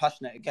being so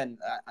passionate again,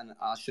 and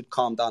I should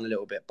calm down a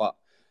little bit, but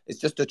it's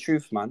just the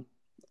truth, man.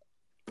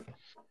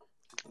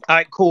 All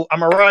right, cool. I'm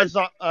gonna rise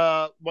up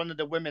one of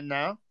the women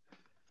now.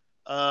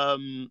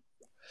 And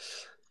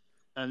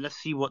let's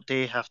see what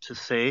they have to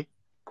say.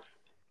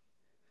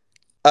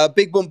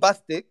 Big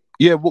Bombastic.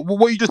 Yeah,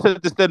 what you just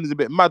said just then is a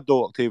bit mad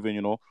though, Octavian,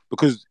 you know,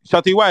 because shall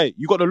I tell you why?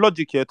 You got the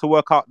logic here to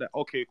work out that,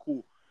 okay,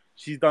 cool,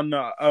 she's done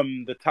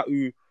the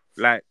tattoo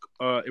like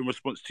in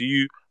response to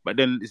you, but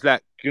then it's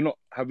like you're not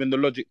having the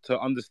logic to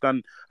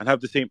understand and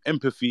have the same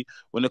empathy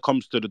when it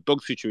comes to the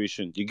dog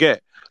situation. You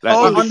get? Like,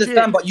 I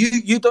understand, but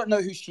you don't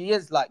know who she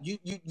is. Like,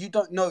 you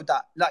don't know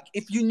that. Like,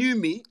 if you knew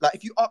me, like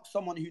if you ask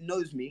someone who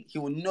knows me, he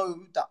will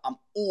know that I'm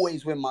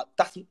always with my.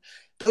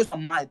 Those are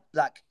my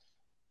like.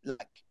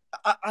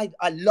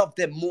 I love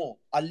them more.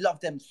 I love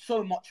them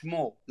so much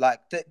more. Like,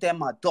 they're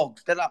my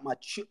dogs. They're like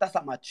that's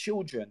like my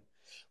children.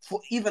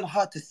 For even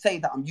her to say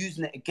that I'm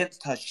using it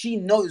against her, she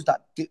knows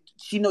that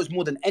she knows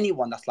more than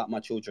anyone that's like my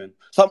children.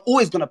 So I'm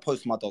always gonna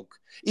post my dog.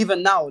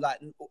 Even now,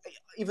 like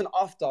even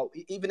after,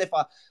 even if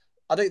I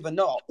don't even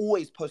know, I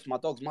always post my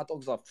dogs. My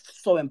dogs are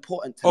so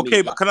important to me.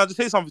 Okay, but can I just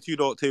say something to you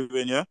though,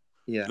 Octavian? Yeah.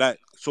 Yeah. Like,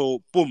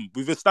 so boom,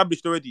 we've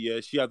established already. Yeah,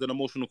 she has an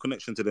emotional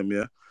connection to them.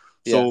 Yeah.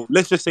 So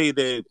let's just say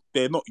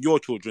they're not your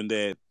children.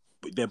 They're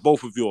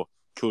both of your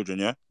children.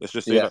 Yeah. Let's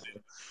just say that.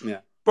 Yeah.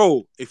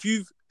 Bro, if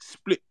you've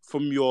split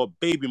from your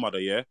baby mother,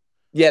 yeah.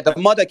 Yeah, the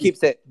mother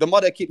keeps it. The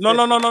mother keeps no, it.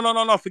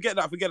 No. Forget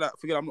that.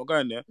 I'm not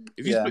going there.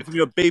 If you split from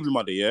your baby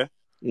mother, yeah,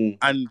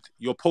 and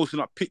you're posting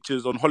up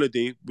pictures on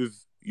holiday with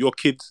your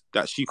kids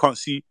that she can't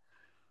see.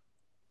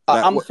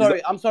 Like,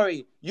 I'm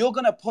sorry. You're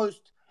gonna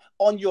post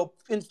on your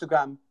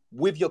Instagram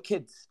with your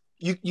kids.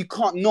 You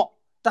can't not.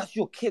 That's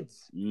your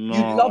kids. No,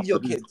 you love your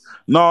kids.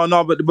 No,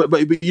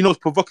 but you know it's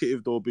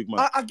provocative though, big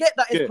man. I get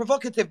that it's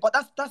provocative, but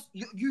that's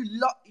you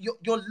love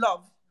your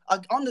love. I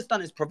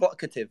understand it's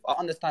provocative. I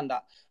understand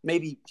that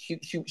maybe she'll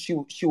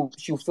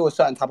feel a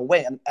certain type of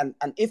way, and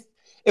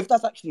if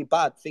that's actually a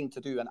bad thing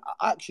to do, and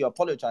I actually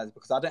apologize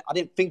because I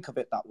didn't think of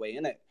it that way,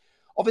 innit?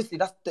 Obviously,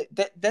 that's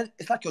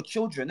it's like your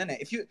children, innit?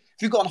 If you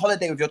go on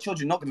holiday with your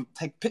children, you're not going to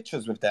take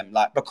pictures with them,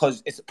 like,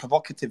 because it's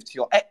provocative to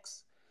your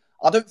ex.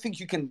 I don't think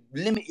you can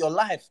limit your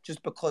life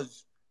just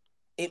because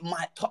it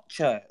might touch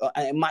her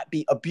and it might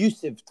be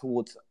abusive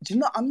towards her. Do you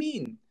know what I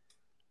mean?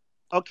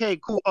 Okay,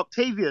 cool.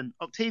 Octavian.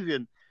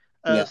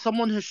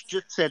 Someone has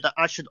just said that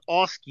I should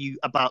ask you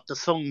about the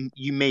song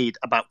you made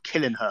about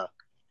killing her.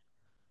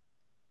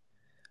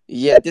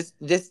 Yeah,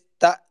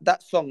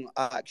 that song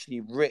I actually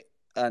writ,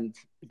 and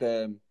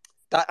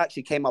that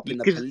actually came up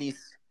in a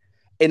police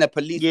thing,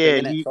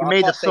 innit? You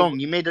made a song.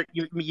 You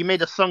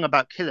made a song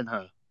about killing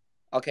her.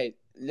 Okay,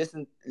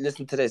 listen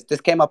to this.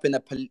 This came up in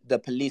the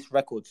police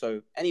record.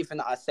 So anything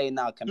that I say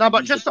now can. No,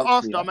 but just to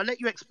ask, I'm gonna let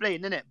you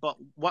explain, innit? But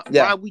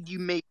why would you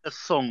make a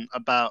song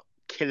about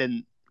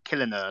killing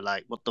her?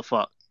 Like, what the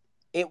fuck?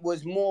 It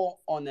was more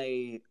on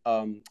a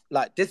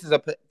like, this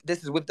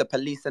is with the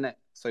police, innit?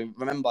 So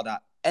remember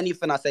that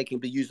anything I say can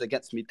be used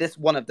against me. This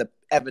one of the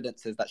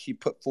evidences that she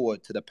put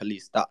forward to the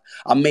police, that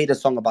I made a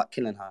song about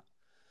killing her.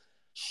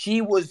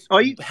 She was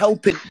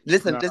helping.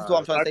 Listen, this is what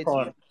I'm trying to say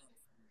to you.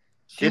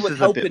 She was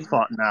helping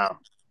now.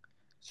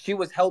 She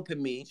was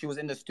helping me. She was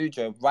in the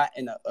studio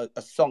writing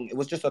a song. It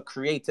was just a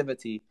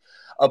creativity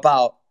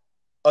about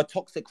a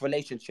toxic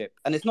relationship,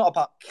 and it's not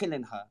about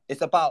killing her.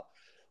 It's about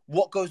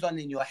what goes on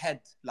in your head.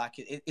 Like,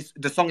 it's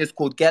the song is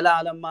called "Get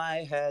Out of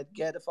My Head,"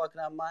 get the fuck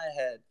out of my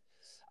head,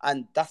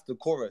 and that's the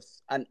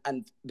chorus. And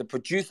the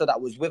producer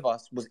that was with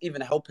us was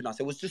even helping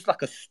us. It was just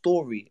like a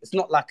story. It's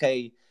not like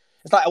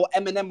it's like what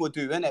Eminem would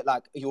do, innit?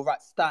 Like, he'll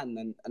write Stan,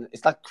 and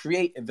it's like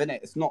creative, innit?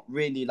 It's not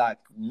really like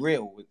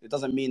real. It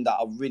doesn't mean that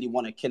I really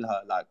want to kill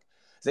her. Like,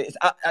 it's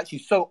actually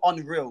so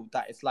unreal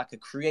that it's like a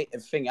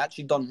creative thing. It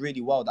actually done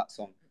really well, that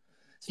song.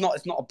 It's not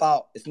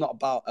about.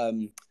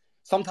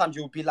 Sometimes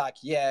you'll be like,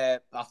 yeah,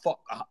 I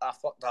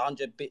fucked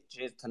 100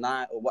 bitches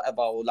tonight or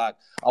whatever, or like,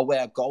 I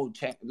wear a gold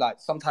chain. Like,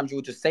 sometimes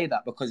you'll just say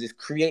that because it's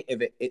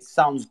creative. It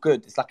sounds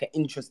good. It's like an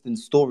interesting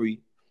story.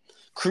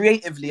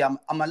 Creatively, I'm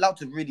allowed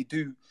to really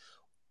do.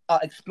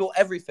 Explore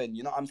everything,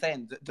 you know what I'm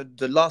saying?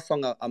 The last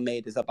song I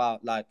made is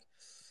about, like,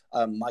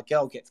 my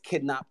girl gets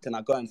kidnapped and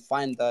I go and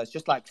find her. It's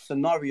just like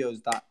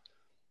scenarios that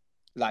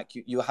like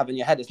you have in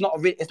your head. It's not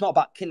it's not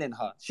about killing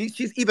her.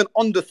 She's even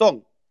on the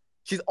song.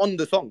 She's on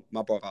the song,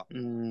 my brother.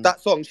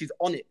 That song, she's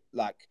on it.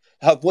 Like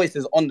her voice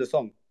is on the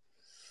song.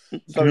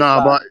 So No, it's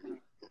like, but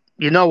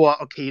you know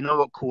what? Okay, you know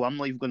what? Cool. I'm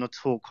not even gonna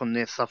talk on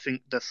this. I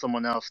think there's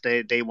someone else.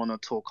 They want to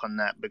talk on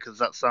that because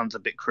that sounds a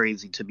bit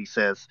crazy. To be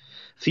fair,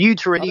 for you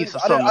to release a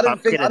song I don't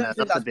about think killing her, that's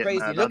a that's bit crazy.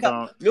 mad. I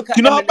don't. Look Do at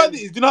you know how bad it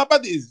Eminem. is? Do you know how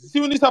bad it is? See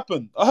when this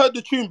happened, I heard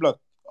the tune, blood.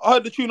 I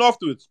heard the tune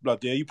afterwards,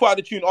 blood. Yeah, you put out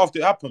the tune after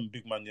it happened,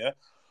 big man. Yeah.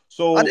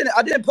 So I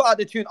didn't put out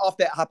the tune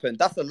after it happened.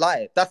 That's a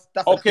lie. That's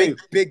okay, a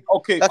big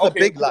okay, that's a okay,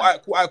 big cool, all lie.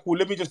 right, cool, all right, cool.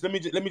 Let me just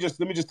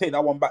take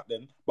that one back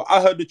then. But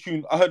I heard the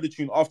tune. I heard the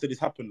tune after this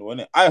happened, though,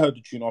 innit? I heard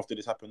the tune after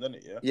this happened,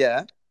 innit? Yeah.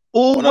 Yeah.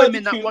 All When I heard the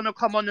women that tune, want to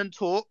come on and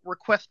talk,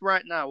 request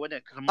right now,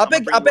 innit? Because I'm gonna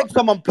bring I you up. beg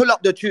someone pull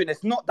up the tune.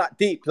 It's not that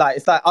deep. Like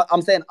it's like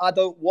I'm saying, I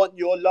don't want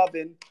your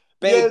loving,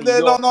 yeah, baby.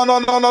 no, no, no,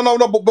 no, no, no,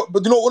 no.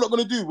 But you know what we're not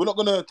gonna do? We're not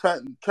gonna try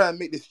and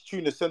make this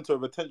tune the center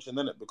of attention,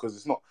 innit? Because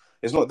it's not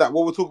that.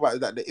 What we're talking about is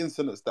that the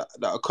incidents that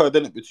occurred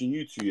in it between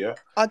you two, yeah.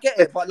 I get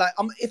it, but like,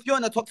 if you're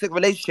in a toxic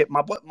relationship,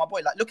 my boy,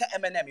 like, look at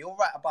Eminem. You're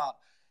right about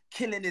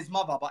killing his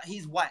mother, but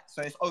he's white,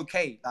 so it's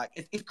okay. Like,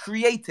 it's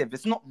creative.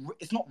 It's not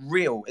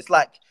real. It's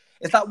like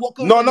what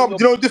goes No, on in no. your. But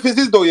you know what the difference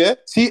is though, yeah.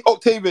 See,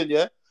 Octavian,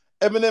 yeah.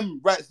 Eminem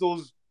writes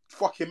those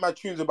fucking mad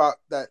tunes about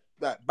that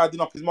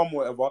badding up his mum or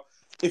whatever.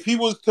 If his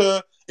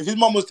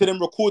mum was to then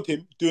record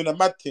him doing a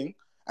mad thing,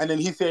 and then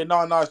he saying,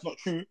 no, it's not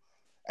true,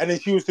 and then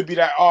she was to be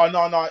like, oh,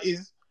 no, it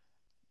is.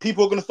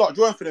 People are gonna start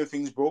drawing for them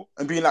things, bro,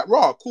 and being like,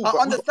 "Raw, cool." I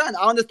But understand.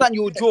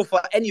 You'll draw for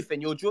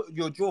anything.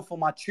 You'll draw for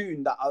my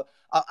tune.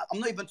 I'm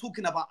not even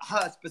talking about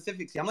her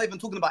specifically. I'm not even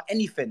talking about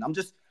anything. I'm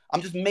just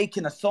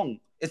making a song.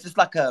 It's just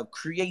like a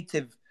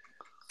creative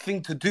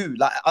thing to do.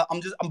 Like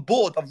I'm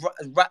bored of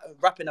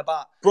rapping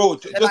about. bro,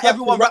 Like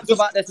everyone raps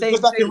about the same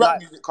just like in thing. rap Like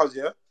music, cause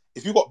yeah,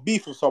 if you got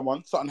beef with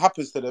someone, something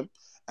happens to them,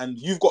 and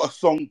you've got a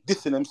song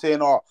dissing them,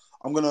 saying, "Oh,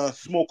 I'm gonna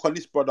smoke on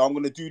this brother, I'm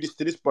gonna do this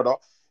to this brother,"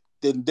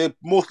 then they're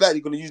most likely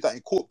gonna use that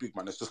in court, big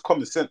man. It's just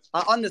common sense.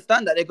 I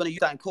understand that they're gonna use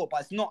that in court, but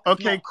it's not.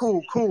 Okay,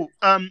 cool.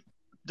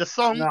 The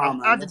song Nah, I've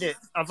man. added it.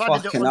 That's I've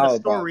added it fucking on the hell,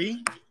 bro.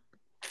 story.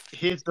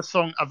 Here's the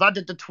song. I've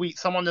added the tweet.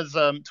 Someone has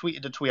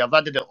tweeted the tweet. I've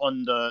added it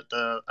on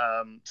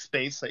the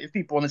space. So if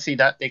people want to see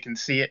that, they can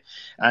see it.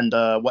 And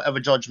whatever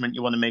judgment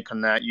you want to make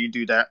on that, you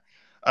do that.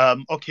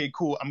 Okay,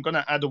 cool. I'm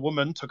gonna add a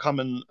woman to come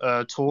and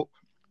talk.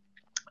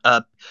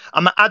 I'm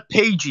gonna add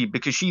Paigey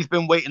because she's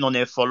been waiting on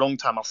it for a long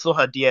time. I saw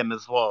her DM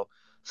as well.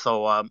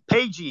 So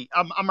Paigey,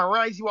 I'm gonna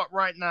rise you up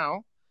right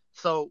now.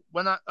 So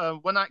when I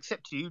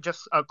accept you,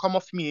 just come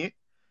off mute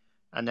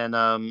and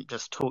then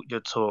just talk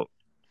your talk.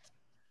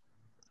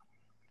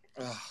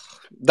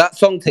 That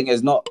song thing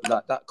is not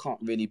that can't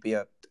really be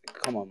a.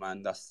 Come on,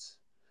 man.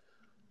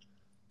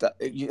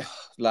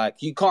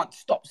 You can't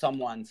stop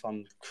someone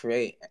from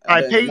creating.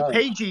 I don't know.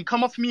 Paigey,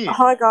 come off mute.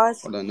 Hi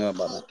guys. I don't know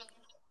about that.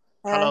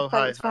 Hello,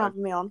 Thanks for hi.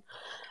 having me on.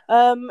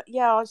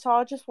 Yeah, so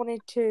I just wanted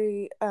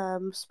to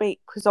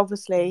speak because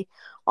obviously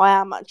I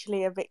am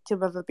actually a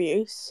victim of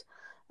abuse.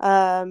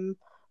 I'll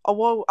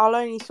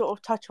only sort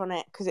of touch on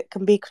it because it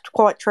can be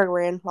quite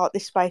triggering. Like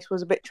this space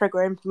was a bit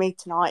triggering for me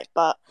tonight,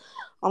 but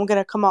I'm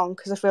gonna come on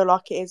because I feel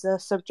like it is a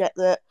subject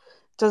that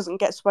doesn't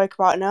get spoke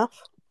about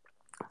enough.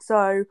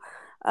 So,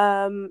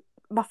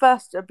 my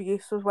first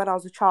abuse was when I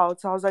was a child,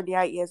 so I was only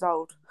 8 years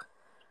old.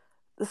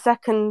 The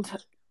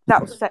second,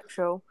 that was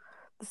sexual.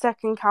 The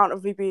second count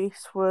of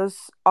abuse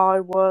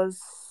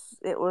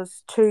it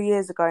was 2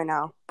 years ago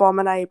now, by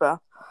my neighbour.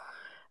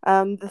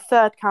 The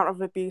third count of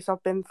abuse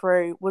I've been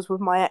through was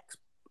with my ex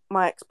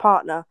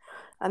partner,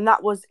 and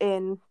that was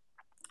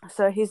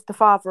so he's the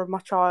father of my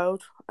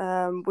child.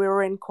 We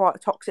were in quite a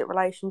toxic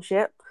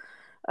relationship,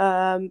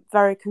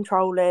 very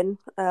controlling.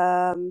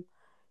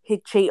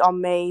 He'd cheat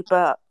on me,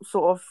 but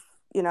sort of,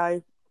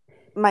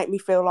 make me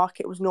feel like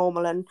it was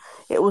normal, and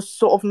it was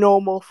sort of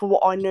normal for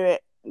what I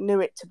knew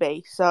it to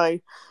be. So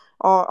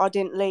I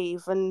didn't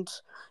leave, and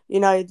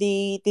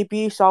the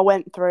abuse I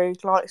went through,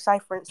 like say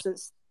for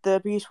instance the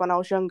abuse when I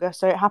was younger.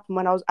 So it happened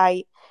when I was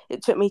 8.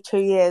 It took me 2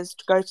 years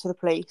to go to the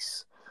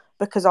police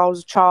because I was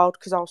a child,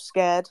 because I was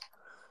scared.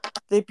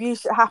 The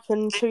abuse that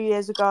happened 2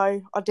 years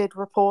ago, I did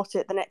report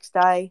it the next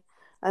day,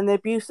 and the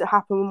abuse that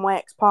happened with my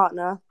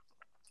ex-partner,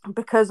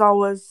 because I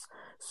was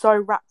so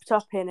wrapped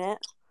up in it.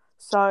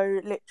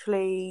 So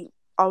literally,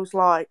 I was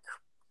like,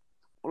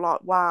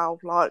 wow,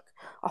 like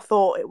I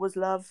thought it was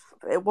love.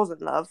 It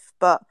wasn't love,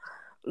 but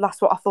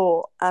that's what I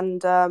thought.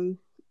 And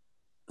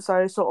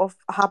so sort of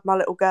I had my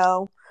little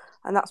girl,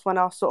 and that's when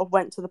I sort of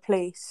went to the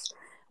police.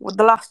 Well,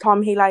 the last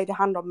time he laid a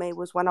hand on me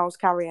was when I was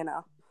carrying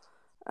her,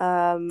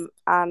 and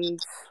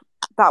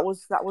that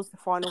was the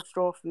final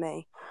straw for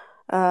me.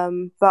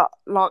 But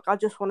like, I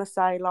just want to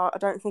say, like, I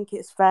don't think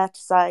it's fair to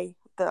say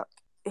that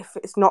if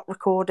it's not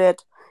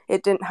recorded,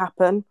 it didn't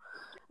happen.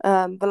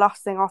 The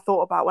last thing I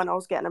thought about when I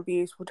was getting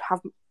abused would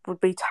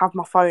be to have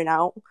my phone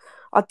out.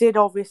 I did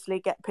obviously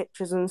get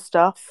pictures and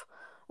stuff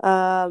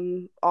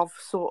of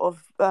sort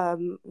of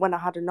when I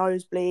had a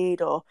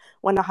nosebleed or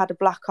when I had a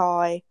black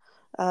eye.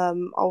 I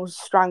was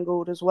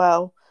strangled as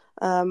well.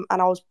 and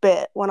I was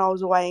bit when I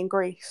was away in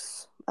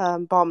Greece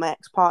by my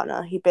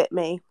ex-partner. He bit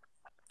me,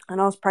 and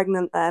I was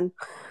pregnant then.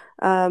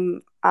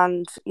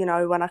 And you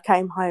know, when I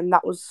came home,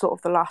 that was sort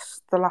of the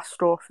last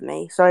straw for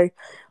me. So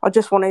I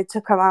just wanted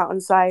to come out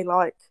and say,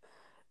 like,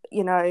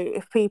 you know,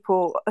 if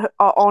people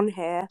are on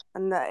here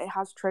and that it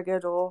has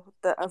triggered or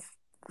that have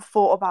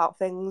thought about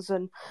things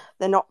and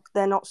they're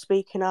not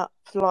speaking up,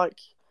 like,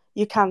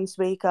 you can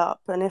speak up,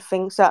 and if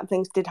certain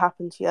things did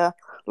happen to you,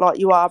 like,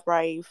 you are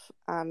brave.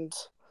 And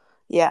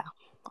yeah,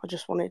 I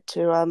just wanted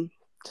to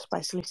just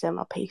basically say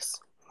my piece.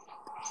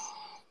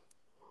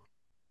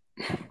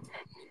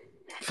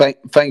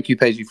 Thank you,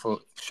 Paige, for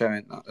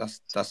sharing that.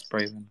 That's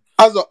brave.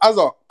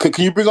 Azza,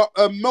 can you bring up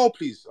Mel,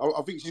 please?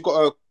 I think she's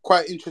got a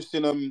quite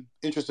interesting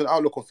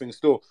outlook on things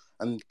still,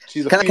 and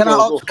she's a female as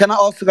well. Can I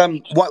ask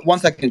 1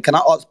 second? Can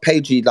I ask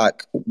Paige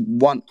like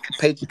one?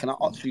 Paige, can I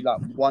ask you like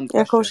one question?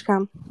 Yeah, of course you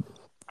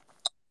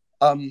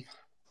can.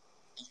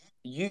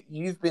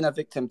 You've been a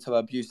victim to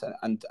abuse,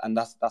 and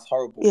that's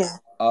horrible. Yeah.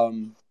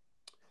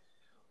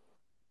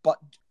 But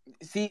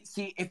see,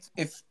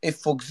 if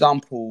for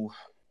example,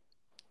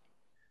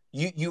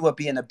 you were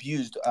being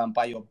abused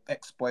by your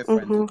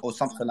ex-boyfriend or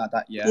something like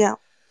that, Yeah.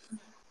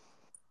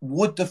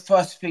 Would the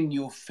first thing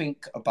you'll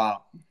think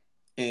about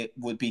it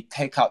would be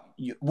take out?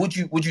 Would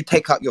you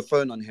take out your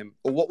phone on him,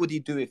 or what would he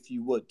do if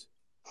you would?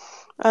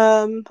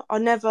 I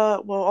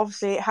never. Well,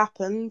 obviously it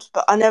happened,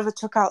 but I never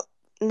took out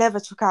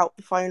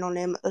the phone on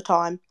him at the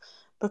time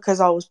because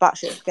I was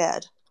batshit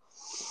scared.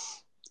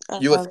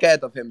 You were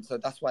scared of him, so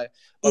that's why.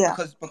 But yeah.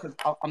 because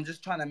I'm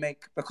just trying to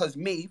make, because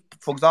me,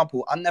 for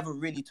example, I never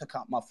really took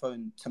out my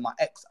phone to my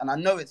ex, and I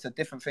know it's a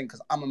different thing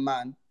because I'm a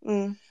man,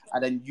 and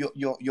then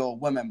you're a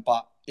woman,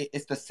 but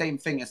it's the same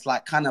thing. It's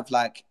like kind of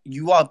like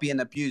you are being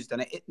abused,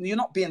 and you're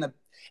not being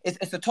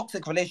it's a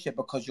toxic relationship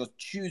because you're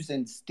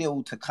choosing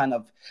still to kind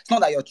of. It's not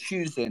that you're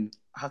choosing.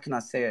 How can I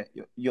say it?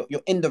 You're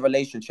in the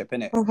relationship,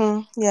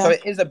 innit? Yeah. So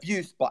it is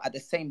abuse, but at the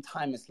same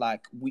time, it's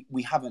like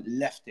we haven't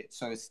left it,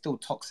 so it's still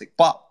toxic.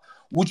 But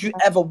would you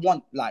ever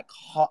want like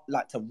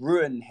to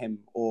ruin him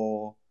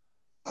or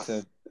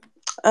to?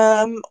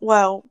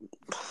 Well,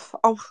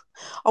 I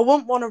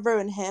wouldn't want to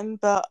ruin him,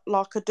 but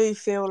like I do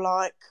feel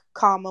like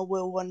karma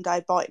will one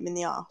day bite him in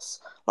the ass.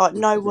 Like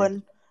no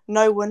one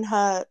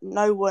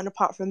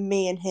apart from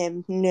me and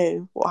him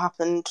knew what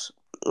happened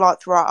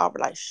like throughout our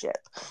relationship.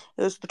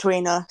 It was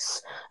between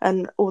us,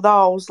 and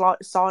although I was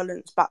like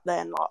silenced back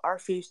then, like I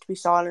refused to be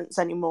silenced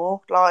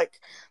anymore.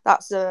 Like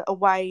that's a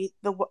way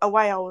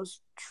I was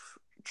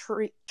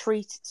treated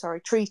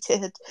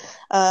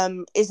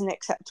isn't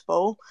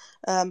acceptable,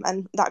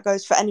 and that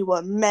goes for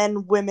anyone,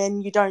 men,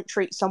 women. You don't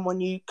treat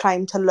someone you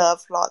claim to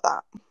love like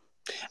that.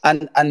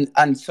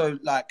 And so,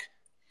 like,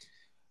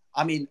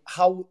 I mean,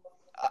 how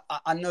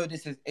I know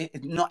this is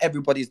not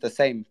everybody's the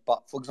same,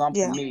 but for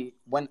example, me,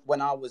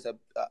 when I was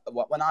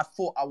when I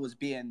thought I was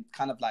being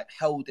kind of like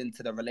held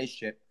into the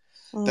relationship,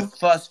 the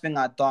first thing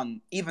I'd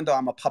done, even though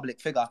I'm a public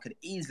figure, I could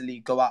easily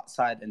go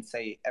outside and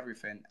say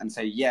everything and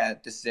say, yeah,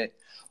 this is it.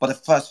 But the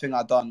first thing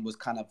I'd done was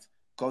kind of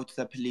go to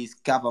the police,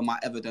 gather my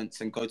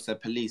evidence and go to the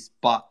police.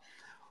 But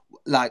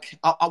like,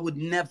 I would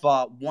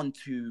never want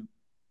to.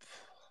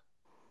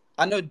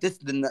 I know this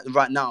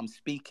right now I'm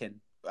speaking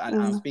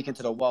and I'm speaking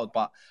to the world,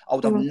 but I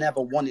would have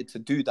never wanted to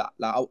do that.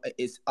 Like,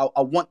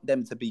 I want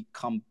them to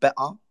become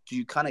better. Do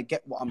you kind of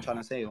get what I'm trying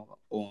to say,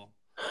 or?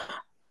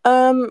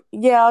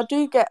 Yeah, I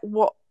do get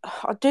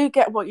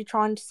what you're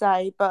trying to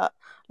say, but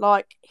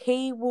like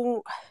he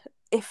will,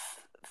 if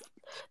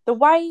the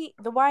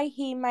way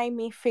he made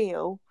me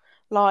feel,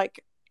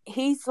 like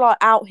he's like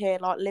out here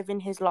like living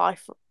his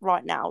life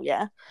right now.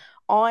 Yeah,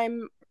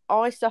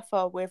 I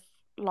suffer with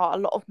like a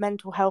lot of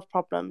mental health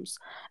problems,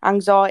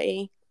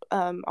 anxiety.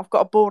 I've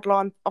got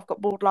borderline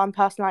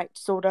personality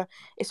disorder.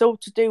 It's all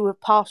to do with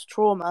past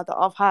trauma that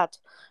I've had,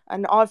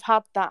 and I've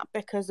had that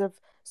because of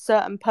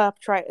certain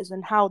perpetrators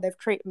and how they've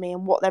treated me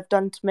and what they've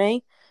done to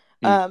me.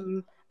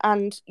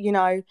 And you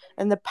know,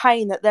 and the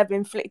pain that they've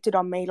inflicted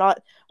on me. Like,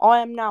 I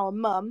am now a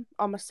mum.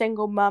 I'm a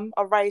single mum.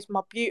 I raised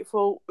my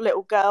beautiful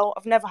little girl.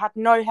 I've never had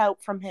no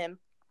help from him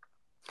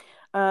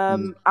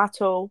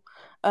at all.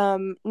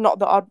 Not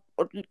that I'd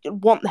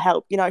want the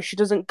help, you know. She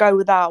doesn't go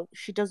without.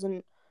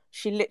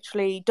 She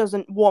literally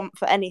doesn't want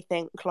for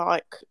anything,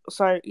 like,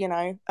 so, you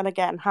know. And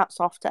again, hats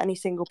off to any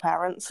single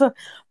parents.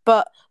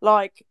 But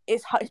like,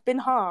 it's been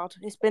hard.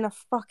 It's been a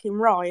fucking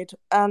ride,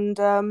 and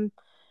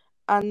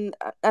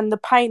the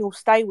pain will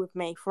stay with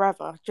me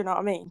forever. Do you know what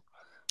I mean?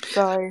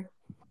 So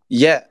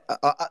yeah,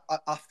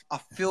 I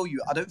feel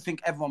you. I don't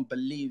think everyone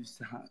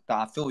believes that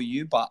I feel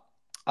you, but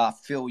I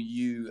feel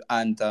you,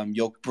 and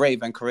you're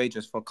brave and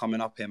courageous for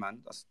coming up here, man.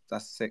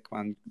 That's sick,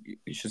 man.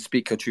 You should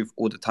speak your truth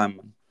all the time,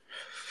 man.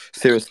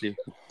 Seriously.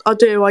 I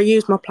do. I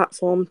use my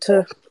platform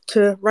to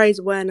raise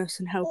awareness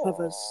and help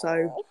others.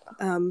 So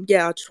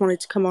yeah, I just wanted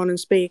to come on and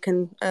speak,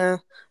 and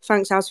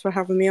thanks, Az, for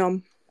having me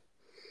on.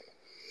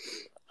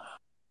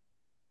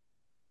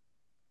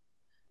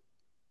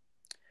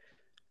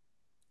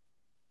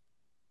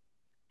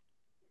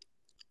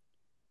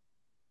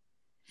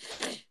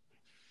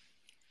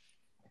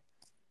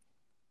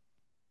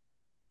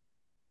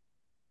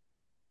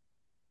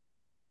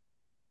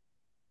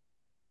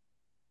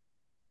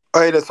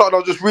 Hey, there's something I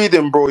was just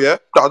reading, bro, yeah?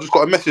 That I just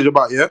got a message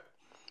about, yeah?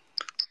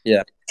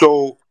 Yeah.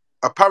 So,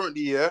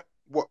 apparently, yeah,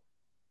 what,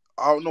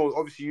 I don't know,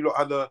 obviously you lot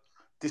had a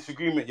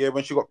disagreement, yeah,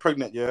 when she got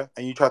pregnant, yeah?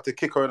 And you tried to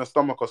kick her in the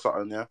stomach or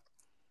something, yeah?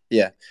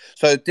 Yeah.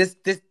 So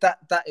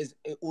that is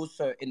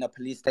also in the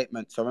police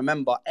statement. So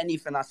remember,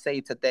 anything I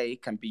say today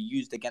can be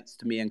used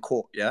against me in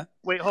court. Yeah.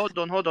 Wait, hold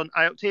on.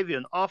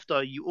 Octavian,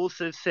 after you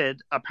also said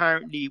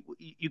apparently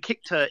you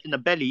kicked her in the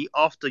belly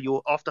after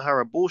her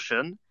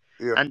abortion,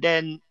 Yeah. and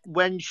then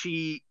when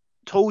she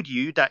told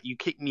you that you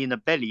kicked me in the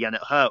belly and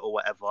it hurt or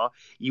whatever,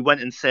 you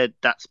went and said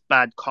that's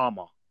bad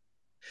karma.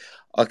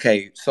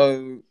 Okay.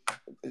 So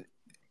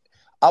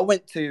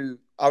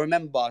I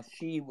remember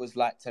she was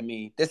like to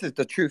me, this is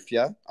the truth,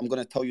 yeah? I'm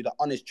going to tell you the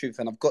honest truth,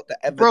 and I've got the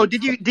Bro,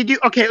 evidence.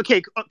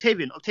 okay,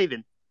 Octavian,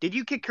 did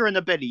you kick her in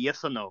the belly,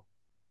 yes or no?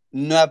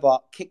 Never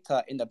kicked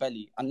her in the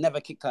belly. I never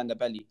kicked her in the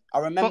belly. I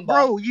But remember.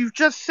 bro, you've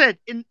just said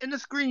in the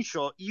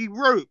screenshot, you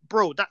wrote,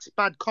 bro, that's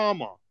bad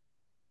karma.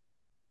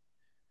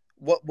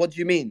 What do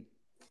you mean?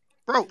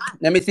 Bro,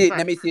 Let me see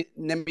man,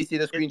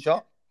 the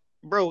screenshot.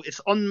 Bro,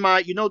 it's on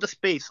my, the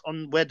space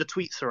on where the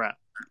tweets are at.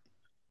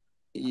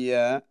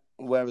 Yeah,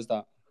 where is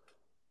that?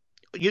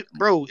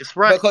 Bro, it's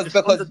right. Because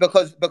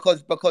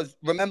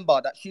remember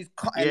that she's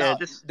cutting Yeah,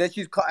 out.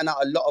 She's cutting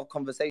out a lot of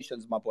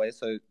conversations, my boy.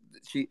 So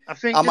I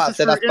think I this might have is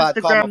said through that's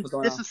bad karma Instagram. for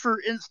someone This else. is through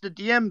Insta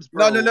DMs,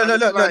 No,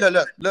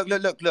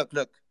 bro.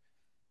 look.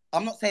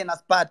 I'm not saying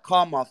that's bad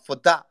karma for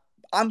that.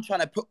 I'm trying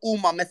to put all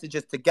my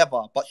messages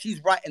together, but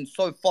she's writing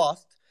so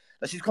fast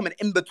that she's coming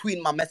in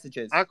between my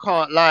messages. I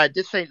can't lie.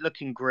 This ain't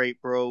looking great,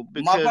 bro.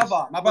 Because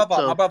My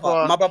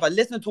brother.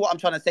 Listen to what I'm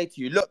trying to say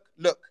to you.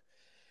 Look.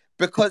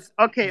 Because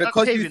Octavian,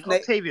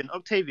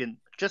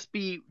 just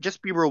be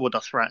real with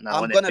us right now,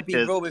 I'm innit? gonna be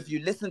real with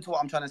you. Listen to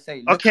what I'm trying to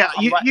say. Look Okay, how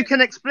I'm writing. you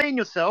can explain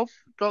yourself.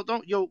 Bro.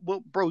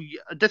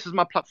 This is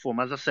my platform.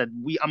 As I said,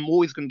 I'm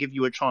always gonna give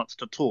you a chance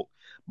to talk,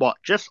 but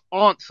just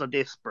answer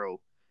this,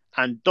 bro,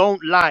 and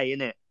don't lie,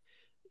 innit?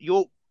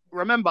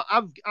 Remember,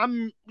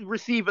 I'm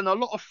receiving a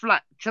lot of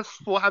flack just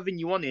for having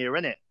you on here,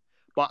 innit?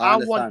 But I I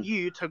want understand.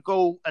 you to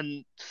go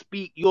and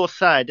speak your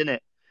side, innit?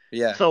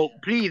 Yeah. So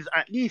please,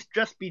 at least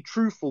just be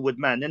truthful with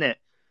man, innit?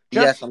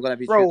 Yes, I'm gonna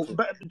be truthful.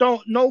 But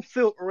no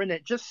filter in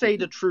it. Just say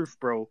the truth,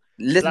 bro.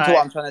 Listen to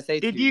what I'm trying to say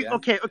to you. Yeah?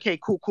 Okay,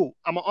 cool.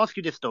 I'm gonna ask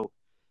you this though.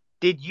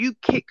 Did you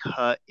kick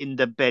her in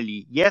the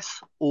belly? Yes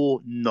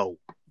or no?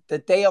 The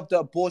day of the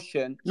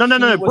abortion, No, she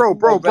was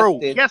bro.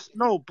 arrested. Yes,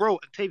 no, bro,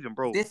 Octavian,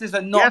 bro. This is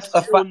not yes a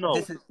or fact.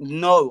 no?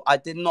 No. I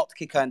did not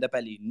kick her in the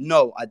belly.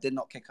 No, I did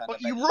not kick her in the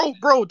belly. You wrote,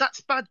 bro. That's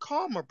bad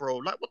karma, bro.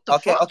 Like, what the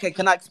fuck? Okay.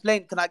 Can I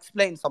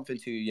explain something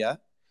to you? Yeah.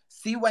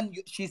 See when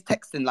she's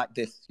texting like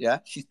this. Yeah.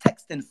 She's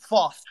texting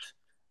fast.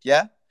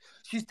 Yeah.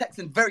 She's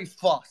texting very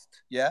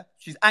fast. Yeah.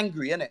 She's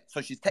angry, innit? So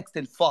she's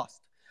texting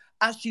fast.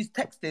 As she's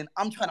texting,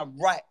 I'm trying to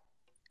write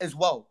as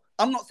well.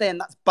 I'm not saying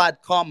that's bad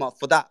karma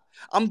for that.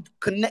 I'm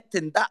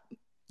connecting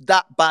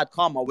that bad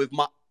karma with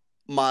my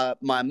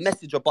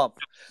message above.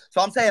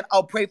 So I'm saying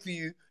I'll pray for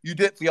you. You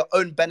do it for your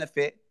own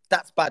benefit.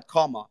 That's bad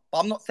karma. But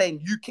I'm not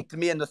saying you kicked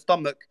me in the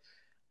stomach.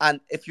 And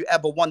if you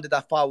ever wondered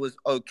if I was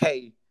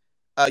okay,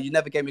 you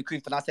never gave me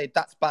grief. And I say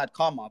that's bad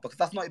karma because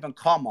that's not even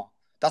karma.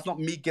 That's not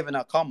me giving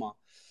her karma.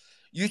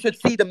 You should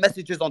see the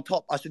messages on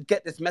top. I should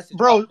get this message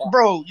bro. up,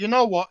 Bro, you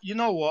know what?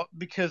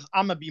 Because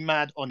I'm gonna be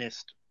mad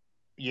honest.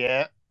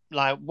 Yeah,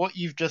 like what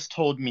you've just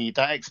told me,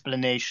 that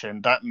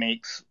explanation, that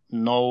makes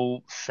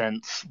no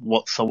sense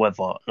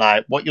whatsoever.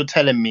 Like what you're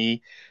telling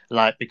me,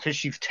 like because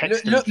she's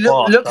texting fast.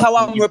 Look how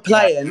I'm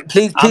replying.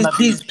 Please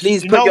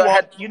put your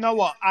head. You know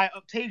what?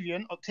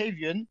 Octavian,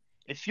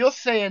 if you're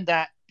saying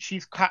that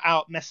she's cut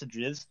out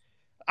messages,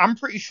 I'm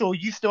pretty sure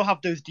you still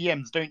have those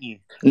DMs, don't you?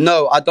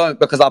 No, I don't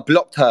because I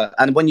blocked her,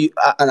 and when you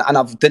and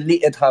I've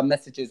deleted her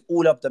messages,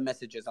 all of the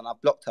messages, and I've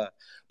blocked her.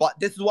 But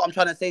this is what I'm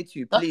trying to say to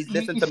you. Please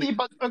listen to me.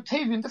 But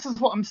Octavian, this is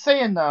what I'm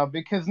saying now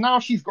because now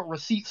she's got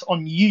receipts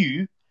on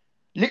you,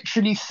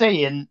 literally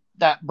saying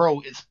that, bro,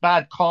 it's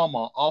bad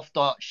karma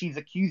after she's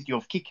accused you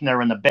of kicking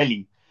her in the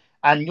belly,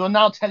 and you're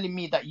now telling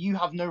me that you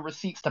have no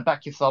receipts to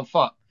back yourself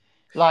up.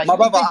 Like, my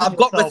brother, I've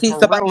got receipts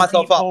to back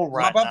myself up.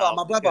 My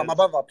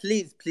brother,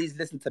 please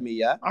listen to me,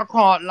 yeah? I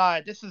can't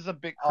lie, this is a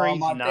bit crazy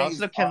now. Days. It's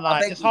looking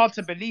like it's hard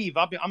to believe.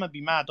 I'm gonna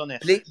be mad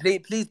honest.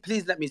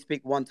 Please let me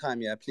speak one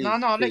time, yeah, please. No,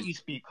 I'll let you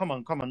speak. Come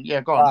on.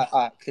 Yeah, go on.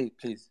 All right,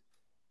 please.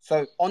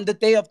 So on the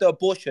day of the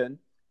abortion,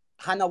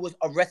 Hannah was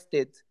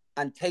arrested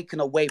and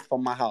taken away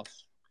from my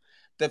house.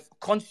 The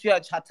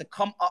concierge had to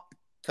come up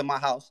to my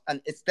house,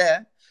 and it's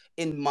there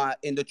in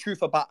the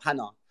truth about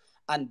Hannah,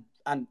 and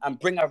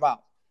bring her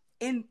out.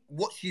 In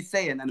what she's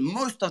saying, and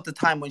most of the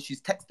time when she's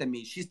texting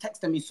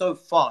me so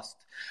fast,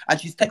 and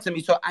she's texting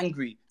me so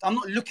angry. I'm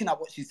not looking at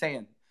what she's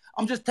saying.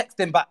 I'm just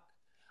texting back.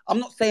 I'm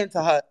not saying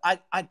to her,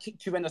 I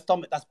kicked you in the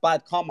stomach, that's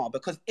bad karma.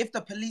 Because if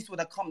the police would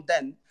have come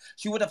then,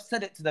 she would have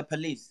said it to the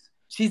police.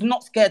 She's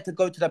not scared to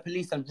go to the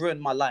police and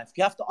ruin my life.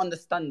 You have to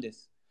understand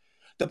this.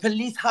 The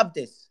police have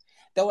this.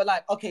 They were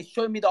like, okay,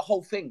 show me the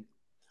whole thing.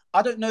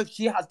 I don't know if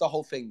she has the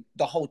whole thing,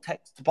 the whole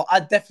text, but I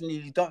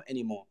definitely don't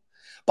anymore.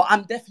 But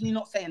I'm definitely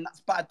not saying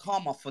that's bad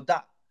karma for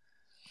that.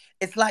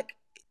 it's like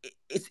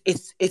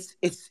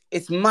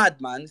it's mad,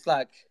 man. It's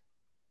like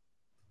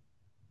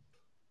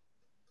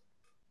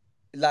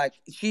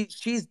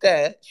she's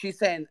there. She's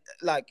saying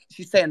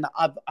that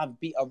I've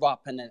beat her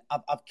up and then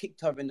I've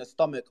kicked her in the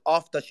stomach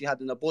after she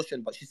had an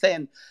abortion. But she's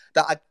saying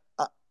that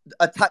I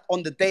attacked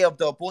on the day of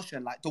the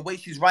abortion, like the way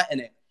she's writing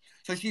it.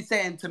 So she's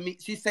saying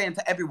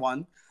to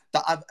everyone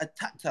that I've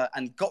attacked her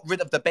and got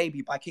rid of the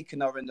baby by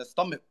kicking her in the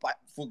stomach,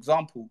 for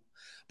example.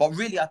 But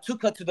really, I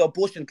took her to the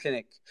abortion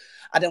clinic,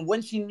 and then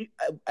when she knew,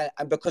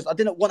 and because I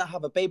didn't want to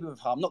have a baby with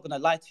her, I'm not gonna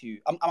lie to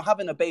you. I'm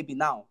having a baby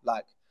now.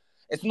 Like,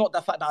 it's not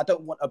the fact that I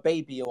don't want a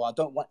baby or I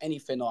don't want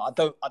anything or I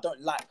don't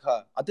like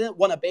her. I didn't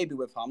want a baby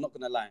with her. I'm not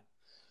gonna lie.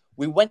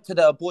 We went to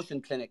the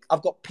abortion clinic.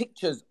 I've got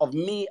pictures of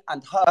me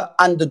and her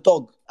and the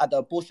dog at the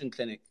abortion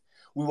clinic.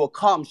 We were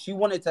calm. She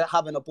wanted to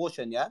have an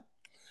abortion, yeah.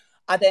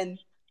 And then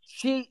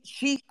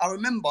I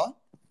remember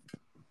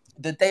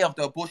the day of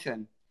the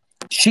abortion.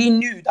 She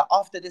knew that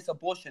after this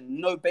abortion,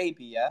 no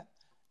baby, yeah,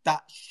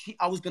 that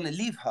I was gonna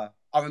leave her.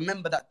 I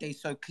remember that day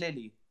so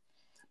clearly.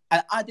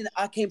 And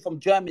I came from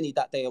Germany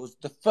that day. It was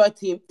the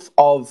 13th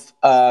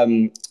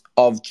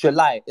of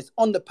July. It's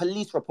on the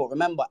police report.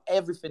 Remember,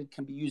 everything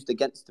can be used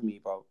against me,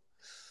 bro.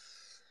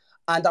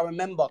 And I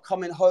remember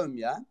coming home,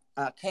 yeah?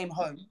 And I came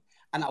home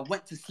and I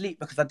went to sleep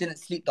because I didn't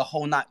sleep the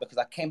whole night because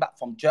I came back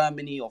from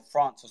Germany or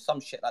France or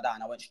some shit like that.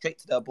 And I went straight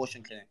to the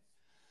abortion clinic.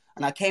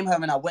 And I came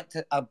home and I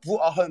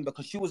brought her home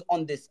because she was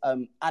on this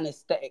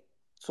anesthetic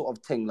sort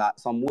of thing, like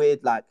some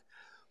weird like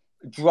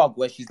drug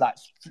where she's like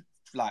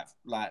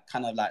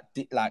kind of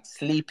like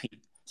sleepy.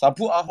 So I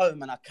brought her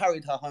home and I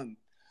carried her home.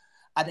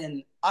 And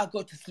then I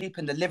go to sleep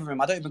in the living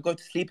room. I don't even go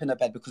to sleep in the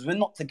bed because we're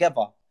not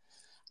together.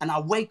 And I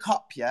wake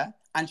up, yeah,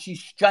 and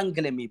she's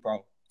strangling me,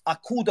 bro. I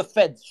call the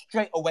feds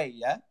straight away,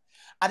 yeah?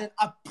 And then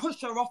I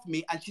push her off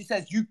me and she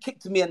says, you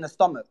kicked me in the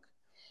stomach.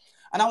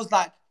 And I was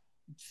like,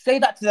 say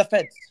that to the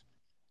feds.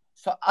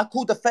 So I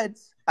called the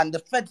feds and the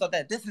feds are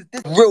there. This is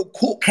real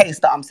court case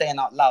that I'm saying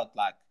out loud.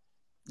 Like,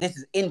 this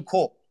is in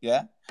court,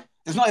 yeah?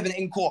 It's not even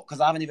in court because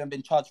I haven't even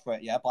been charged for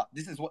it, yeah? But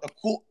this is what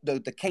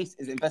the case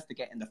is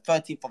investigating, the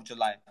 13th of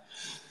July.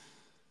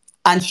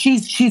 And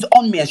she's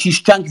on me and she's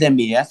strangling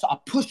me, yeah? So I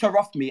push her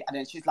off me and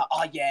then she's like,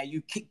 oh yeah,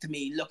 you kicked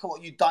me. Look at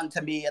what you've done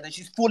to me. And then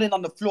she's falling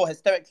on the floor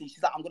hysterically.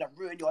 She's like, I'm going to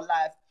ruin your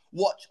life.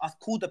 Watch. I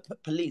called the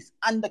police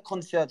and the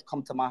concierge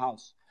come to my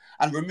house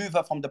and remove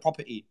her from the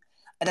property.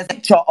 And there's a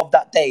picture of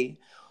that day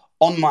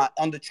on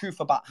the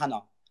truth about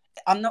Hannah.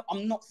 I'm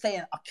not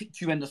saying I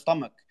kicked you in the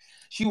stomach.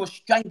 She was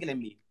strangling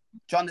me.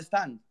 Do you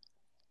understand?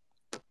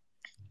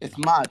 It's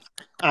mad.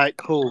 All right,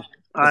 cool.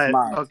 All It's right,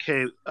 mad.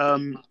 okay.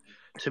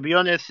 To be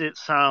honest, it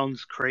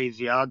sounds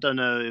crazy. I don't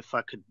know if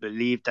I could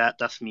believe that.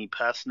 That's me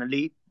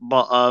personally.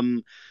 But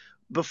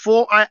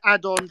before I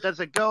add on,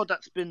 there's a girl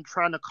that's been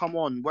trying to come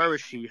on. Where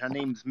is she? Her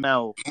name's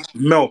Mel.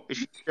 Mel.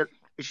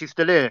 Is she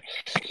still here?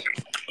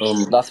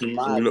 That's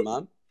mad,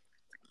 man.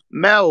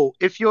 Mel,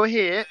 if you're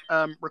here,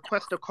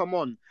 request to come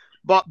on.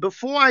 But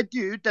before I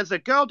do, there's a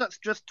girl that's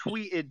just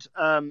tweeted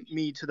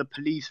me to the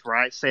police,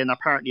 right, saying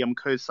apparently I'm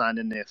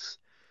co-signing this.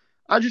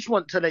 I just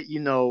want to let you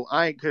know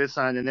I ain't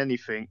co-signing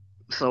anything.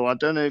 So I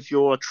don't know if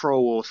you're a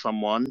troll or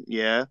someone,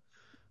 yeah,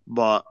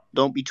 but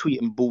don't be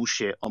tweeting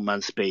bullshit on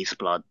man's space,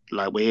 blood.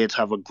 Like, we're here to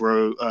have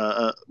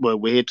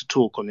we're here to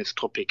talk on this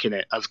topic,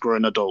 innit, as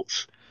grown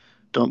adults.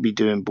 Don't be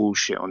doing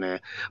bullshit on there.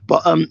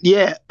 But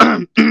yeah,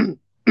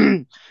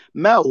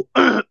 Mel.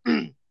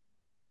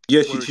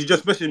 Yeah, she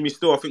just messaged me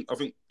still. I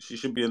think she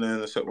should be in there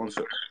in a sec. One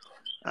sec.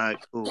 Alright,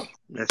 cool.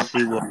 Let's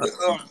see what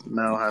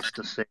Mel has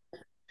to say.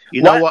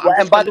 You know what?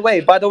 And by the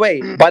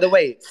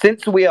way,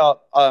 since we are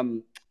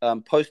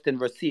posting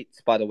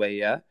receipts, by the way,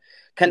 yeah,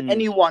 can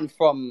anyone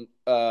from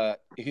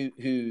who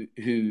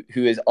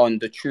is on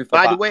the truth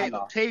by about the way, Hannah?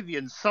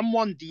 Octavian,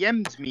 someone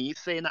DM'd me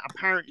saying that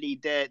apparently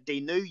they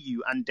know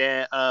you and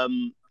they're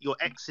your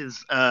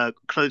ex's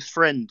close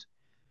friend.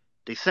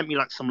 They sent me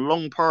like some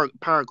long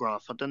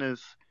paragraph. I don't know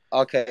if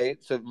Okay,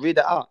 so read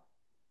it out.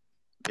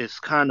 It's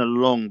kind of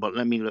long, but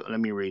let me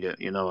read it.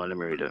 You know what? Let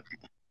me read it.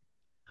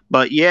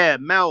 But yeah,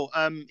 Mel,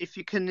 if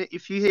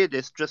you hear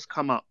this, just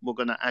come up. We're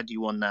gonna add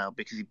you on now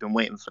because you've been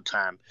waiting for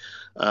time.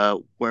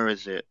 Where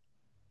is it?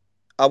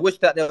 I wish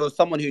that there was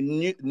someone who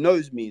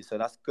knows me, so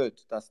that's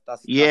good. That's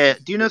yeah.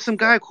 Do you know some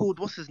guy called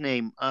what's his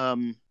name?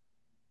 Do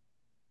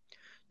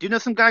you know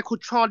some guy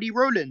called Charlie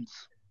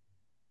Rollins?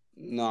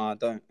 No, I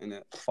don't.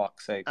 Innit?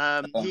 Fuck's sake.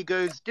 He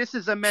goes, "This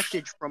is a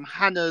message from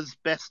Hannah's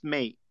best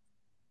mate."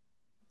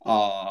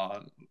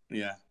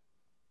 Yeah.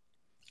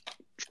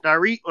 Should I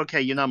read?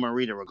 Okay, you know I'm gonna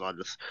read it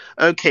regardless.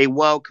 Okay,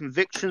 well,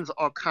 convictions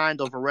are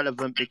kind of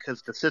irrelevant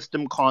because the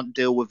system can't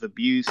deal with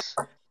abuse.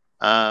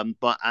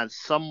 But as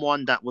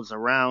someone that was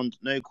around,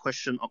 no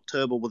question,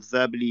 Octavian was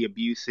verbally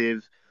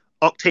abusive,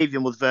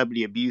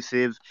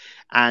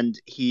 and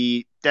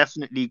he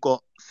definitely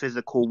got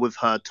physical with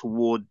her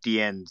towards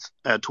the end.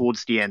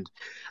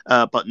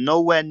 But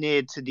nowhere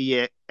near to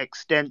the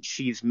extent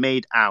she's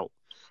made out.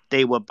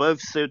 They were both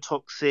so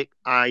toxic.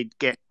 I'd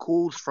get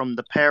calls from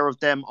the pair of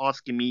them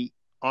asking me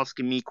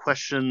asking me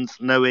questions,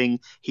 knowing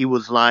he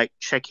was like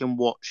checking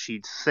what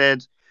she'd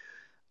said.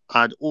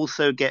 I'd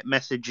also get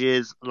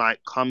messages like,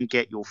 come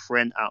get your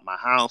friend out my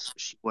house.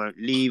 She won't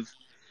leave.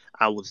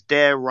 I was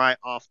there right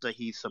after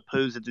he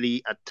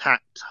supposedly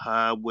attacked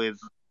her with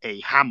a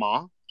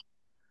hammer.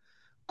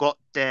 Got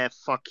there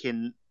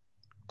fucking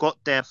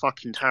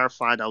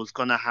terrified I was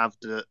gonna have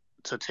to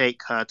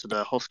take her to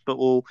the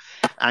hospital,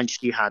 and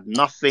she had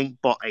nothing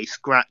but a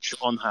scratch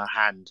on her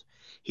hand.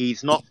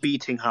 He's not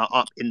beating her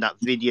up in that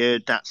video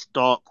that's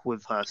dark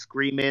with her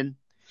screaming.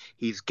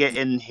 He's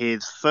getting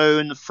his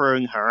phone,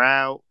 throwing her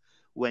out.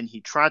 When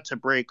he tried to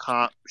break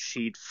up,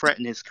 she'd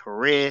threaten his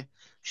career.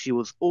 She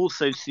was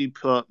also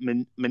super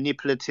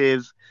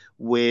manipulative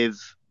with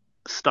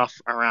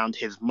stuff around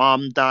his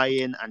mum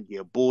dying and the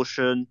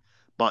abortion,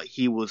 but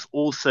he was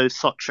also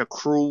such a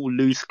cruel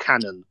loose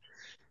cannon.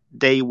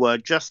 They were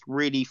just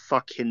really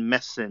fucking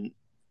messing.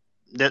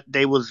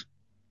 They were,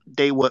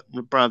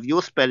 bruv,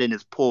 your spelling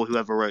is poor,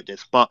 whoever wrote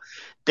this, but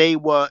they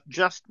were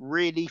just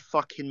really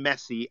fucking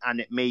messy,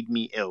 and it made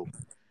me ill.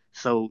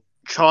 So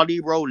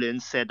Charlie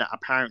Rowland said that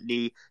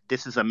apparently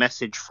this is a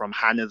message from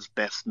Hannah's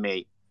best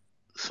mate.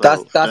 So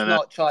That's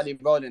not Charlie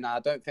Rowland.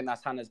 I don't think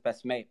that's Hannah's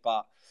best mate,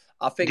 but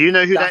I think. Do you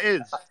know who that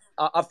is?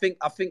 I think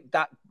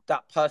that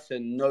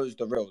person knows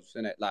the rules,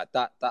 innit? Like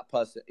that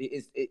person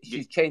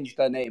she's changed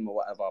her name or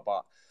whatever,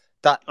 but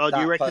that. Oh, do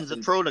you reckon it's a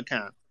person's... troll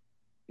account?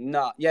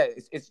 No, yeah,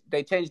 it's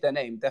they changed their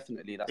name,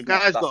 definitely. The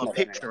guy's got a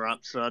picture up,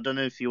 so I don't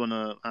know if you want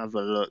to have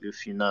a look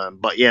if you know him.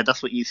 But yeah,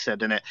 that's what you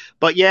said, innit?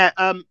 But yeah,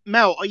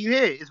 Mel, are you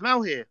here? Is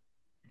Mel here?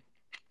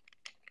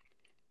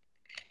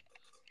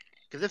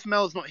 Because if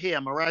Mel's not here,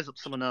 I'm gonna rise up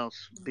someone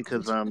else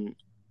because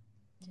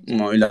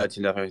No, il a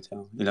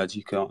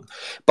dit que...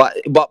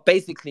 But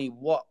basically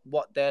what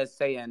they're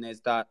saying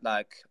is that,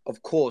 like,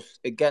 of course,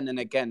 again and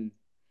again,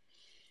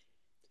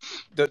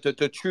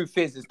 the truth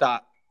is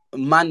that,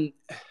 man,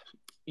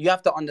 you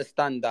have to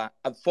understand that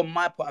from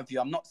my point of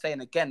view, I'm not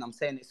saying again, I'm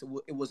saying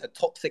it was a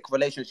toxic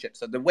relationship.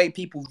 So the way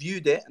people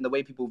viewed it and the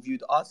way people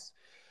viewed us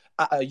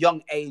at a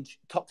young age,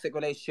 toxic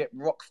relationship,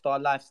 rock star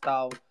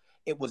lifestyle,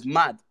 it was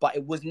mad. But I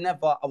was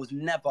never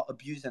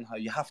abusing her.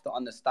 You have to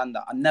understand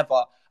that.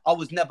 I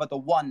was never the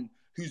one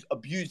who's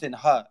abusing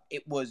her.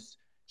 It was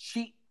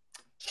she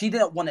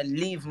didn't want to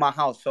leave my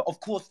house. So of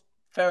course,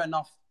 fair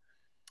enough.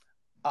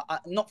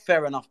 Not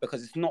fair enough,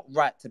 because it's not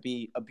right to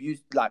be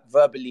abused, like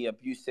verbally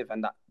abusive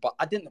and that. But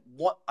I didn't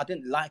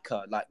like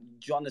her. Like,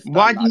 do you understand?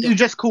 Why didn't you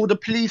just call the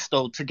police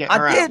though to get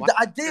her out?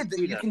 I did.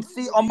 You can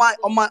see on my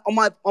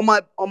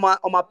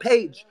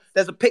page.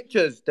 There's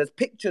pictures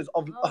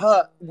of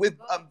her with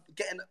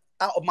getting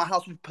out of my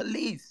house with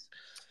police.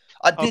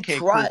 I did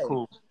try.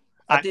 Cool.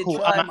 I did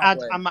try. I'm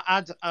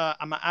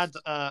gonna add.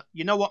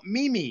 You know what,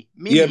 Mimi?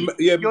 Yeah.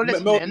 You're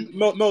listening.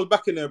 Mel's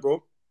back in there,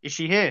 bro. Is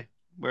she here?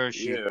 Where is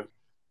she? Yeah.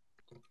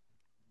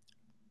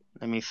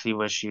 Let me see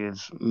where she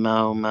is.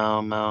 Mel,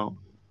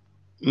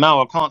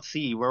 I can't see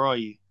you. Where are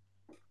you?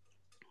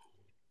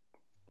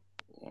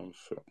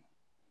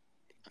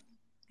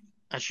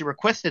 Has she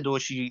requested or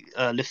is she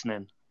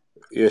listening?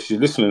 Yeah, she's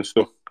listening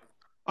still.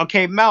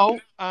 Okay, Mel,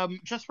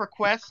 just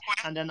request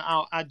and then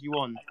I'll add you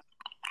on.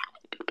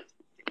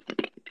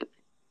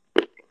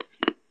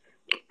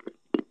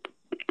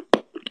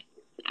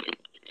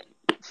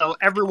 So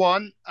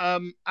everyone,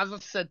 as I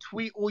said,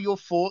 tweet all your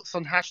thoughts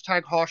on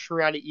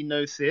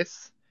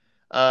 #HarshRealityGnosis.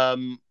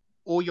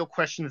 All your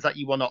questions that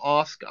you want to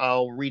ask,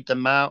 I'll read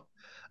them out.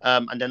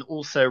 And then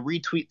also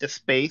retweet the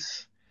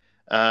space.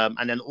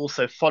 And then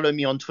also follow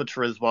me on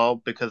Twitter as well,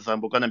 because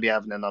we're going to be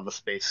having another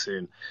space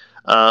soon.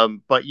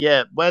 But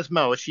yeah, where's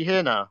Mel? Is she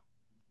here now?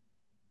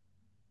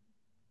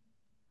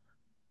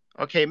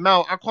 Okay,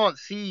 Mel, I can't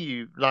see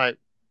you, like,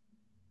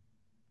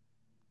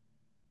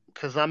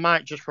 because I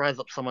might just rise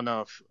up someone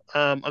else.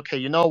 Okay,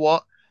 you know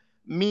what?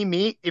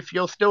 Mimi, if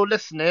you're still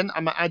listening,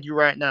 I'm going to add you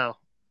right now.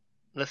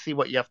 Let's see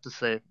what you have to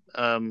say.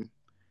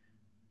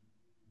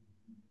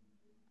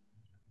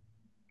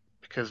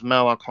 Because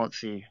Mel, I can't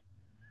see you.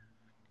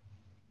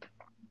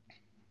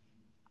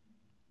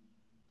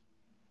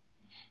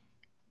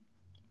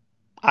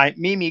 Alright,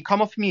 Mimi,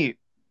 come off mute.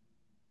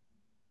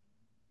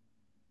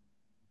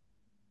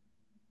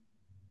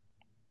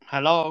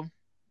 Hello?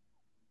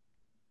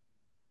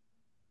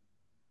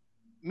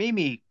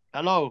 Mimi,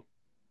 hello?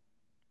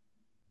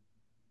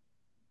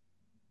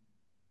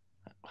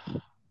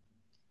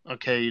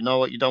 Okay, you know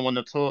what? You don't want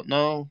to talk?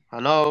 No?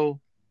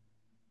 Hello?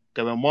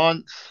 Going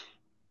once?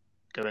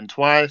 Going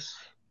twice?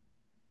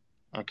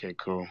 Okay,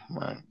 cool.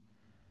 Right.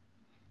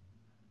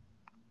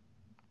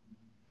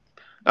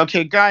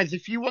 Okay, guys,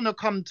 if you want to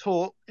come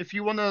talk,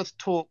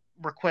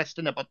 request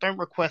in it, but don't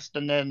request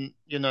and then,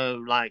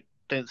 like,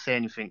 don't say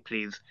anything,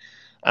 please.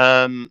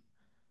 Who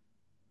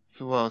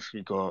else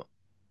we got?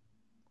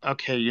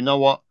 Okay, you know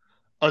what?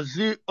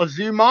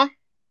 Azuma?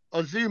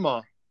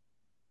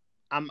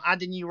 I'm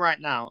adding you right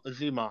now.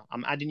 Azuma,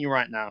 I'm adding you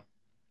right now.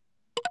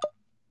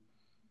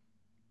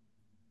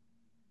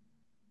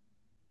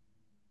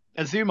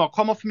 Azuma,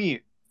 come off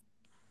mute.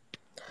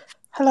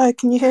 Hello,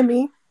 can you hear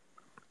me?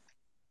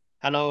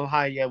 Hello,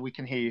 hi, yeah, we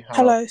can hear you.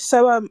 Hello.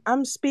 So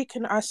I'm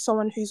speaking as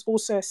someone who's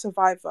also a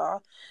survivor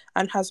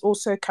and has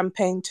also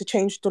campaigned to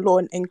change the law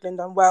in England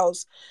and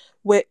Wales,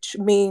 which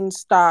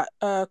means that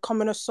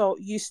common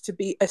assault used to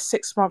be a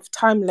 6-month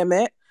time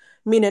limit,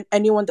 meaning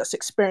anyone that's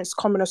experienced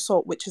common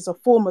assault, which is a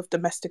form of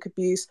domestic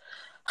abuse,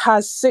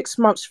 has 6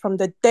 months from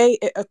the day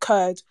it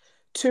occurred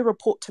to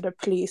report to the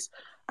police.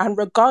 And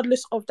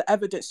regardless of the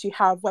evidence you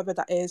have, whether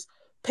that is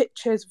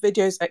pictures,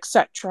 videos,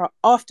 etc.,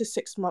 after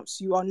 6 months,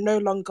 you are no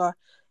longer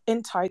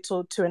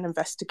entitled to an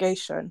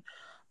investigation.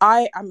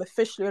 I am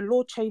officially a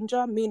law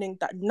changer, meaning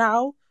that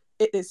now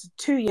it is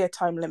a 2-year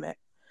time limit.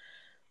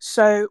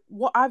 So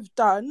what I've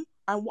done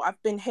and what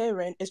I've been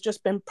hearing is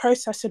just been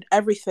processing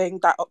everything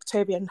that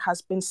Octavian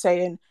has been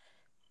saying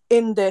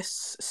in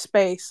this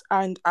space.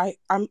 And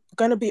I'm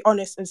going to be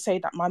honest and say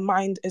that my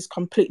mind is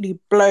completely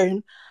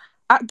blown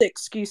at the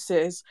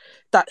excuses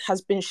that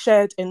has been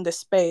shared in this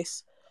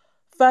space.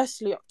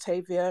 Firstly,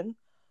 Octavian,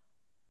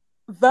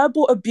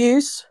 verbal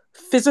abuse,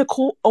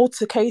 physical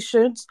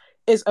altercations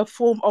is a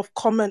form of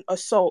common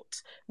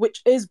assault,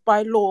 which is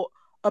by law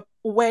a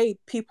way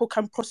people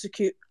can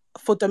prosecute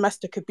for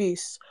domestic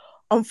abuse.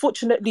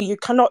 Unfortunately, you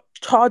cannot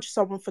charge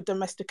someone for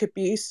domestic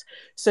abuse.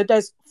 So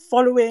there's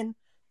following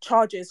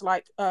charges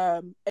like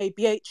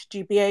ABH,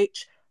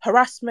 GBH,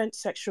 harassment,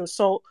 sexual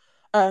assault,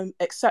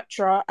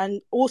 etc.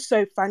 And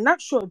also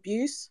financial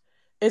abuse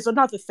is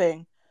another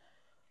thing.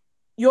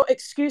 Your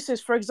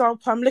excuses, for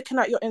example, I'm looking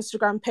at your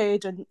Instagram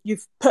page and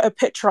you've put a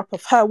picture up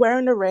of her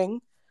wearing a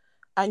ring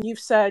and you've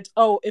said,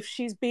 oh, if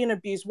she's being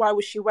abused, why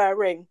would she wear a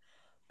ring?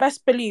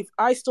 Best believe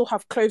I still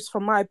have clothes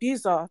from my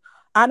abuser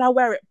and I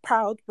wear it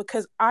proud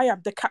because I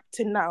am the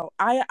captain now.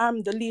 I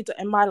am the leader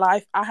in my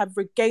life. I have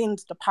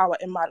regained the power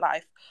in my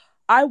life.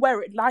 I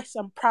wear it nice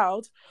and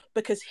proud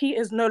because he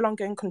is no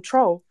longer in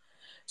control.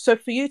 So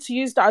for you to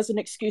use that as an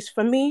excuse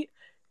for me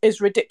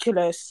is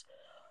ridiculous.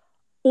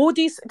 All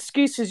these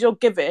excuses you're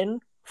giving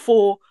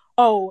for,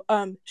 oh,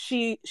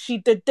 she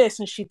did this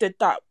and she did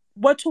that,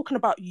 we're talking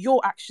about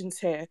your actions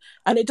here,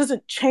 and it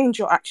doesn't change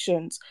your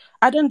actions.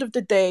 At the end of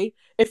the day,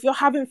 if you're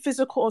having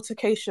physical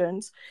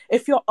altercations,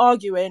 if you're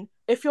arguing,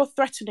 if you're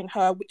threatening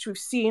her, which we've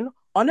seen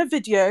on a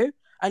video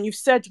and you've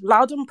said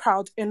loud and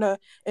proud in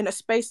a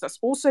space that's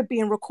also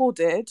being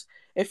recorded,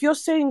 if you're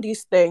saying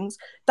these things,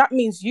 that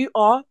means you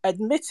are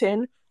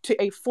admitting to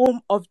a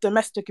form of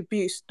domestic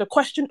abuse. The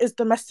question is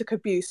domestic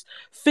abuse.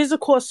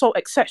 Physical assault,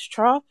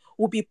 etc.,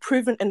 will be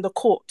proven in the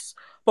courts.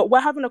 But we're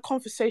having a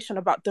conversation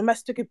about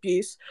domestic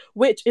abuse,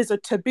 which is a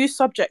taboo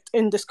subject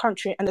in this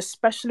country and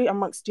especially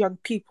amongst young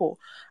people.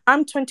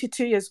 I'm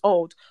 22 years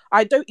old.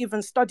 I don't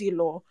even study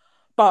law.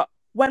 But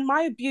when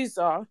my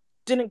abuser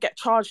didn't get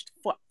charged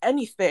for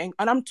anything,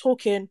 and I'm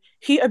talking,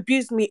 he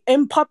abused me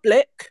in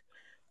public,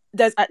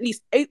 there's at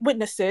least 8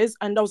 witnesses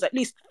and there was at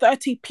least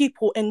 30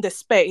 people in this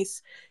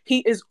space. He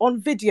is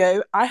on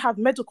video. I have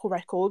medical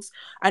records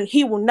and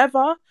he will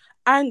never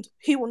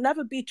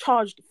be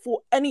charged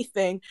for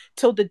anything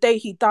till the day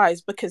he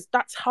dies, because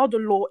that's how the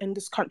law in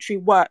this country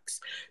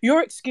works.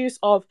 Your excuse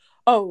of,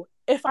 oh,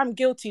 if I'm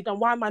guilty, then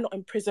why am I not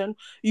in prison?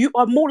 You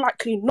are more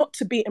likely not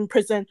to be in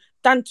prison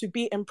than to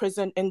be in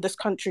prison in this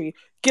country,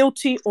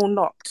 guilty or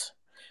not.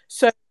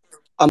 So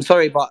I'm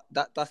sorry, but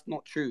that's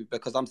not true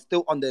because I'm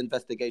still under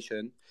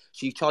investigation.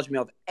 She charged me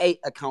of 8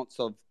 accounts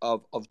of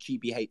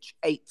GBH,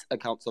 8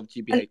 accounts of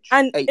GBH,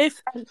 and eight.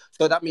 if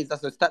So that means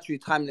that's a statutory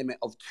time limit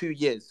of 2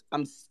 years.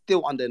 I'm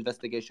still under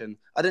investigation.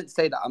 I didn't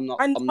say that I'm not.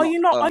 And I'm are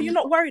not. you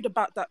not worried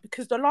about that?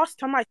 Because the last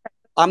time I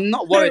I'm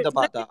not no, worried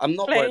about that. I'm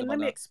not worried let about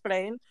me that.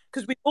 explain,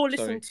 because we all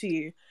listen Sorry. to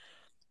you.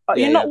 Yeah,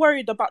 You're yeah. not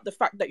worried about the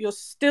fact that you're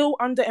still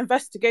under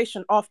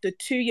investigation after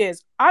 2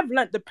 years. I've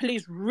learnt the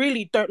police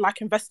really don't like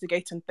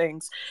investigating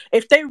things.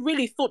 If they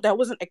really thought there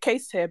wasn't a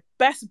case here,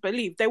 best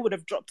believe they would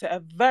have dropped it a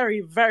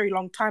very, very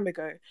long time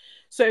ago.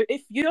 So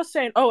if you're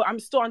saying, oh, I'm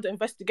still under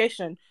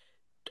investigation,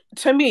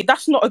 to me,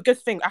 that's not a good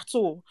thing at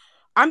all.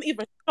 I'm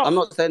even I'm shocked.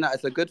 not saying that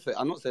it's a good thing.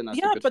 I'm not saying that's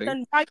a Yeah, good but thing.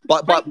 then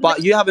why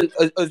But you haven't,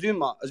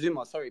 Azuma.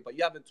 Sorry, but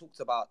you haven't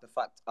talked about the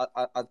fact.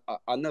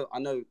 I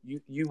know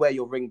you wear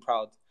your ring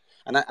proud,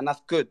 and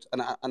that's good,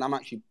 and I'm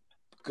actually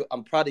good.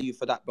 I'm proud of you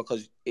for that,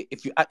 because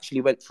if you actually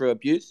went through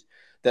abuse,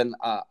 then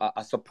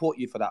I support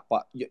you for that.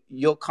 But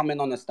you're coming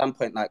on a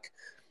standpoint like.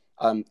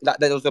 That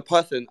there was a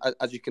person,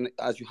 as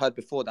you heard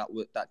before,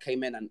 that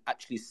came in and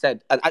actually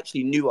said and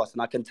actually knew us,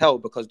 and I can tell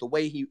because the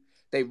way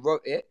they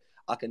wrote it,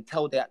 I can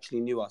tell they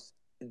actually knew us.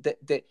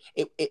 The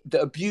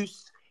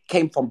abuse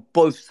came from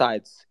both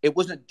sides. It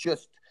wasn't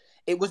just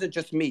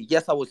me.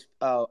 Yes, I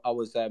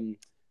was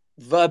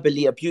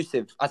verbally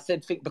abusive. I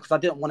said things because I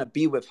didn't want to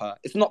be with her.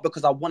 It's not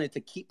because I wanted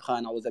to keep her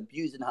and I was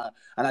abusing her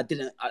and I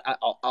didn't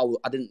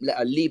let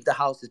her leave the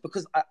house. It's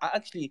because I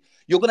actually,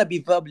 you're gonna be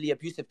verbally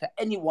abusive to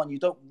anyone you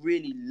don't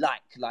really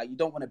like you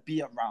don't want to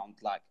be around.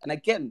 And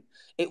again,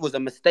 it was a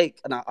mistake,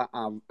 and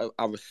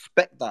I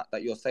respect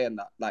that you're saying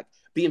that. Like,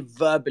 being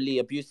verbally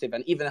abusive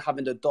and even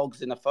having the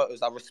dogs in the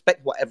photos, I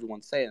respect what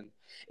everyone's saying.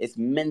 It's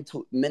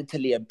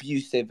mentally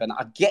abusive, and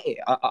I get it.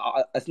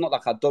 It's not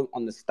like I don't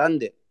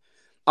understand it.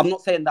 I'm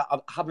not saying that I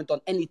haven't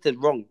done anything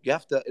wrong. You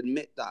have to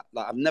admit that.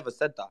 Like, I've never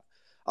said that.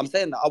 I'm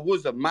saying that I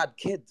was a mad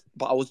kid,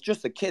 but I was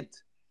just a kid.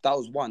 That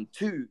was one.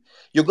 Two,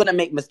 you're gonna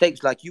make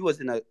mistakes. Like, you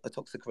was in a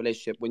toxic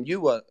relationship when you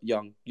were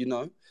young,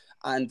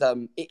 and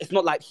it's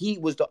not like he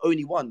was the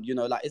only one.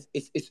 Like,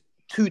 it's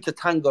two to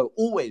tango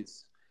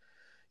always.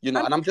 And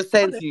I'm just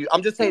saying to you,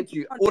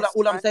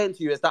 all I'm saying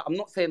to you is that I'm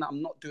not saying that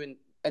I'm not doing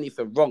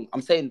anything wrong.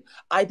 I'm saying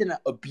I didn't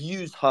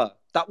abuse her.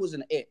 That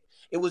wasn't it.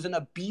 It was an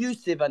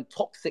abusive and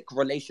toxic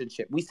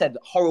relationship. We said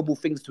horrible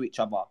things to each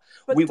other.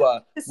 But we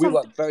were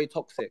very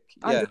toxic.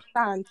 Yeah.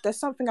 Understand. There's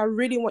something I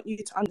really want you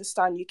to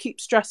understand. You keep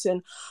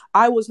stressing,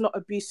 I was not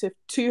abusive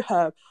to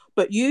her,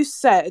 but you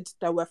said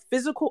there were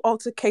physical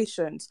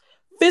altercations.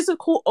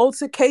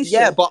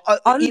 Yeah, but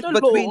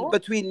under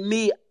between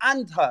me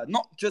and her,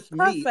 not just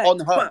me perfect, on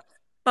her.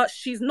 But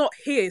she's not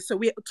here, so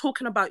we're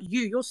talking about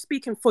you. You're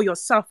speaking for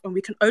yourself, and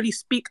we can only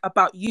speak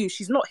about you.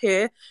 She's not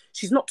here.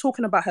 She's not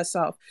talking about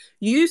herself.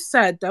 You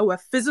said there were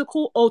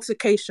physical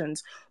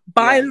altercations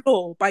by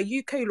law, by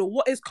UK law.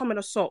 What is common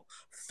assault?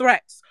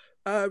 Threats,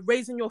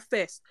 raising your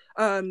fist,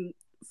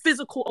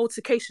 physical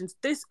altercations.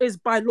 This is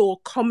by law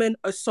common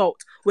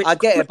assault. I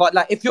get it, but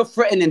like, if you're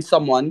threatening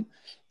someone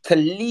to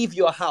leave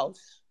your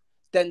house,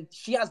 then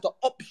she has the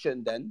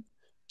option then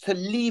to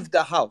leave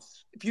the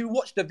house. If you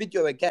watch the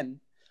video again,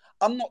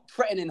 I'm not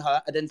threatening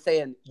her and then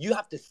saying, you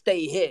have to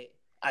stay here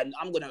and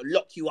I'm going to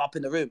lock you up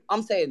in the room.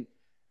 I'm saying,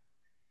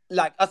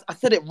 like, I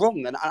said it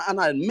wrong, and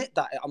I admit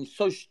that I'm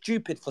so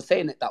stupid for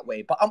saying it that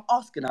way, but I'm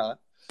asking her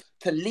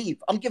to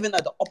leave. I'm giving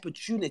her the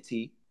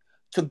opportunity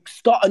to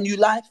start a new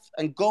life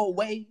and go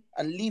away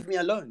and leave me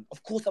alone.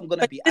 Of course I'm going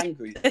to be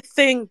angry. The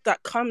thing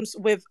that comes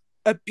with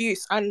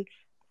abuse, and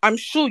I'm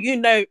sure you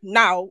know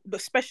now,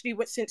 especially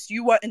since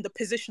you were in the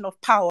position of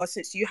power,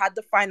 since you had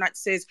the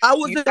finances. I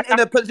wasn't in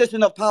a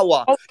position of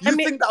power. You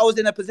think that I was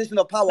in a position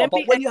of power,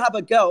 but when you have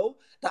a girl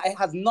that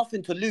has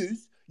nothing to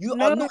lose, you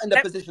are not in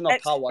the position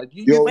of power.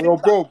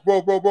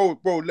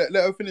 Bro, let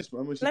her finish,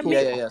 man.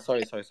 Yeah.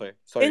 Sorry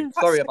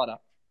about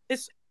that.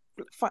 It's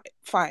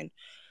fine.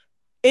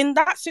 In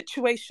that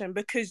situation,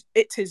 because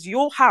it is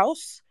your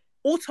house,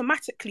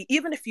 automatically,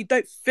 even if you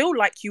don't feel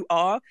like you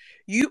are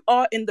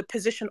in the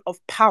position of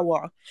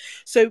power.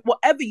 So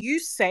whatever you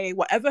say,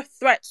 whatever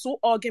threats or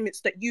arguments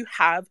that you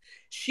have,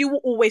 she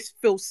will always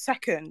feel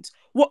second.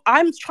 What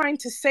I'm trying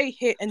to say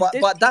here, I'm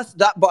sorry, but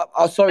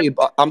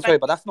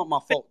that's not my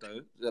fault though.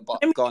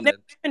 But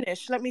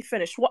let me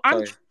finish. What I'm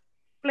trying to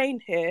explain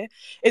here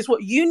is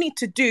what you need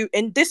to do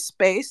in this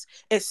space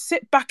is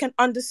sit back and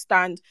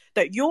understand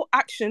that your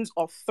actions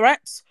are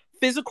threats,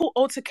 physical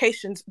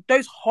altercations,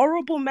 those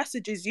horrible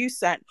messages you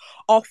sent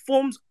are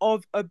forms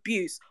of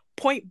abuse.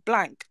 Point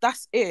blank.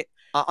 That's it.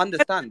 I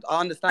understand.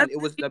 It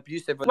was an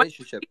abusive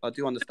relationship. I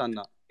do understand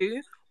that.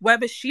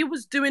 Whether she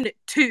was doing it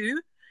too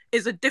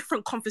is a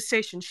different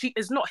conversation. She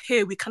is not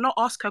here. We cannot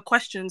ask her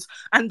questions.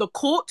 And the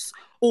courts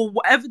or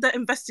whatever the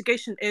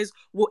investigation is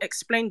will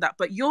explain that.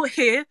 But you're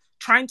here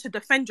trying to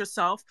defend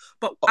yourself.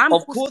 But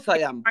of course I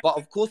am.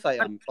 Of course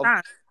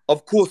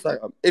I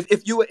am.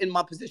 If you were in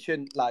my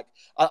position, like,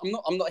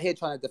 I'm not here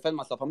trying to defend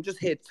myself. I'm just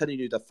here telling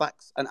you the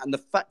facts. And the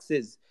facts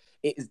is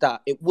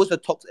that it was a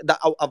toxic, that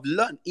I've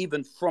learned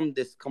even from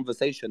this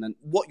conversation and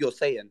what you're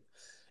saying.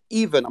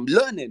 Even I'm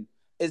learning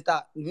is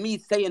that me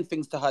saying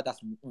things to her that's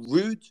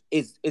rude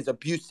is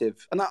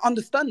abusive, and I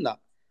understand that.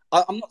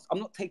 I'm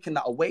not taking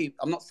that away.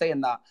 I'm not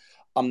saying that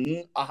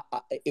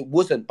it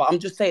wasn't, but I'm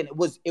just saying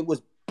it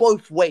was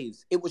both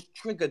ways. It was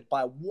triggered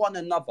by one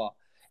another,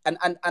 and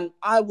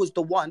I was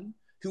the one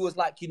who was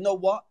like, you know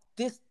what?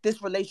 This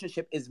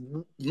relationship is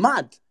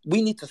mad.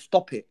 We need to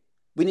stop it.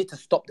 We need to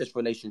stop this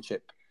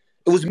relationship.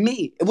 It was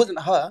me. It wasn't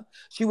her.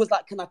 She was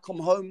like, can I come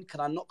home? Can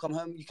I not come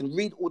home? You can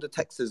read all the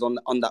texts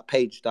on that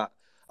page that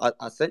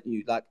I sent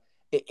you. Like,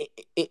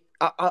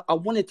 I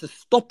wanted to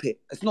stop it.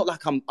 It's not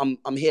like I'm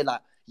here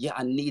like, yeah,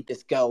 I need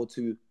this girl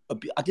to.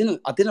 I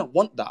didn't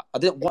want that. I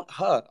didn't want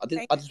her.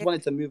 I just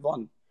wanted to move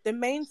on. The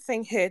main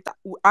thing here that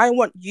I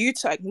want you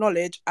to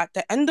acknowledge at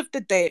the end of the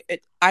day,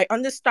 I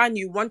understand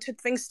you wanted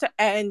things to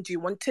end,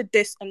 you wanted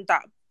this and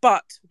that,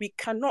 but we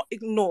cannot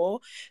ignore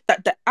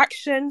that the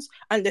actions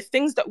and the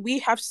things that we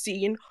have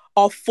seen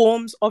are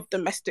forms of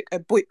domestic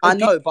abuse. I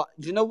know, but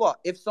do you know what?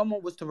 If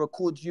someone was to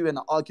record you in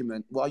an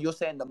argument while you're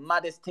saying the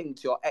maddest thing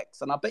to your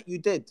ex, and I bet you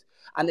did,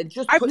 and it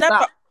just I'm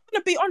gonna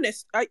be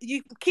honest.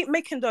 You keep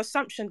making the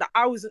assumption that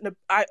I was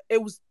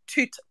it was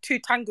two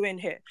tango in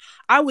here.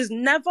 I was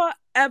never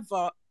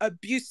ever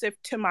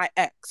abusive to my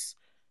ex.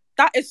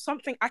 That is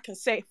something I can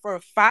say for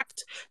a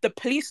fact. The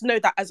police know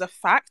that as a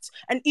fact,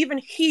 and even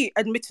he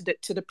admitted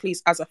it to the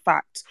police as a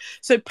fact.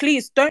 So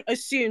please don't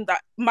assume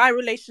that my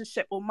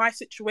relationship or my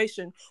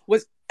situation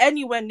was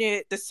anywhere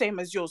near the same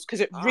as yours, because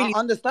it really... I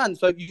understand.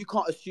 So you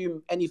can't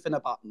assume anything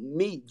about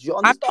me. Do you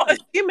understand? I'm not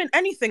assuming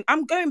anything.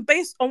 I'm going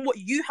based on what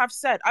you have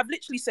said. I've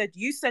literally said,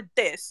 you said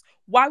this.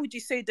 Why would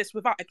you say this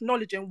without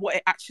acknowledging what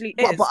it actually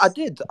is? But I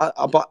did.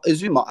 But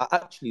Azuma, I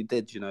actually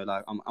did. You know,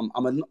 like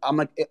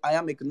I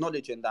am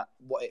acknowledging that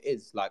what it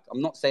is. Like,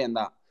 I'm not saying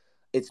that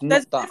It's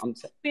There's not that I'm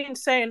been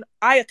saying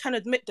I can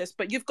admit this,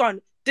 but you've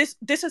gone this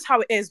is how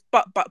it is.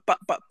 But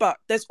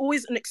there's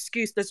always an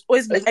excuse. There's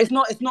always an it's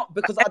not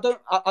because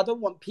I don't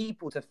want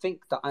people to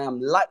think that I am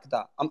like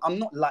that. I'm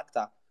not like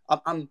that.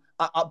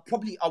 I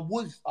probably I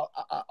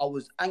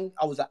was an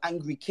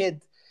angry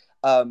kid.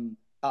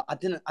 I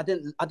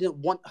didn't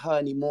want her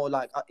anymore.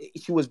 Like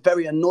she was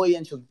very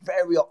annoying. She was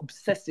very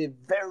obsessive.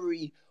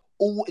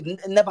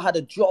 Never had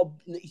a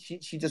job.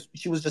 She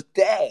was just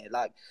there.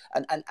 Like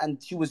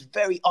and she was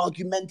very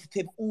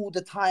argumentative all the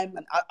time.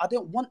 And I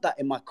didn't want that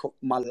in my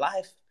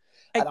life.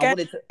 And I again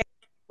wanted to.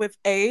 with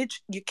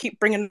age. You keep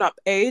bringing up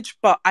age,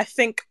 but I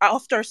think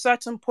after a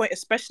certain point,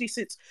 especially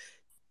since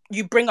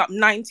you bring up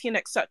 19,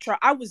 etc.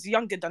 I was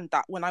younger than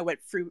that when I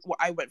went through what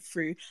I went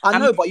through. I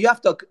know, but you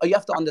have to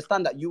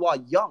understand that you are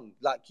young.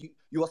 Like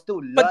you are still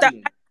But that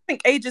learning. I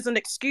think age is an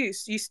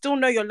excuse. You still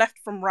know your left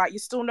from right. You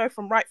still know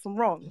from right from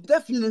wrong.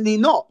 Definitely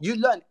not. You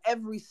learn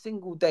every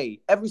single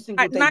day. Every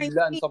single At day you 19,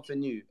 learn something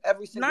new.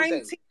 Every single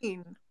day.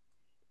 19.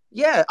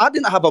 Yeah, I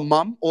didn't have a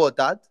mum or a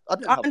dad. I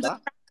didn't I have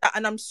understand that. that,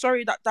 and I'm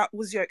sorry that that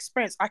was your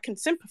experience. I can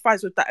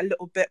sympathize with that a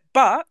little bit,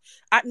 but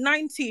at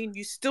 19,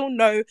 you still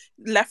know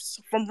lefts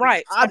from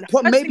rights. And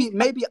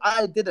Maybe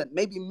I didn't.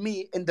 Maybe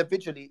me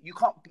individually. You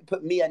can't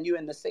put me and you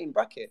in the same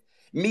bracket.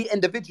 Me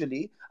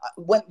individually,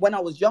 when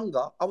I was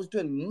younger, I was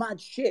doing mad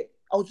shit.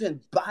 I was doing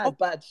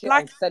bad shit. I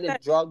like was selling I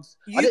said, drugs.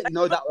 I you didn't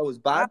know that I was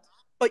bad.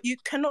 but you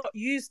cannot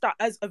use that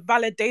as a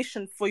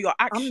validation for your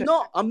action.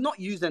 I'm not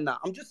using that.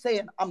 I'm just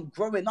saying I'm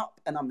growing up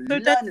and I'm So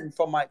then, learning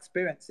from my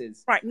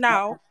experiences. right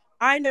now,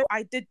 I know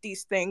I did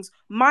these things.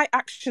 My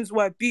actions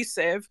were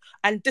abusive,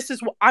 and this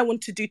is what I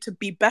want to do to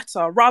be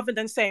better, rather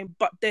than saying,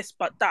 but this,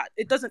 but that.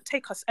 It doesn't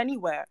take us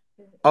anywhere.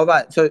 All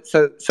right. So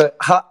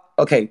how?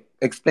 Okay,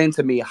 explain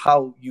to me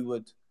how you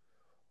would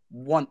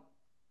want.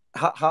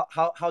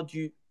 How do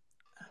you?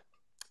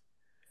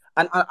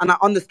 And I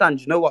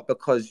understand. You know what?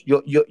 Because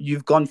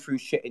you've gone through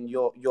shit in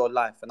your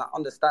life, and I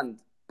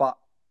understand. But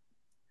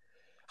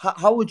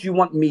how would you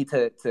want me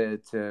to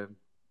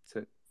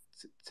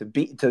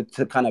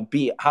kind of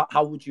be?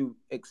 How would you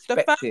The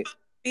expect first it?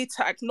 be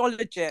to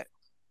acknowledge it,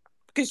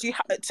 because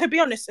to be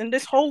honest, in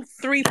this whole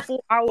 3-4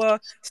 hour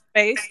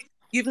space,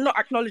 you've not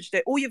acknowledged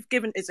it. All you've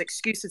given is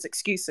excuses,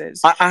 excuses.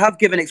 I have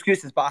given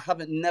excuses, but I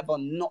haven't never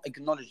not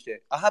acknowledged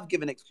it. I have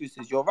given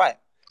excuses. You're right.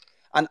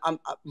 And I'm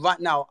right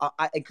now.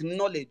 I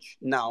acknowledge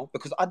now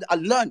because I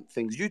learned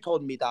things. You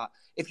told me that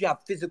if you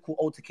have physical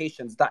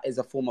altercations, that is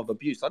a form of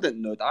abuse. I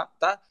didn't know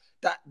that.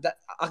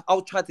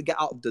 I'll try to get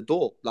out of the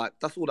door. Like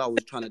that's all I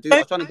was trying to do. I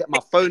was trying to get my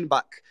phone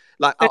back,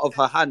 like out of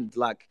her hand.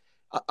 Like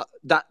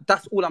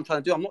that's all I'm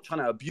trying to do. I'm not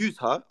trying to abuse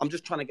her. I'm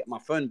just trying to get my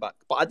phone back.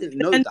 But I didn't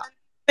know And that.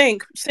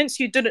 think, since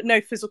you didn't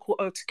know physical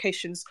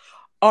altercations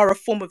are a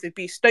form of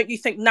abuse, don't you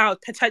think now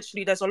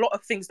potentially there's a lot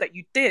of things that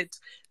you did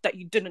that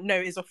you didn't know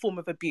is a form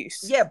of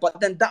abuse? Yeah,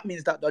 but then that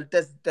means that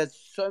there's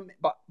so many,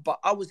 but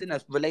I was in a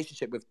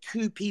relationship with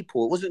two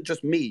people. It wasn't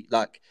just me.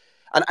 Like,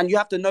 and you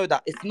have to know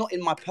that it's not in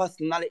my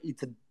personality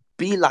to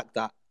be like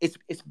that. It's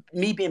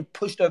me being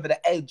pushed over the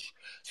edge,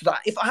 so that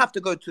if I have to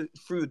go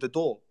through the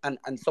door and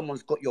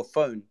someone's got your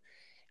phone,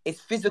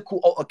 it's physical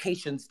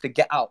altercations to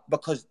get out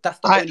because that's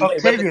the only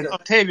way.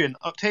 Octavian.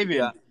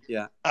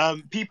 Yeah.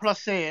 People are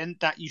saying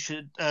that you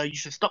should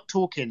stop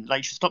talking. Like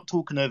you should stop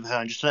talking over her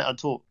and just let her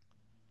talk.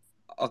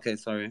 Okay,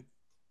 sorry.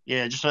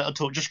 Yeah, just let her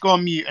talk. Just go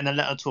on mute and then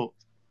let her talk.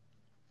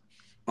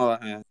 All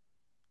right. Yeah.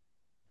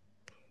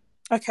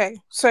 Okay,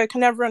 so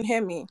can everyone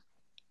hear me?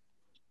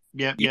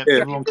 Yeah.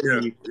 Everyone can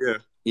hear you.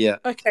 Yeah.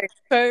 Okay,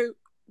 so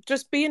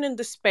just being in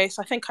this space,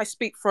 I think I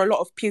speak for a lot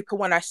of people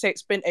when I say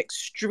it's been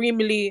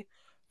extremely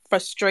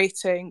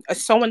frustrating.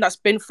 As someone that's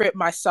been through it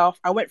myself,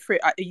 I went through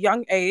it at a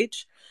young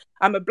age.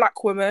 I'm a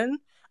Black woman,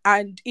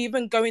 and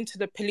even going to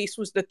the police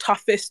was the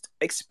toughest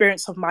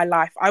experience of my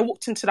life. I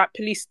walked into that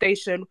police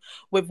station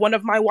with one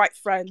of my white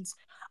friends,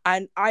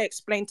 and I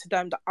explained to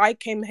them that I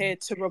came here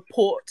to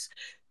report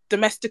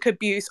domestic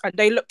abuse, and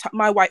they looked at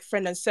my white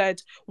friend and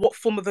said, what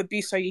form of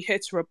abuse are you here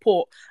to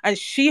report? And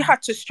she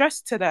had to stress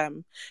to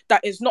them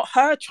that it's not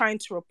her trying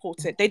to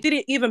report it. They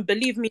didn't even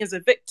believe me as a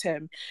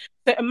victim.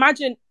 So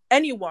imagine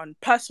anyone,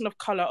 person of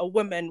color, a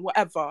woman,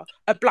 whatever,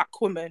 a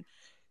Black woman,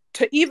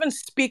 to even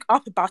speak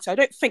up about it. I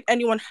don't think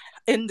anyone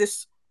in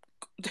this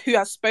who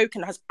has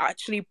spoken has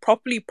actually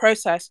properly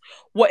processed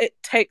what it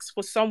takes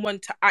for someone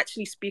to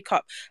actually speak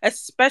up,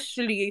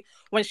 especially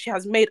when she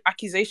has made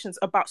accusations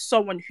about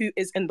someone who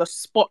is in the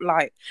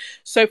spotlight.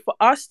 So for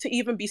us to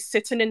even be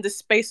sitting in this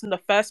space in the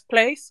first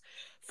place,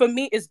 for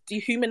me, is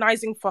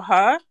dehumanizing for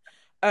her.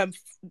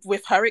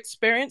 With her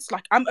experience,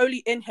 like I'm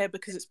only in here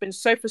because it's been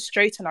so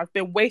frustrating. I've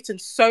been waiting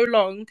so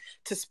long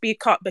to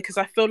speak up because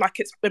I feel like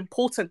it's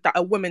important that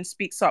a woman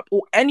speaks up,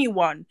 or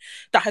anyone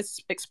that has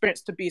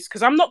experienced abuse,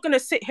 because I'm not going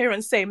to sit here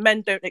and say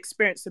men don't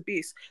experience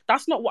abuse.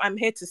 That's not what I'm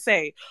here to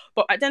say.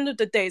 But at the end of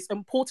the day, it's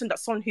important that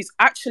someone who's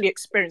actually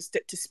experienced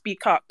it to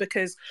speak up,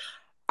 because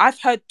I've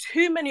heard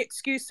too many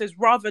excuses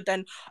rather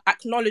than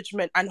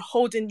acknowledgement and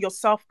holding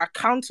yourself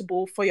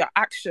accountable for your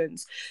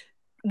actions.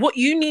 What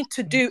you need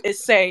to do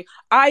is say,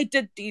 I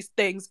did these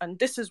things and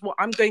this is what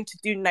I'm going to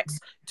do next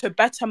to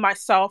better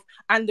myself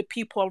and the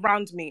people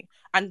around me.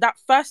 And that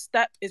first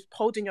step is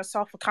holding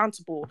yourself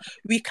accountable.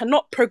 We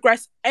cannot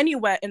progress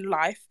anywhere in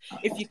life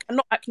if you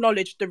cannot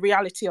acknowledge the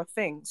reality of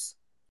things.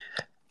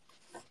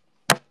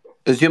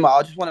 Azuma,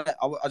 I just want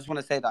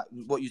to say that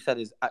what you said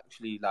is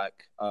actually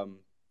like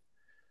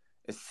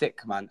it's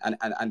sick, man,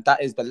 and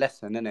that is the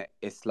lesson, isn't it?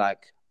 It's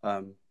like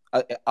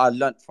I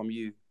learnt from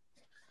you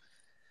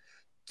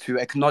to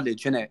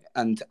acknowledge, innit?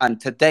 And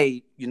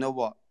today, you know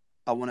what?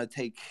 I want to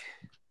take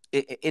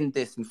in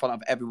this in front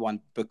of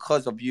everyone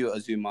because of you,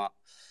 Azuma.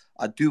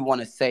 I do want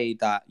to say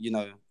that, you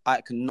know, I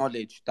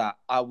acknowledge that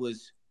I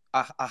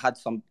had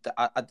some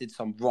I did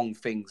some wrong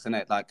things,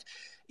 innit? Like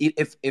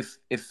if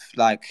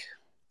like,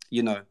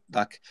 you know,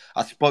 like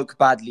I spoke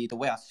badly, the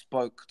way I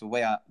spoke, the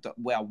way I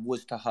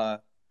was to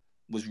her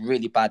was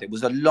really bad. It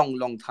was a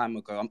long time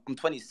ago. I'm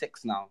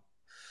 26 now.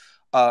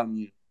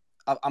 I'm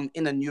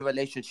in a new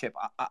relationship.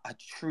 I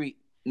treat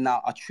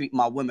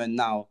my women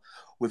now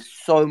with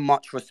so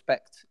much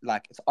respect.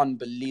 Like, it's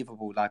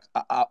unbelievable. Like,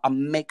 I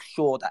make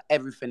sure that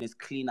everything is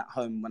clean at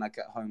home when I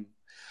get home.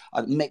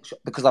 I make sure,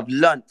 because I've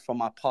learned from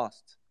my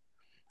past.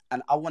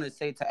 And I want to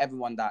say to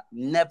everyone that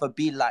never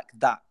be like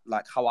that,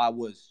 like how I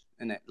was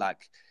in it.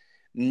 Like,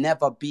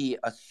 never be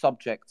a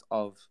subject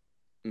of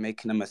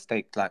making a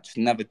mistake. Like, just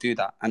never do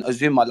that. And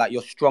Azuma, like,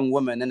 you're a strong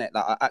woman, in it.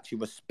 Like, I actually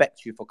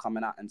respect you for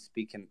coming out and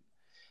speaking.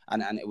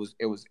 And it was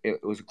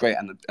great.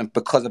 And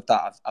because of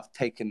that, I've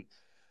taken.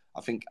 I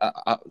think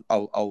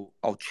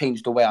I'll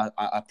change the way I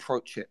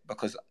approach it,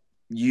 because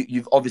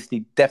you've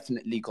obviously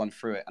definitely gone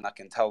through it, and I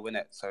can tell in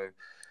it. So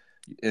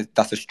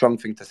that's a strong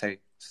thing to say.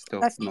 Still,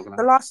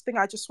 the last thing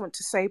I just want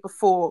to say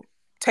before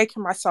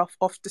taking myself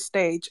off the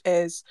stage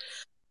is,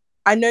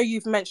 I know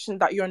you've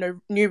mentioned that you're in a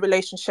new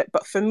relationship,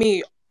 but for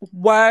me,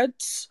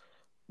 words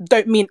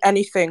don't mean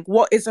anything.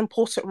 What is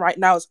important right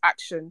now is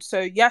action. So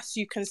yes,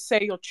 you can say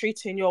you're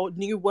treating your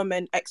new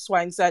woman X,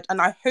 Y, and Z,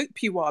 and I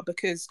hope you are,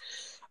 because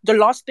the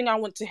last thing I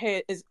want to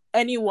hear is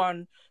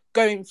anyone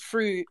going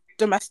through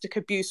domestic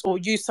abuse or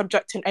you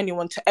subjecting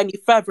anyone to any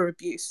further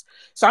abuse.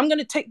 So I'm going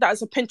to take that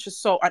as a pinch of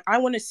salt, and I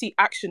want to see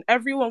action.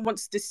 Everyone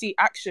wants to see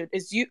action.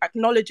 Is you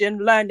acknowledging,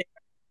 learning,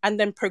 and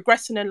then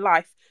progressing in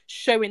life,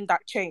 showing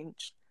that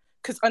change.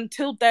 Because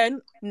until then,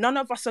 none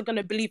of us are going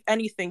to believe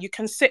anything. You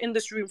can sit in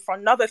this room for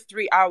another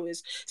 3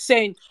 hours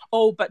saying,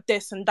 oh, but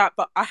this and that,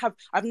 but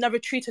I've never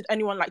treated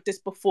anyone like this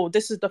before.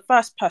 This is the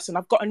first person.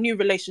 I've got a new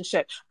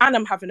relationship and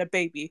I'm having a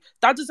baby.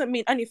 That doesn't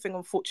mean anything,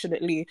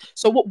 unfortunately.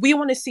 So what we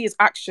want to see is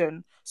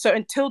action. So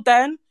until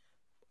then,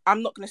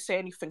 I'm not going to say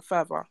anything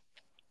further.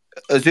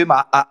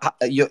 Azuma,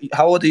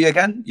 how old are you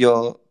again?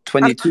 You're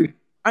 22.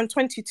 I'm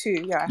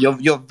 22, yeah.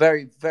 You're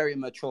very, very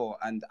mature,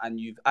 and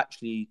you've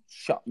actually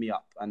shut me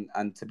up.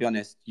 And to be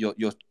honest,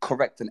 you're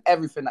correct in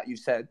everything that you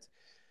said.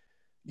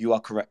 You are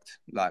correct.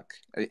 Like,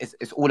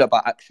 it's all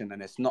about action,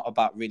 and it's not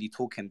about really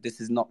talking. This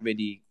is not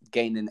really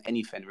gaining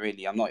anything,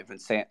 really. I'm not even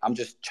saying. I'm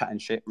just chatting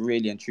shit,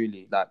 really and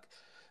truly. Like,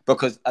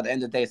 because at the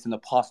end of the day, it's in the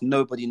past.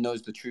 Nobody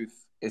knows the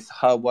truth. It's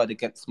her word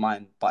against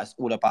mine, but it's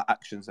all about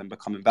actions and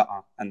becoming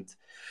better. And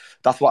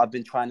that's what I've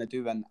been trying to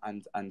do. And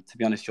to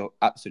be honest, you're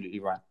absolutely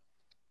right.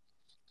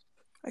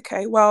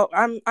 Okay, well,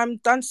 I'm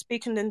done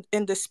speaking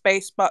in this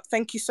space, but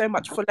thank you so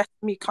much for letting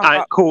me come All right,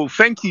 up. cool.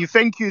 Thank you,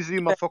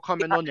 Zuma, for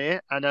coming on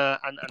here and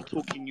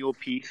talking your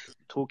piece,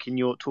 talking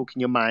your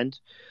mind.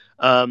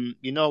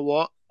 You know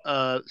what?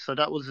 So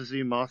that was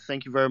Zuma.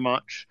 Thank you very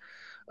much.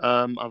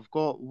 I've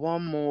got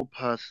one more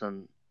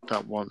person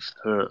that wants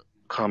to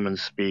come and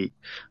speak,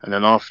 and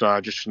then after I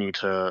just need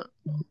to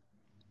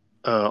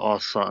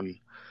ask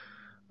something.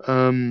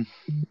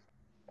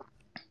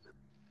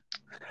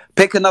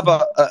 Pick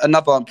another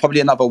probably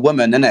another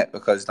woman, innit?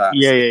 Because that.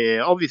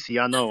 Yeah. Obviously,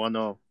 I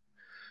know.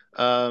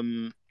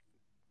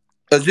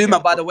 Azuma,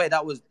 by the way,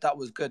 that was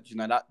good. You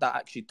know, that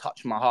actually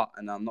touched my heart,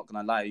 and I'm not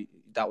gonna lie,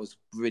 that was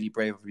really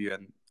brave of you,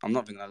 and I'm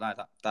not even gonna lie,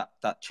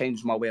 that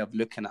changed my way of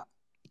looking at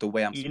the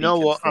way I'm speaking. You know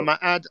what? I'm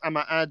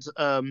gonna add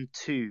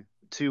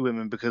two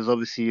women, because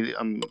obviously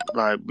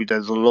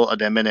there's a lot of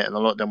them in it, and a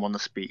lot of them want to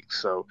speak.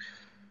 So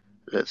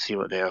let's see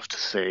what they have to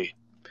say.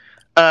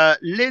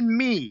 Lin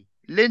Me,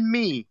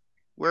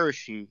 where is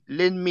she?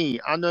 Lin Me,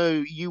 I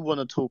know you want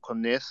to talk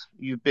on this.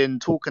 You've been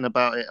talking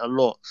about it a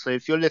lot. So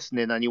if you're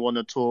listening and you want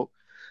to talk,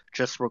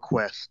 just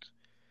request.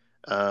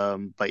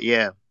 But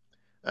yeah,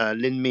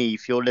 Lin Me,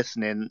 if you're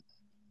listening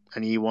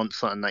and you want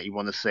something that you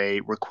want to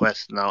say,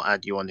 request, and I'll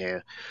add you on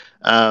here.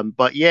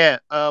 But yeah,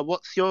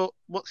 what's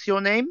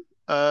your name?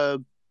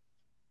 Gambi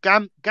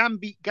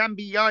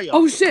Yaya.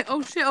 Oh shit!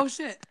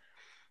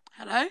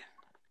 Hello.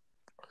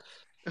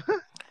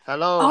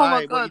 Hello, Oh hi. my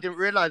What, you God. didn't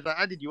realize I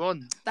added you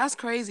on? That's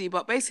crazy.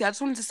 But basically, I just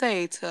wanted to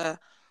say to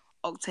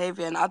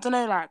Octavian, I don't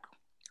know, like,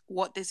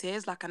 what this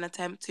is, like an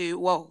attempt to.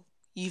 Well,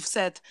 you've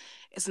said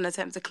it's an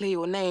attempt to clear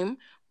your name,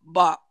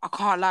 but I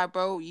can't lie,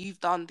 bro. You've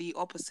done the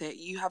opposite.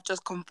 You have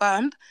just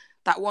confirmed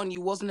that one,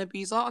 you was an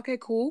abuser. Okay,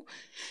 cool.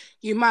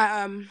 You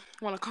might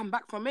want to come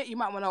back from it. You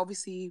might want to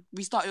obviously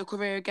restart your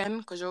career again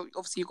because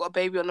you've got a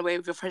baby on the way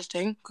with your French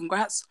thing.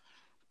 Congrats.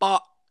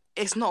 But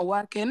it's not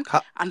working.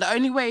 And the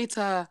only way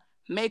to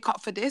make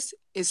up for this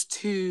is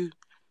to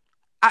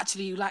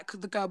actually, like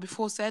the girl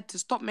before said, to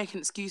stop making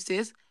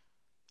excuses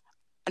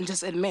and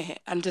just admit it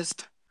and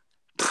just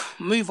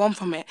move on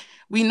from it.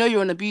 We know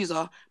you're an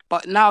abuser,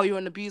 but now you're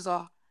an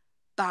abuser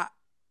that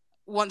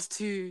wants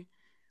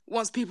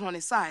people on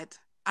his side.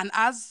 And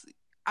as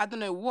I don't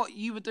know what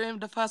you were doing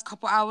the first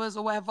couple hours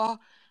or whatever,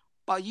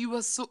 but you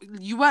were saying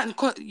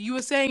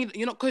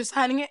you're not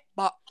co-signing it,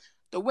 but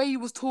the way you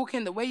was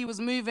talking, the way you was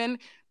moving,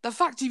 the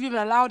fact you've even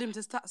allowed him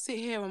to sit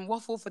here and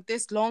waffle for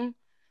this long,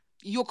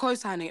 you're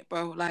co-signing it,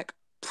 bro. Like,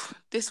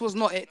 this was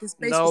not it. This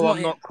space was not it. No,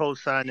 I'm not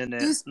co-signing it.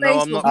 This space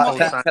was not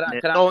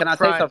it. Don't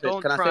try it.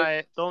 Don't try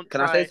it. Don't try it.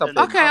 Can I say something?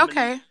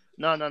 Okay.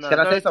 No. Can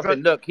I say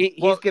something? Look,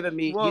 he's given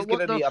me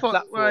a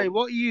platform. Wait,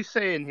 what are you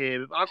saying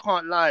here? I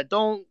can't lie.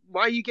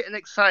 Why are you getting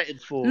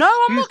excited for? No,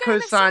 I'm Who's not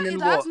getting co-signing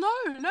excited. what? No,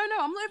 I'm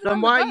not even.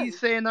 Then why are you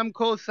saying I'm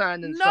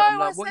co-signing something?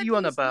 Like, what are you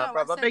on about,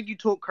 bruv? I beg you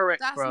talk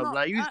correct, bruv.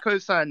 Like, who's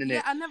co-signing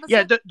it? I never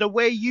said... said... the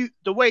way you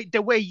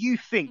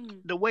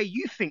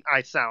think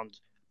I sound,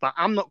 but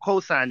I'm not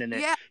co-signing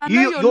it. Yeah, I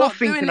know you're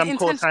thinking I'm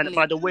co-signing it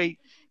by the way.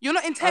 You're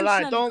not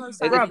intentionally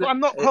co-signing. I'm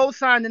not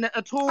co-signing it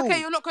at all. Okay,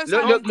 you're not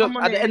co-signing. Look.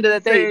 At the end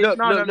of the day, look.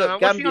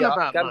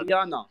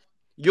 Gambiana,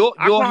 you're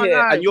here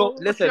and you're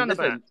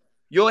listen.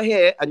 You're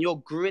here and you're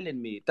grilling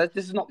me. This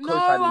is not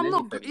co-signing anything. No,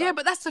 I'm not. Yeah,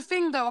 but that's the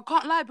thing, though. I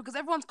can't lie because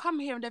everyone's come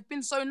here and they've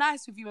been so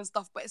nice with you and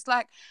stuff. But it's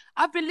like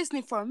I've been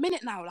listening for a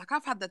minute now. Like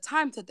I've had the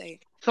time today.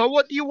 So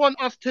what do you want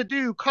us to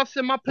do? Cuss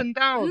him up and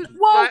down?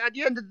 Well, like, at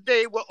the end of the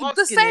day, we're asking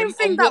the same him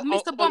thing that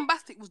Mr.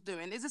 Bombastic was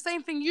doing is the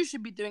same thing you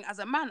should be doing as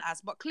a man.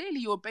 But clearly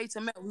you're a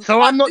beta male.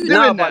 So I'm not doing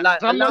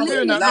that. I'm not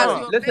doing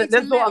that. Listen,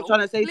 that's what I'm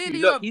trying to say to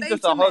you. Look, he's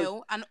just a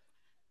host. And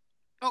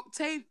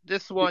Octave.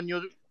 This one,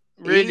 you're.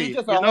 Really?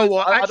 You know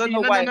what? Actually,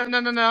 no.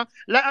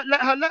 Let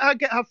her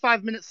get her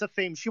 5 minutes of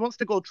fame. She wants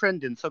to go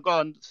trending. So go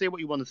on, say what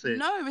you want to say.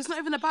 No, it's not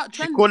even about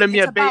trending. You're calling me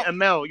a beta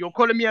male. You're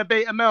calling me a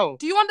beta male.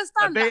 Do you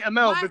understand? A beta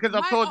male because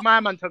I've told my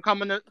man to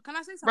come on. Can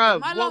I say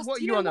something? Bro, what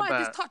are you on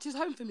about? This touches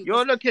home for me. You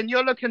want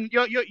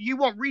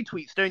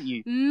retweets, don't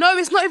you? No,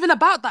 it's not even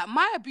about that.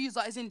 My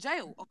abuser is in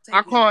jail.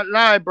 Octavian. I can't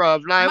lie, bro.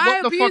 Like,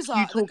 what the fuck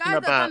are you talking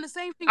about?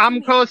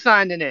 I'm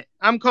co-signing it.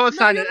 I'm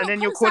co-signing it, and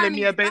then you're calling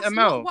me a beta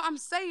male. That's not what I'm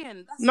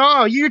saying.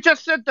 No, you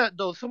just said that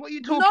though. So what are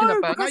you talking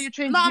about? Now you're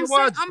changing your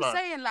words. I'm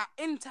saying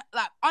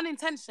like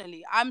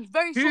unintentionally. I'm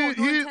very sure.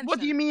 What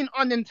do you mean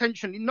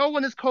unintentionally? No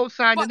one is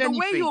co-signing anything. But the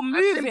way you're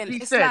moving,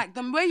 it's like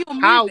the way you're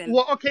moving.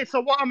 Okay,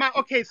 so what am I?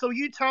 Okay, so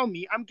you tell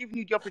me. I'm giving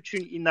you the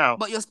opportunity now.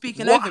 But you're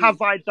speaking over me. What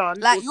have I done?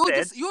 Like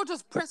you're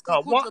just pressed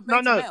because I called you a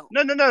beta male.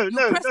 No.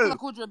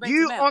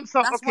 You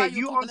answer. Okay,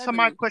 you answer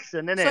my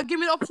question, innit? So give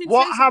me the opportunity.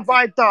 What have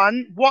I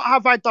done? What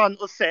have I done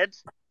or said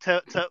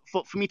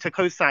for me to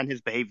co-sign his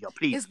behavior?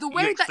 Please. It's the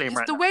way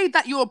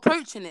that you're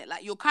approaching it.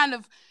 Like you're kind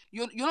of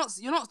you're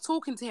not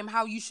talking to him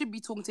how you should be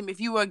talking to him if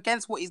you were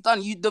against what he's done.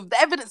 The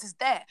evidence is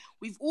there.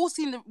 We've all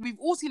seen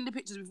the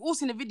pictures. We've all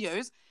seen the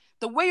videos.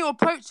 The way you're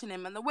approaching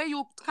him and the way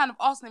you're kind of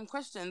asking him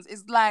questions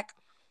is like,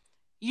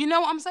 you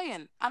know what I'm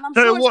saying? And I'm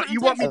so what you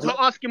want me to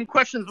ask him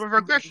questions with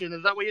aggression?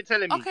 Is that what you're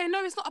telling me? Okay,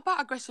 no, it's not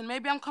about aggression.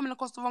 Maybe I'm coming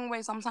across the wrong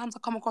way. Sometimes I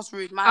come across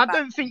rude. I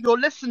don't think you're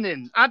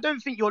listening.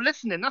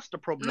 That's the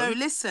problem. No,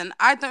 listen.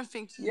 I don't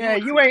think. Yeah,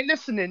 you ain't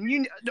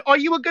listening. Are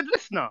you a good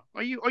listener?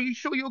 Are you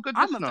sure you're a good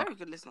listener? I'm a very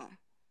good listener.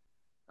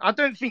 I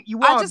don't think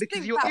you are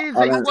because your ears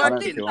ain't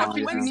working. I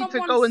think you need to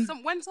go and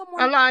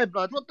lie,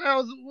 blood. What the hell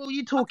are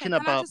you talking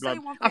about, blood?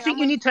 I think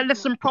you need to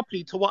listen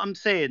properly to what I'm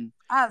saying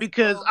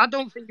because I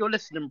don't think you're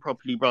listening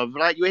properly, bro.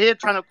 Like you're here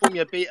trying to call me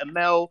a beta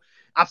male.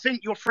 I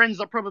think your friends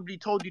have probably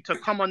told you to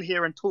come on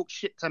here and talk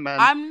shit to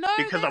man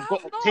because I've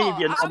got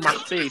Octavian on my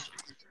space.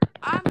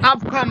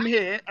 I've come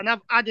here and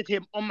I've added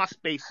him on my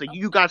space so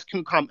you guys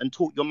can come and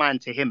talk your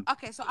mind to him.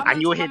 Okay, so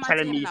and you're here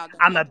telling me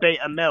I'm a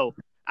beta male.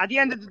 At the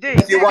end of the day,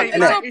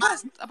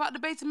 about the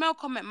beta male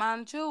comment,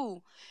 man,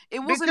 chill. It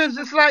wasn't because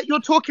it's like you're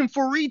talking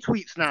for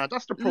retweets now.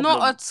 That's the problem.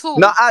 Not at all.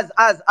 No,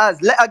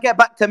 as let her get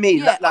back to me.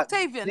 Yeah,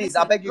 Octavian, please,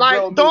 listen. I beg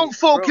you, don't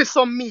focus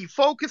on me.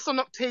 Focus on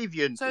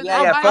Octavian. So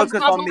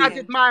focus on me. I've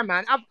added my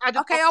man. I've added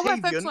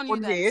Octavian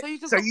on here,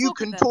 so you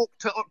can talk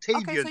to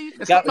Octavian.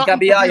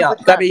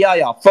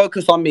 Gabiaya,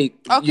 focus on me.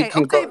 Okay, you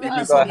can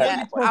Octavian, go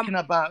ahead. What are you talking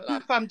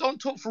about? Fam, don't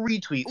talk for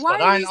retweets. Why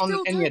are you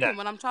still talking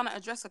when I'm trying to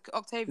address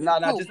Octavian?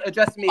 No, just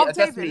address me.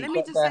 Octavian, let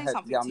me just say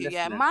something to you.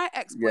 Yeah, my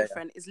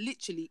ex-boyfriend is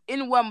literally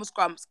in Wormwood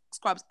Scrubs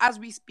as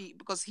we speak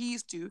because he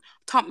used to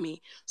tump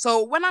me.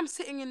 So when I'm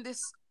sitting in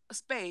this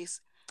space,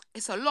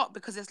 it's a lot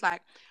because it's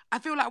like I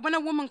feel like when a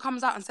woman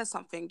comes out and says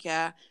something,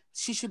 yeah,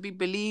 she should be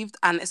believed,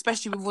 and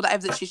especially with all the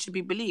evidence, she should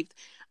be believed.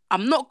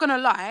 I'm not gonna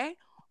lie,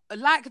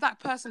 like that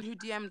person who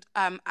DM'd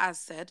as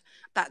said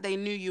that they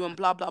knew you and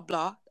blah blah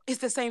blah. It's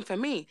the same for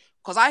me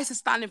because I used to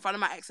stand in front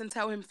of my ex and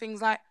tell him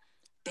things like,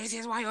 "This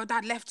is why your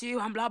dad left you,"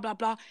 and blah blah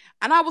blah,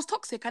 and I was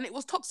toxic, and it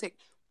was toxic.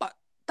 But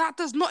that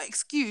does not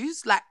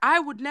excuse. Like, I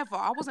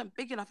wasn't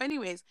big enough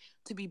anyways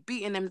to be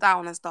beating him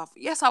down and stuff.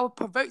 Yes, I would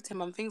provoke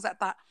him and things like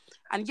that.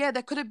 And yeah,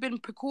 there could have been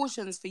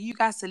precautions for you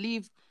guys to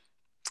leave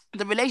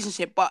the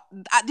relationship, but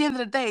at the end of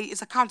the day,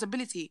 it's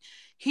accountability.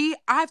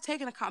 I've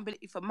taken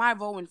accountability for my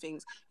role in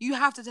things. You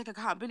have to take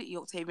accountability,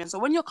 Octavian. So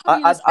when you're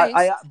coming in a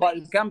space, but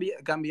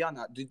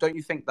Gambiana, don't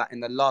you think that in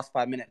the last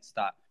 5 minutes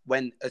that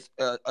when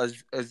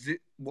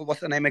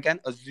what's her name again?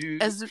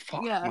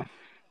 yeah.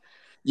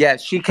 Yeah,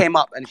 she came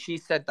up and she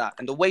said that,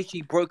 and the way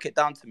she broke it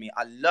down to me,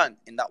 I learned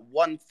in that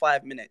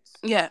 5 minutes.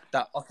 Yeah.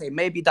 That okay,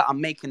 maybe that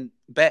I'm making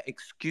bare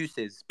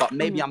excuses, but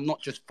maybe I'm not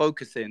just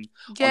focusing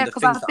on the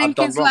because things I that I've think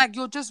done it's wrong. like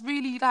you're just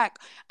really like,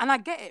 and I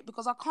get it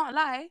because I can't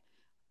lie.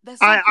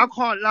 I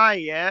can't lie,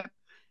 yeah.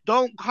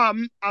 Don't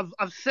come.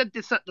 I've said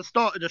this at the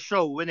start of the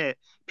show, innit?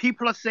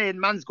 People are saying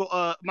man's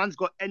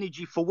got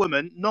energy for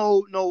women.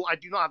 No, I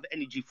do not have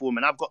energy for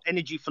women. I've got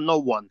energy for no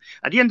one.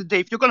 At the end of the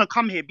day, if you're gonna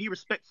come here, be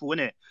respectful,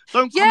 innit?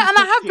 Don't come yeah, and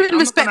I talk have shit. been I'm not gonna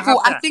respectful.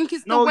 have that. I think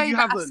it's the No, way you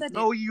that I've haven't. said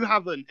No, it. you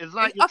haven't. It's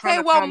like you're trying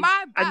Okay, to well, come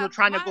my and bad. you're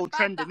trying to My go bad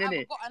trending, that I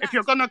innit? got an If you're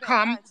attitude, gonna a bit of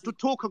come to attitude.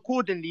 talk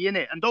accordingly,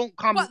 innit, and don't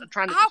come But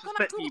trying to how can I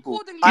disrespect talk people.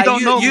 accordingly? You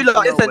don't know me from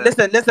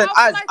nowhere. Listen. How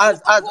can I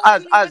talk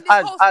accordingly when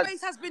this whole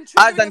space has been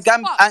triggering as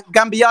fuck?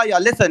 Gambiaya,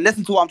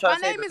 listen to what I'm trying My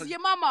to say. name is your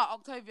mama,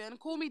 Octavian.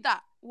 Call me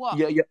that. What?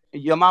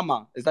 Your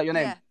mama, is that your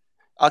name?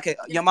 Yeah. Okay,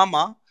 your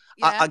mama.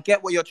 Yeah. I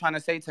get what you're trying to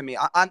say to me.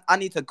 I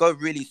need to go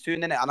really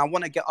soon, innit? And I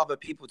want to get other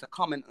people to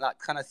come and like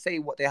kind of say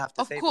what they have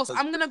to say. Of course,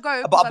 I'm gonna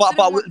go.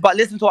 But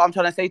listen to what I'm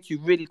trying to say to you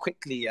really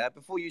quickly, yeah.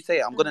 Before you say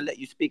it, I'm gonna let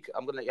you speak.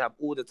 I'm gonna let you have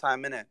all the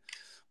time, innit?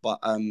 But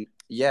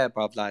yeah,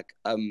 bruv. Like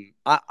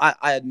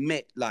I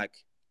admit, like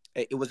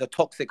it was a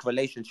toxic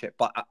relationship,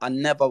 but I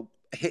never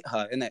hit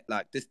her, innit?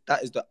 Like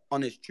that is the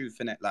honest truth,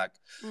 innit? Like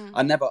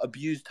I never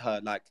abused her.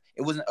 Like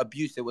it wasn't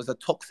abuse. It was a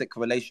toxic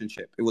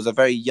relationship. It was a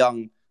very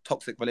young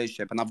toxic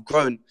relationship, and I've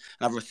grown and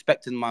I've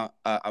respected my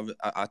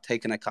I've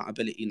taken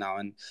accountability now,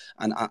 and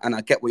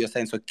I get what you're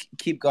saying, so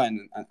keep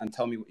going and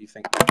tell me what you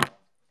think.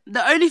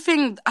 The only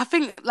thing I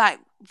think, like,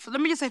 let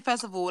me just say,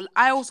 first of all,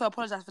 I also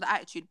apologize for the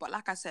attitude, but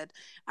like I said,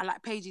 and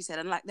like Paigey said,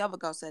 and like the other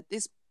girl said,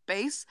 this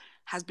bass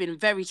has been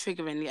very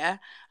triggering, yeah?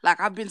 Like,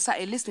 I've been sat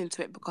here listening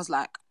to it because,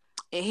 like,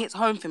 it hits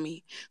home for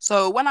me.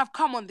 So when I've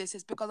come on this,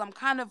 it's because I'm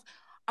kind of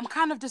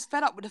just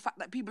fed up with the fact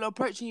that people are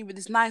approaching you with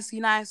this nice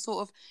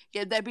sort of,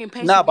 yeah, they're being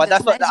patient. No, but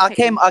that's what I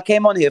came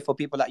on here for,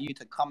 people like you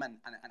to come and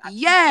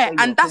actually say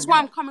and that's why opinion.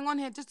 I'm coming on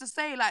here, just to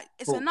say, like,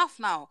 it's enough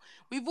now.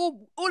 We've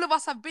all of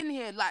us have been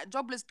here like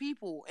jobless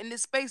people in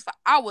this space for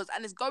hours,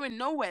 and it's going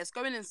nowhere. It's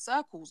going in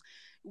circles.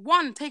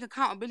 1, take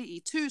accountability.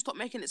 2, stop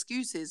making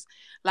excuses.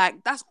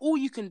 Like, that's all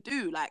you can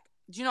do. Like,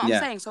 do you know what I'm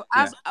saying? So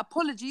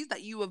apologies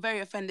that you were very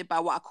offended by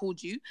what I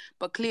called you,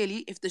 but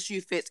clearly if the shoe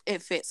fits,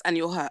 it fits, and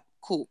you're hurt.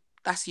 Cool.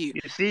 That's you.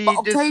 You see,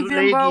 but this Octavian,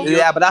 lady, bro,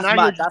 yeah, but that's now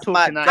mad. you're just That's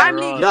talking mad. out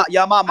your ass.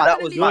 Yeah, mama,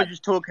 that was You're mad.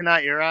 just talking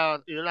out your ass.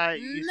 You're like,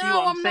 you see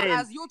what I'm not saying?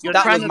 as. You're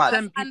That trying was to mad.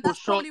 send And people that's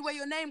shots probably where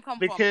your name come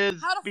because from.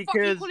 How the fuck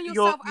are you calling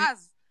yourself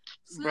as?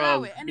 Slow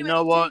bro, it. Anyway, you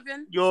know what?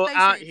 Octavian, You're stay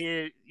out safe.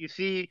 here. You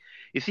see,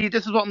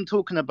 this is what I'm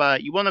talking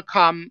about. You want to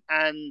come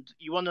and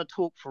you want to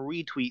talk for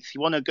retweets. You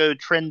want to go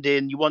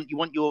trending. You want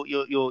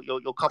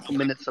your couple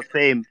minutes of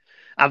fame.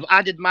 I've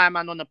added my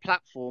man on the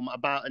platform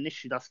about an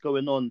issue that's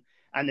going on.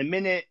 And the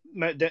minute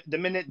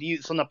the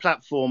youth's on the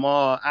platform,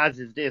 as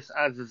is this,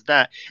 as is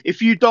that.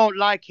 If you don't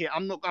like it,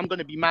 I'm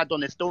gonna be mad on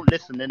this. Don't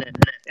listen, innit?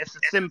 It's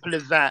as simple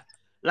as that.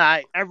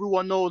 Like,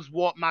 everyone knows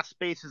what my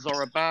spaces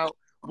are about.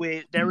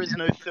 Where there is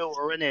no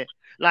filter in it.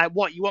 Like,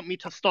 what, you want me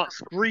to start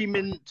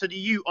screaming to the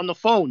youth on the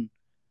phone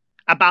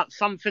about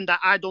something that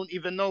I don't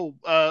even know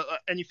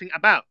anything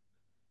about?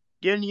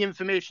 The only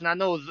information I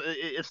know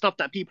is stuff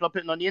that people are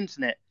putting on the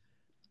internet.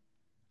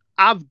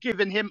 I've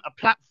given him a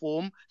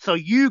platform so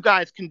you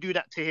guys can do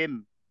that to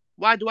him.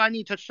 Why do I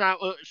need to shout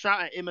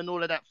at him and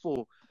all of that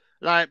for?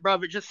 Like,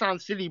 bruv, it just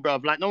sounds silly,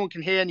 bruv. Like, no one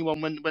can hear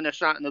anyone when they're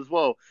shouting as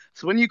well.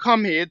 So when you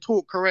come here,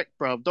 talk correct,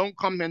 bruv. Don't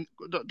come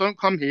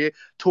here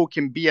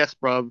talking BS,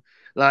 bruv.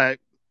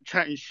 Like,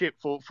 chatting shit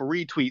for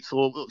retweets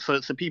or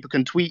so people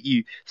can tweet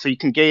you so you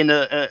can gain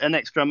an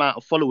extra amount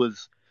of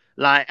followers.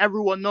 Like,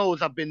 everyone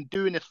knows I've been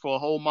doing this for a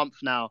whole month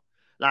now.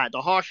 Like,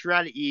 the harsh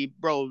reality,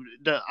 bro.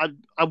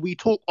 We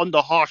talk on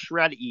the harsh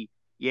reality,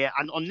 yeah.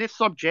 And on this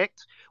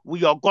subject,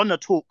 we are gonna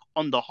talk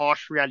on the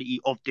harsh reality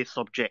of this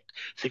subject.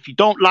 So if you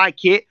don't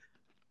like it,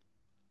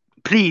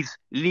 please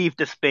leave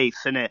the space,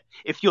 innit?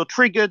 If you're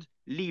triggered,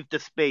 leave the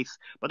space.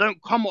 But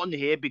don't come on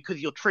here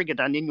because you're triggered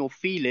and in your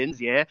feelings,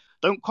 yeah?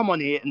 Don't come on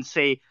here and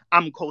say,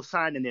 I'm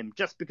co-signing him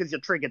just because you're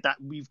triggered that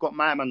we've got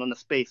my man on the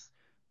space.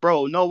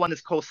 Bro, no one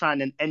is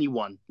co-signing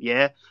anyone,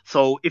 yeah?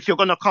 So if you're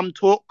gonna come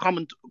talk,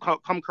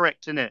 come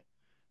correct, innit?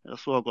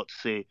 That's all I've got to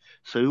say.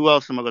 So who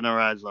else am I gonna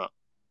rise up?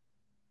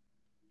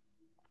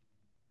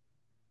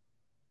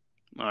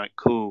 Alright,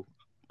 cool.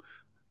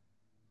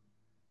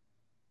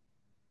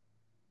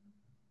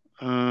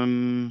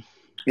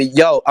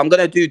 Yo, I'm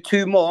gonna do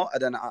 2 more,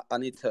 and then I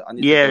need to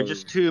go.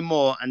 Just 2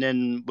 more, and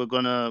then we're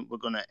gonna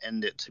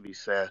end it. To be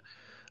fair,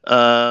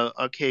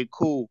 okay,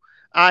 cool.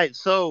 All right,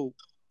 so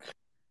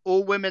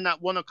all women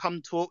that want to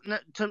come talk,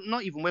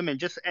 not even women,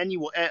 just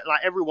anyone,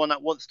 like everyone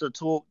that wants to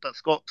talk,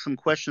 that's got some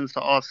questions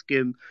to ask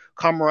him,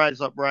 come rise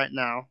up right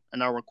now,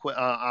 and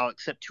I'll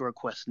accept your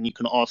request, and you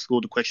can ask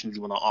all the questions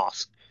you want to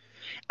ask,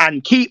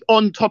 and keep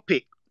on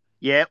topic.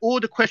 Yeah, all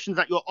the questions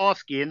that you're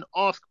asking,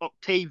 ask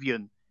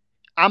Octavian.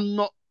 I'm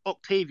not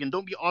Octavian.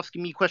 Don't be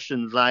asking me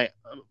questions like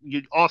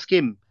you ask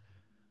him.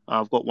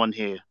 I've got one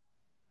here.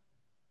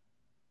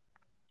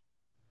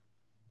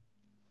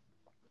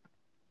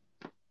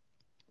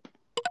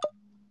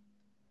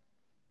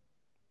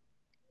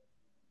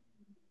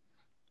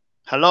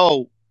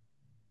 Hello.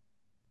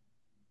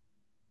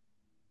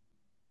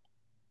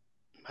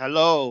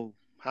 Hello.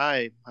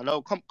 Hi.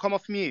 Hello. Come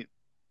off mute.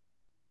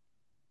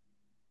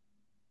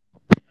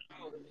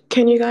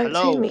 Can you guys hear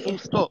Hello. Full me?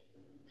 stop.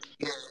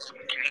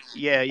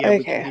 Yeah, we can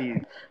Okay. hear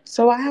you.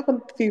 So I have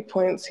a few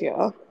points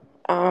here.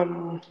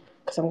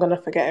 Because I'm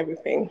gonna forget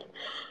everything.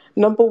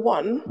 Number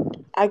one,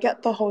 I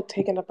get the whole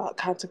taking about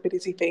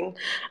accountability thing.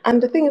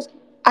 And the thing is,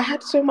 I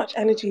had so much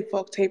energy for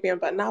Octavian,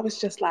 but now it's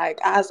just like,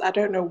 as I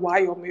don't know why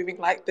you're moving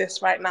like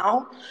this right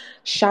now,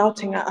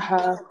 shouting at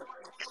her.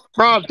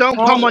 Bruv, don't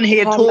come on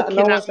here Calm down.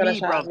 No talking one's at gonna me,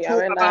 shout at bruv. me. I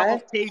Talk won't about lie.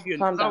 Octavian,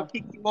 Calm because I'll down.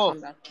 kick you off.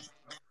 Calm down.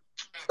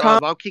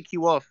 Bruv, I'll kick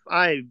you off.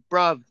 Aye,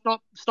 bruv,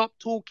 stop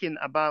talking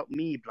about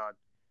me, blood.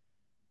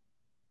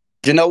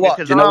 Do you know what?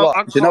 Because Do you know what?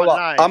 I Do you know can't what?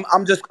 lie.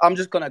 I'm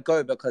just gonna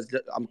go because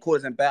I'm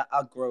causing bad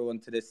aggro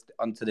onto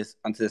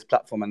this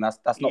platform, and that's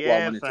not what I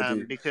Yeah, wanted to fam,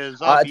 do.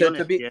 because I'll be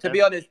honest, To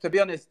yeah.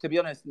 be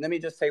honest. Let me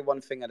just say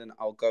one thing, and then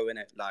I'll go in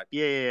it. Like,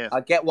 Yeah.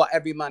 I get what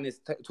every man is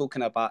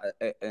talking about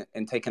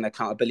and taking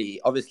accountability.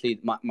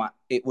 Obviously,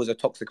 it was a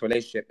toxic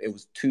relationship. It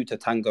was two to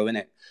tango in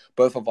it.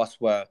 Both of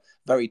us were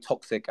very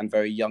toxic and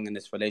very young in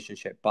this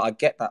relationship. But I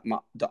get that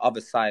the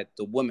other side,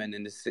 the woman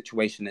in this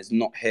situation, is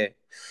not here,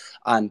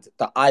 and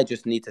that I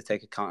just need to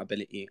take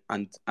accountability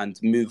and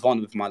move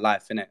on with my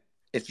life, innit?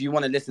 If you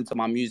want to listen to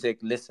my music,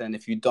 listen.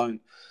 If you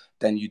don't,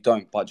 then you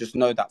don't. But just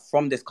know that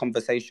from this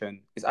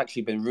conversation, it's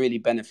actually been really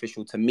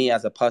beneficial to me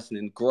as a person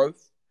in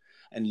growth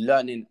and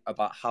learning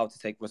about how to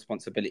take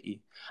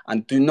responsibility.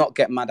 And do not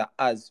get mad at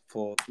us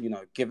for,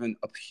 giving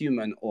a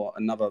human or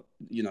another,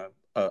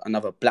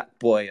 another black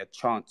boy a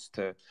chance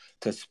to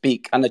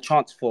speak, and a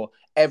chance for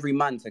every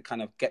man to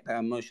kind of get their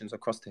emotions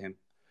across to him.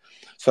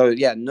 So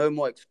yeah, no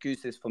more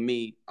excuses for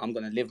me. I'm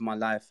gonna live my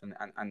life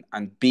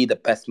and be the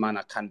best man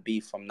I can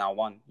be from now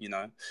on.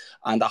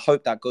 And I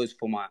hope that goes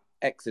for my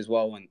ex as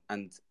well.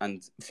 And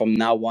from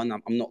now on,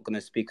 I'm not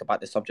gonna speak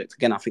about the subject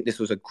again. I think this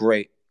was a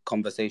great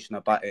conversation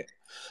about it,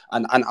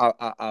 and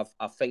I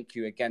thank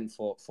you again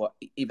for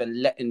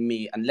even letting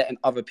me and letting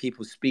other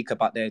people speak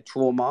about their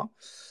trauma.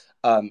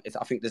 I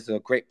think this is a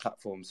great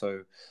platform.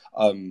 So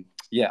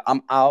yeah,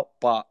 I'm out,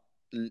 but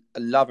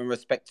love and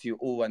respect to you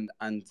all,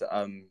 and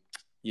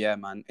yeah,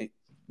 man.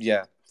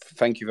 Yeah,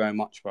 thank you very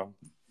much, bro.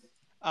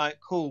 All right,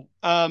 cool.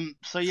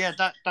 So yeah,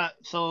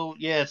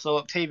 so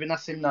Octavian,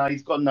 that's him now.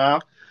 He's gone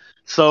now.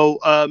 So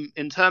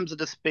in terms of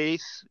the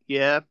space,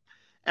 yeah,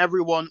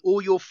 everyone,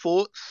 all your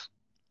thoughts,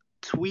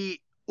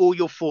 tweet all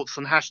your thoughts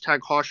on hashtag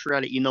harsh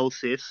reality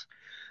gnosis.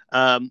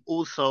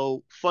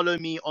 Also, follow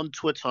me on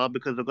Twitter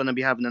because we're going to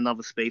be having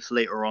another space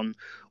later on.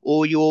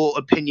 All your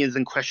opinions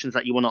and questions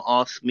that you want to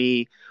ask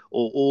me,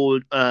 or all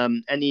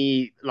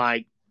any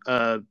like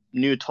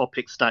new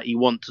topics that you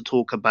want to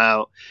talk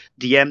about,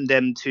 DM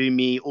them to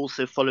me.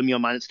 Also, follow me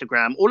on my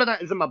Instagram. All of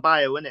that is in my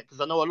bio, innit?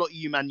 Because I know a lot of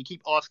you, man, you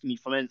keep asking me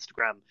from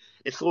Instagram.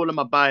 It's all in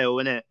my bio,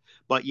 innit?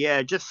 But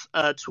yeah, just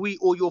tweet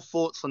all your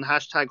thoughts on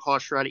hashtag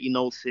harsh reality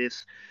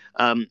gnosis.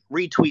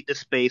 Retweet the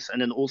space,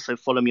 and then also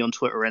follow me on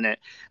Twitter, innit?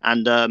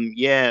 And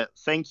yeah,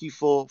 thank you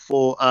for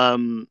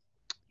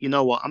you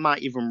know what? I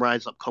might even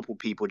rise up a couple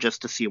people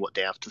just to see what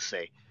they have to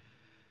say.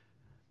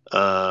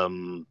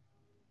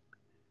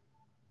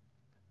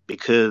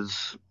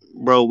 Because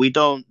bro, we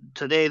don't.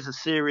 Today is a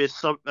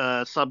serious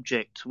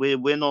subject.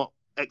 We're not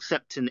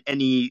accepting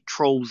any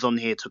trolls on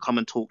here to come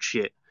and talk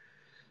shit.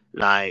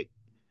 Like,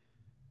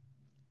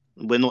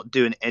 we're not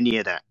doing any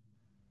of that.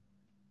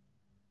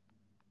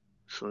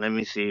 So let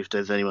me see if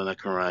there's anyone that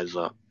can rise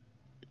up.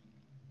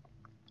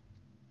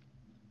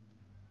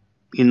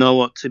 You know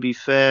what? To be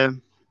fair,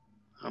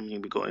 how many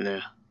we got in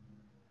there?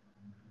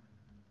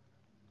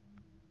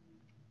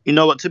 You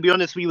know what? To be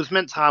honest, we was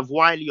meant to have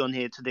Wiley on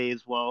here today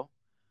as well.